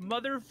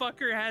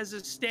 Motherfucker has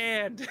a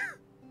stand.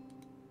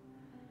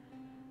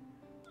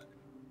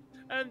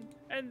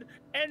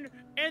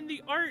 and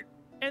the art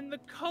and the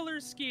color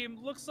scheme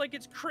looks like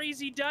it's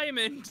Crazy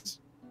Diamond.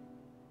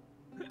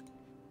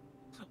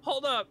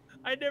 Hold up.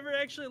 I never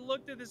actually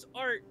looked at this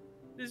art.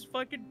 This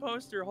fucking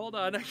poster. Hold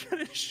on. I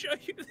gotta show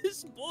you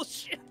this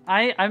bullshit.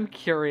 I'm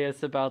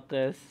curious about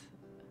this.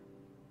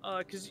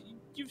 Cause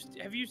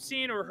have you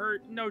seen or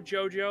heard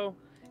JoJo?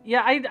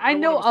 Yeah, I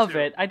know one was of two.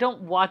 it. I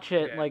don't watch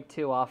it Okay. like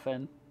too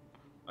often.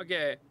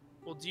 Okay.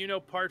 Well, do you know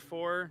part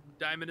 4,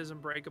 Diamond is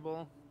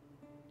Unbreakable?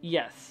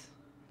 Yes.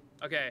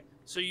 Okay.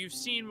 So you've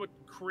seen what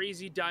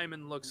Crazy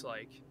Diamond looks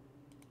like.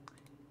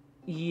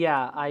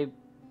 Yeah,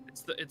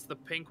 It's the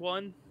pink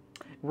one.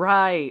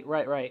 Right.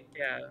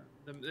 Yeah,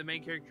 the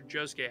main character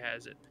Josuke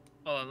has it.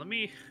 Hold on, let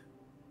me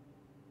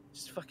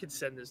just fucking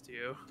send this to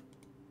you.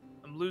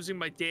 I'm losing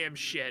my damn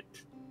shit.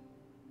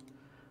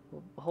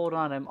 Hold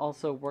on, I'm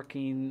also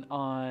working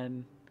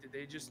on... Did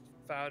they just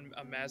found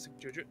a massive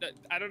JoJo?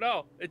 I don't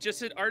know. It just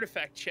said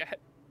artifact chat.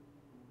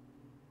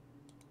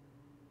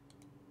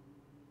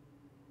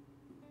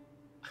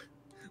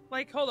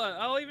 Like, hold on.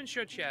 I'll even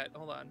show chat.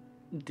 Hold on.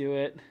 Do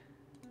it.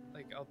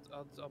 Like, I'll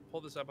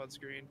pull this up on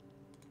screen.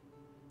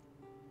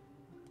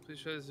 Please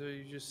show us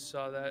you just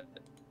saw that.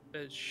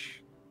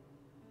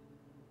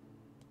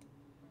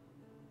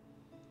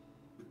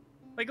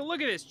 Like,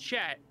 look at this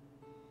chat.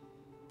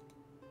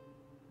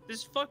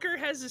 This fucker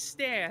has a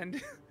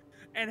stand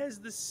and has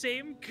the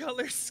same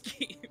color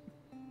scheme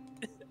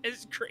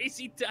as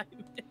Crazy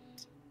Diamond.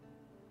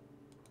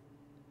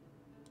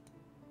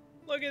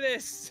 Look at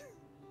this.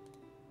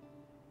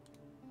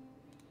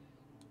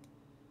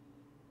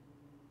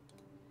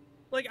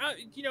 Like,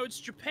 it's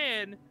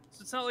Japan,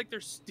 so it's not like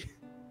they're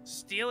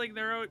stealing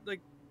their own,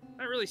 like,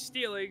 not really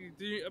stealing.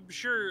 I'm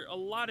sure a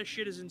lot of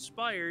shit is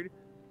inspired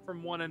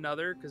from one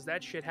another, because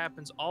that shit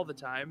happens all the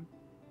time.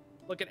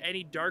 Look at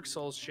any Dark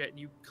Souls shit, and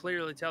you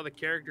clearly tell the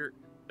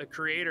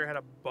creator had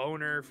a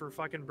boner for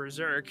fucking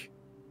Berserk.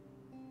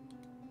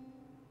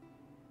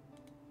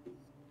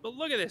 But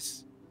look at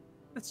this.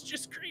 That's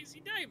just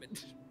Crazy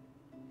Diamond.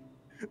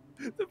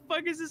 The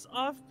fuck is this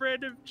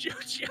off-brand of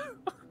JoJo?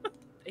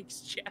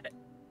 Thanks, chat.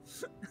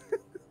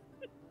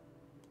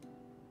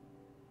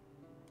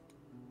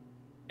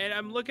 And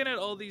I'm looking at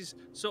all these.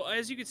 So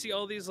as you can see,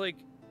 all these like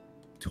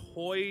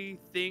toy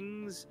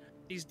things,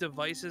 these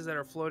devices that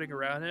are floating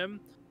around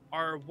him,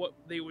 are what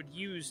they would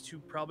use to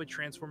probably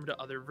transform into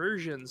other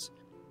versions.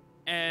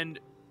 And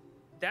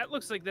that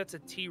looks like that's a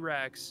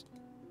T-Rex.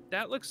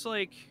 That looks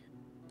like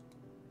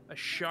a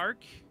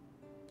shark.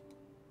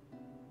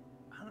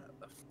 I don't know,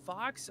 a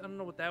fox? I don't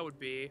know what that would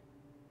be.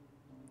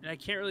 And I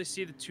can't really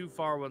see the two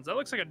far ones. That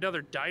looks like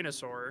another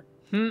dinosaur.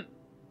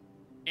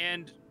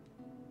 And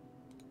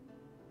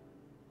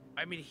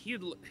I mean,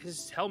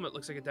 his helmet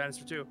looks like a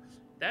dinosaur too.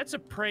 That's a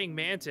praying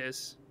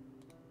mantis.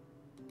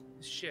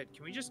 Shit,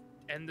 can we just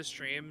end the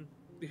stream?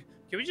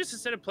 Can we just,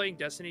 instead of playing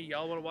Destiny,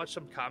 y'all want to watch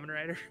some Kamen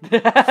Rider?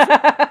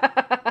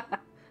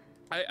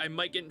 I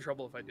might get in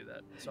trouble if I do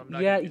that, so I'm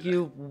not. Yeah, gonna do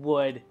you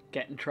would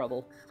get in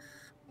trouble.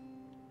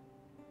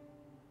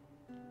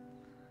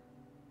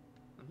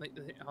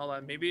 Hold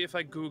on, maybe if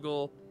I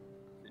Google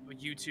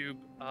YouTube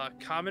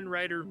Kamen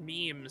Rider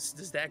memes,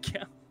 does that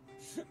count?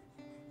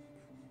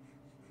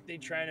 They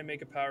trying to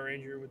make a Power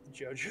Ranger with the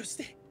JoJo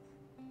stick.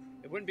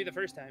 It wouldn't be the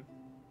first time.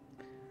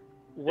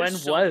 When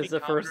There's so many was the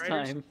Kamen first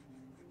Riders.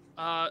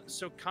 time?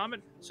 So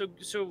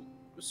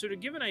to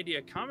give an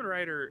idea, Kamen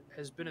Rider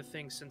has been a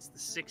thing since the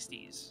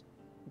 60s.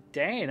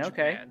 Dang, in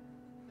okay. Japan.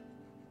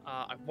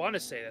 I want to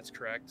say that's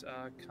correct.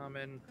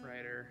 Kamen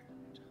Rider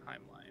timeline.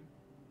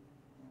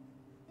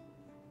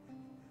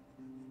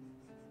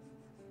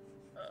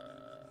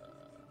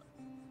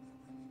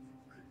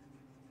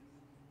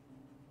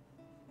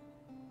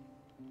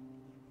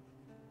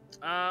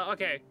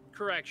 Okay,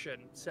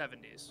 correction,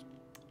 70s.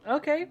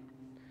 Okay.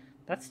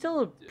 That's still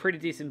a pretty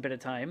decent bit of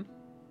time.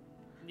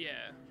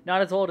 Yeah.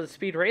 Not as old as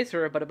Speed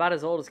Racer, but about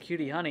as old as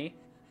Cutie Honey.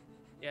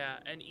 Yeah,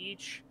 and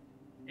each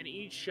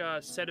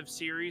set of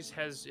series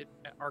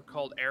are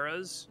called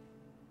eras.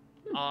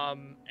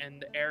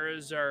 And the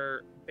eras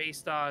are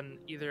based on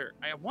either,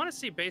 I want to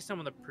say based on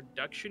when the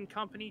production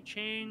company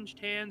changed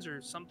hands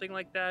or something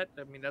like that.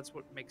 I mean, that's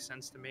what makes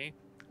sense to me.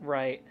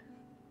 Right.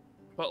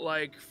 But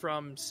like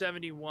from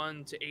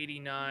 71 to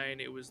 89,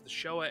 it was the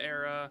Showa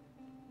era.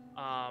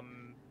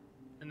 And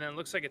then it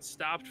looks like it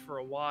stopped for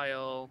a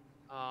while.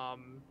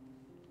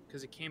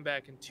 Because it came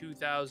back in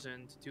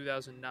 2000 to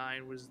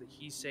 2009 was the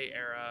Heisei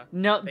era.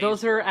 No,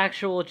 those are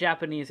actual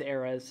Japanese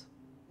eras.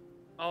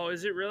 Oh,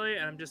 is it really?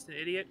 And I'm just an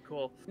idiot?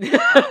 Cool.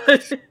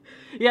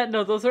 Yeah,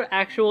 no, those are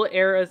actual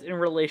eras in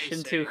relation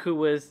Heisei. to who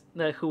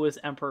was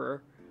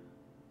emperor.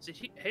 Is it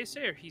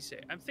Heisei or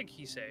Heisei? I think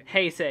Heisei.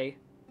 Heisei.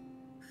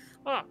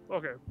 Ah,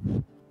 okay.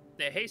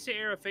 The Heisei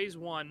era phase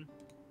 1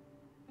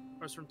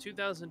 was from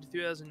 2000 to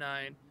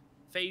 2009.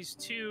 Phase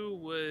 2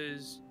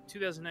 was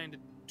 2009 to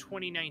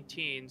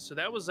 2019. So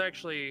that was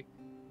actually,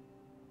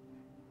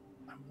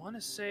 I want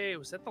to say,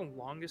 was that the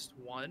longest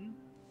one?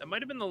 That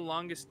might have been the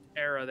longest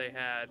era they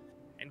had.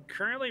 And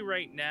currently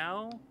right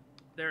now,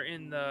 they're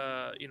in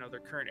the, their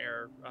current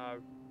era,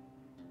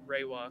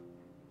 Reiwa.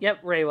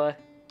 Yep, Reiwa.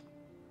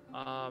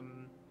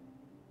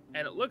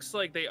 And it looks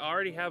like they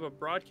already have a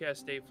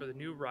broadcast date for the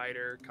new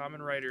rider, Kamen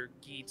Rider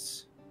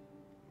Geats,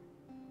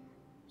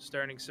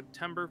 starting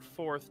September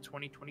 4th,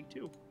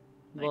 2022.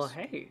 Nice. Well,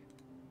 hey.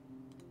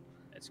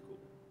 That's cool.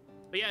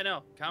 But yeah,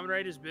 no, Kamen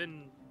Rider's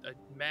been a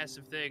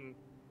massive thing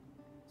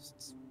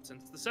since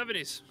the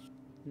 70s.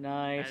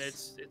 Nice. And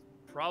it's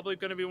probably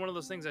going to be one of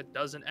those things that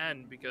doesn't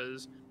end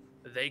because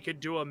they could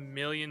do a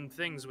million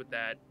things with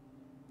that.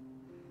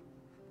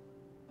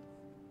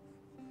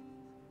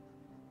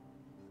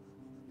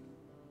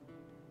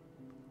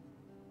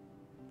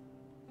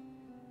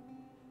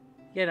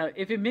 You know,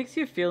 if it makes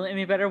you feel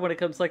any better when it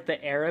comes to, like,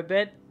 the era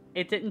bit,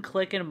 it didn't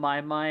click in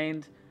my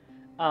mind,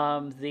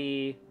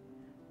 the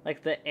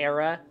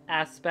era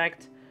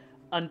aspect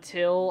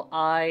until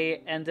I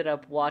ended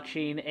up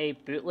watching a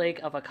bootleg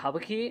of a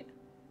kabuki.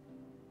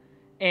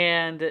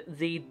 And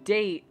the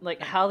date,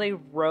 like, how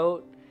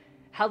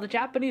the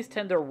Japanese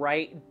tend to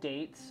write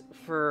dates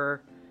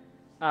for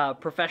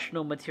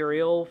professional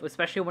material,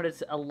 especially when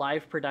it's a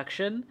live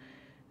production.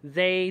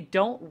 They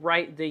don't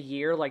write the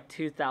year, like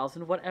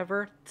 2000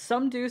 whatever.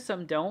 Some do,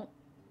 some don't.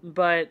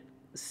 But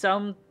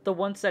the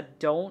ones that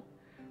don't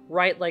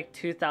write like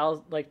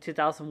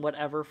 2000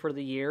 whatever for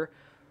the year,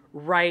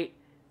 write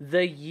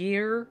the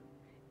year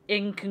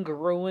in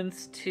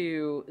congruence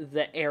to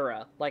the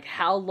era, like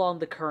how long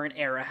the current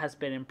era has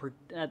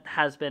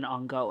been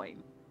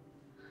ongoing.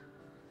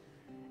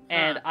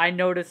 And I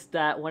noticed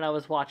that when I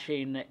was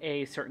watching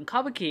a certain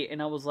kabuki,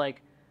 and I was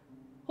like,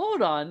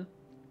 hold on,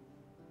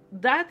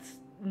 that's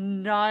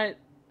not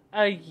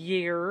a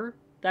year.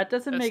 That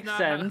doesn't make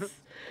sense.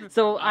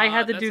 So I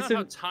had to do some.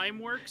 How time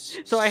works.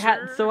 So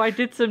I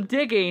did some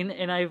digging,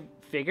 and I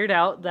figured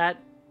out that,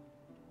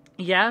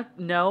 yeah,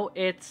 no,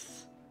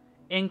 it's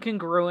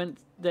incongruent.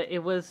 That it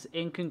was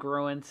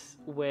incongruence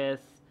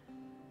with,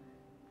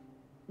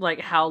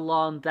 like, how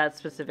long that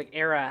specific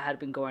era had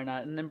been going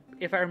on. And then,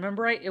 if I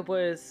remember right, it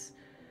was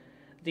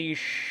the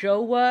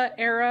Showa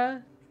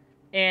era,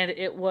 and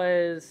it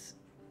was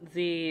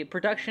the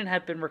production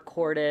had been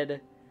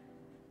recorded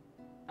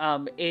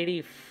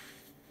 84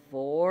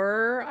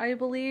 4, I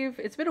believe.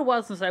 It's been a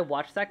while since I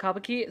watched that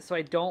Kabuki, so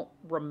I don't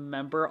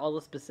remember all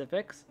the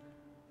specifics.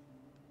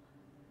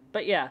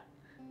 But yeah.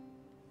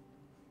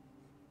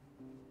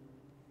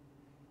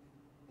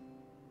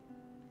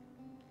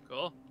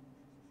 Cool.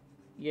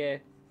 Yeah.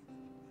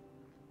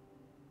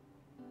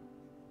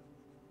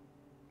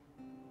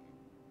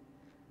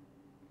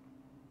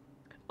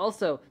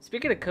 Also,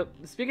 speaking of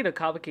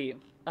Kabuki,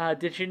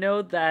 did you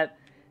know that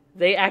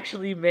they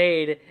actually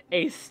made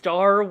a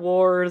Star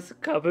Wars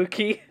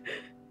Kabuki?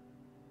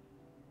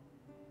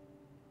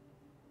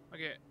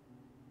 Okay.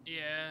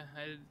 Yeah,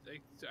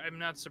 I'm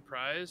not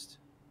surprised.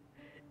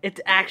 It's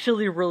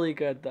actually really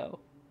good, though.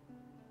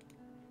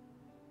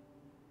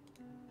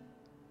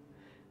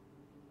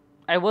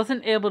 I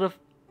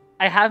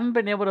haven't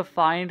been able to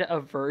find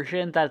a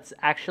version that's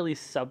actually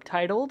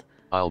subtitled.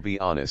 I'll be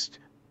honest,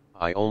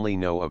 I only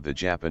know of the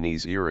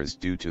Japanese eras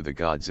due to the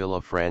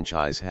Godzilla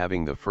franchise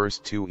having the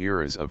first 2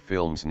 eras of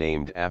films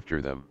named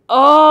after them.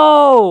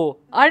 Oh!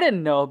 I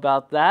didn't know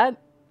about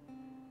that.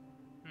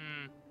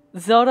 Hmm.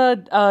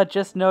 Zelda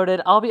just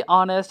noted, I'll be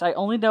honest, I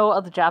only know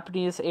of the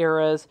Japanese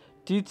eras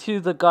due to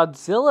the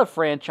Godzilla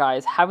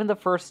franchise having the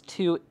first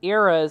 2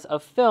 eras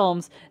of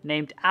films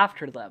named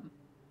after them.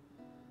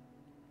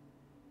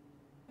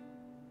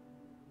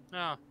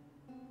 Oh.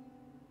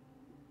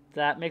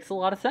 That makes a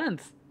lot of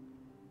sense.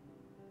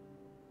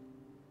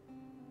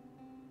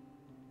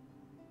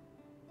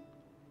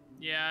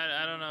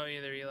 Yeah, I don't know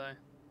either, Eli.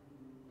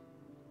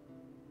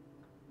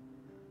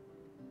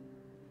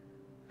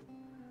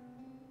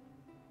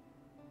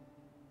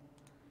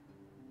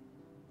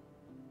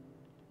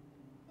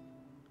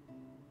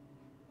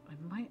 I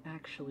might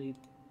actually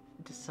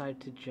decide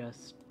to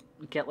just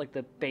get like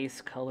the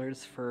base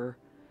colors for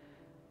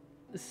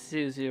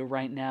Suzu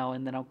right now,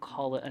 and then I'll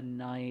call it a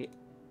night.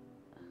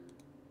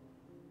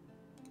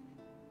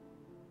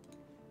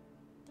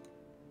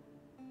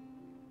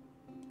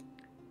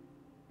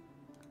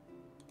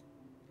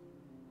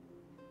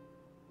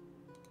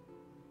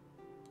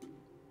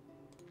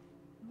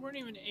 You weren't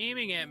even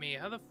aiming at me.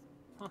 How the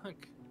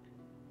fuck?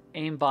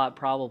 Aimbot,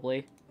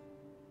 probably.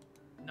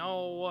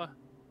 No.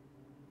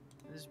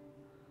 This is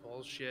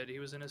bullshit. He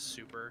was in a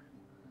super.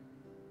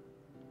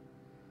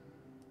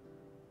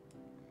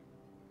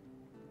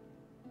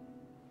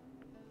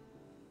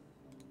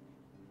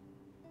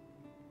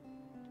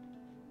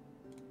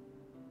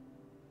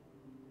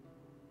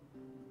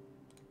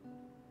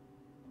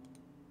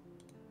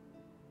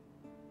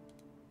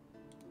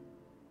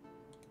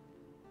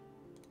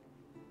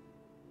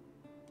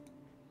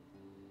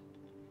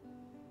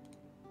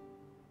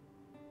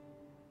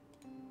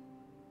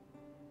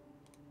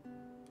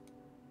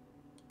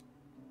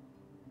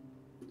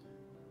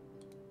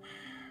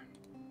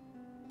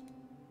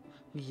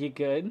 You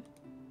good?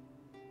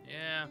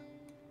 Yeah.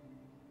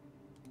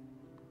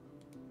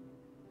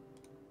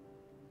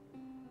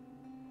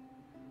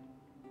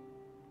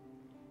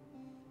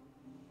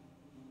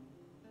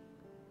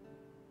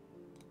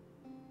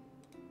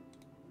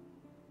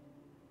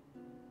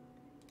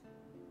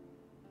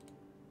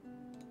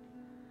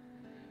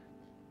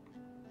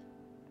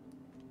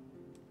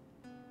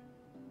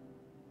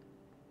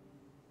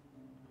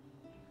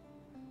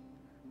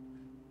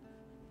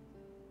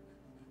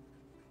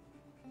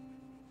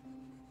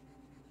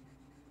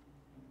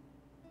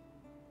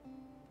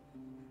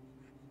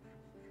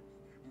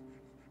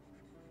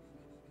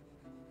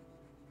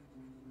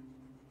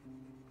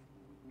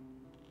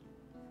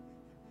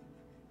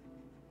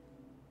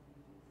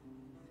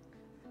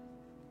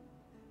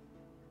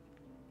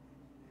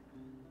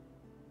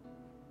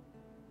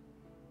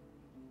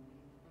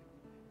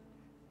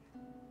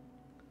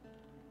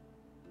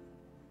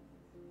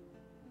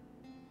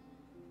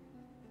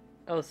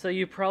 Oh, so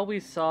you probably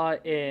saw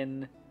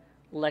in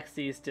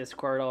Lexi's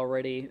Discord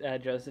already,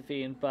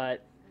 Josephine,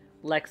 but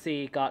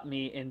Lexi got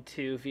me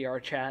into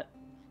VR chat.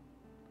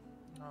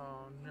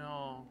 Oh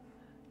no.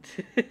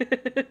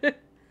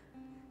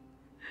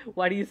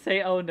 Why do you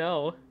say, oh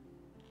no?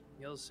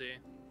 You'll see.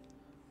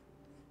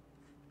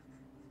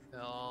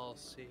 They'll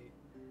see.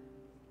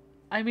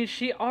 I mean,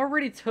 she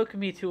already took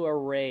me to a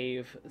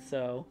rave,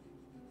 so...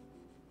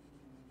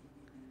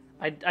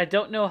 I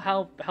don't know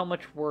how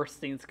much worse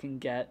things can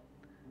get.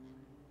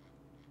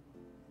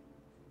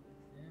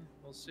 Yeah,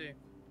 we'll see.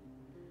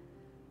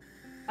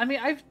 I mean,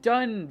 I've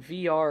done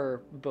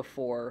VR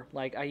before.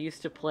 Like, I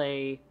used to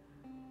play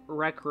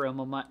Rec Room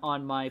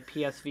on my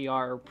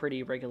PSVR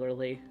pretty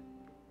regularly.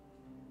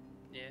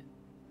 Yeah.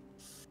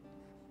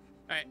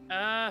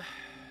 Alright,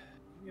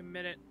 give me a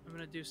minute. I'm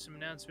gonna do some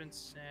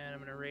announcements and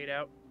I'm gonna raid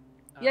out.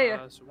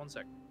 Yeah. So 1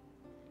 sec.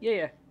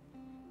 Yeah.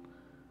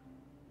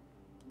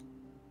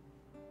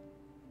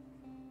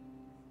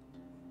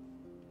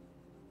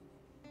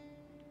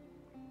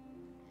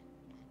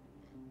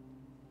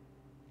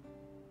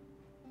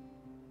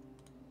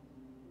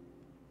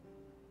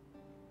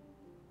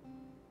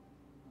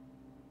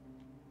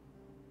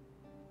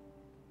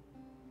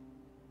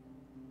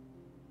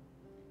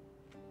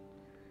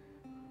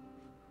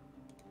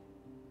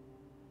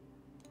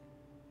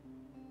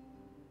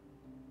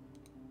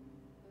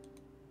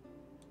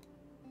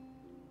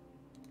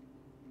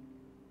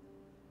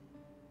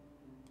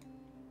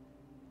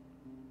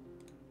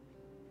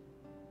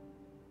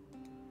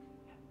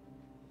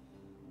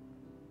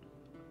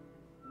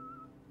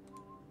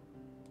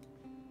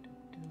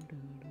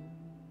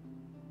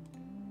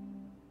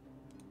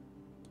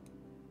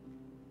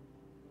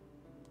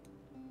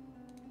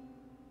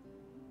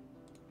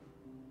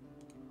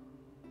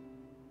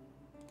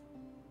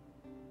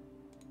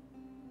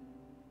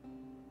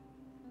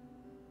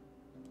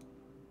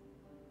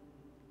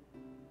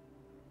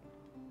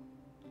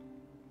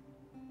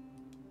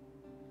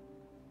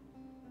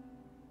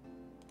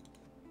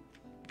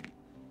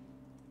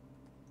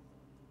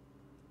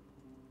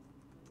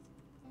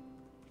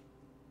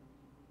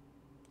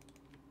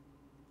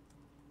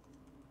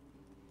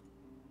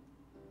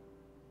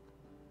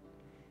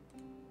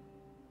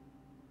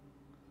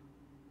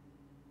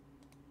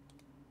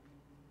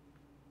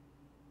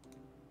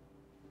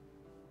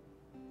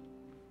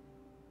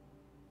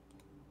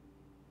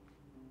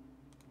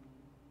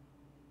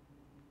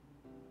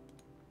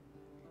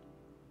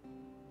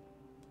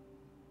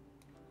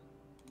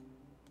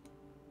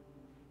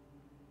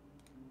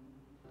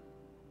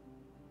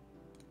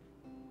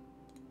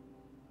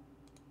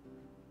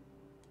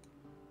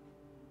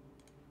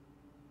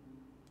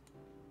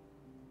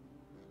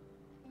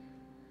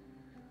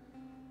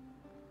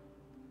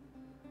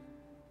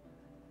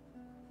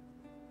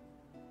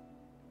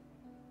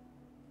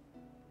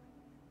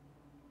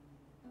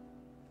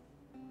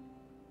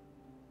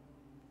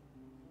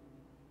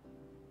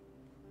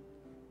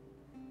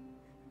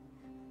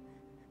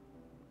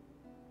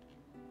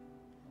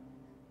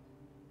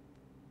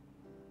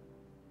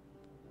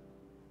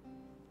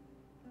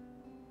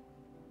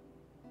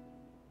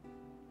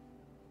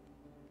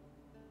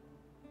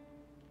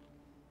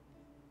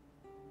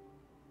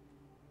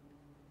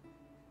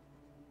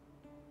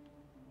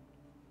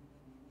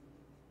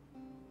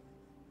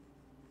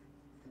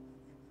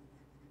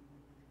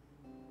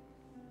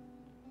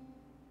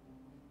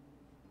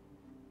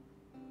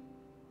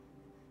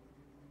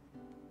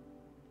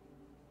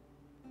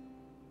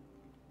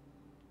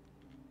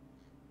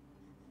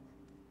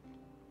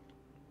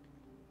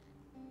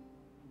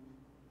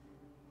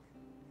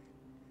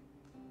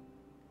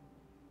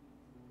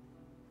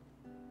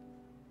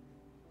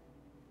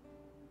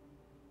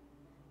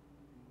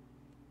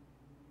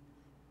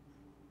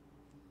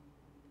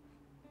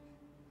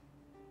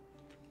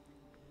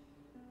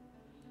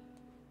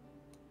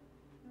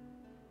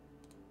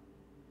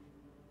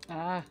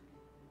 Ah,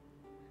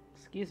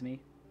 excuse me.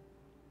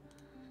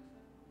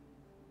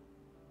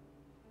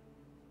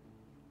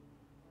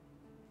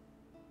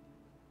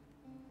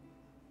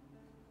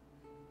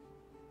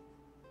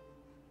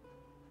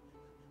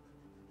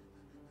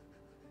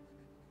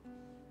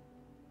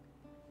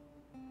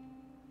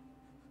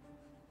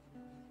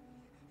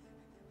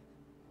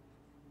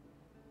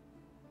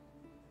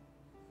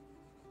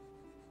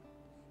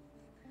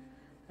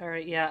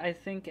 Alright, yeah, I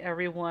think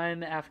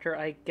everyone, after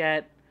I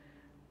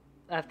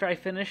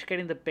finish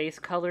getting the base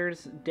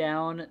colors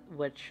down,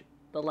 which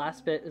the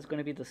last bit is going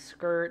to be the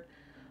skirt,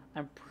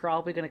 I'm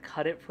probably going to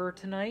cut it for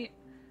tonight.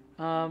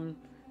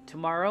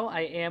 Tomorrow,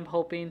 I am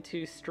hoping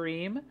to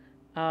stream.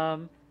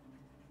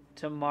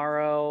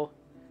 Tomorrow,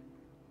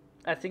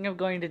 I think I'm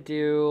going to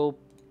do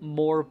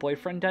more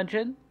Boyfriend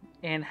Dungeon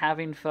and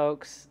having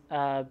folks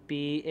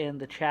be in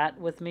the chat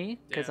with me,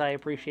 because Yeah. I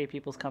appreciate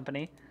people's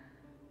company.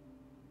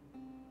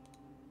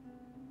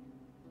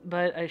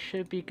 But I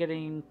should be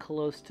getting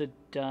close to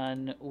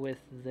done with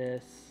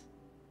this.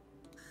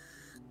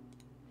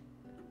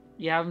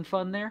 You having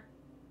fun there?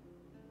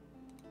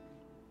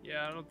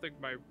 Yeah, I don't think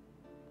my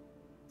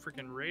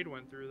freaking raid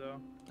went through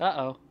though.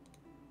 Uh-oh.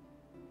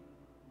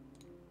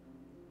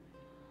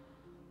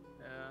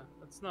 Yeah,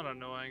 that's not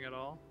annoying at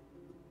all.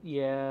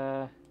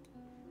 Yeah.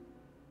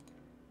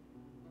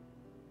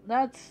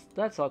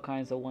 That's all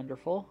kinds of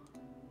wonderful.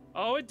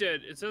 Oh, it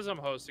did. It says I'm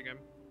hosting him.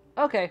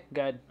 Okay,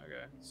 good.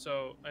 Okay,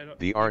 so I don't.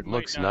 The he art might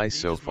looks not- nice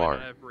he so just might far.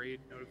 not have raid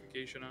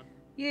notification on.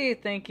 Yay,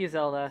 thank you,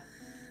 Zelda.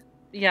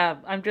 Yeah,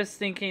 I'm just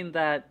thinking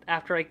that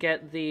after I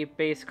get the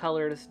base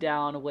colors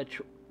down,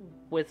 which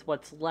with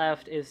what's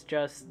left is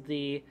just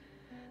the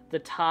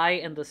tie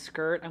and the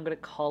skirt, I'm gonna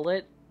call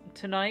it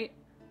tonight.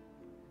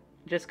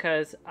 Just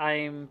because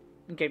I'm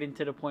getting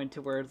to the point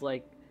to where it's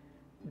like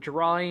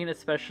drawing,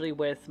 especially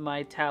with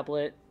my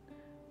tablet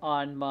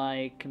on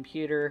my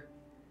computer,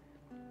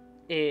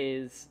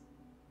 is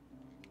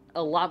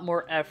a lot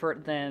more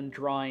effort than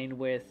drawing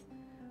with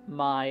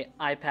my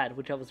iPad,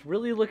 which I was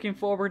really looking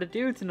forward to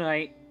do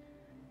tonight,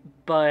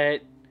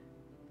 but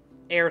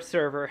Air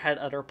Server had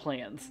other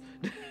plans.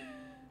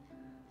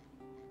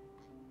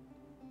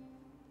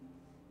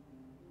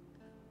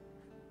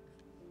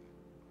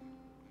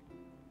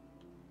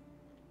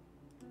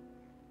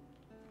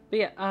 But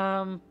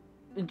yeah,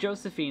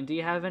 Josephine, do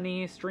you have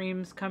any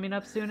streams coming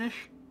up soonish?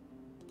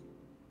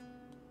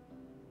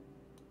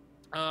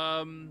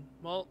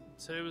 Well,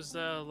 today was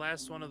the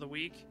last one of the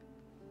week,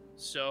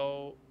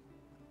 so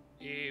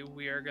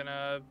we are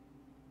gonna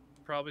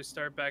probably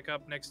start back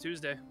up next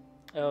Tuesday.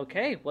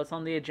 Okay, what's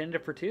on the agenda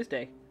for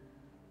Tuesday?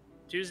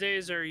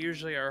 Tuesdays are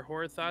usually our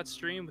horror thoughts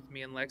stream with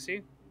me and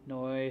Lexi.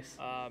 Nice.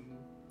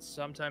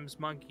 Sometimes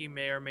Monkey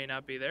may or may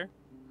not be there.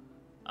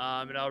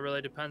 It all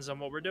really depends on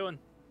what we're doing.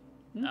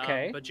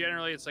 Okay. But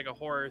generally, it's like a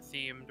horror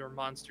themed or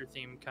monster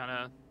themed kind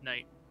of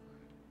night.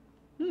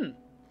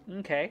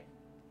 Okay.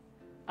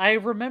 I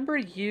remember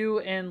you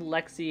and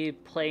Lexi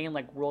playing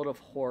like World of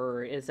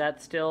Horror. Is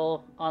that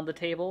still on the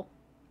table?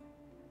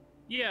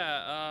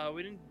 Yeah,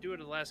 we didn't do it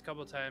the last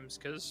couple of times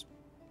because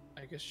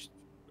I guess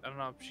I don't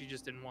know, she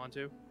just didn't want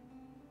to.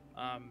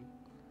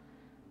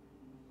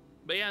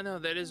 But yeah, no,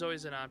 that is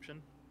always an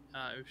option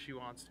if she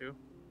wants to.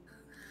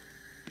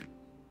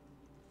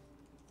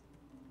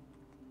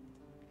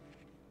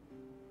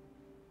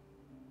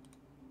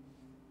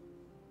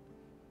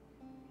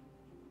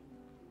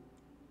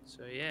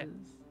 So yeah.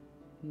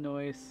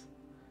 Nice.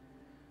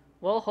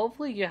 Well,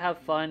 hopefully you have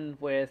fun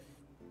with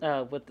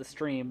the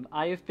stream.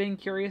 I've been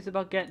curious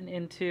about getting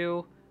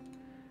into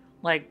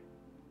like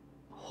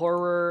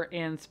horror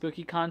and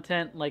spooky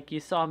content. Like you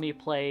saw me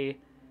play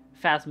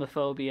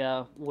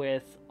Phasmophobia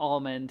with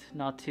Almond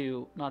not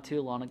too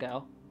long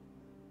ago.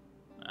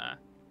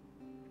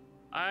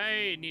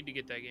 I need to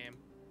get that game.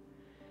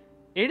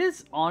 It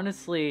is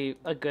honestly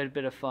a good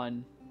bit of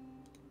fun.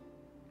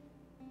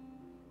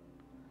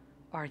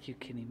 Are you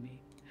kidding me?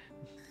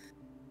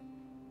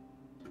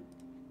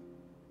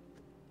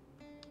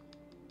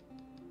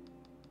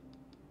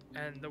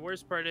 And the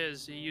worst part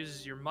is he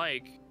uses your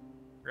mic,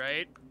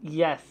 right?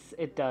 Yes,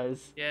 it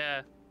does.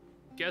 Yeah.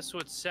 Guess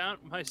what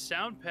my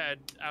sound pad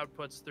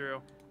outputs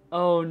through?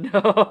 Oh no.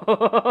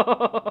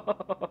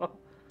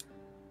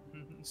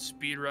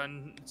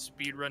 Speedrun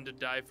to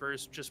die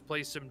first. Just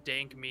play some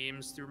dank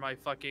memes through my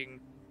fucking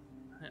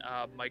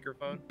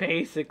microphone.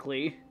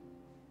 Basically.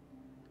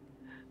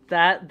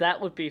 That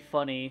would be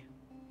funny.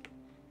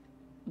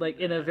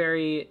 Like in a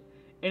very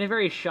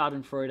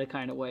Schadenfreude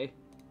kind of way.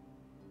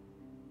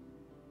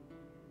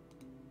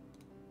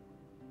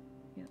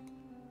 Yeah.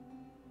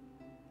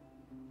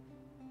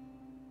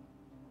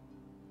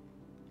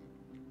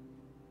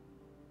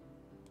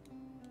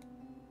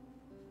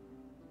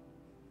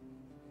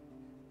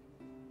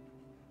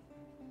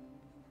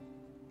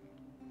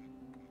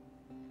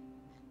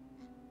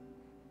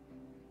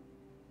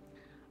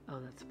 Oh,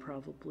 that's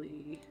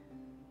probably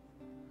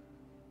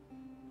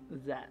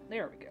that.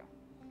 There we go.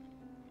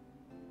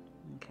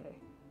 Okay.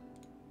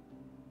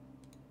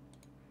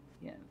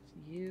 Yes,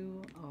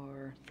 you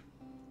are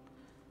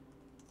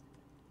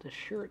the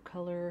shirt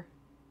color.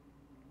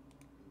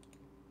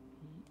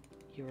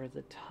 You're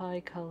the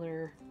tie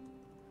color.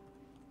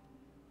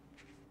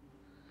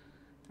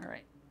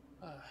 Alright.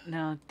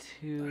 Now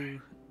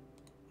to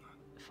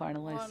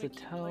finalize the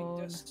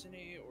tone.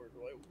 Destiny, or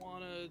do I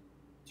want to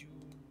do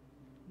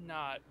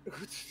not?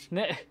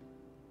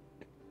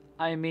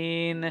 I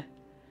mean,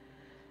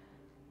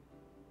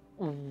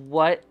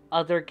 what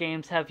other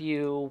games have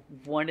you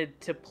wanted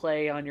to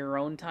play on your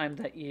own time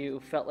that you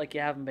felt like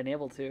you haven't been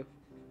able to?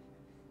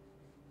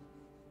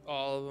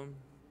 All of them.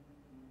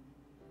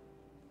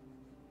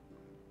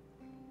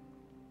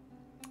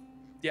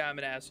 Yeah, I'm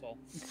an asshole.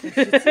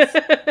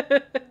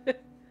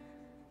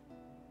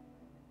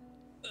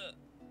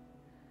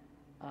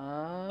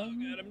 Oh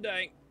god, I'm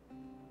dying.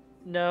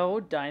 No,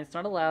 dying's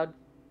not allowed.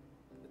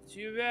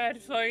 Too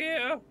bad, fuck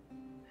you.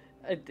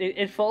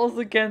 It falls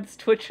against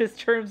Twitch's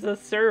terms of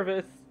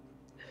service.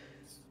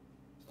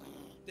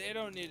 They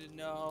don't need to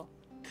know.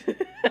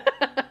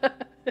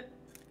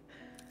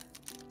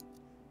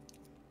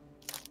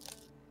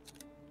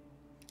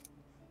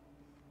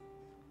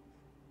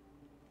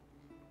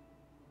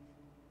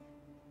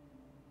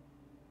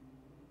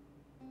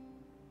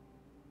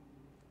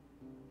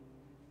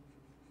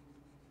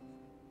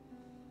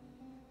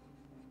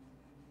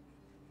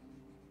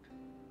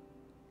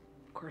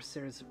 Of course,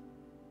 there's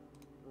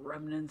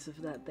remnants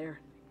of that there.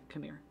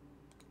 Come here.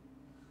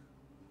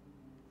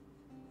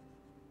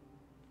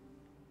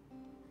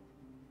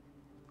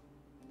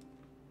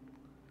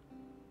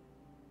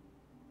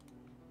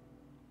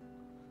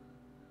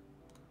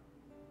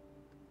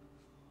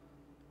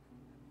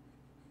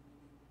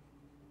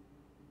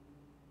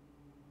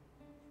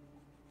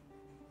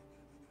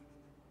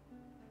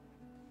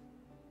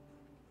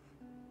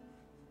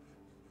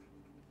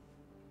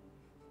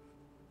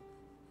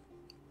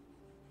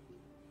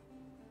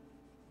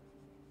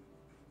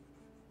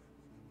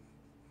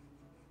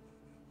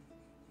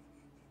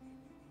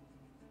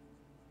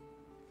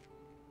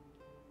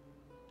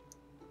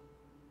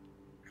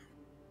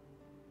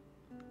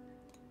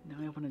 Now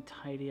I want to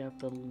tidy up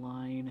the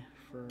line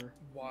for...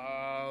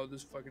 Wow,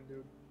 this fucking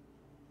dude.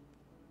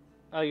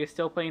 Oh, you're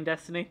still playing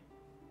Destiny?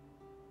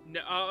 No,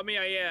 I mean,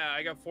 yeah,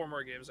 I got 4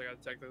 more games I gotta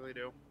technically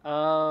do.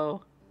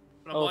 Oh.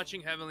 But I'm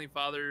watching Heavenly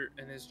Father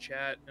in his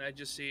chat, and I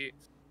just see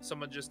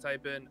someone just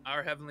type in,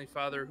 "Our Heavenly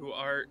Father who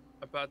art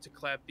about to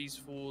clap these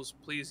fools,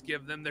 please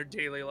give them their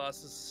daily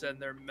losses,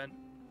 send their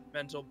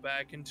mental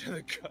back into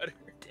the gutter."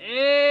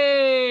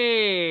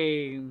 Dang!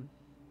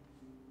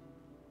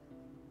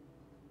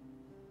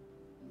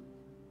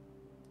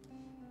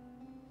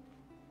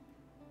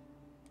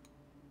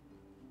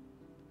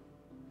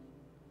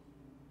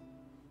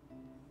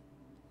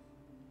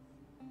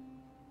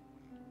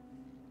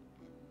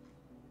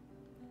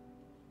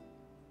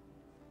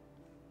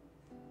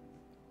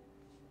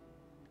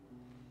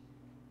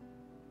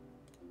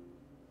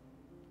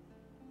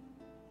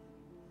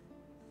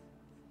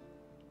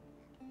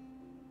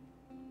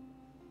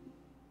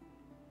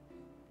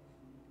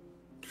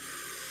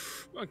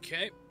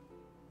 Okay.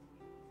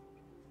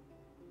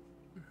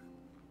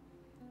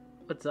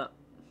 What's up?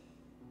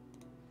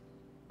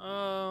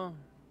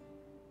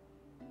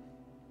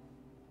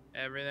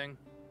 Everything.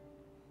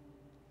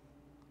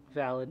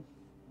 Valid.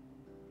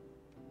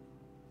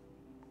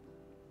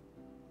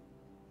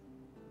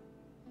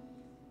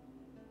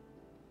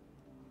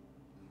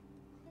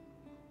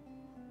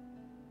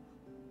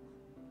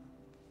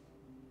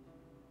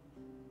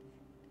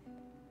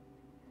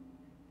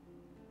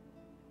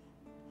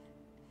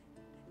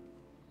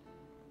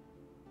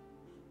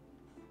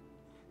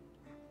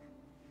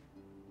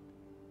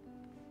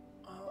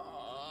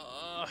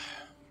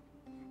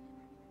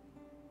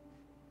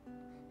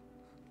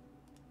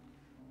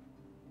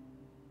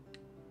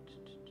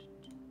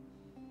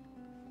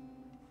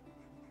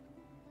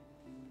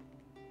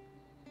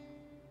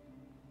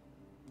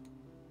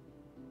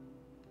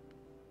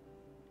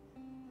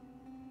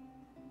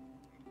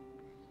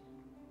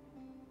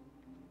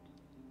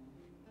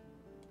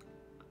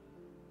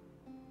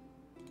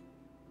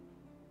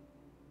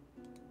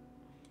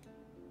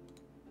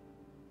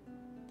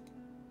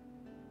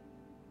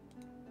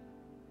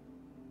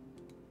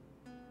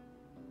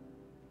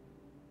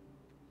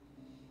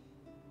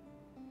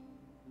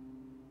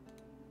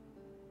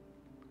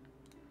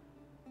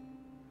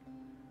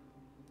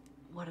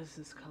 What is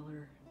this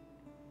color?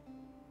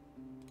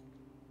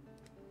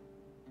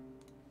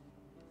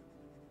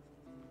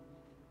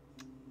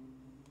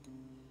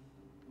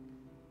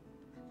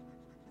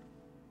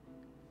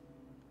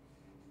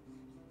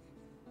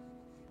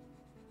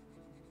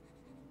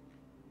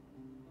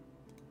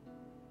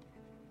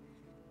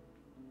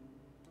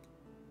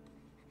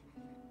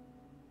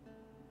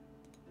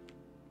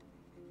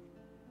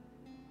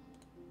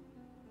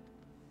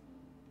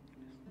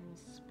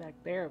 Back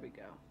there we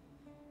go.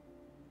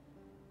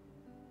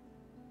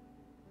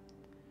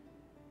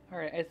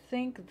 Alright, I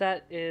think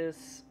that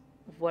is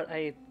what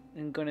I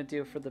am going to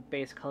do for the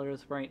base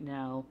colors right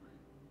now.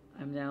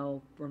 I'm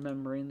now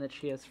remembering that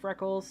she has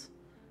freckles,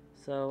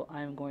 so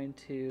I'm going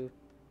to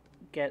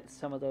get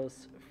some of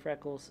those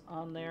freckles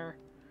on there.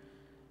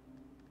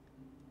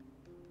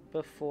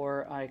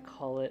 before I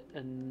call it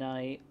a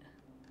night.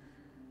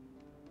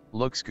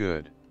 Looks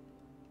good.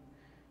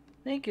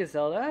 Thank you,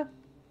 Zelda.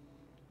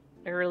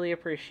 I really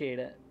appreciate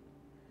it.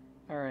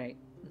 Alright,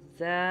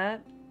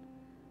 that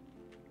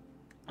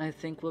I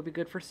think will be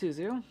good for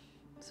Suzu.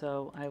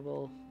 So I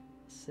will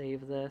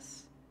save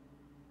this.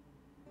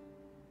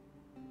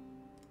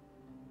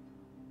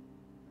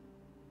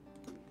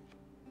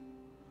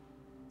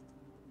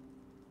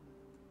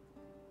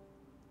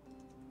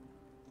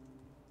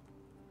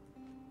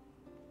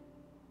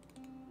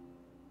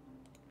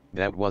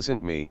 That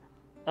wasn't me,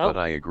 Oh. but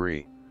I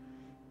agree.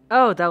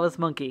 Oh, that was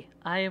Monkey.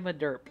 I am a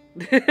derp.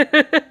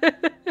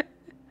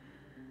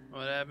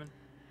 What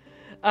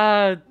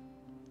happened?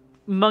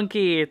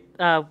 Monkey,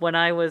 when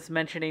I was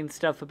mentioning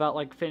stuff about,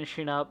 like,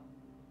 finishing up,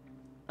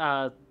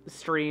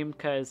 stream,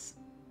 because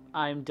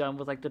I'm done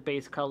with, like, the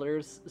base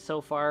colors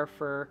so far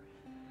for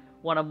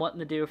what I'm wanting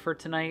to do for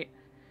tonight,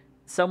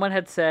 someone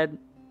had said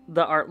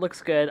the art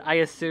looks good. I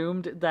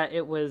assumed that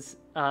it was,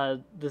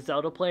 the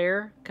Zelda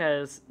player,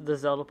 because the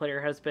Zelda player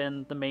has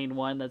been the main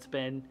one that's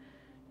been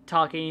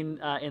talking,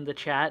 in the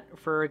chat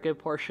for a good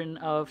portion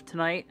of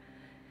tonight.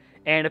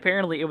 And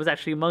apparently it was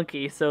actually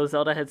Monkey, so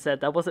Zelda had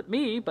said, that wasn't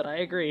me, but I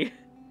agree.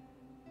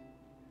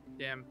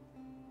 Damn.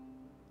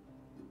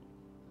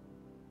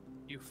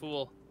 You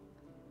fool.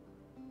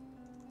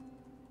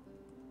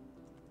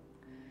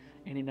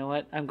 And you know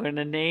what? I'm going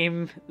to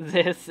name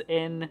this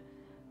in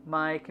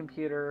my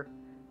computer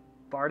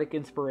Bardic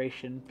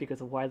Inspiration,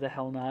 because of why the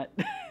hell not?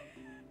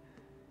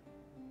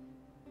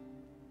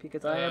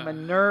 Because I am a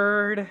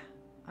nerd.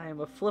 I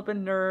am a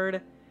flippin'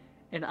 nerd,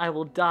 and I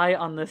will die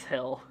on this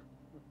hill.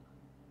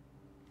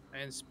 I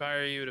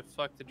inspire you to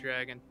fuck the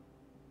dragon.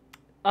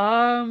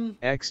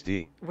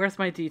 XD. Where's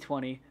my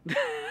D20?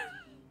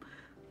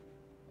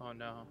 Oh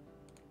no.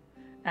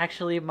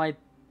 Actually,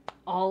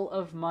 all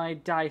of my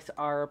dice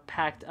are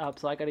packed up,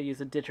 so I gotta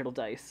use a digital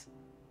dice.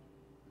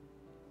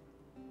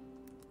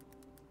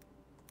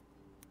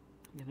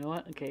 You know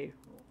what? Okay,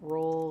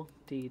 roll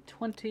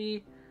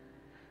D20.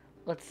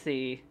 Let's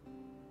see.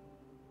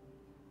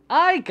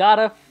 I got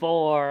a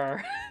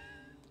 4.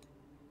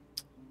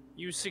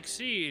 You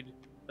succeed,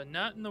 but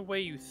not in the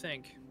way you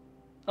think.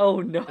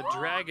 Oh no. The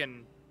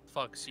dragon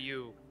fucks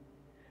you.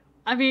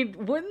 I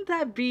mean, wouldn't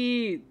that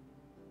be...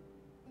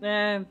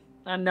 no,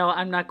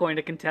 I'm not going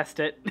to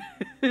contest it.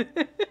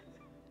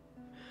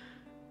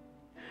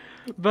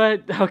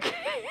 But, okay.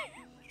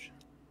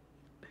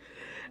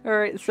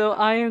 Alright, so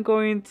I am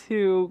going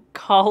to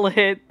call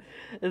it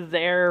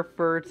there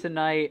for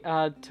tonight.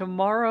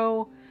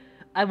 Tomorrow,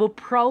 I will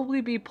probably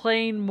be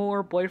playing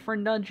more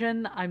Boyfriend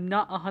Dungeon. I'm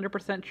not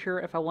 100% sure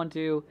if I want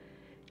to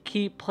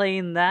keep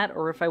playing that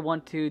or if I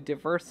want to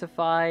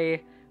diversify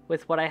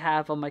with what I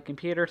have on my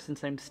computer,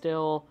 since I'm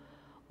still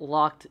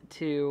locked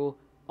to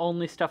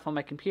only stuff on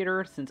my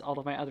computer, since all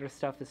of my other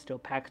stuff is still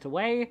packed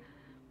away.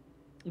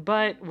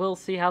 But we'll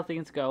see how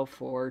things go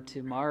for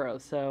tomorrow.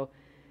 So,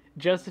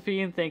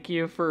 Josephine, thank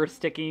you for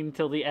sticking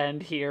till the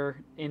end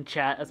here in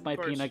chat as my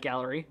peanut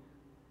gallery.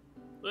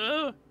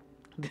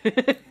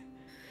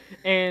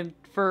 And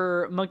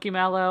for Monkey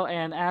Mallow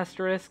and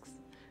Asterisks,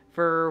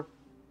 for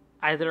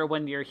either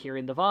when you're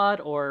hearing the VOD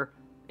or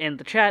in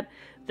the chat,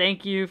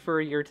 thank you for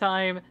your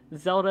time.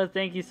 Zelda,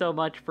 thank you so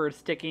much for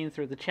sticking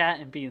through the chat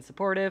and being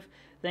supportive.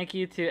 Thank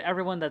you to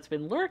everyone that's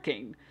been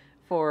lurking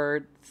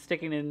for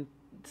sticking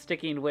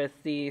with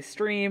the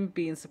stream,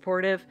 being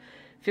supportive.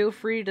 Feel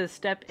free to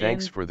step in.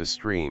 Thanks for the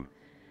stream.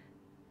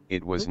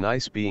 It was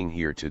nice being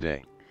here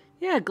today.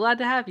 Yeah, glad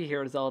to have you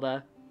here,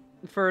 Zelda.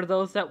 For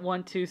those that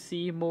want to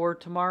see more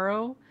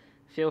tomorrow,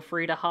 feel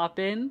free to hop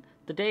in.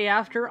 The day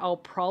after, I'll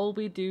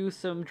probably do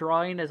some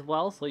drawing as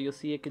well, so you'll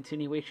see a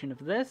continuation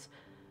of this.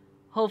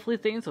 Hopefully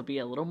things will be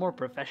a little more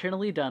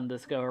professionally done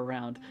this go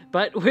around.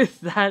 But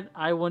with that,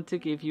 I want to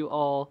give you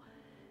all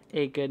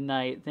a good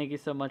night. Thank you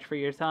so much for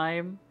your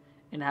time,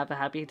 and have a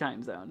happy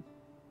time zone.